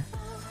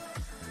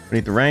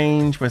need the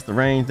range. Where's the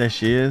range? There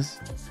she is.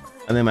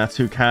 And then our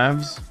 2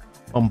 calves.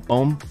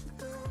 Boom.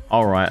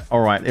 All right.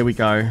 Here we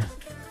go.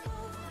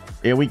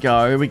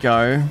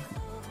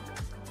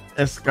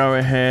 Let's go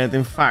ahead.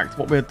 In fact,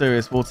 what we'll do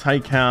is we'll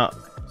take out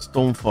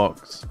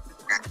Stormfox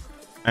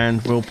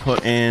and we'll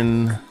put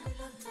in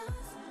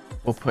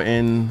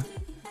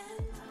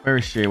Where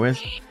is she?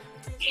 Where's...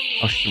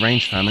 Oh, she's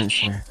range fan, isn't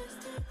she?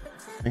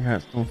 Take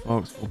out Storm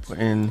Fox. We'll put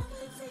in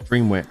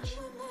Dream Witch.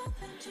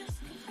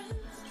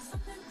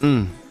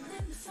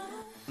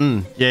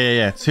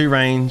 Yeah. 2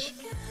 range.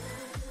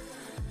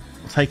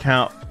 We'll take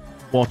out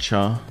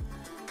Watcher.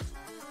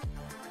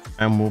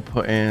 And we'll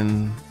put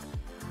in...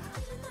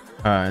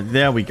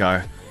 there we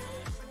go.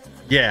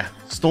 Yeah.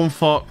 Storm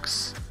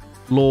Fox.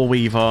 Law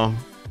Weaver.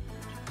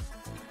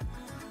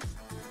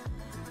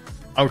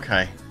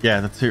 Okay.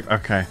 Yeah, the 2...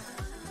 Okay.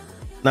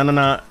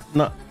 No.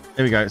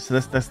 There we go. So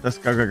let's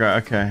go.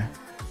 Okay.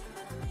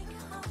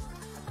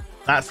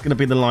 That's gonna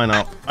be the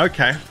lineup.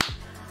 Okay.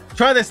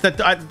 Try this.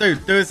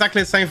 Dude, do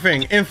exactly the same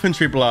thing.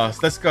 Infantry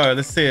blast. Let's go.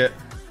 Let's see it.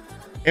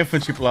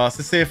 Infantry blast.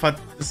 Let's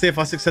see if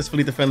I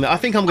successfully defend it. I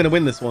think I'm gonna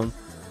win this one.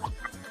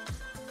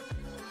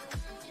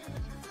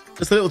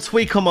 Just a little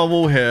tweak on my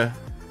wall here.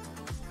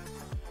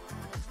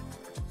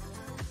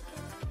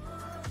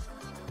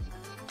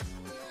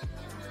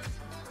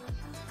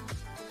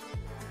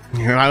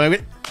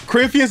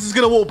 Corinthians is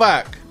gonna walk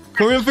back.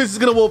 Corinthians is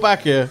gonna walk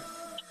back here.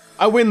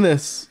 I win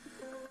this.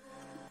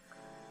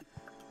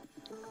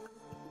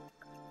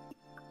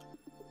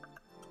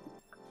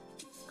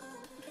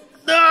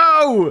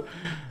 No!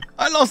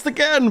 I lost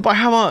again. By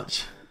how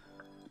much?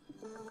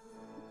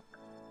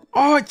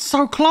 Oh, it's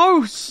so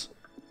close.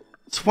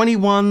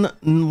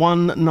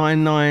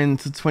 21,199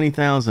 to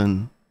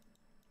 20,000.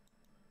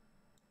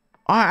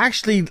 I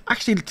actually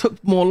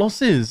took more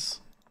losses.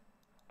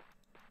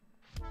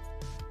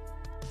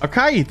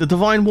 Okay, the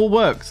Divine Wall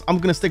works. I'm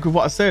gonna stick with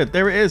what I said.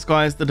 There it is,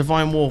 guys. The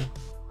Divine Wall.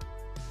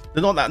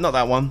 Not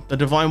that one. The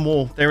Divine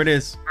Wall. There it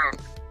is.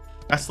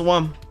 That's the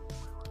one.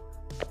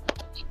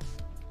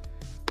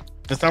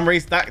 For some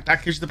reason, that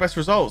gives you the best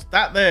results.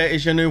 That there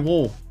is your new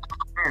wall.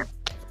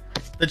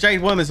 The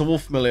Jade Wyrm is a wall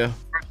familiar.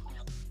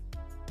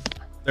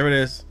 There it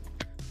is.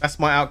 That's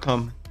my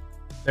outcome.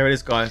 There it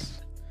is,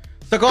 guys.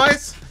 So,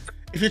 guys,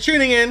 if you're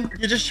tuning in,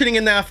 you're just tuning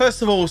in now.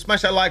 First of all,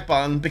 smash that like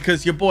button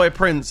because your boy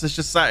Prince has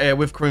just sat here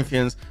with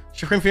Corinthians.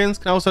 Corinthians,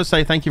 can I also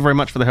say thank you very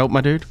much for the help,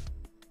 my dude?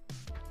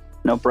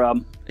 No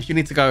problem. If you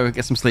need to go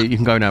get some sleep, you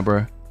can go now,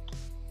 bro.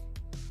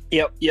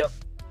 Yep.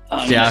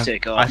 I'm gonna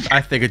take off.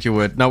 I figured you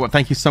would. No,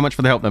 thank you so much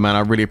for the help, though, man.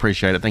 I really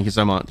appreciate it. Thank you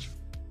so much.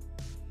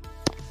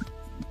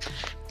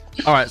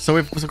 All right,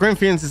 so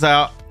Corinthians is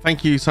out.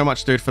 Thank you so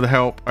much, dude, for the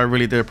help. I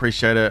really do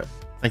appreciate it.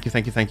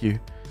 Thank you.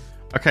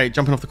 Okay,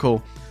 jumping off the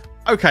call.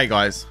 Okay,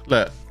 guys,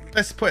 look.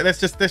 Let's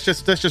just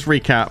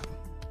recap.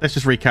 Let's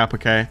just recap,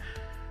 okay?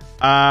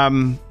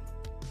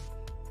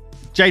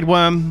 Jade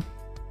Wyrm,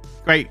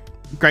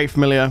 great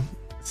familiar.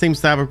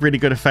 Seems to have a really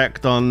good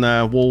effect on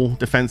wall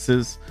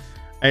defenses.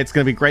 It's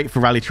going to be great for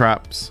rally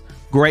traps.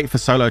 Great for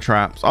solo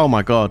traps. Oh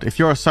my god. If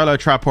you're a solo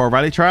trap or a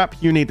rally trap,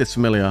 you need this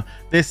familiar.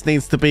 This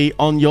needs to be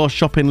on your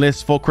shopping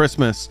list for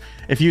Christmas.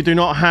 If you do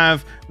not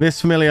have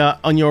this familiar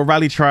on your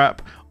rally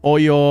trap or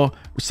your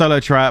solo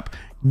trap,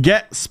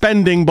 get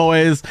spending,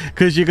 boys,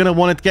 because you're going to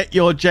want to get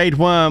your Jade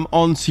Wyrm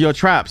onto your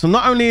traps. And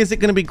not only is it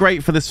going to be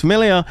great for this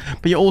familiar,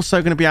 but you're also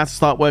going to be able to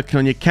start working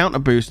on your counter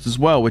boost as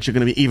well, which are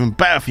going to be even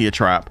better for your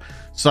trap.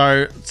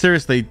 So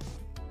seriously,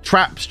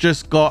 traps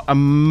just got a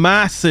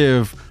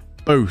massive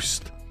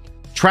boost.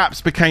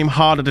 Traps became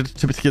harder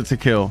to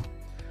kill.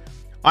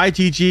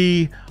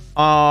 IGG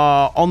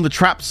are on the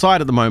trap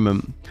side at the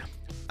moment.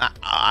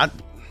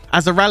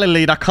 As a rally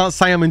lead, I can't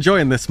say I'm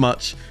enjoying this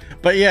much.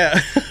 But yeah,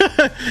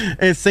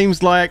 it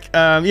seems like,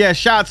 yeah,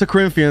 shout out to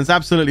Corinthians.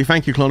 Absolutely.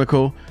 Thank you,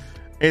 Clonicle.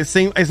 It's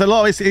a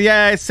lot. It's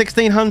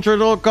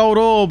 1,600 gold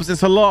orbs.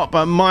 It's a lot,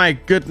 but my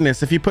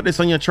goodness, if you put this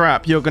on your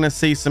trap, you're going to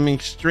see some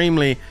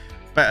extremely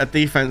better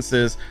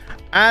defenses.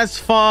 As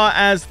far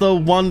as the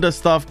wonder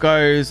stuff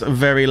goes,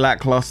 very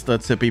lackluster,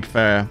 to be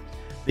fair.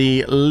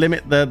 The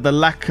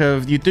lack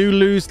of, you do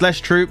lose less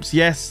troops.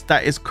 Yes,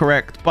 that is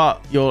correct.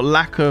 But your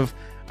lack of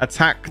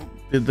attack,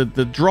 the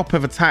drop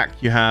of attack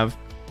you have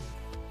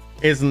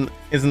isn't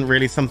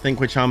really something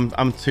which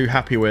I'm too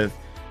happy with.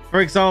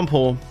 For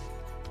example,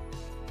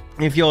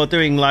 if you're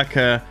doing like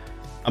a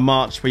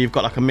march where you've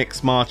got like a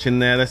mixed march in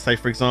there, let's say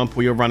for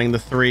example you're running the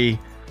 3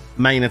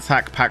 main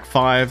attack pack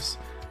 5s,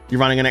 you're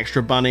running an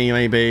extra bunny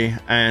maybe,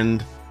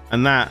 and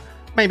that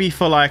maybe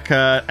for like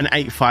an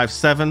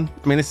 857.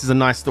 I mean, this is a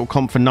nice little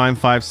comp for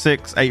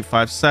 956,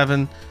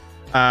 857.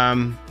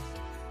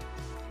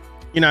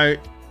 You know,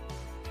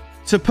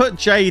 to put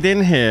Jade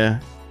in here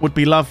would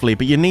be lovely,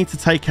 but you need to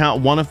take out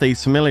one of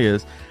these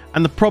familiars.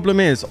 And the problem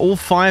is all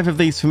 5 of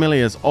these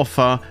familiars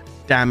offer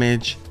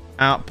damage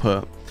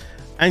output.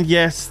 And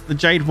yes, the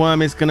Jade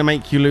Wyrm is going to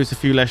make you lose a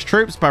few less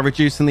troops by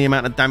reducing the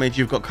amount of damage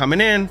you've got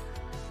coming in.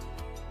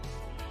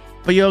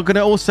 But you're going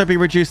to also be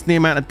reducing the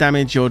amount of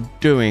damage you're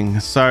doing.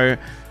 So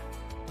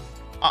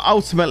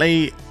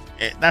ultimately,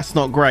 that's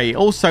not great.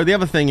 Also, the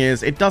other thing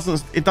is it's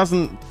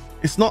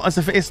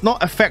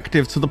not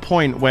effective to the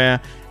point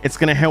where it's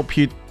going to help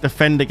you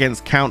defend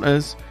against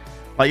counters.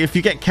 Like if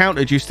you get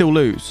countered, you still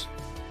lose.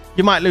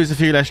 You might lose a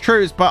few less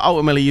troops, but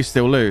ultimately you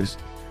still lose,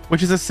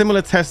 which is a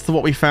similar test to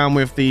what we found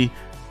with the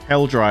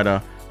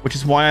Helldrider, which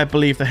is why I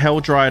believe the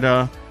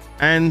Helldrider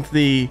and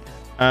the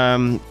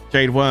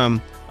Jade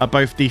Wyrm are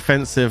both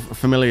defensive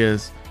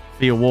familiars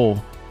for your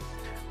wall.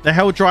 The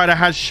Helldrider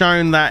has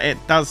shown that it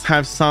does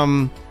have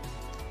some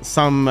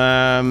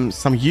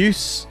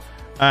use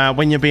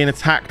when you're being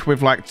attacked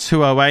with like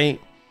 208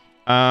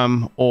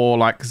 or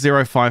like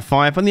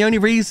 055, and the only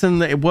reason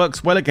that it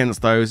works well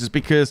against those is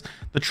because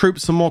the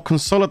troops are more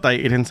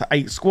consolidated into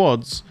 8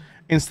 squads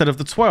instead of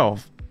the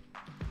 12.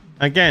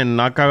 Again,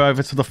 I'll go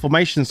over to the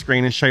formation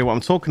screen and show you what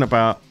I'm talking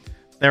about.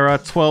 There are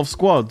 12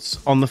 squads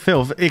on the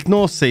field.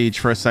 Ignore Siege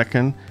for a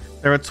second.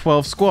 There are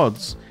 12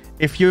 squads.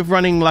 If you're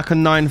running like a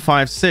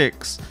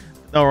 956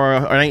 or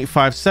an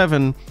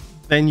 857,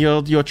 then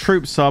your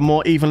troops are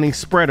more evenly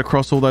spread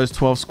across all those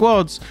 12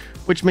 squads,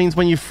 which means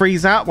when you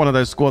freeze out one of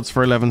those squads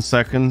for 11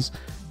 seconds,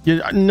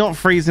 you're not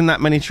freezing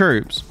that many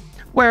troops.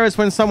 Whereas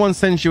when someone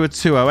sends you a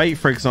 208,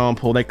 for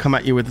example, they come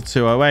at you with the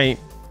 208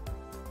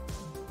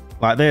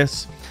 like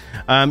this.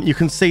 You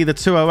can see the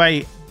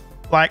 208,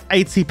 like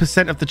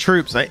 80% of the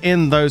troops are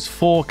in those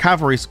 4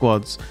 cavalry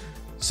squads.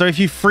 So if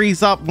you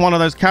freeze up one of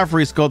those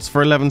cavalry squads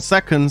for 11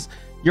 seconds,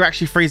 you're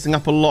actually freezing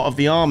up a lot of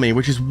the army,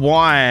 which is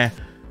why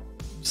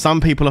some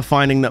people are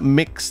finding that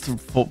mixed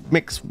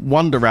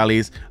Wonder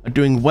rallies are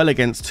doing well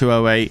against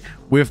 208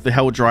 with the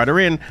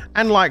Helldrider in,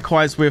 and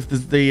likewise with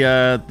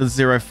the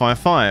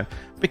 055,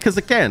 because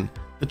again,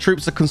 the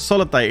troops are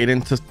consolidated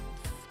into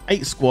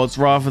 8 squads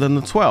rather than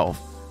the 12,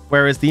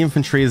 whereas the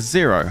infantry is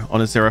 0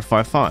 on a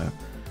 055.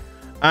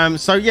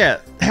 So yeah,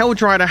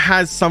 Helldrider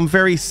has some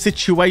very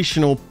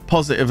situational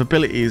positive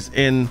abilities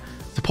in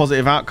the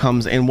positive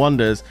outcomes in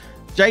Wonders.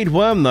 Jade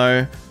Wyrm,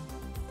 though,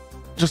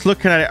 just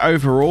looking at it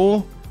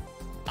overall,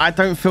 I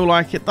don't feel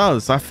like it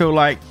does. I feel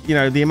like, you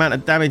know, the amount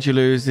of damage you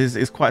lose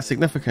is quite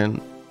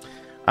significant.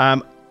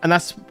 And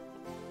that's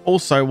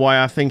also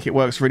why I think it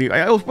works really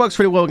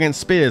well against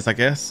spears, I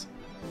guess.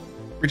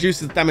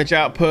 Reduces damage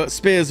output.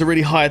 Spears are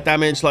really higher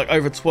damage, like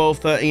over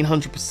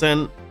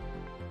 1300%.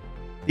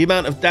 The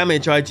amount of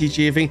damage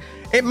IGG having,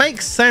 it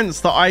makes sense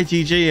that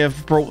IGG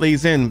have brought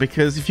these in,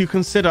 because if you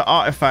consider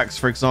artifacts,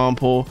 for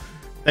example,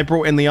 they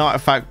brought in the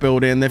artifact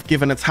building. They've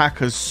given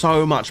attackers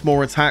so much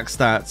more attack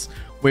stats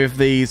with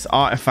these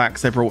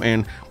artifacts they brought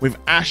in. With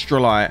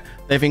Astrolite,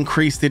 they've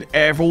increased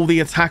all the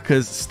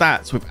attackers'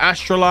 stats. With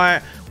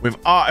Astrolite, with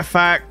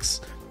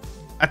artifacts,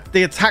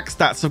 the attack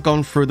stats have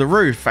gone through the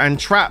roof, and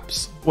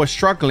traps were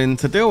struggling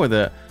to deal with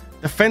it.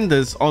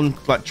 Defenders on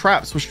like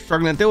traps were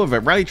struggling to deal with it.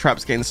 Rally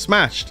traps getting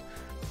smashed.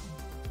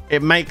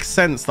 It makes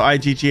sense that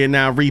IGG are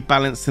now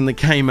rebalancing the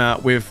game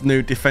out with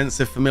new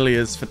defensive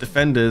familiars for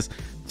defenders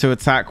to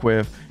attack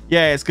with.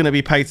 Yeah, it's going to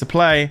be pay to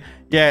play.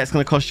 Yeah, it's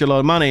going to cost you a lot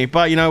of money.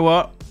 But you know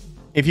what?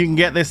 If you can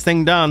get this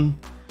thing done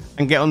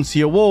and get onto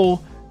your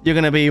wall, you're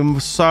going to be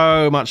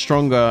so much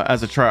stronger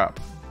as a trap.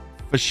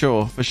 For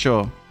sure, for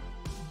sure.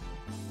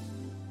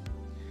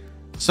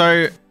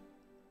 So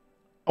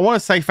I want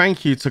to say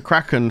thank you to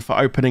Kraken for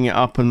opening it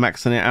up and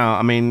maxing it out.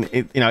 I mean,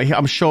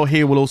 I'm sure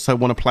he will also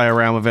want to play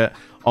around with it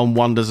on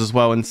Wonders as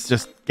well and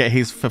just get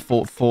his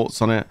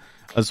thoughts on it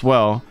as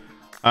well.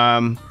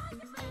 But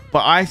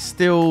I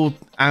still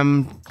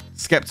am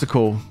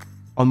skeptical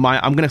on my.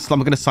 I'm gonna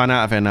sign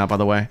out of here now, by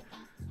the way.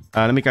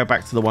 Let me go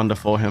back to the Wonder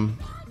for him.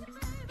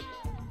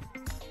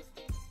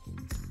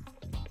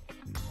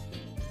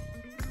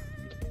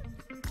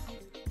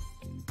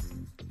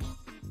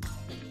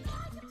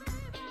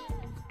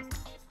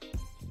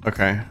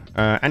 Okay,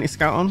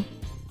 anti-scout on?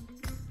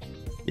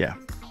 Yeah.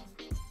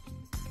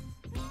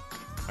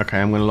 Okay,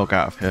 I'm gonna log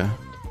out of here.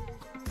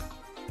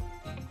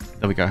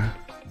 There we go.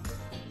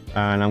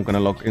 And I'm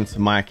gonna log into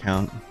my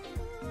account.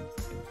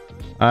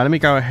 Let me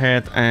go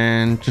ahead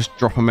and just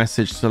drop a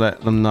message to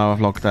let them know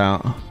I've logged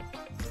out.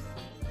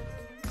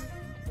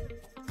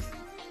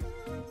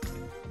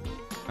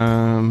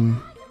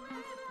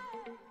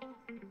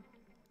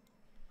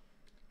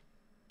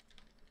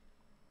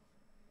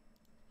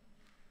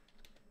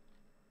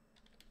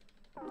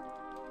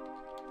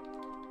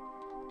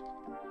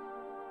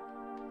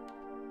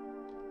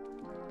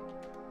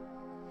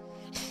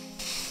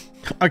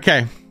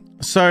 Okay,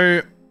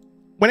 so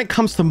when it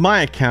comes to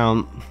my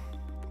account,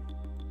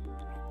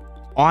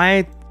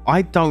 I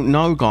don't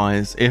know,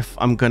 guys, if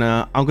I'm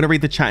gonna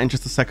read the chat in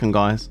just a second,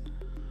 guys.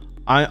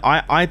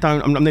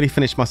 I'm nearly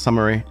finished my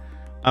summary.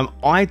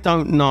 I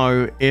don't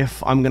know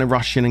if I'm gonna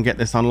rush in and get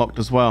this unlocked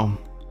as well.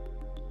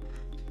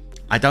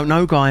 I don't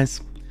know,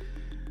 guys,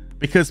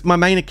 because my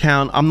main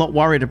account, I'm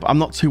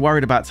not too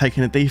worried about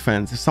taking a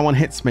defense. If someone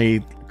hits me,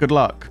 good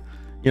luck.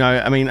 You know,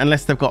 I mean,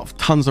 unless they've got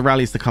tons of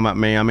rallies to come at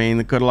me, I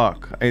mean, good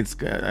luck.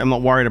 I'm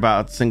not worried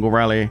about a single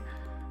rally.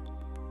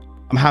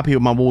 I'm happy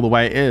with my wall the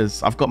way it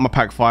is. I've got my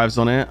pack 5s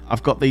on it.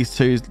 I've got these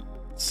 2s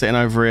sitting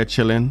over here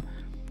chilling.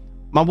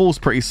 My wall's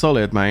pretty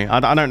solid, mate.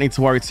 I don't need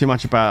to worry too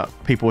much about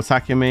people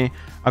attacking me.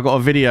 I've got a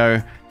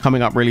video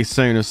coming up really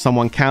soon of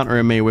someone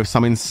countering me with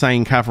some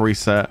insane cavalry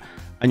set,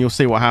 and you'll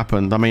see what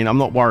happened. I mean, I'm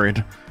not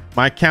worried.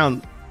 My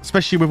account,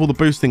 especially with all the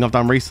boosting I've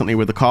done recently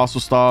with the castle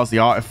stars, the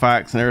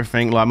artifacts and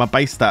everything, like my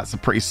base stats are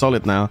pretty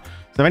solid now.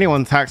 So if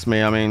anyone attacks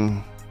me, I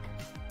mean,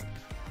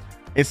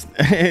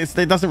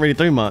 it doesn't really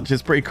do much.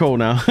 It's pretty cool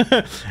now.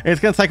 It's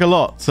going to take a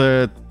lot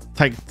to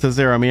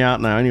zero me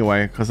out now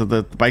anyway, because of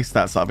the base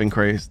stats that I've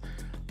increased.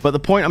 But the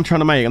point I'm trying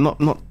to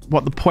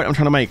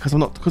make,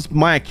 because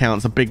my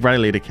account's a big rally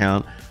lead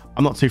account,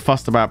 I'm not too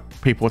fussed about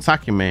people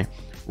attacking me.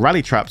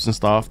 Rally traps and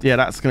stuff, yeah,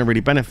 that's going to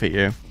really benefit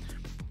you.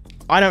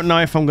 I don't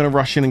know if I'm going to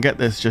rush in and get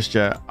this just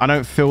yet. I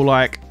don't feel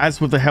like, as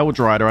with the Held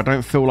Rider, I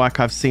don't feel like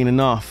I've seen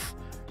enough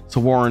to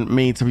warrant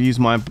me to use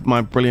my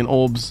brilliant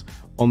orbs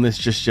on this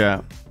just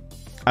yet.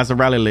 As a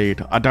rally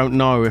lead, I don't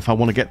know if I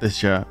want to get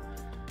this yet,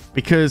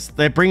 because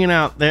they're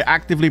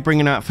actively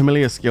bringing out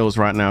familiar skills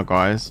right now,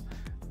 guys,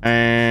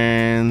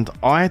 and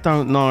I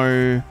don't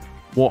know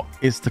what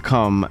is to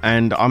come.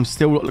 And I'm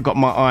still got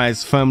my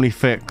eyes firmly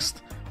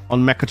fixed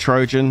on Mecha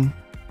Trojan,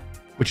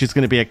 which is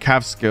going to be a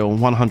cav skill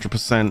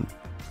 100%.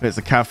 It's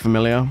a cav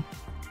familiar.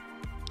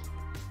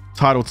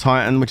 Tidal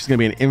Titan, which is going to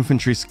be an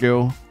infantry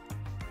skill.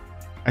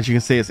 As you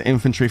can see, it's an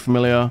infantry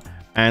familiar,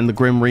 and the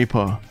Grim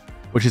Reaper,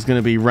 which is going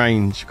to be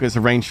range, because it's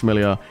a range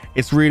familiar.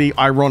 It's really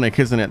ironic,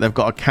 isn't it? They've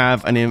got a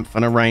cav, an inf,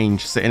 and a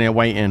range sitting there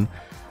waiting.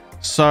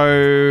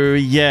 So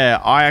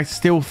yeah, I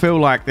still feel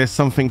like there's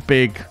something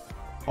big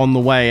on the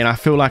way, and I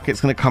feel like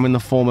it's going to come in the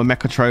form of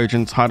Mecha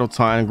Trojan, Tidal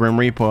Titan, and Grim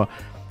Reaper.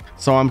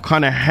 So I'm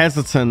kind of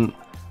hesitant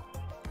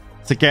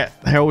to get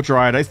Held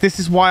Rider. This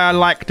is why I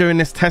like doing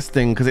this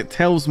testing, because it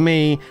tells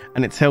me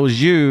and it tells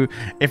you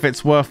if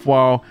it's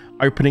worthwhile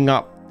opening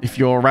up if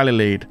you're a rally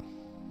lead.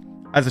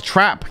 As a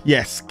trap,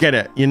 yes, get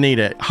it. You need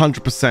it,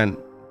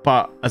 100%.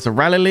 But as a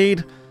rally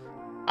lead,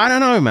 I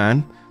don't know,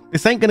 man.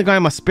 This ain't gonna go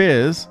in my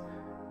spears.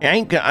 It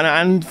ain't gonna,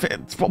 and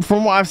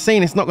from what I've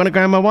seen, it's not gonna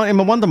go in my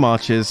Wonder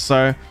Marches.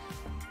 So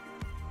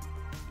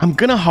I'm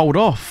gonna hold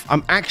off.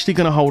 I'm actually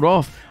gonna hold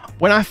off.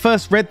 When I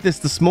first read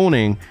this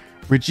morning,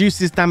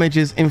 reduces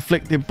damages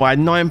inflicted by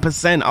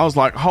 9%. I was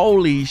like,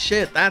 holy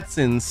shit, that's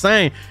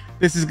insane.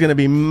 This is gonna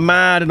be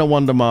mad in a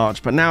Wonder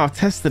March. But now I've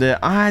tested it,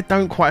 I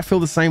don't quite feel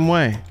the same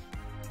way.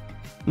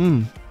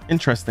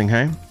 Interesting,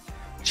 hey?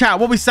 Chat,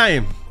 what we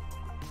saying?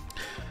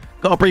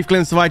 Got a brief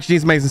glimpse of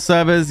IGG's amazing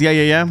servers.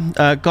 Yeah.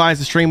 Guys,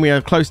 the stream, we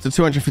are close to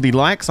 250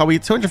 likes. Are we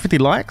 250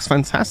 likes?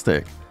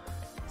 Fantastic.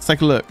 Let's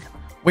take a look.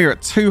 We're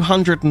at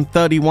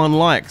 231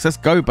 likes. Let's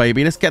go,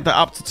 baby. Let's get that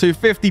up to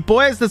 250,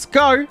 boys. Let's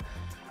go.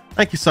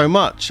 Thank you so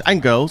much.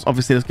 And girls.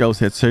 Obviously, there's girls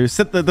here too.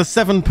 The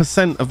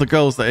 7% of the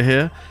girls that are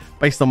here,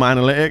 based on my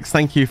analytics.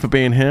 Thank you for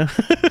being here.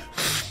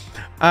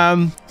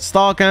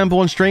 Star Gamble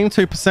on stream,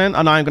 2%.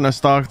 I know I'm going to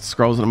Star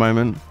Scrolls at the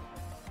moment.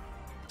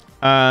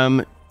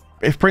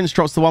 If Prince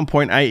drops to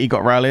 1.8, he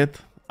got rallied.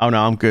 Oh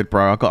no, I'm good,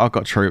 bro. I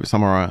got troops.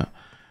 I'm alright.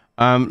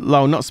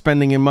 Lol, not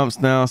spending in months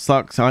now.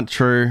 Sucks. Aren't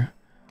true.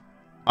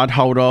 I'd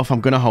hold off.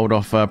 I'm going to hold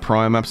off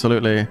Prime.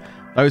 Absolutely.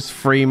 Those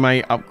free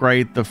may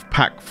upgrade the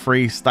pack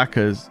free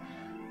stackers.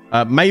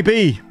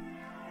 Maybe.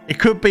 It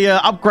could be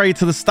an upgrade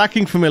to the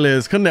stacking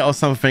familiars, couldn't it, or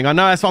something? I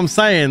know, that's what I'm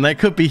saying. They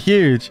could be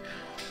huge.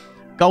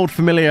 Gold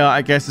familiar,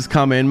 I guess, is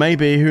coming.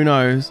 Maybe, who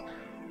knows?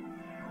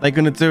 They're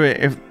gonna do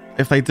it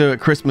if they do it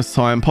Christmas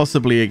time.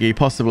 Possibly, Iggy,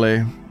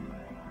 possibly.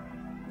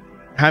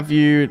 Have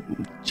you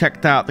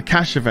checked out the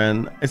cash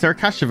event? Is there a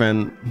cash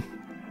event?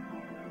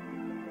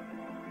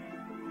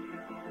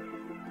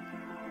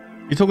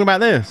 You're talking about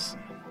this?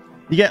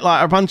 You get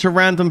like a bunch of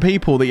random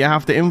people that you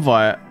have to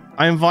invite.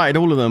 I invited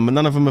all of them, but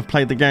none of them have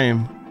played the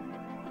game.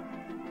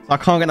 So I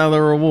can't get none of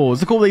the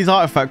rewards. Look at all these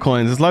artifact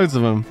coins. There's loads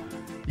of them.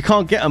 You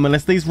can't get them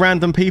unless these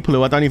random people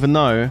who I don't even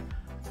know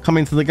come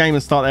into the game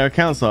and start their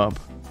accounts up.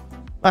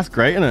 That's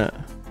great, isn't it?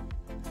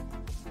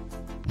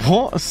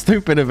 What a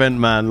stupid event,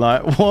 man.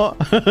 Like, what?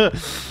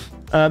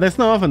 There's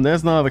no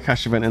other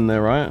cash event in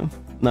there, right?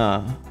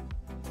 Nah.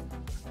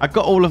 I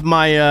got all of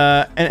my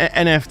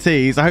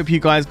NFTs. I hope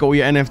you guys got all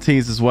your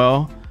NFTs as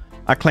well.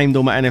 I claimed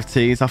all my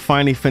NFTs. I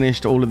finally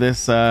finished all of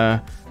this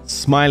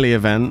Smiley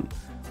event.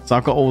 So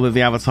I've got all of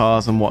the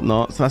avatars and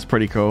whatnot. So that's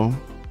pretty cool.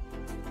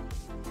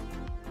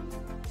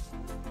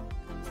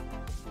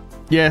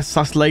 Yes,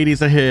 us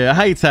ladies are here.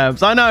 Hey,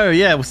 Tabs. I know,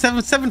 yeah. Well,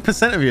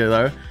 7% of you,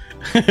 though.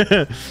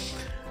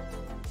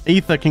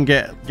 Ether can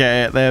get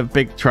it. They're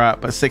big trap,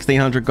 but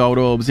 1,600 gold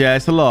orbs. Yeah,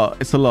 it's a lot.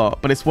 It's a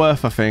lot, but it's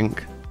worth, I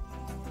think.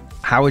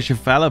 How is your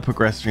Valor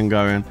progression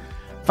going?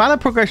 Valor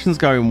progression's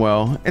going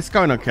well. It's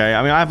going okay.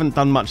 I mean, I haven't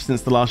done much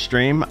since the last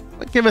stream.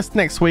 Give us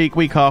next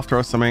week after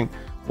or something.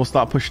 We'll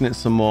start pushing it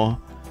some more.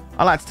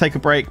 I like to take a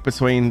break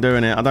between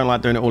doing it. I don't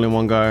like doing it all in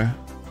one go.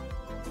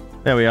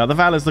 There we are. The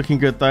Valor's looking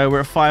good, though.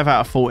 We're at 5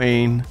 out of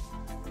 14.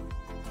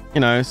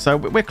 You know, so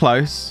we're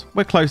close.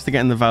 We're close to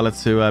getting the Valor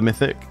to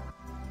Mythic.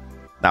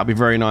 That'll be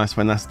very nice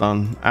when that's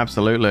done.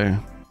 Absolutely.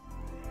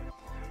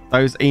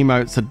 Those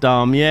emotes are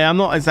dumb. Yeah, I'm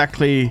not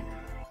exactly...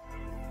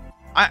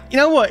 you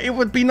know what? It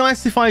would be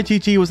nice if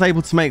IGG was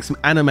able to make some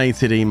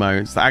animated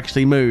emotes that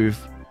actually move.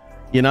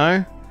 You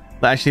know?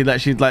 That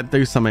actually like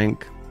do something.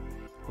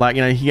 Like,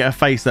 you know, you can get a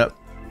face that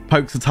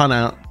pokes a ton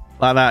out.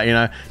 Like that, you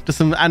know? Just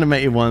some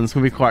animated ones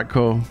would be quite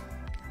cool.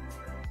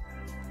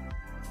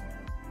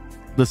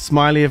 The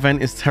Smiley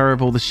event is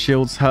terrible. The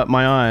shields hurt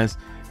my eyes.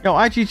 Yo,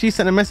 IGG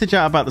sent a message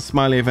out about the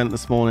Smiley event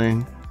this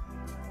morning.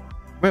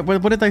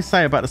 What did they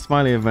say about the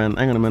smiley event?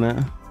 Hang on a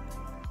minute.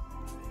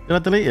 Did I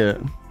delete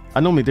it? I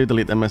normally do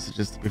delete their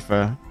messages, to be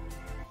fair.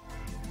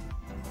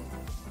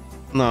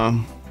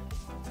 No.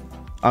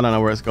 I don't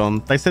know where it's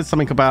gone. They said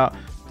something about,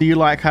 do you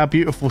like our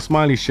beautiful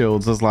smiley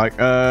shields? I was like,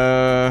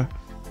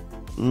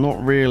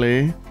 not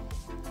really.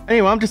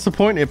 Anyway, I'm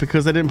disappointed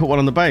because they didn't put one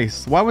on the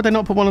base. Why would they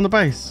not put one on the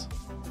base?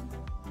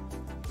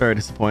 Very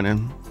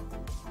disappointing.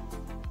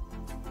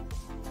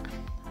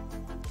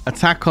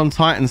 Attack on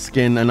Titan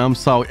skin, and I'm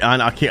so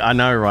I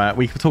know, right?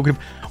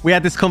 We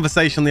had this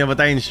conversation the other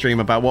day in stream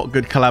about what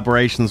good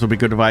collaborations would be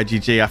good with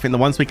IGG. I think the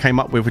ones we came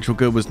up with which were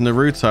good was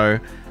Naruto,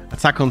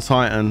 Attack on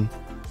Titan,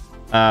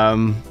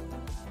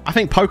 I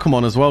think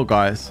Pokemon as well,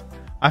 guys.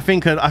 I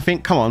think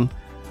come on,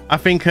 I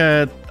think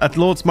a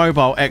Lords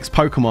Mobile X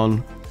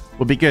Pokemon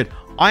would be good.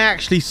 I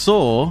actually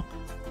saw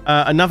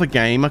another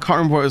game, I can't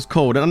remember what it was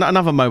called,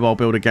 another mobile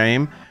builder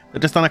game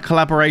that just done a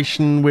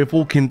collaboration with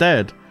Walking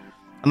Dead,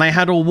 and they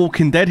had all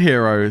Walking Dead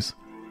heroes.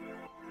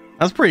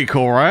 That's pretty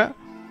cool, right?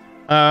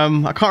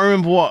 I can't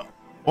remember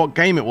what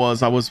game it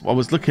was I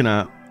was looking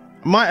at.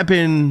 It might have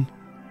been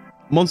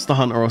Monster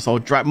Hunter or so,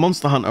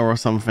 Monster Hunter or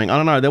something. I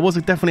don't know. There was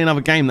definitely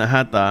another game that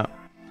had that.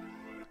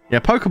 Yeah,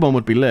 Pokemon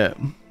would be lit.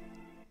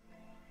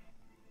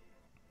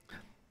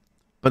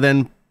 But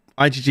then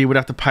IGG would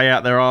have to pay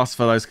out their ass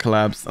for those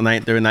collabs, and they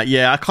ain't doing that.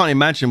 Yeah, I can't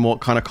imagine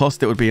what kind of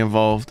cost it would be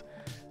involved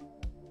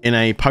in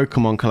a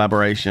Pokemon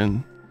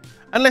collaboration,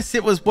 unless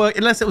it was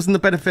in the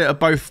benefit of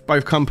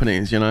both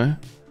companies, you know.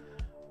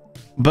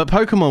 But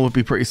Pokemon would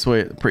be pretty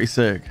sweet, pretty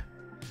sick.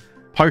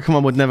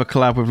 Pokemon would never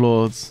collab with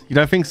Lords. You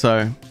don't think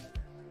so?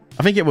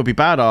 I think it would be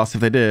badass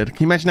if they did.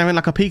 Can you imagine having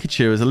like a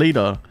Pikachu as a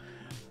leader?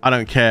 I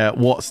don't care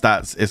what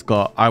stats it's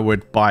got. I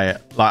would buy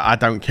it. Like, I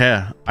don't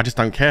care. I just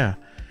don't care.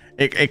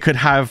 It could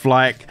have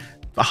like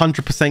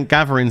 100%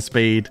 gathering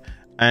speed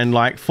and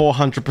like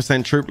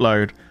 400% troop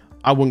load.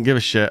 I wouldn't give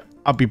a shit.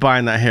 I'd be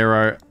buying that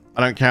hero.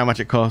 I don't care how much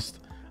it costs.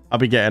 I'll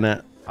be getting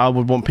it. I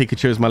would want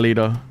Pikachu as my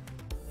leader.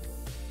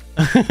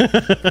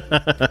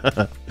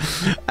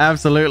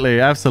 Absolutely,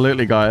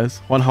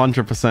 guys.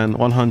 100%,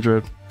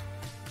 100.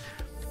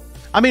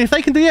 I mean, if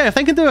they can do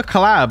a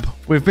collab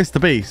with Mr.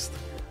 Beast,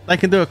 they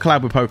can do a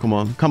collab with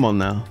Pokemon. Come on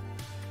now.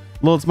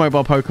 Lords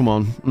Mobile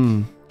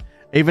Pokemon.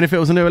 Even if it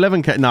was a new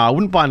 11k. No, I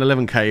wouldn't buy an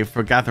 11k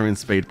for gathering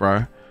speed,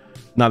 bro.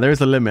 No, there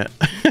is a limit.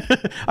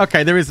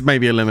 Okay, there is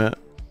maybe a limit.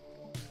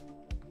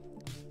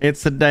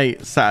 It's a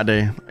date,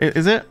 Saturday.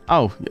 Is it?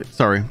 Oh,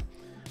 sorry.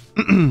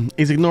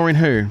 He's ignoring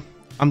who?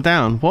 I'm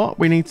down. What?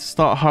 We need to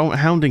start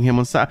hounding him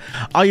on Saturday.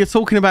 Oh, you're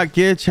talking about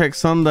Gear Check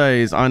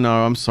Sundays. I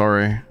know. I'm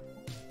sorry.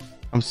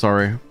 I'm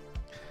sorry.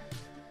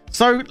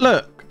 So,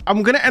 look.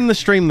 I'm going to end the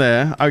stream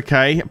there,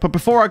 okay? But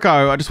before I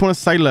go, I just want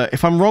to say, look,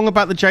 if I'm wrong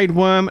about the Jade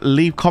Wyrm,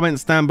 leave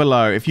comments down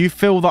below. If you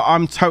feel that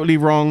I'm totally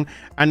wrong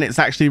and it's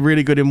actually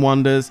really good in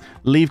Wonders,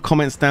 leave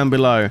comments down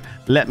below.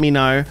 Let me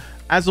know.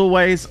 As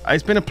always,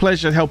 it's been a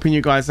pleasure helping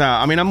you guys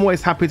out. I mean, I'm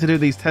always happy to do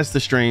these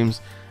tester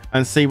streams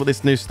and see what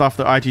this new stuff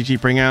that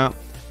IGG bring out.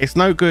 It's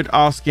no good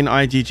asking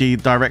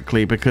IGG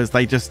directly because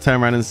they just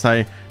turn around and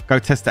say, go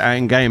test it out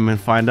in game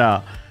and find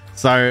out.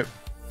 So...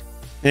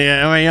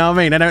 yeah, I mean, you know what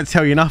I mean? They don't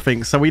tell you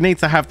nothing. So we need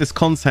to have this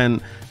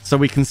content so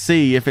we can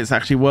see if it's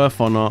actually worth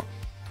or not.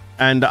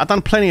 And I've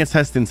done plenty of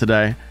testing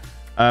today.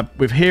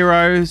 With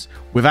heroes,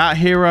 without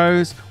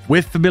heroes,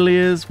 with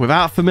familiars,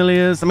 without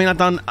familiars. I mean, I've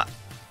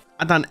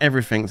done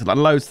everything. So I've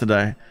done loads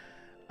today.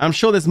 I'm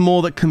sure there's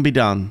more that can be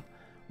done.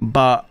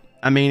 But,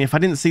 I mean, if I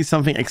didn't see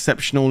something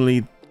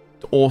exceptionally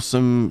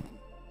awesome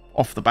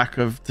off the back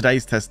of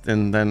today's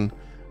testing, then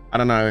I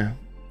don't know.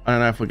 I don't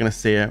know if we're going to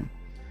see it.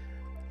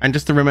 And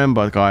just to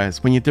remember,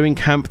 guys, when you're doing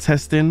camp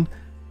testing,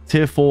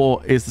 tier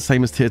 4 is the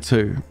same as tier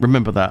 2.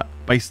 Remember that.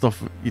 Based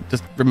off, you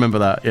just remember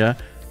that, yeah?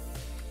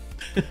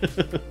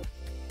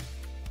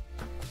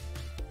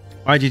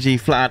 IGG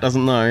flat out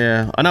doesn't know,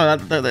 yeah. I know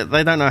that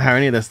they don't know how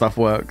any of this stuff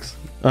works.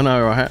 I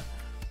know, right?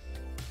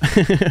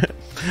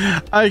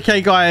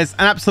 Okay, guys,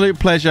 an absolute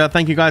pleasure.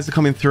 Thank you guys for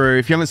coming through.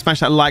 If you haven't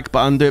smashed that like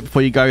button, do it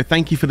before you go.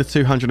 Thank you for the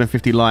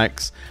 250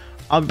 likes.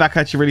 I'll be back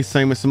at you really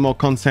soon with some more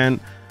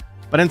content.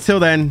 But until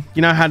then,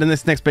 you know how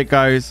this next bit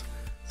goes.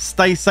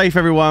 Stay safe,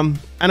 everyone.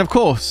 And of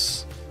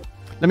course,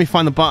 let me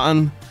find the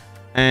button.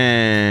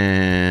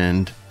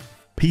 And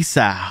peace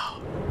out.